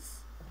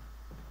beans.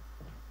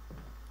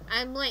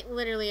 I'm like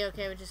literally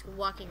okay with just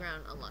walking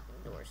around unlocking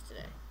doors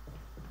today.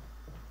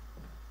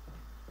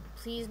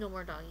 Please, no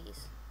more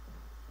doggies.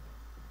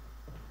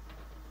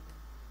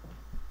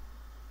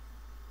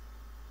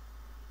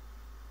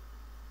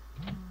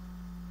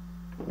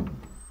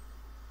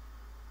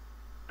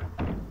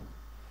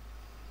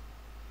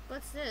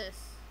 What's this?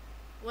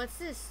 What's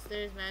this?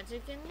 There's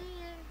magic in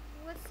here.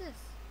 What's this?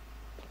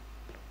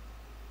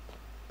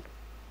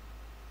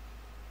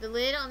 The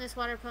lid on this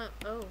water pump.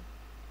 Oh.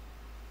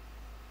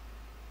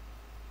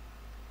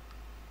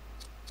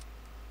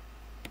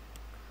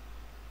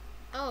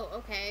 Oh,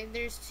 okay.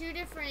 There's 2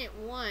 different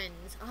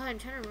ones. Oh, I'm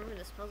trying to remember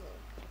this puzzle.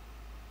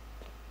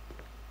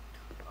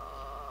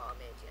 Oh,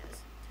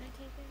 mages. Can I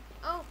take it?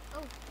 Oh,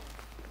 oh.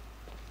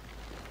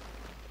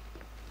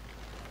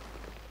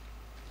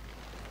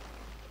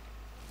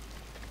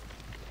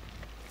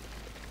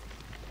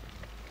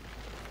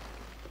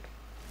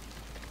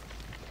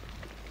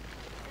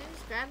 Can I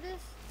just grab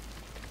this?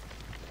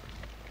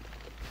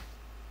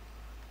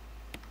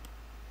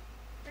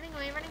 Running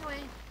away, running away.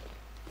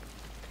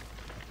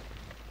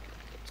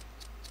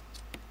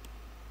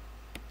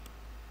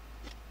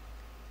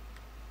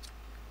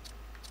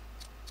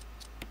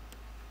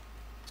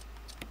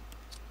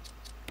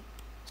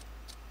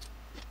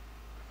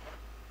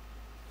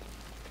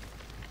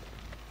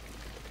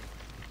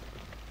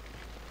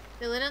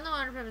 The lid on the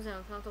water pump is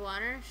open. Fill up the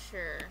water?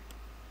 Sure.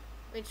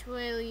 Which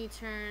way will you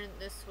turn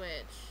the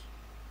switch?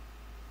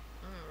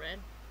 Oh, red.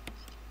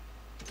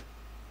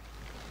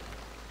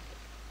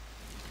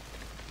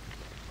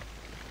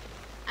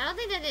 I don't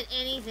think that did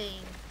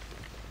anything.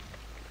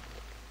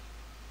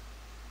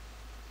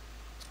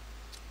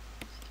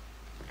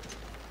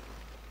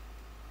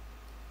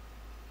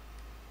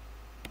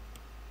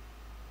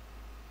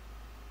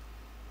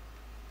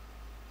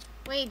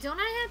 Wait, don't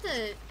I have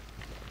to...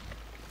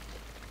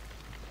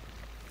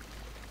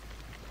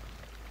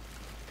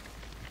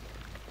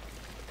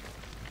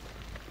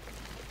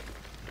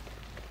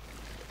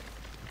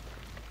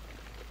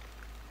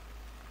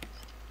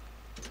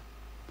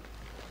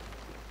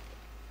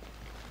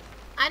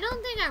 I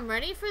don't think I'm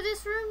ready for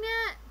this room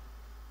yet.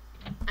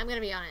 I'm gonna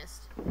be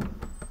honest.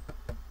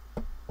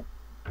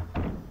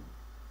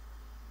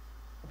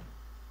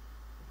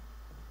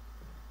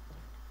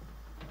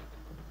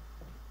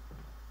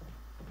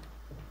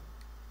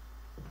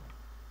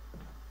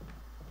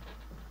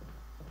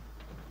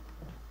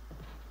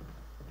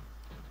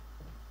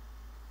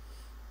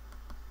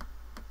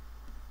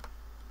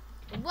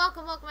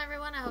 Welcome, welcome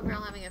everyone. I hope you're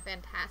all having a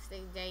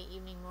fantastic day,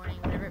 evening, morning,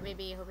 whatever it may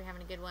be. I hope you're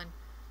having a good one.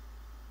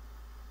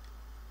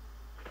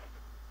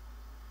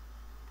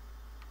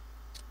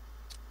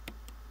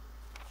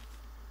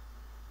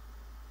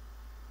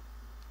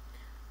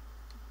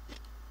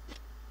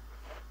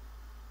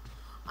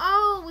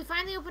 Oh, we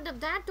finally opened up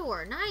that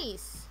door.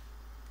 Nice.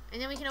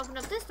 And then we can open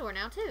up this door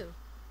now, too.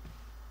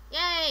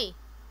 Yay!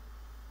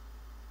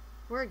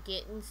 We're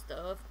getting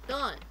stuff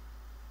done.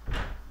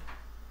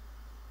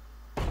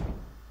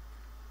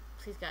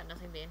 Please God,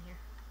 nothing be in here.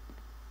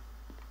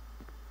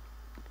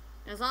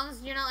 As long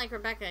as you're not like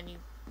Rebecca and you...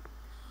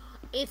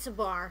 It's a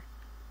bar.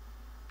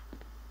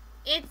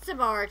 It's a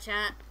bar,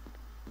 chat.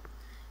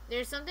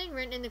 There's something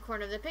written in the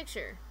corner of the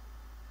picture.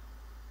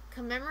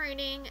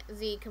 Commemorating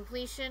the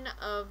completion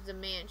of the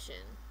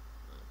mansion.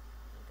 Oh,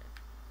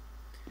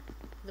 okay.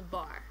 The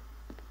bar.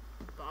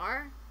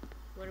 Bar?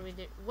 What do we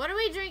do? What are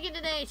we drinking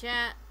today,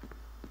 chat?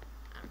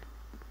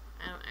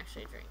 I don't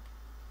actually drink.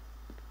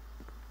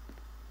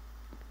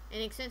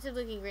 An extensive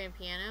looking grand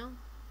piano.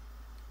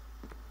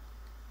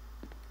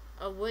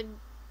 A wooden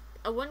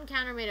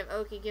counter made of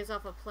oak. It gives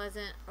off a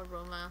pleasant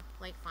aroma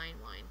like fine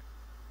wine.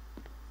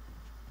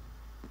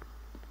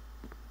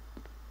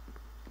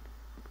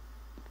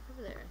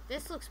 Over there.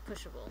 This looks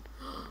pushable.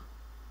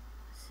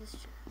 What's this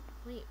chat?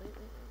 Wait.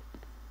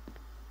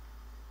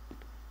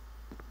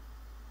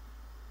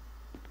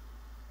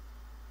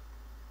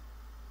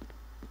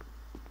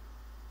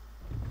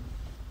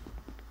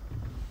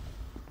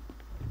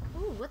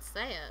 Ooh, what's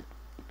that?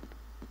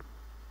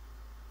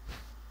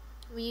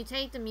 Will you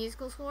take the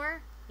musical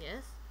score?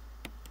 Yes.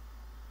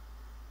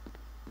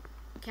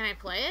 Can I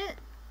play it?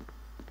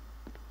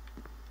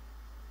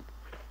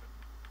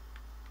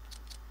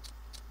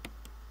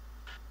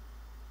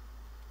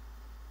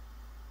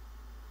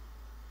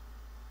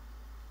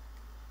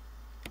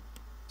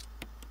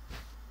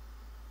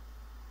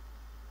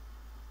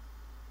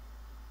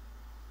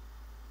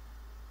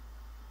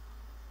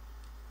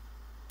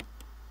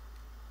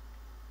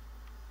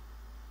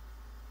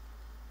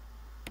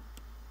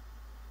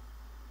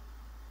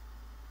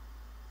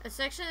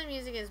 section of the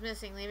music is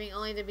missing, leaving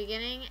only the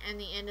beginning and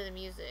the end of the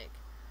music.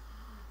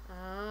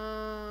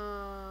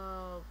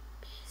 Oh,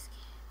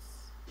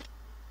 biscuits.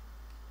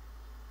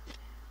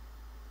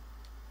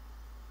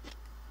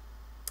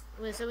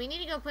 Well, so we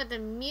need to go put the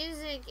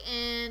music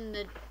in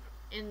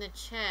the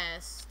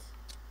chest.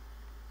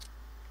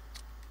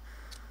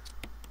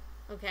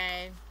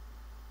 Okay.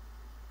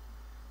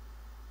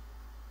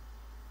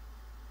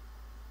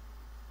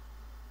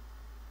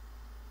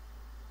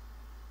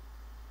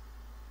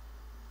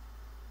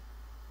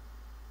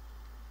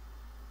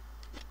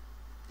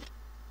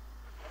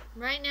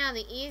 Right now,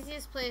 the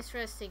easiest place for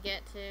us to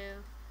get to...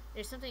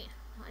 There's something...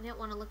 I didn't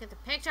want to look at the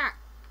picture!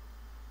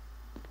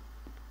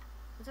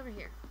 What's over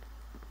here?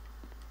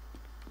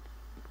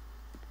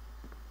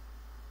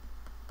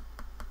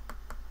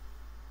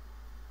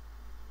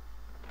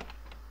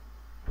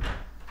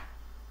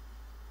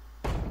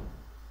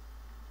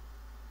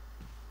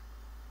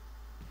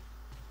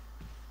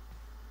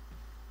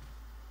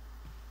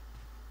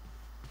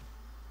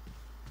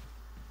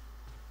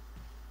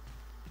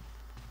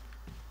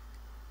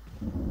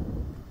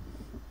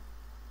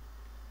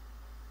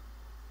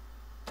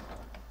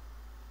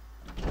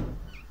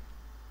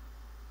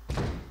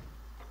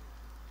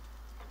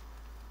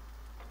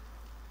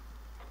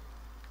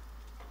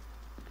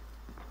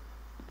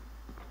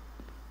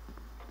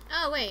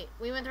 Oh, wait.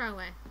 We went the wrong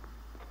way.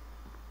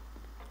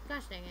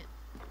 Gosh dang it.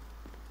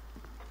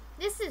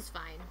 This is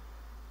fine.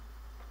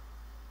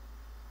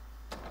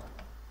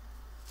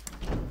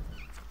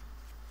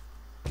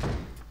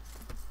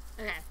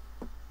 Okay.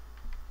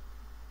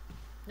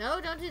 No,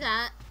 don't do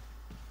that.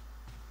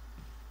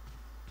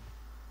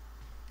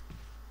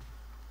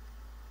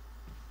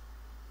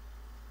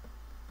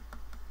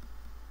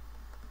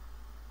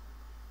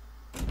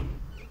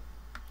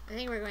 I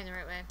think we're going the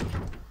right way.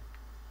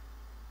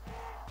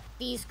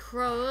 These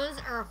crows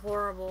are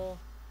horrible.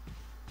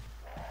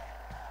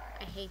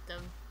 I hate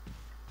them.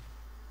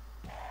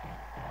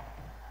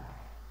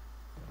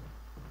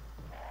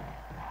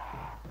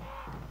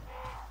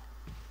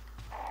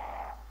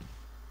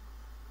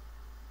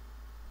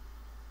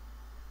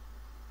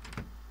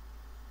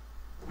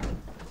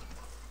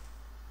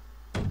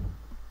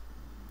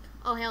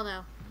 Oh, hell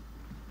no.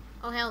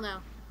 Oh, hell no.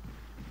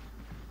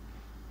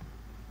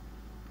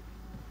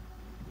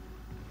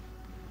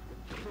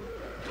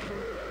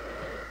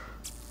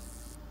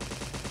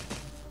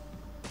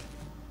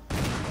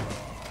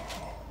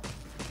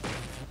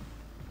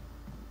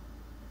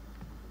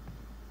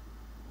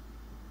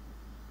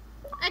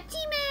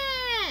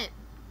 Achievement!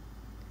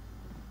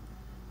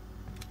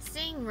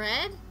 Sing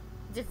red?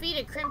 Defeat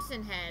a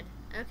crimson head.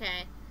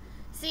 Okay.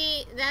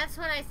 See, that's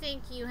what I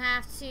think you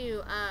have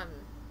to,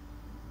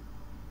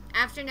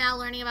 after now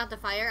learning about the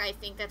fire, I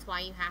think that's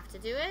why you have to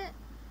do it.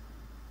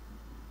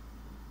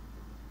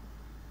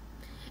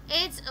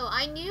 It's, oh,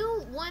 I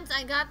knew once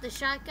I got the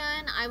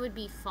shotgun, I would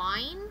be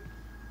fine.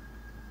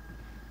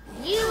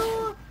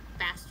 You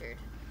bastard.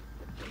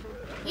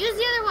 Use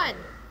the other one.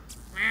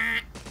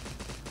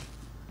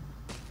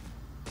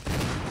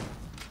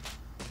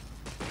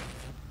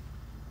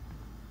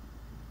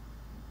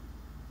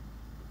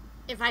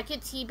 If I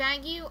could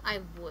teabag you,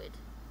 I would.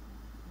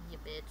 You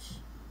bitch.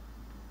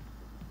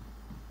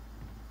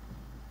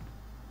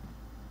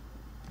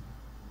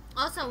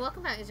 Also,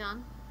 welcome back,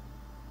 John.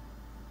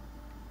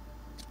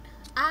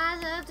 I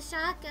love the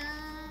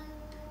shotgun.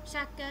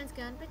 Shotgun's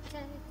gonna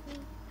protect me.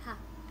 Ha.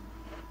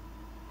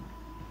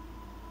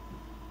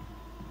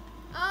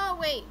 Oh,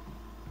 wait.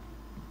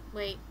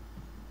 Wait.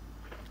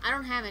 I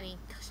don't have any.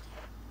 Gosh dang.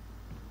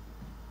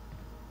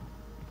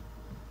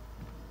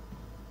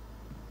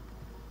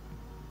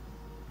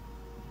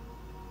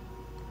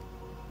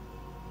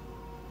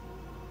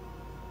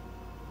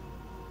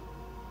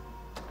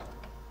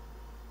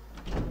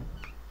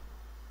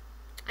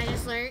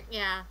 Lurk,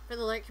 yeah, for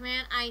the lurk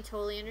command, I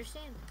totally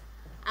understand.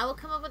 I will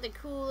come up with a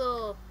cool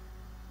little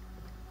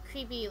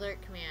creepy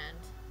lurk command.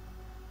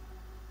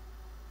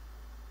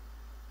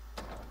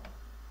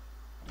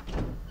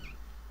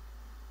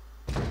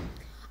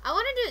 I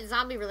want to do it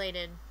zombie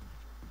related.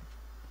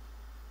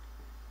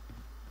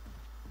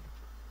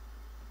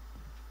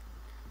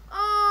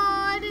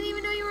 Oh, I didn't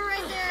even know you were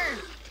right there.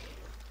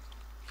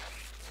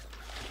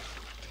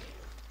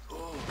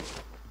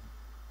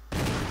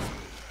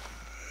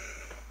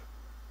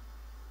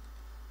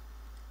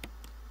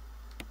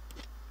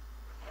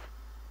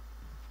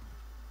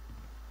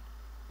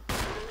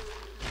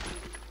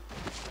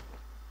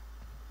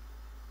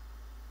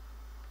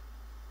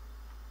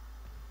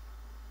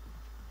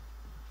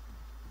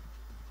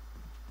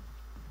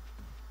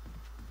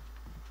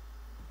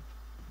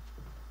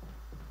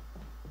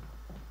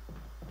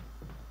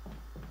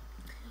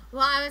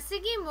 Well, I was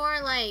thinking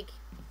more like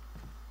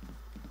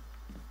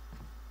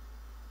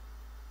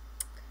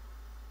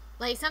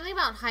something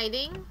about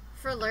hiding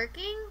for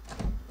lurking,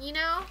 you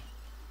know?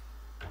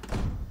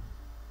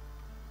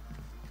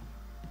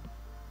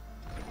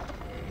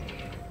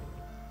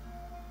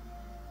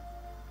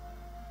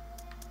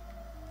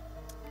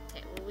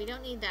 Okay, well, we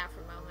don't need that for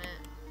a moment.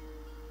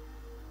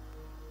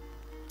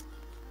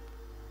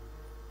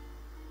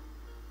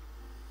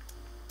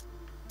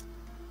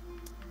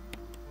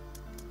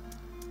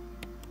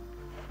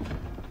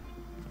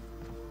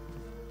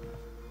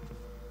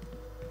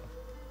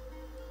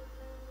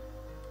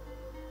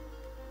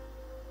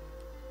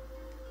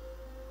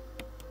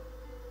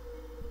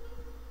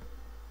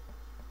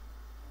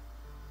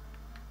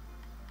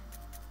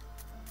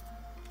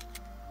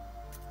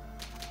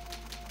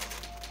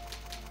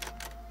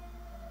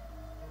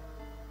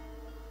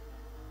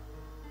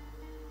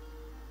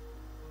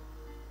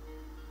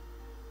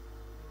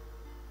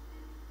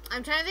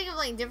 I'm trying to think of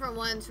like different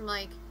ones from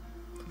like,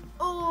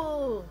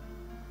 oh,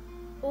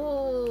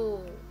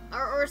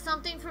 or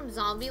something from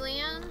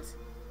Zombieland.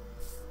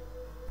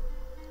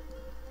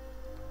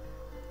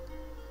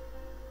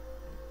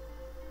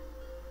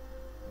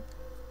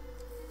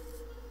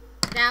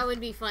 That would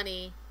be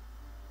funny.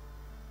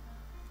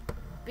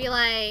 Be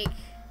like,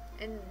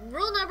 and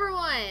rule number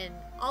 1,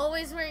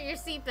 always wear your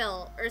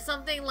seatbelt or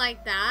something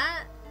like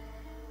that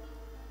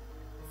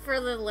for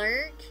the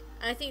lurk.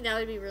 I think that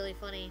would be really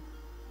funny.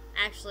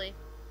 Actually,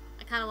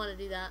 I kind of want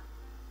to do that.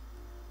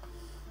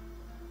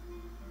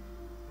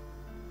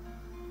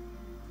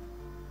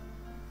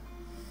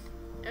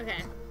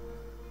 Okay.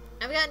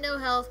 I've got no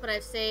health, but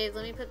I've saved.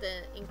 Let me put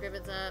the ink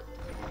ribbons up.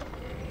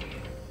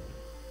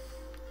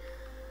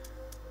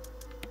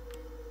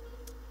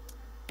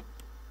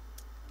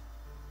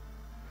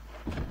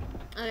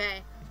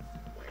 Okay.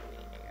 Where do we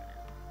need to go now?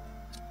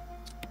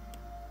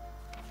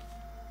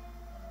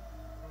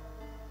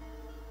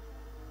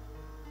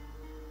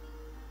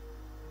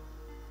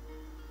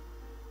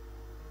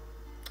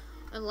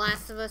 The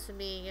Last of Us would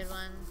be a good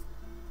one.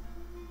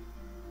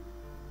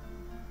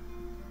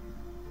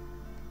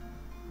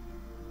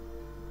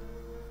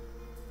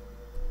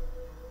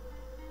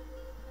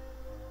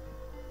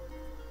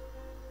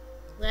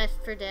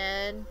 Left 4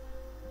 Dead.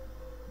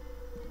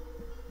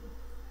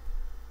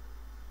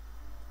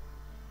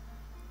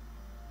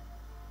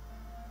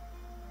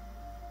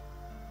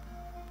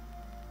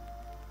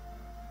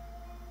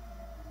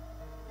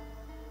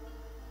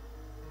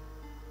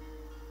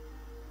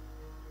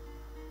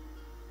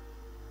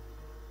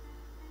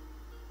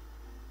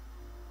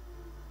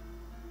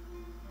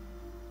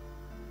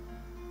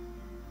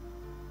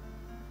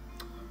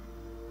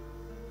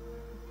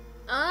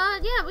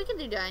 Yeah, we can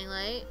do Dying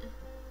Light.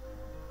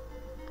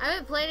 I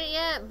haven't played it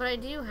yet, but I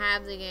do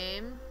have the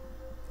game.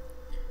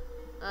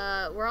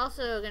 We're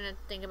also gonna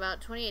think about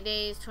 28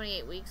 days,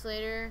 28 weeks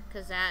later,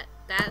 because that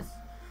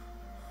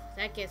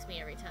gets me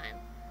every time.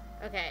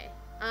 Okay.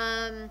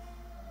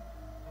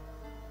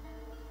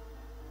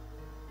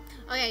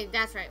 Okay,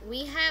 that's right.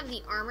 We have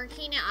the armor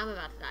key now. I'm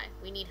about to die.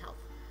 We need health.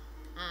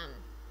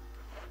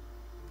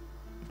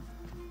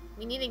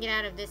 We need to get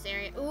out of this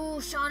area. Ooh,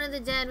 Shaun of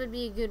the Dead would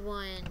be a good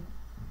one.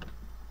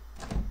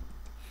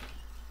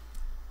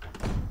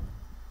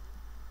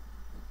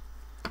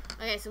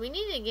 Okay, so we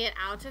need to get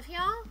out of here.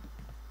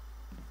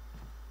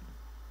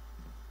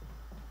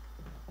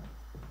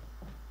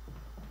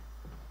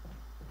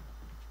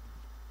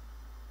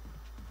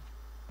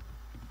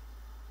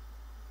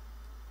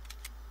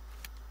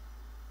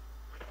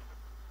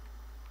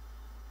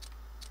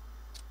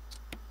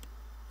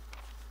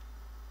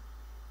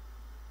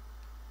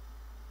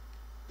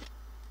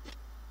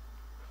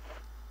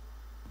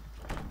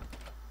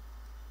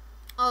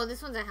 Oh,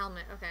 this one's a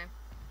helmet. Okay.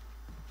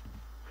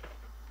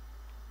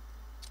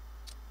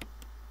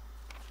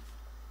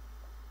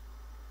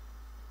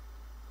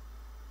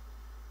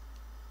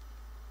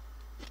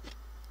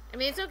 I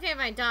mean, it's okay if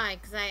I die,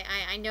 because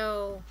I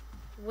know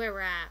where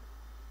we're at.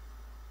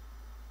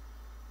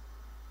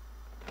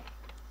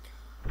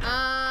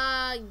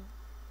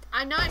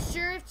 I'm not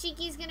sure if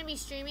Cheeky's gonna be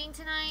streaming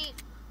tonight,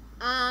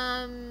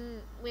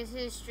 with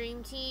his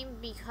stream team,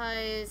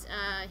 because,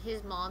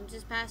 his mom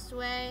just passed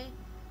away.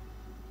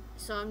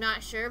 So I'm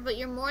not sure, but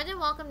you're more than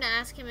welcome to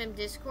ask him in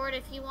Discord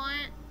if you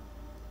want.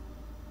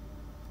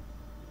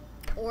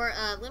 Or,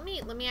 let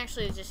me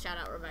actually just shout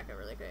out Rebecca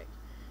really quick.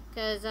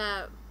 Because,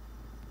 I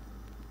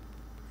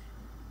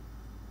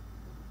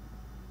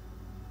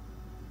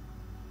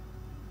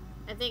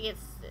think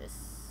it's this.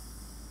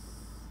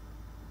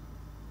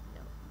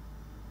 No.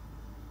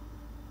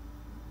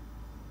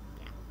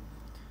 Yeah.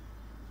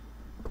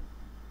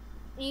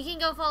 You can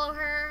go follow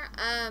her.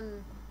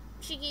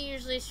 Cheeky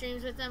usually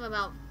streams with them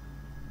about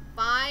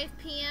 5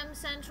 p.m.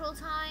 Central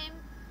Time.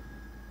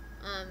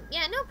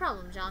 Yeah, no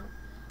problem, John.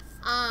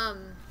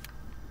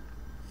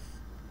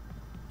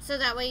 So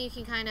that way you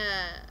can kind of,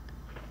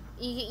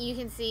 you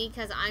can see,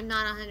 because I'm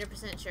not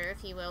 100% sure if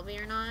he will be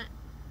or not.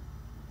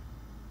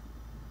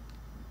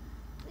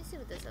 Let me see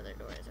what this other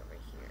door is over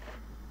here.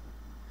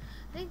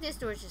 I think this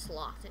door is just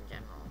locked in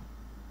general.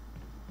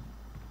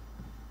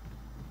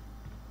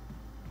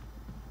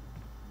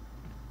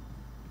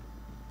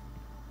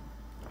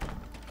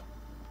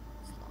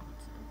 It's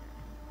locked,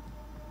 okay.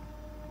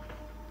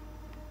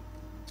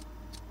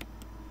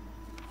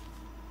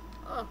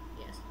 Oh,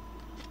 yes.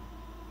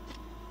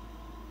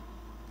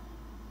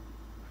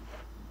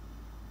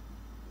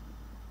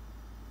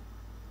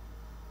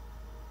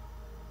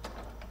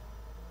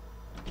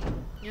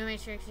 You want to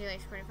make sure she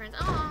likes supporting friends?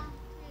 Aww.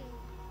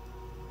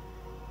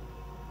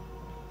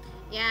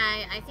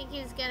 Yeah, I think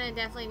he's gonna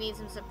definitely need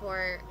some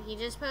support. He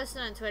just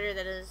posted on Twitter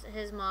that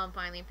his mom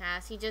finally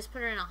passed. He just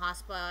put her in a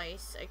hospital a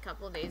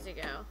couple days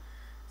ago.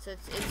 So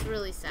it's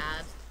really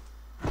sad.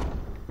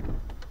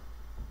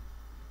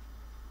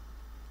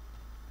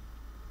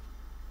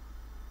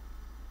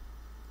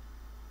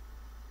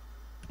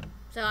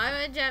 So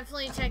I would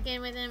definitely check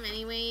in with him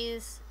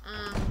anyways.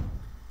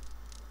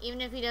 Even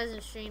if he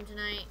doesn't stream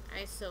tonight,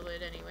 I still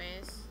would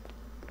anyways.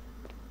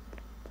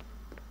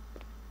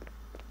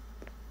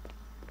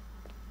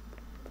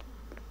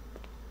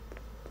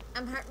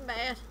 I'm hurting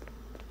bad.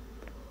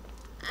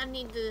 I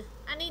need the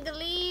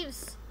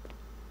leaves.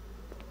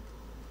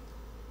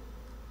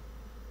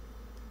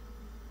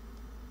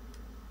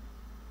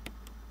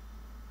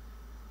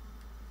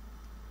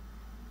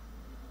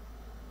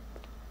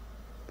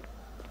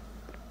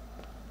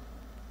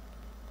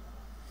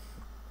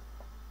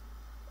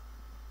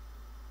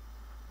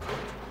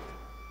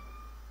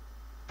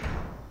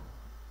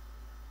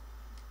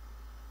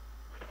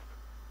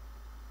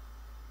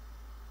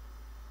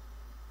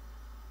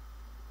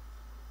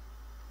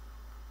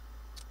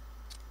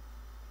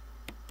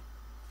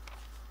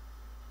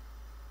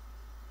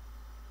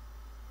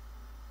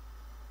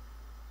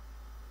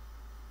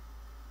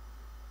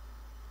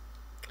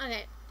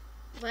 Okay,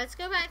 let's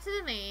go back to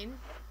the main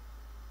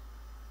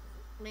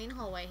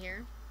hallway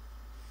here.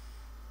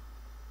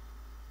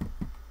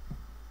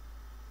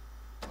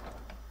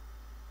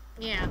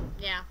 Yeah.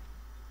 Yeah,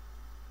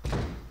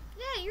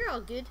 you're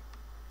all good.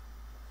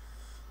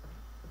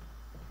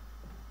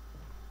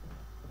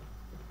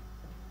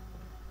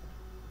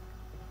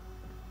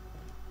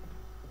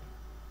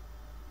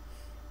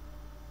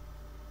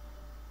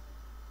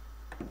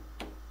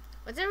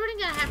 What's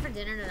everybody gonna have for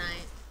dinner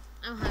tonight?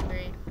 I'm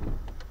hungry.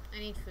 I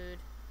need food.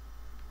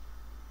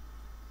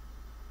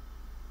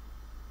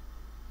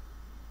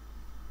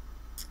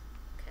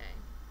 Okay.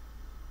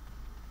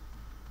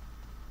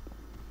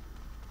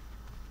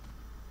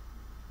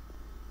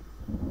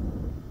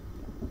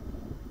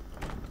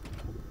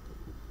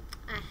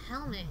 A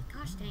helmet.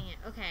 Gosh dang it.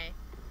 Okay.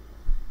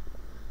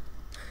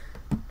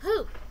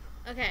 Poop.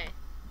 Okay.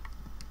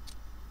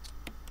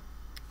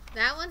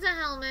 That one's a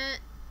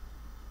helmet.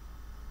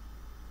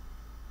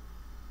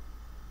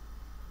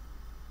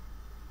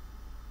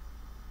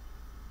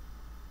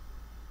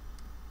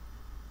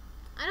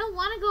 I don't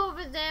want to go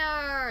over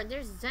there.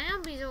 There's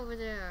zombies over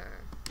there.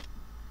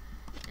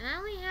 And I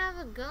only have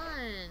a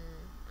gun.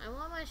 I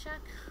want my shotgun.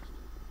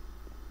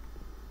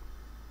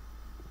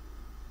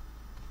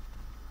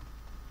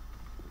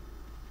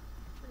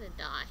 I'm gonna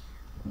die.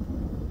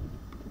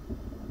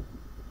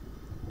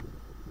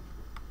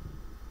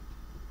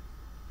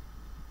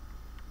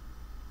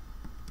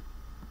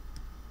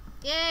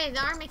 Yay,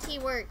 the army key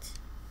worked.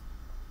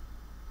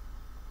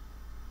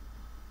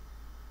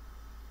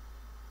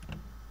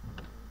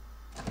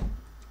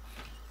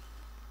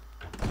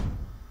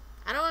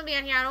 I don't want to be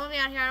out here. I don't want to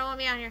be out here. I don't want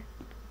to be out here.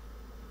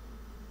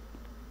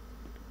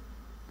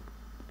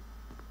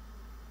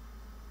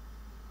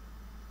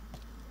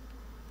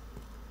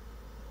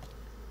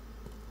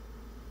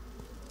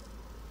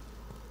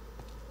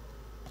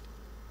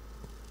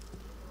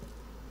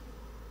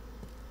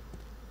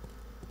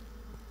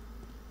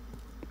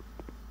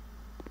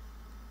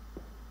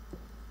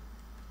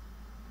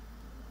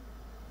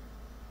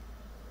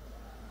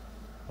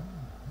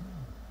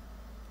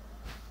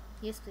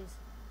 Yes, please.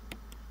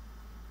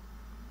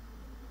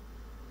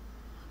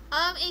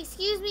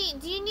 Excuse me,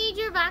 do you need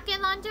your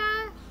rocket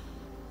launcher?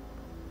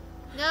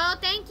 No,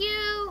 thank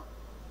you.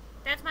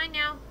 That's mine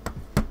now.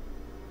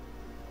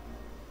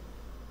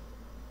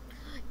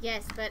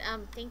 Yes, but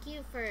thank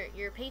you for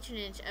your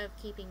patronage of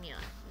keeping me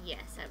alive.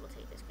 Yes, I will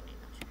take this grenade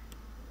launcher.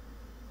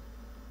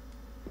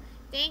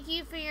 Thank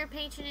you for your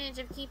patronage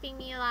of keeping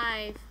me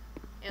alive.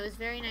 It was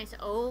very nice.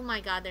 Oh my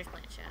god, there's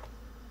Blanchett.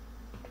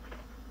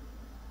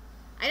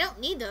 I don't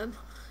need them.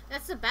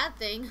 That's the bad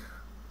thing.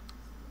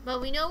 But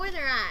we know where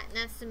they're at, and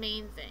that's the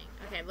main thing.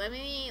 Okay, let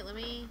me...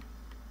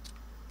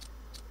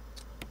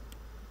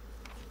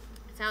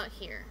 It's out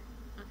here.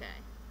 Okay.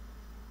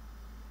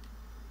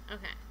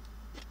 Okay.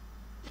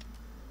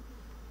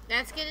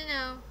 That's good to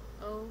know.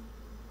 Oh.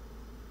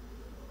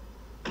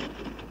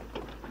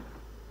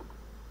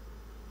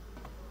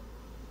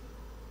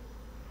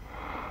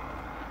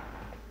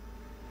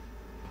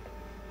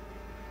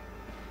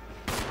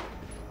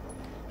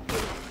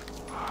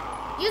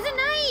 Use a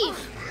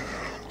knife!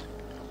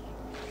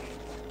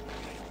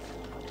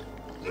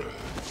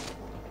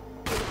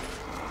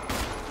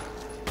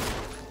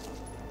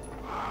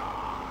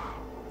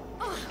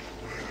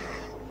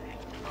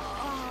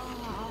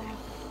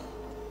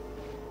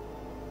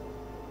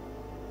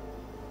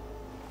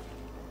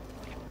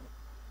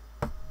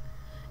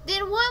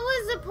 Then what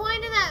was the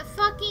point of that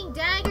fucking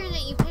dagger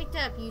that you picked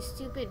up, you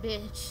stupid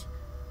bitch?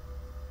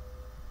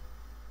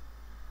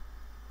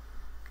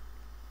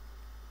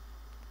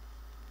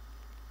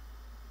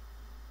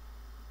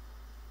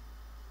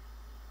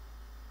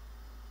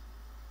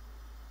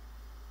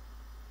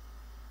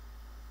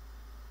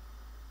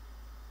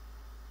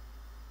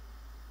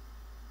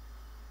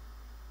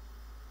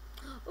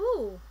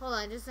 Ooh. Hold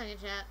on, just a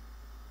second, chat.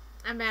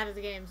 I'm mad at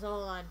the game, so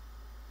hold on.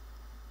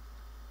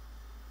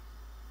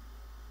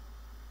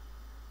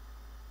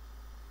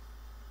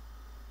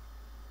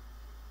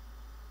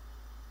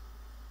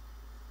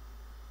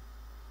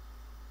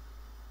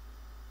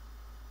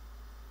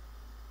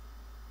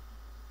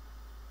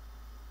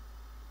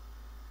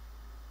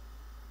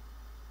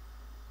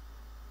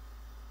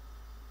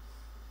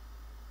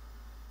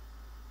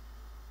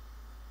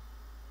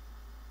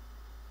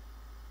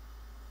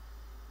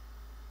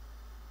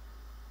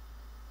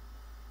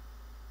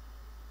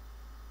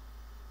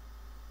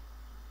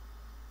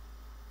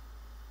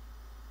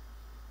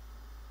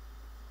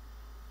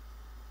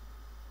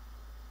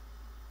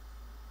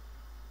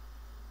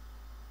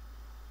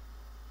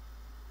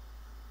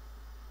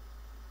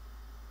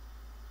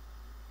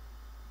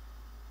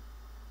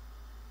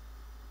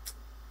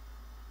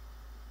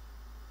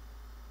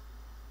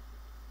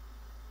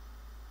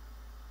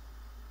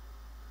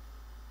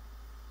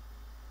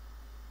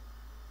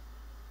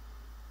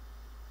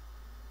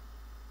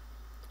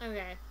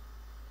 Okay.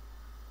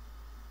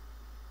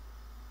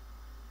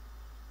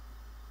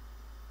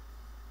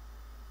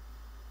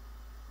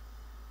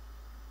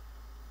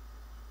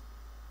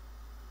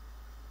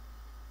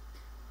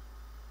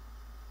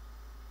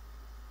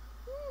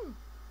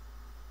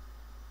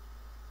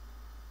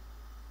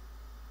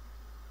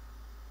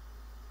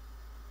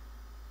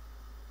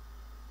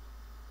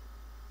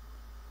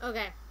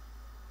 Okay.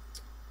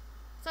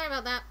 Sorry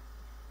about that.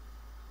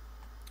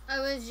 I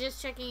was just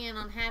checking in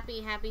on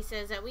Happy. Happy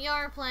says that we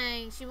are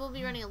playing. She will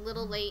be running a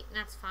little late, and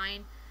that's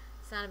fine.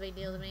 It's not a big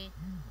deal to me.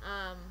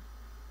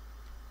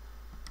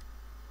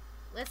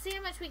 Let's see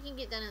how much we can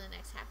get done in the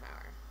next half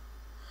hour.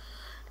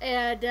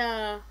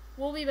 And,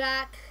 we'll be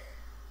back.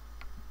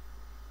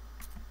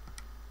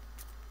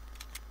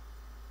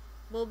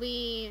 We'll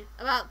be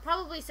about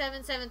probably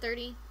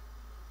 7:30.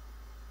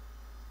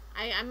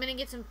 I'm gonna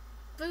get some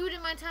food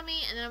in my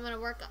tummy, and then I'm gonna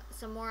work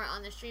some more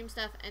on the stream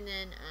stuff, and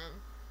then,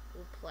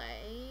 we'll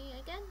play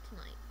again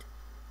tonight.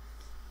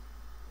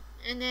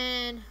 And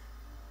then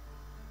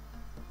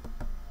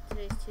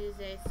today's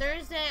Tuesday.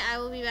 Thursday, I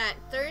will be back.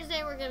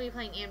 Thursday, we're going to be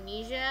playing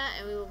Amnesia,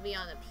 and we will be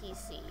on the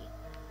PC.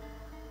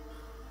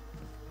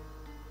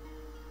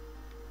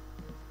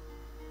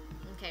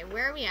 Okay,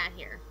 where are we at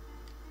here?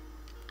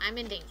 I'm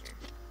in danger.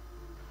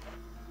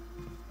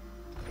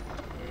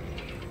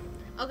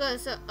 Okay,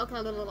 so,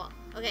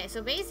 okay,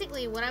 so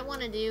basically what I want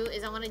to do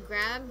is I want to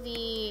grab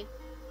the...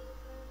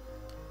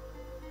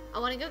 I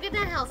want to go get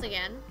that health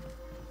again.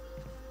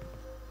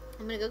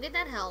 I'm going to go get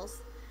that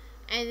health.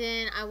 And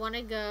then I want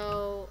to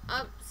go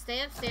up,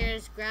 stay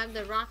upstairs, grab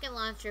the rocket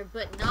launcher,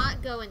 but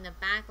not go in the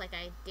back like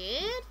I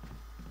did.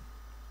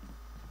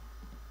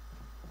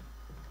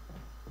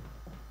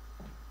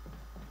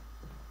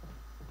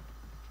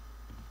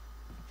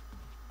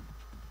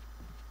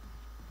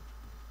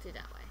 Do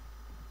that way.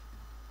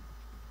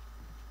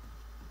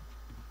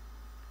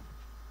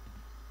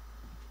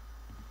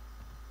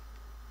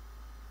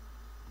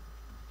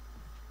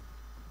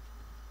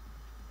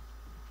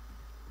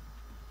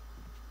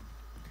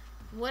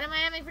 What am I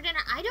having for dinner?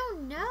 I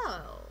don't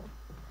know.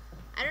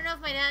 I don't know if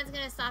my dad's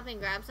gonna stop and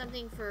grab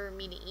something for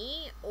me to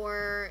eat,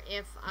 or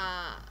if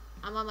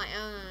I'm on my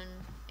own.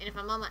 And if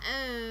I'm on my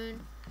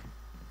own,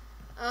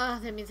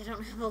 that means I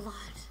don't have a lot.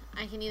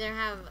 I can either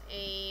have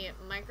a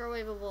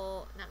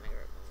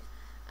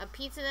a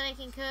pizza that I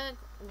can cook,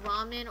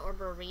 ramen, or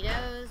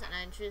burritos,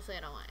 and truthfully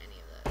I don't want any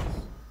of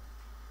those.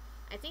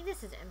 I think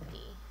this is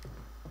empty.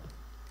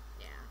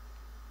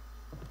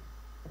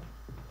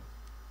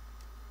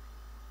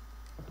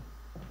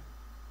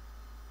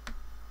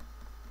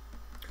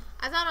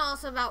 I thought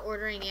also about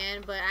ordering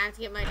in, but I have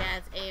to get my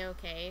dad's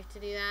A-OK to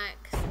do that,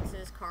 since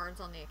his card's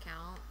on the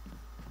account.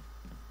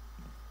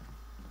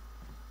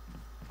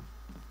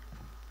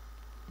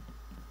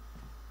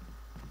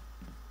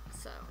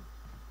 So,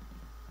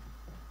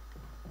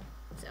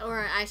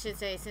 or I should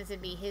say, since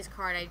it'd be his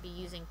card, I'd be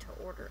using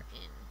to order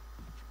in.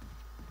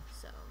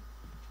 So.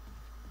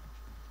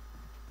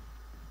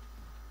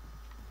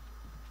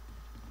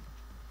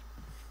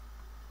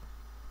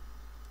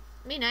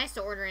 It'd be nice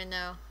to order in,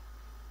 though.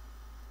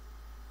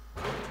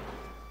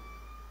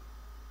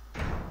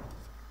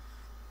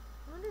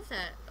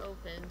 That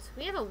opens.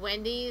 We have a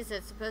Wendy's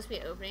that's supposed to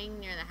be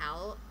opening near the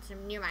house,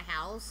 near my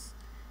house,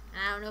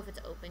 and I don't know if it's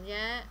open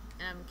yet,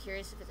 and I'm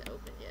curious if it's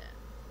open yet.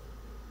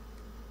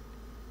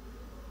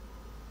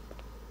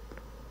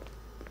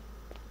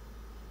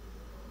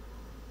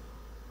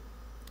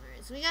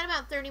 Alright, so we got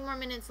about 30 more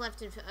minutes left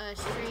to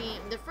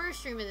stream, the first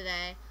stream of the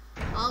day.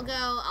 I'll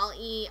go, I'll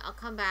eat, I'll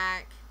come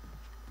back,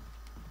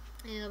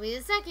 and it'll be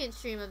the second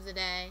stream of the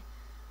day.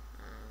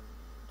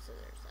 So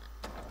there's that.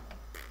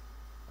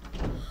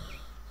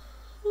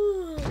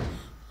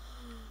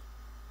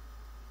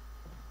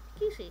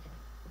 Juicy.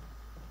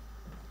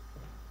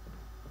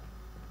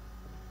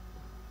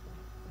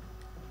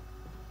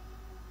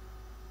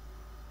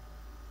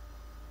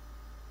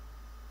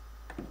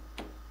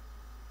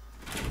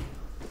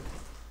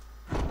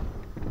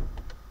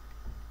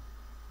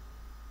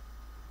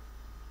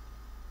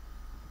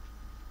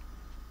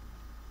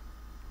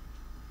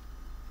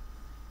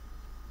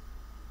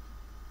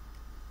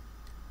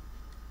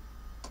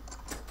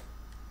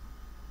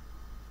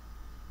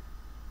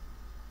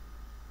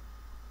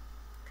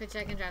 Could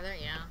check and drive there,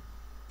 yeah.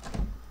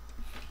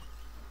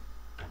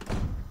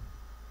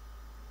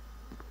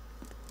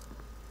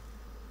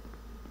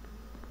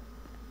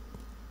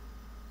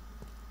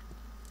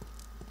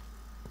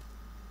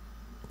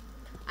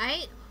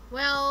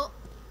 Well,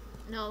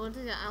 no, we'll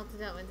do that. I'll do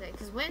that Wednesday.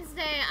 Because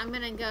Wednesday, I'm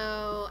going to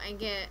go and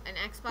get an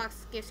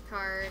Xbox gift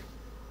card.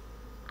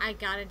 I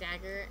got a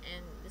dagger,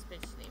 and this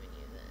bitch didn't even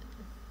use it.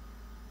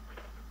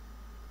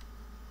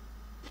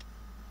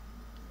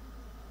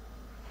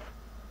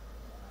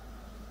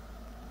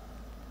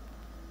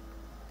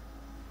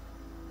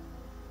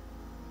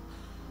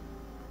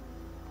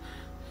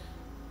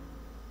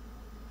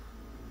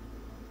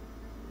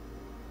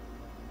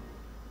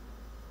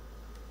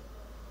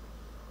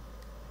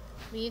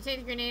 Will you take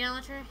the grenade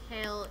launcher?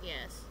 Hell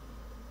yes.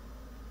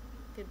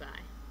 Goodbye.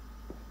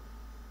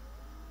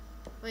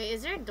 Wait,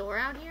 is there a door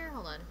out here?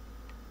 Hold on.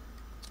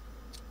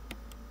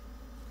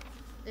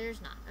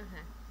 There's not.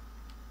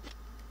 Okay.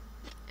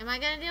 Am I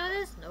gonna deal with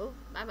this? Nope.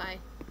 Bye-bye.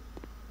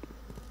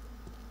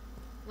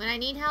 When I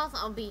need health,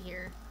 I'll be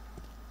here.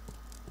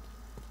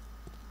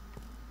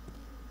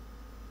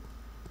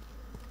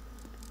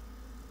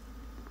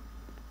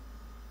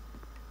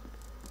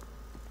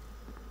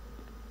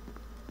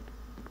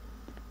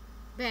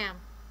 Bam.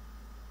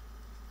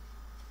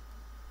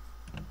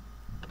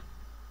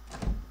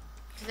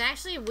 Because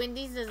actually,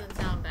 Wendy's doesn't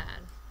sound bad.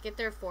 Get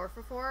their 4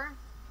 for $4.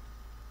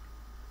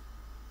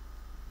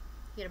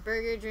 Get a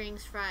burger,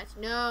 drinks, fries.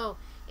 No,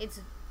 it's...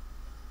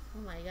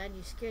 Oh my god,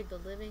 you scared the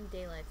living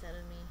daylights out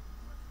of me.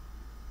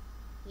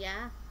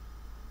 Yeah?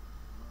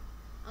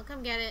 I'll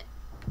come get it.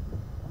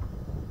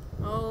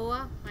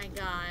 Oh my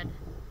god.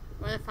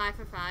 Or the 5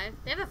 for $5.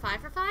 They have a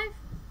 5 for $5?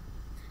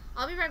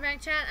 I'll be right back,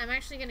 chat. I'm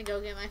actually gonna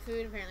go get my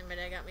food. Apparently my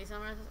dad got me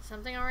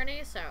something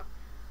already, so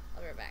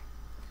I'll be right back.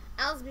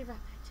 I'll be right back,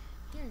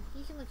 chat. Here,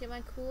 you can look at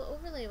my cool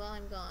overlay while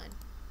I'm gone.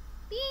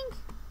 Bing!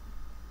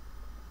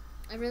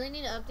 I really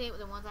need to update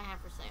with the ones I have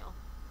for sale.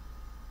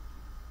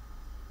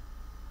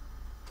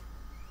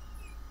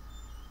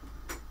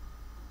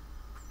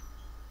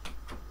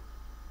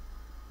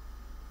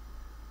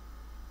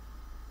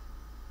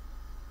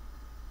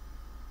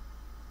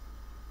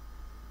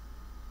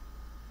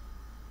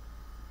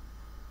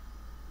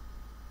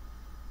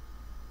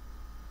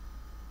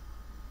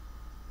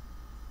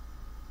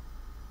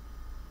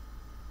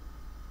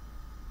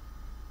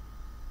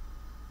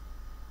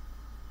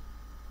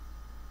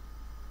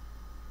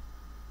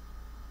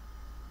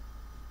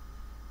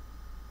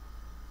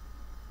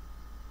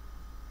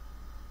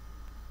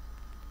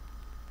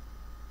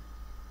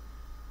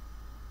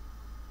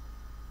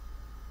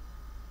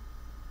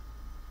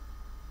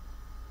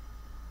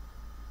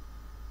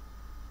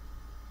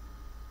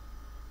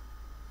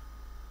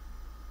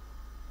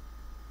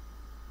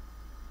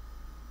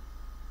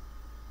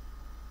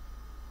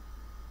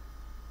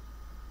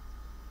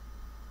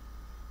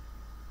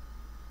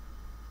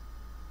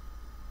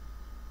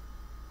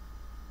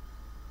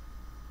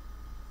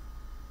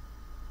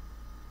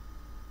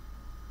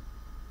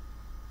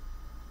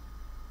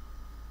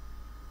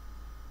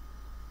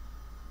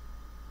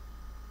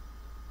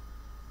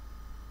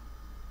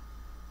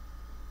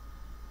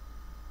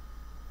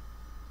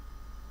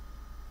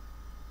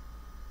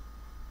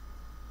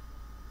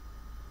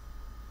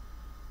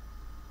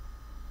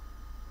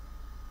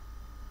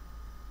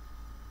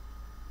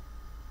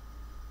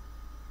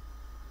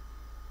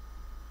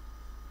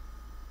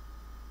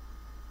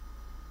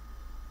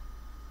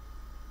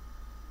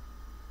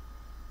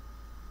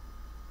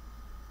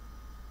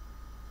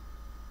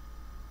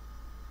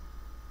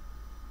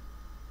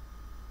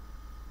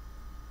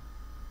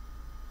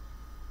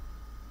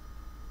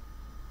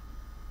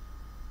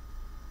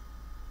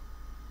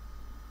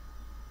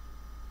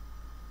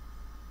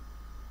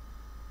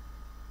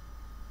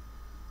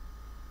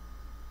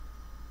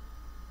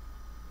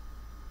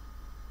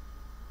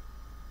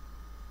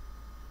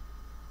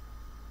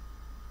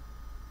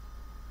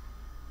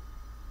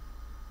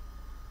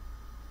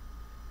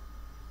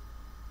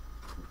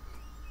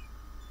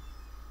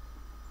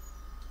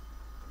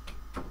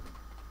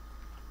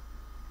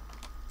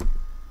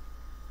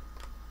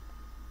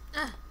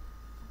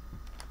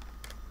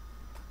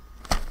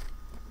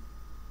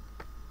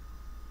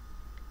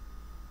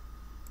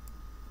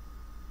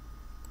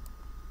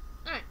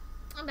 Alright,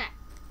 I'm back.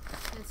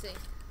 Let's see.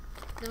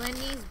 The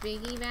Wendy's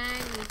Biggie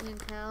bag, you can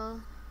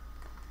tell.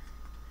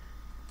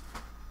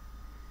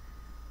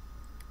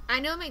 I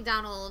know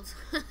McDonald's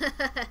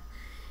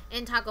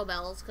and Taco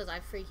Bell's because I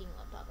freaking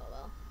love Taco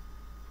Bell.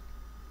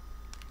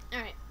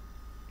 Alright.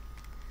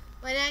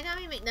 My dad got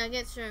me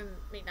McNuggets from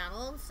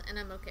McDonald's, and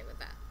I'm okay with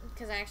that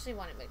because I actually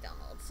wanted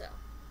McDonald's, so.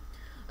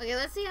 Okay,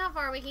 let's see how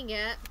far we can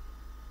get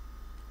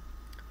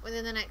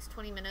within the next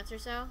 20 minutes or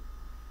so.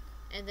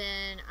 And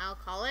then I'll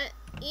call it,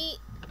 eat,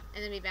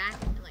 and then be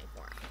back in like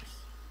 4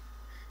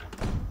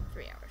 hours.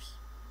 3 hours.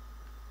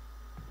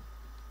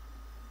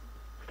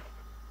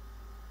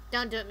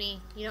 Don't do it,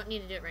 me. You don't need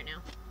to do it right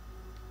now.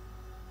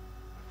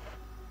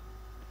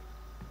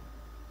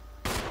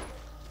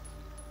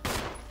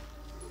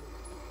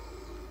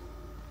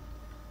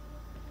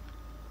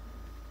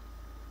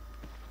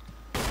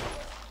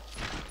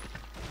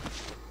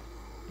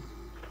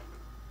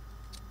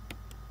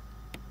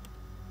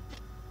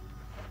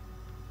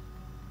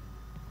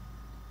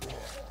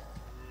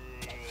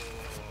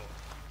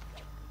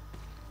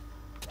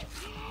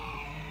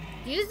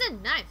 Use the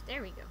knife.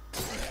 There we go.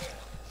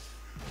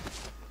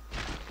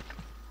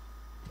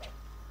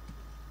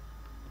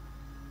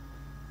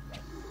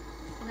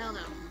 Hell no.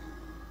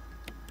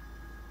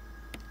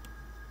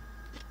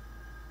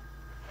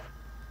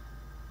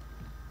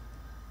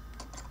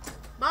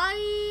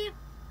 Bye!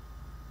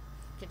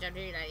 Good job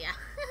doing that, yeah.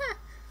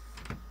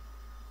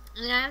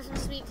 And then I have some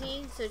sweet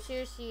tea, so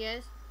cheers to you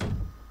guys.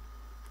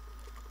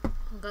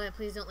 Go ahead,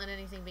 please don't let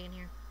anything be in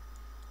here.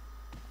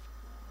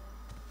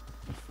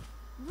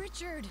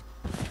 Richard!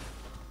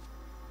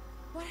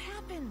 What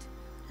happened?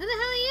 Who the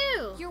hell are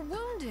you? You're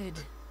wounded.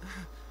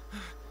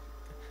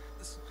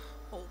 This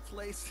whole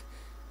place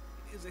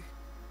is a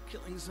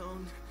killing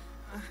zone.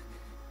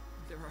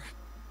 There are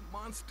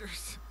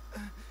monsters.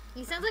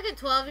 He sounds like a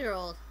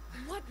 12-year-old.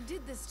 What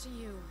did this to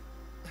you?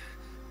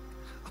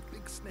 A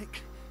big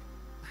snake.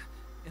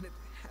 And it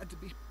had to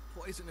be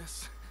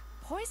poisonous.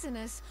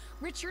 Poisonous?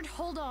 Richard,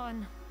 hold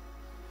on.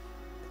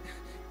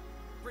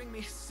 Bring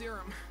me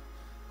serum.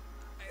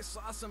 I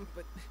saw some,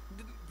 but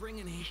didn't bring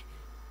any.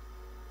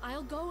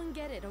 I'll go and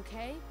get it,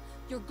 okay?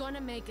 You're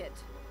gonna make it.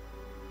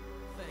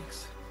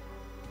 Thanks.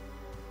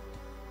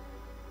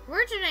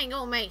 Richard ain't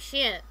gonna make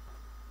shit.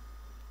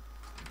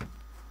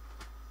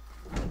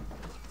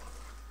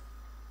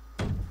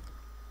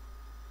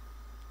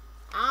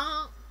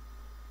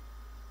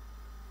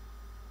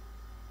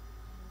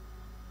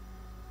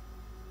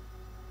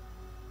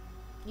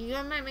 You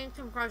might make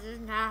some across this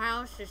entire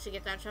house just to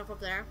get that stuff up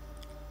there.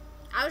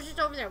 I was just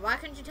over there. Why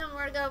couldn't you tell me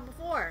where to go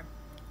before?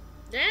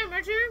 Damn,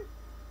 Richard.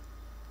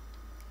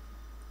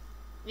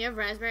 You have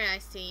raspberry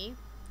iced tea.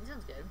 That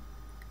sounds good.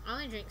 I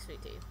only drink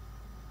sweet tea.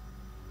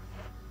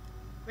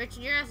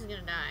 Richard, your ass is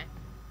gonna die.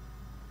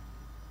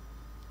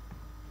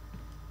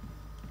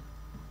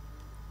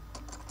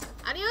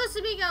 Adios,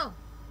 amigo.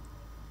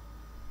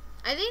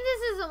 I think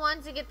this is the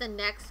one to get the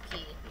next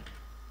key.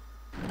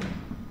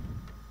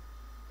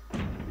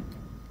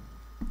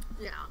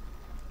 Yeah.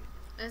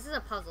 This is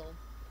a puzzle.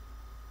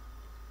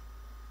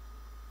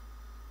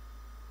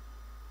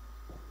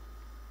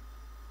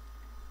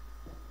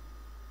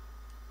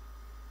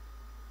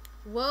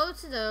 Woe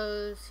to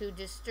those who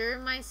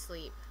disturb my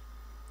sleep.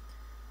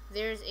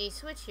 There's a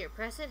switch here.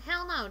 Press it?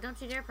 Hell no.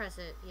 Don't you dare press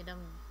it, you dumb.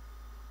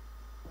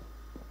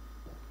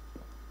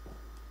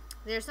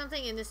 There's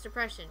something in this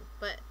depression,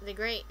 but the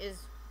grate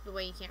is the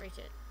way you can't reach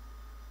it.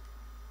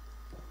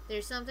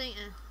 There's something...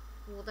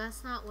 well,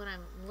 that's not what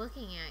I'm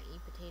looking at, you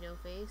potato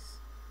face.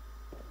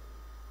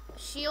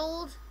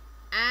 Shield,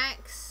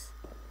 axe.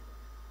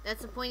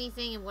 That's a pointy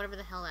thing, and whatever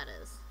the hell that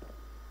is.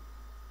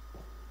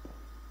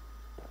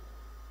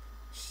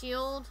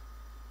 Shield.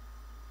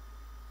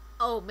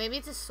 Oh, maybe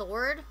it's a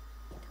sword?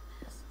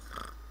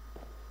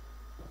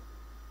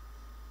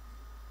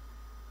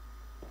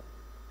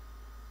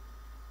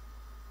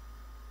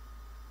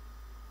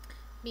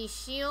 Be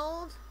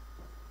shield.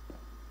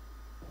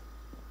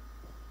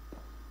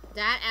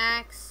 That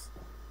axe.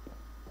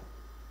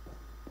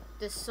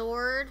 The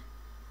sword.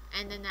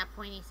 And then that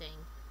pointy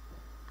thing.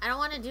 I don't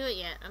want to do it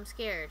yet. I'm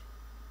scared.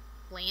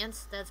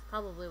 Lance? That's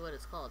probably what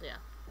it's called, yeah.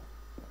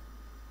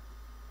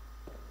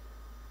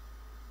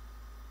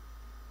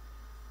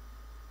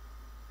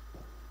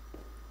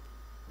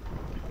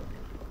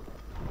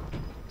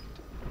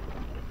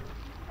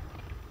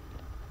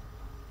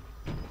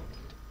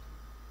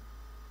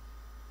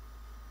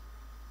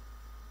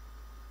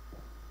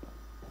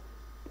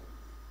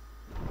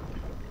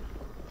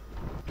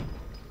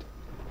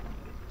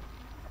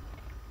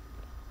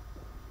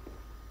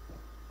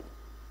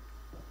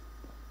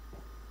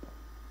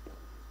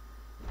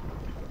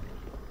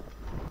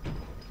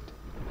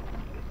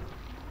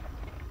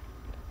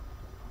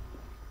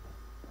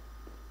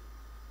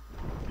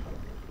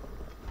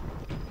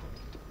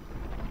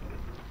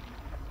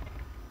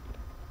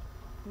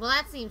 Well,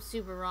 that seems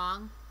super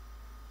wrong.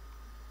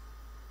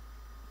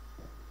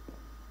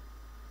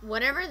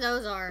 Whatever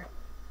those are.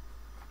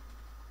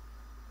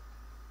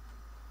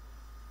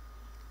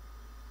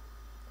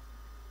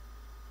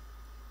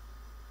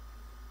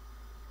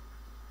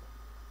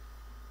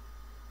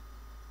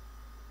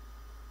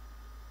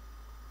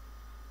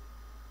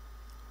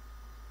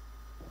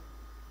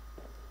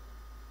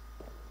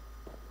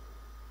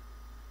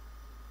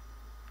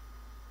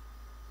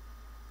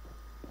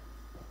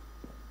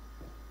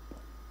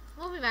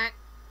 We'll be back.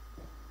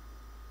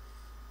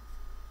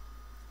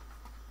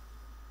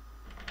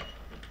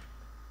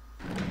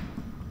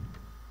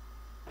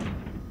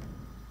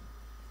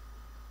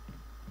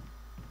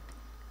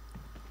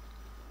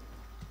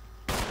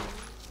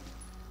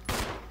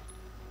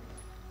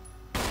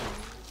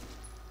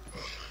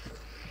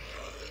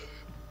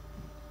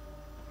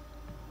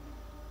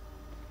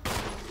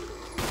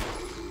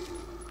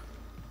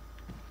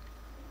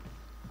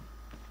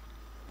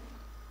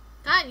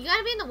 God, you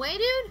gotta be in the way,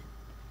 dude?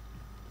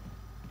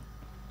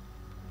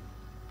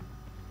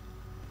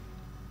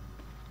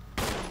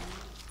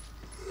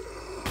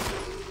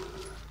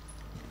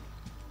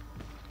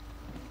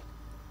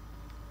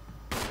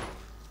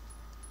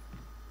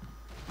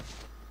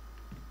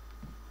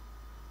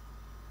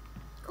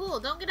 Cool,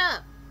 don't get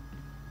up.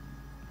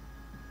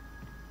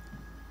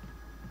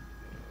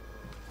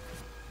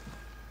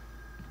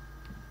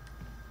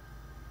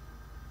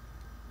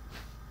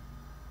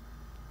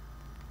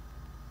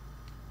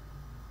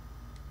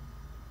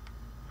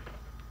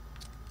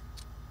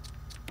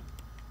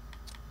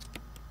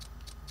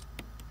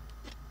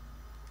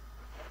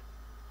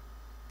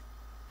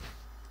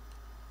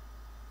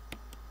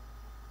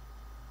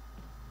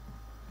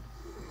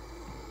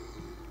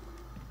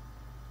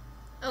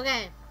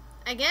 Okay.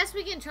 I guess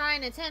we can try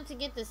and attempt to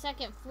get the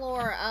second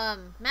floor,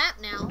 map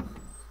now.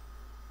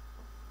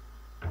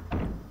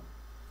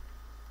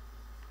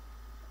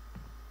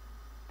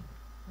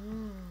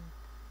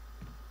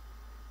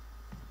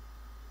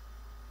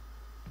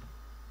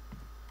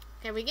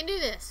 Okay, we can do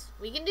this.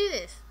 We can do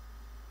this.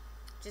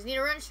 Just need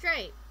to run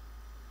straight.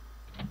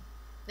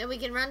 Then we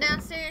can run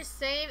downstairs,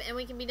 save, and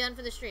we can be done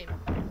for the stream.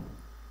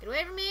 Get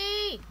away from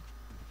me!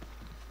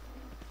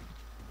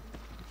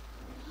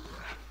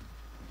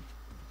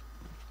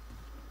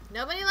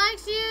 Nobody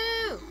likes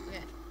you!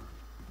 Okay.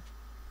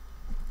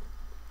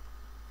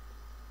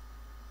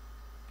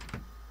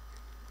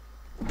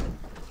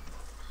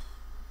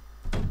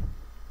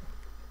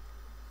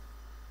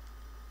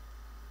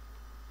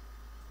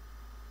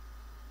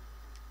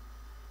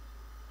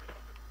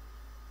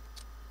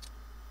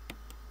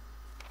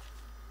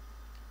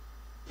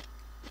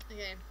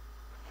 Okay.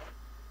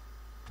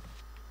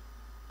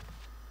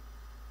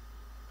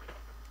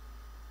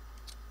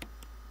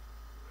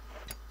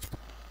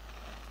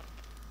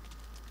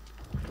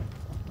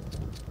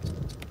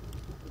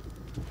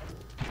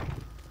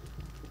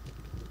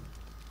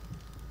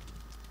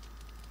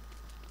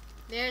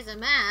 There's a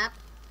map.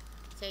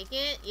 Take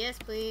it. Yes,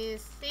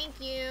 please. Thank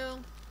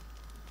you.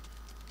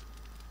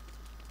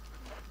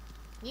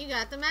 You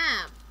got the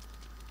map.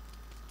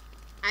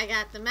 I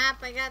got the map.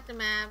 I got the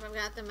map. I've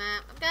got the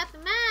map. I've got the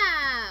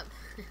map.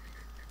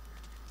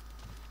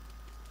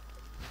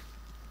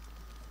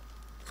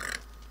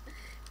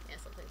 Yes,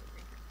 I'll play the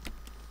green.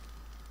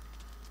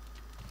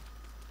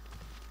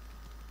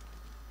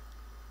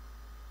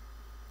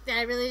 Did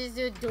I really just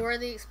do a Dora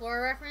the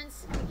Explorer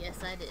reference?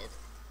 Yes, I did.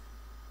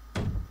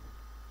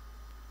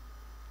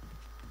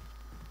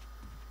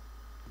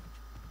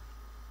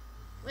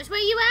 Which way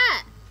you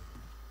at?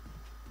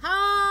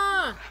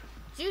 Huh?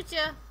 Shoot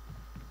ya.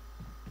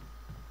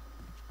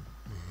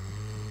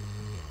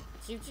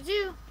 Shoot you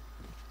too.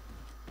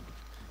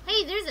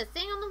 Hey, there's a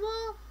thing on the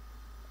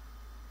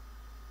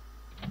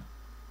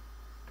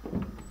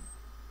wall.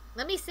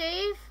 Let me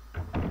save.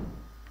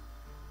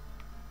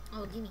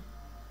 Oh, gimme.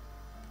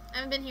 I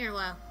haven't been here in a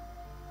while.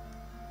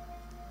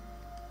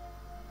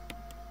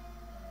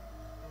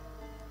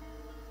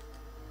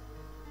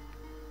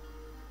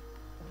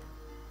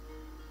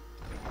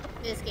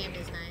 This game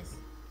is nice.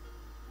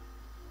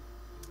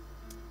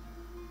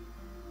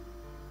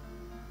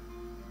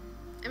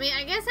 I mean,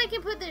 I guess I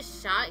can put the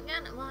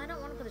shotgun. Well, I don't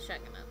want to put the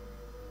shotgun up.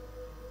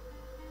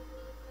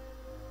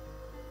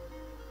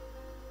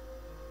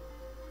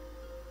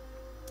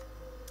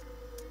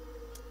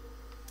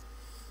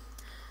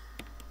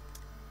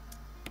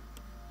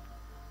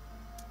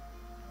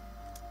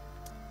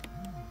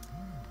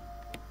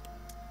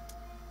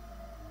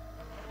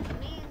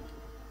 Man.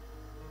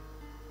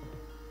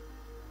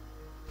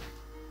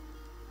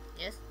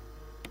 Yes.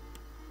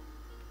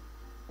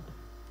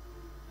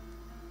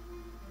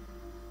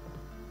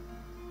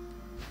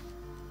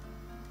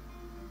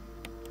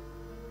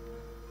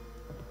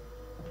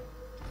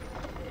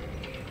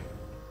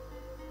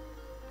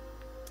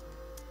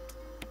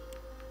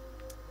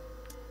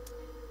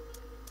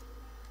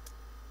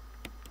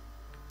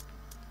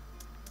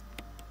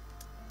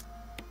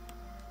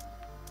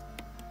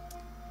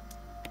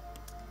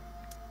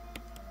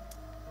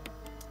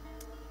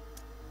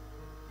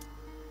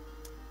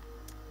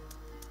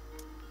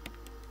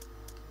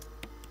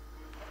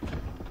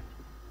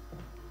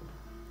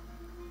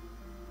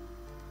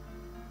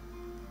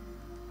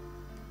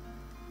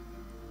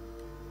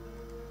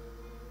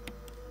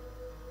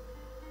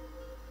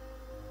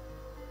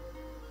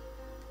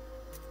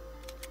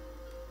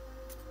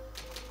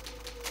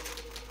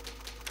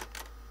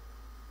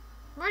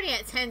 I'm already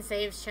at 10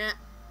 saves, chat.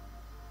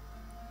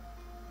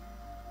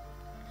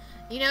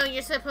 You know,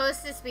 you're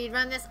supposed to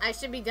speedrun this. I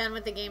should be done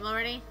with the game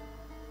already.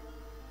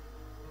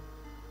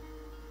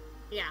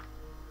 Yeah.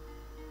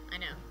 I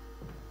know.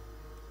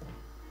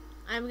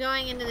 I'm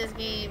going into this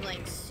game,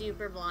 like,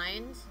 super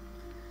blind.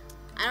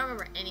 I don't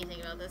remember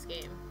anything about this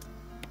game.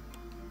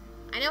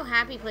 I know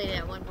Happy played it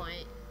at one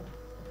point.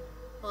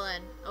 Hold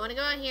on. I want to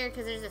go out here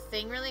because there's a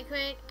thing really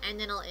quick, and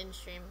then I'll end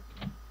stream.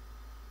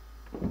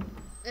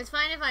 It's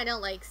fine if I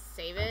don't, like,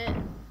 save it.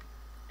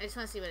 I just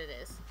want to see what it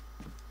is.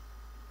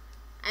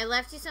 I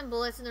left you some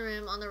bullets in the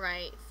room on the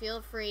right.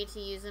 Feel free to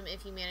use them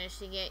if you manage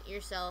to get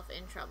yourself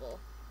in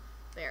trouble.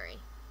 Barry.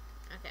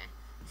 Okay.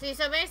 See,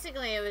 so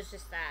basically it was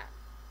just that.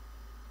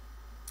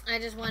 I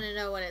just want to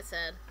know what it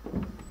said.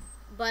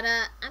 But,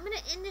 I'm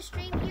gonna end the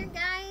stream here,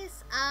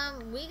 guys.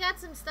 We got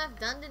some stuff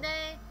done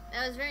today.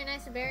 That was very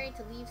nice of Barry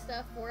to leave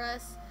stuff for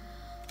us.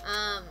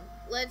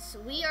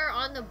 We are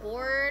on the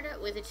board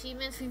with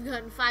achievements. We've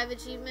gotten 5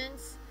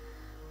 achievements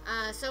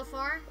so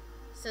far,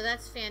 so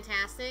that's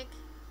fantastic.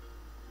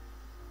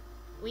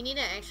 We need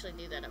to actually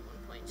do that at one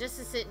point, just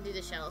to sit and do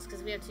the shells,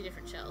 because we have 2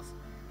 different shells.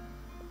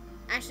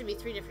 Actually, be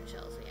 3 different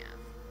shells we have.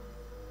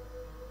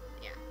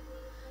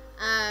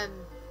 Yeah.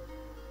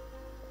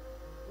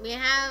 We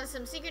have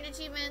some secret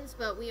achievements,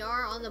 but we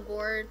are on the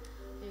board.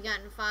 We've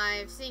gotten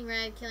 5. Seeing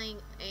red,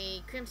 killing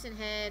a crimson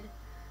head.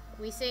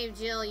 We saved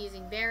Jill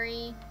using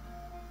Barry.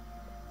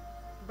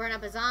 burn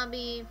up a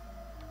zombie,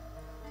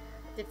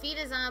 defeat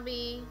a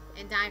zombie,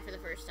 and die for the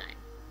first time.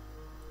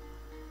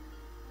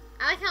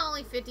 I like how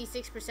only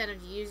 56% of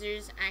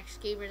gamers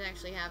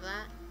actually have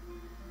that.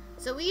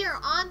 So we are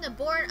on the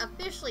board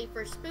officially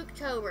for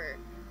Spooktober.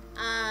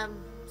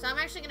 So I'm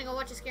actually gonna go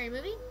watch a scary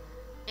movie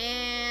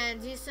and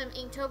do some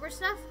Inktober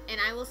stuff, and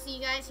I will see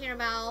you guys here in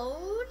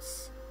about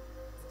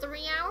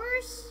 3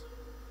 hours.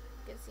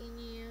 Good seeing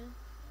you.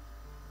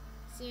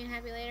 See you and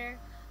happy later.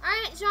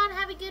 Alright, John,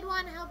 have a good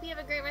one. I hope you have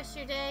a great rest of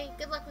your day.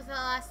 Good luck with The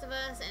Last of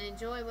Us, and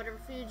enjoy whatever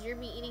foods you'll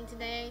be eating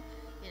today.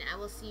 And I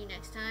will see you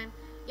next time.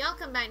 Y'all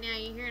come back now,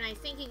 you're here, and I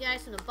thank you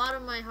guys from the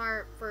bottom of my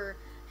heart for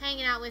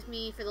hanging out with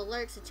me, for the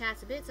lurks, the chats,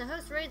 the bits, the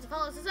hosts, the raids, the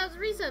follows, the subs,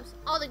 the resubs,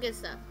 all the good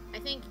stuff. I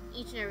thank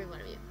each and every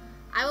one of you.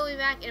 I will be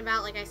back in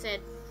about, like I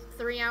said,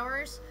 3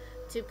 hours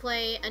to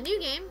play a new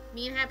game.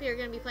 Me and Happy are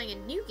going to be playing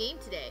a new game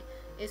today.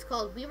 It's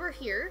called We Were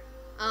Here.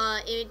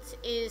 It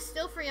is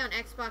still free on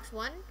Xbox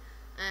One,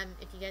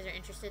 if you guys are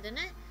interested in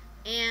it.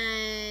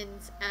 And,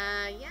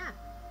 yeah.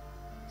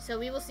 So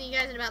we will see you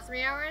guys in about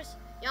 3 hours.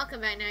 Y'all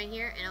come back now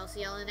here, and I'll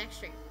see y'all in the next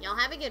stream. Y'all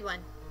have a good one.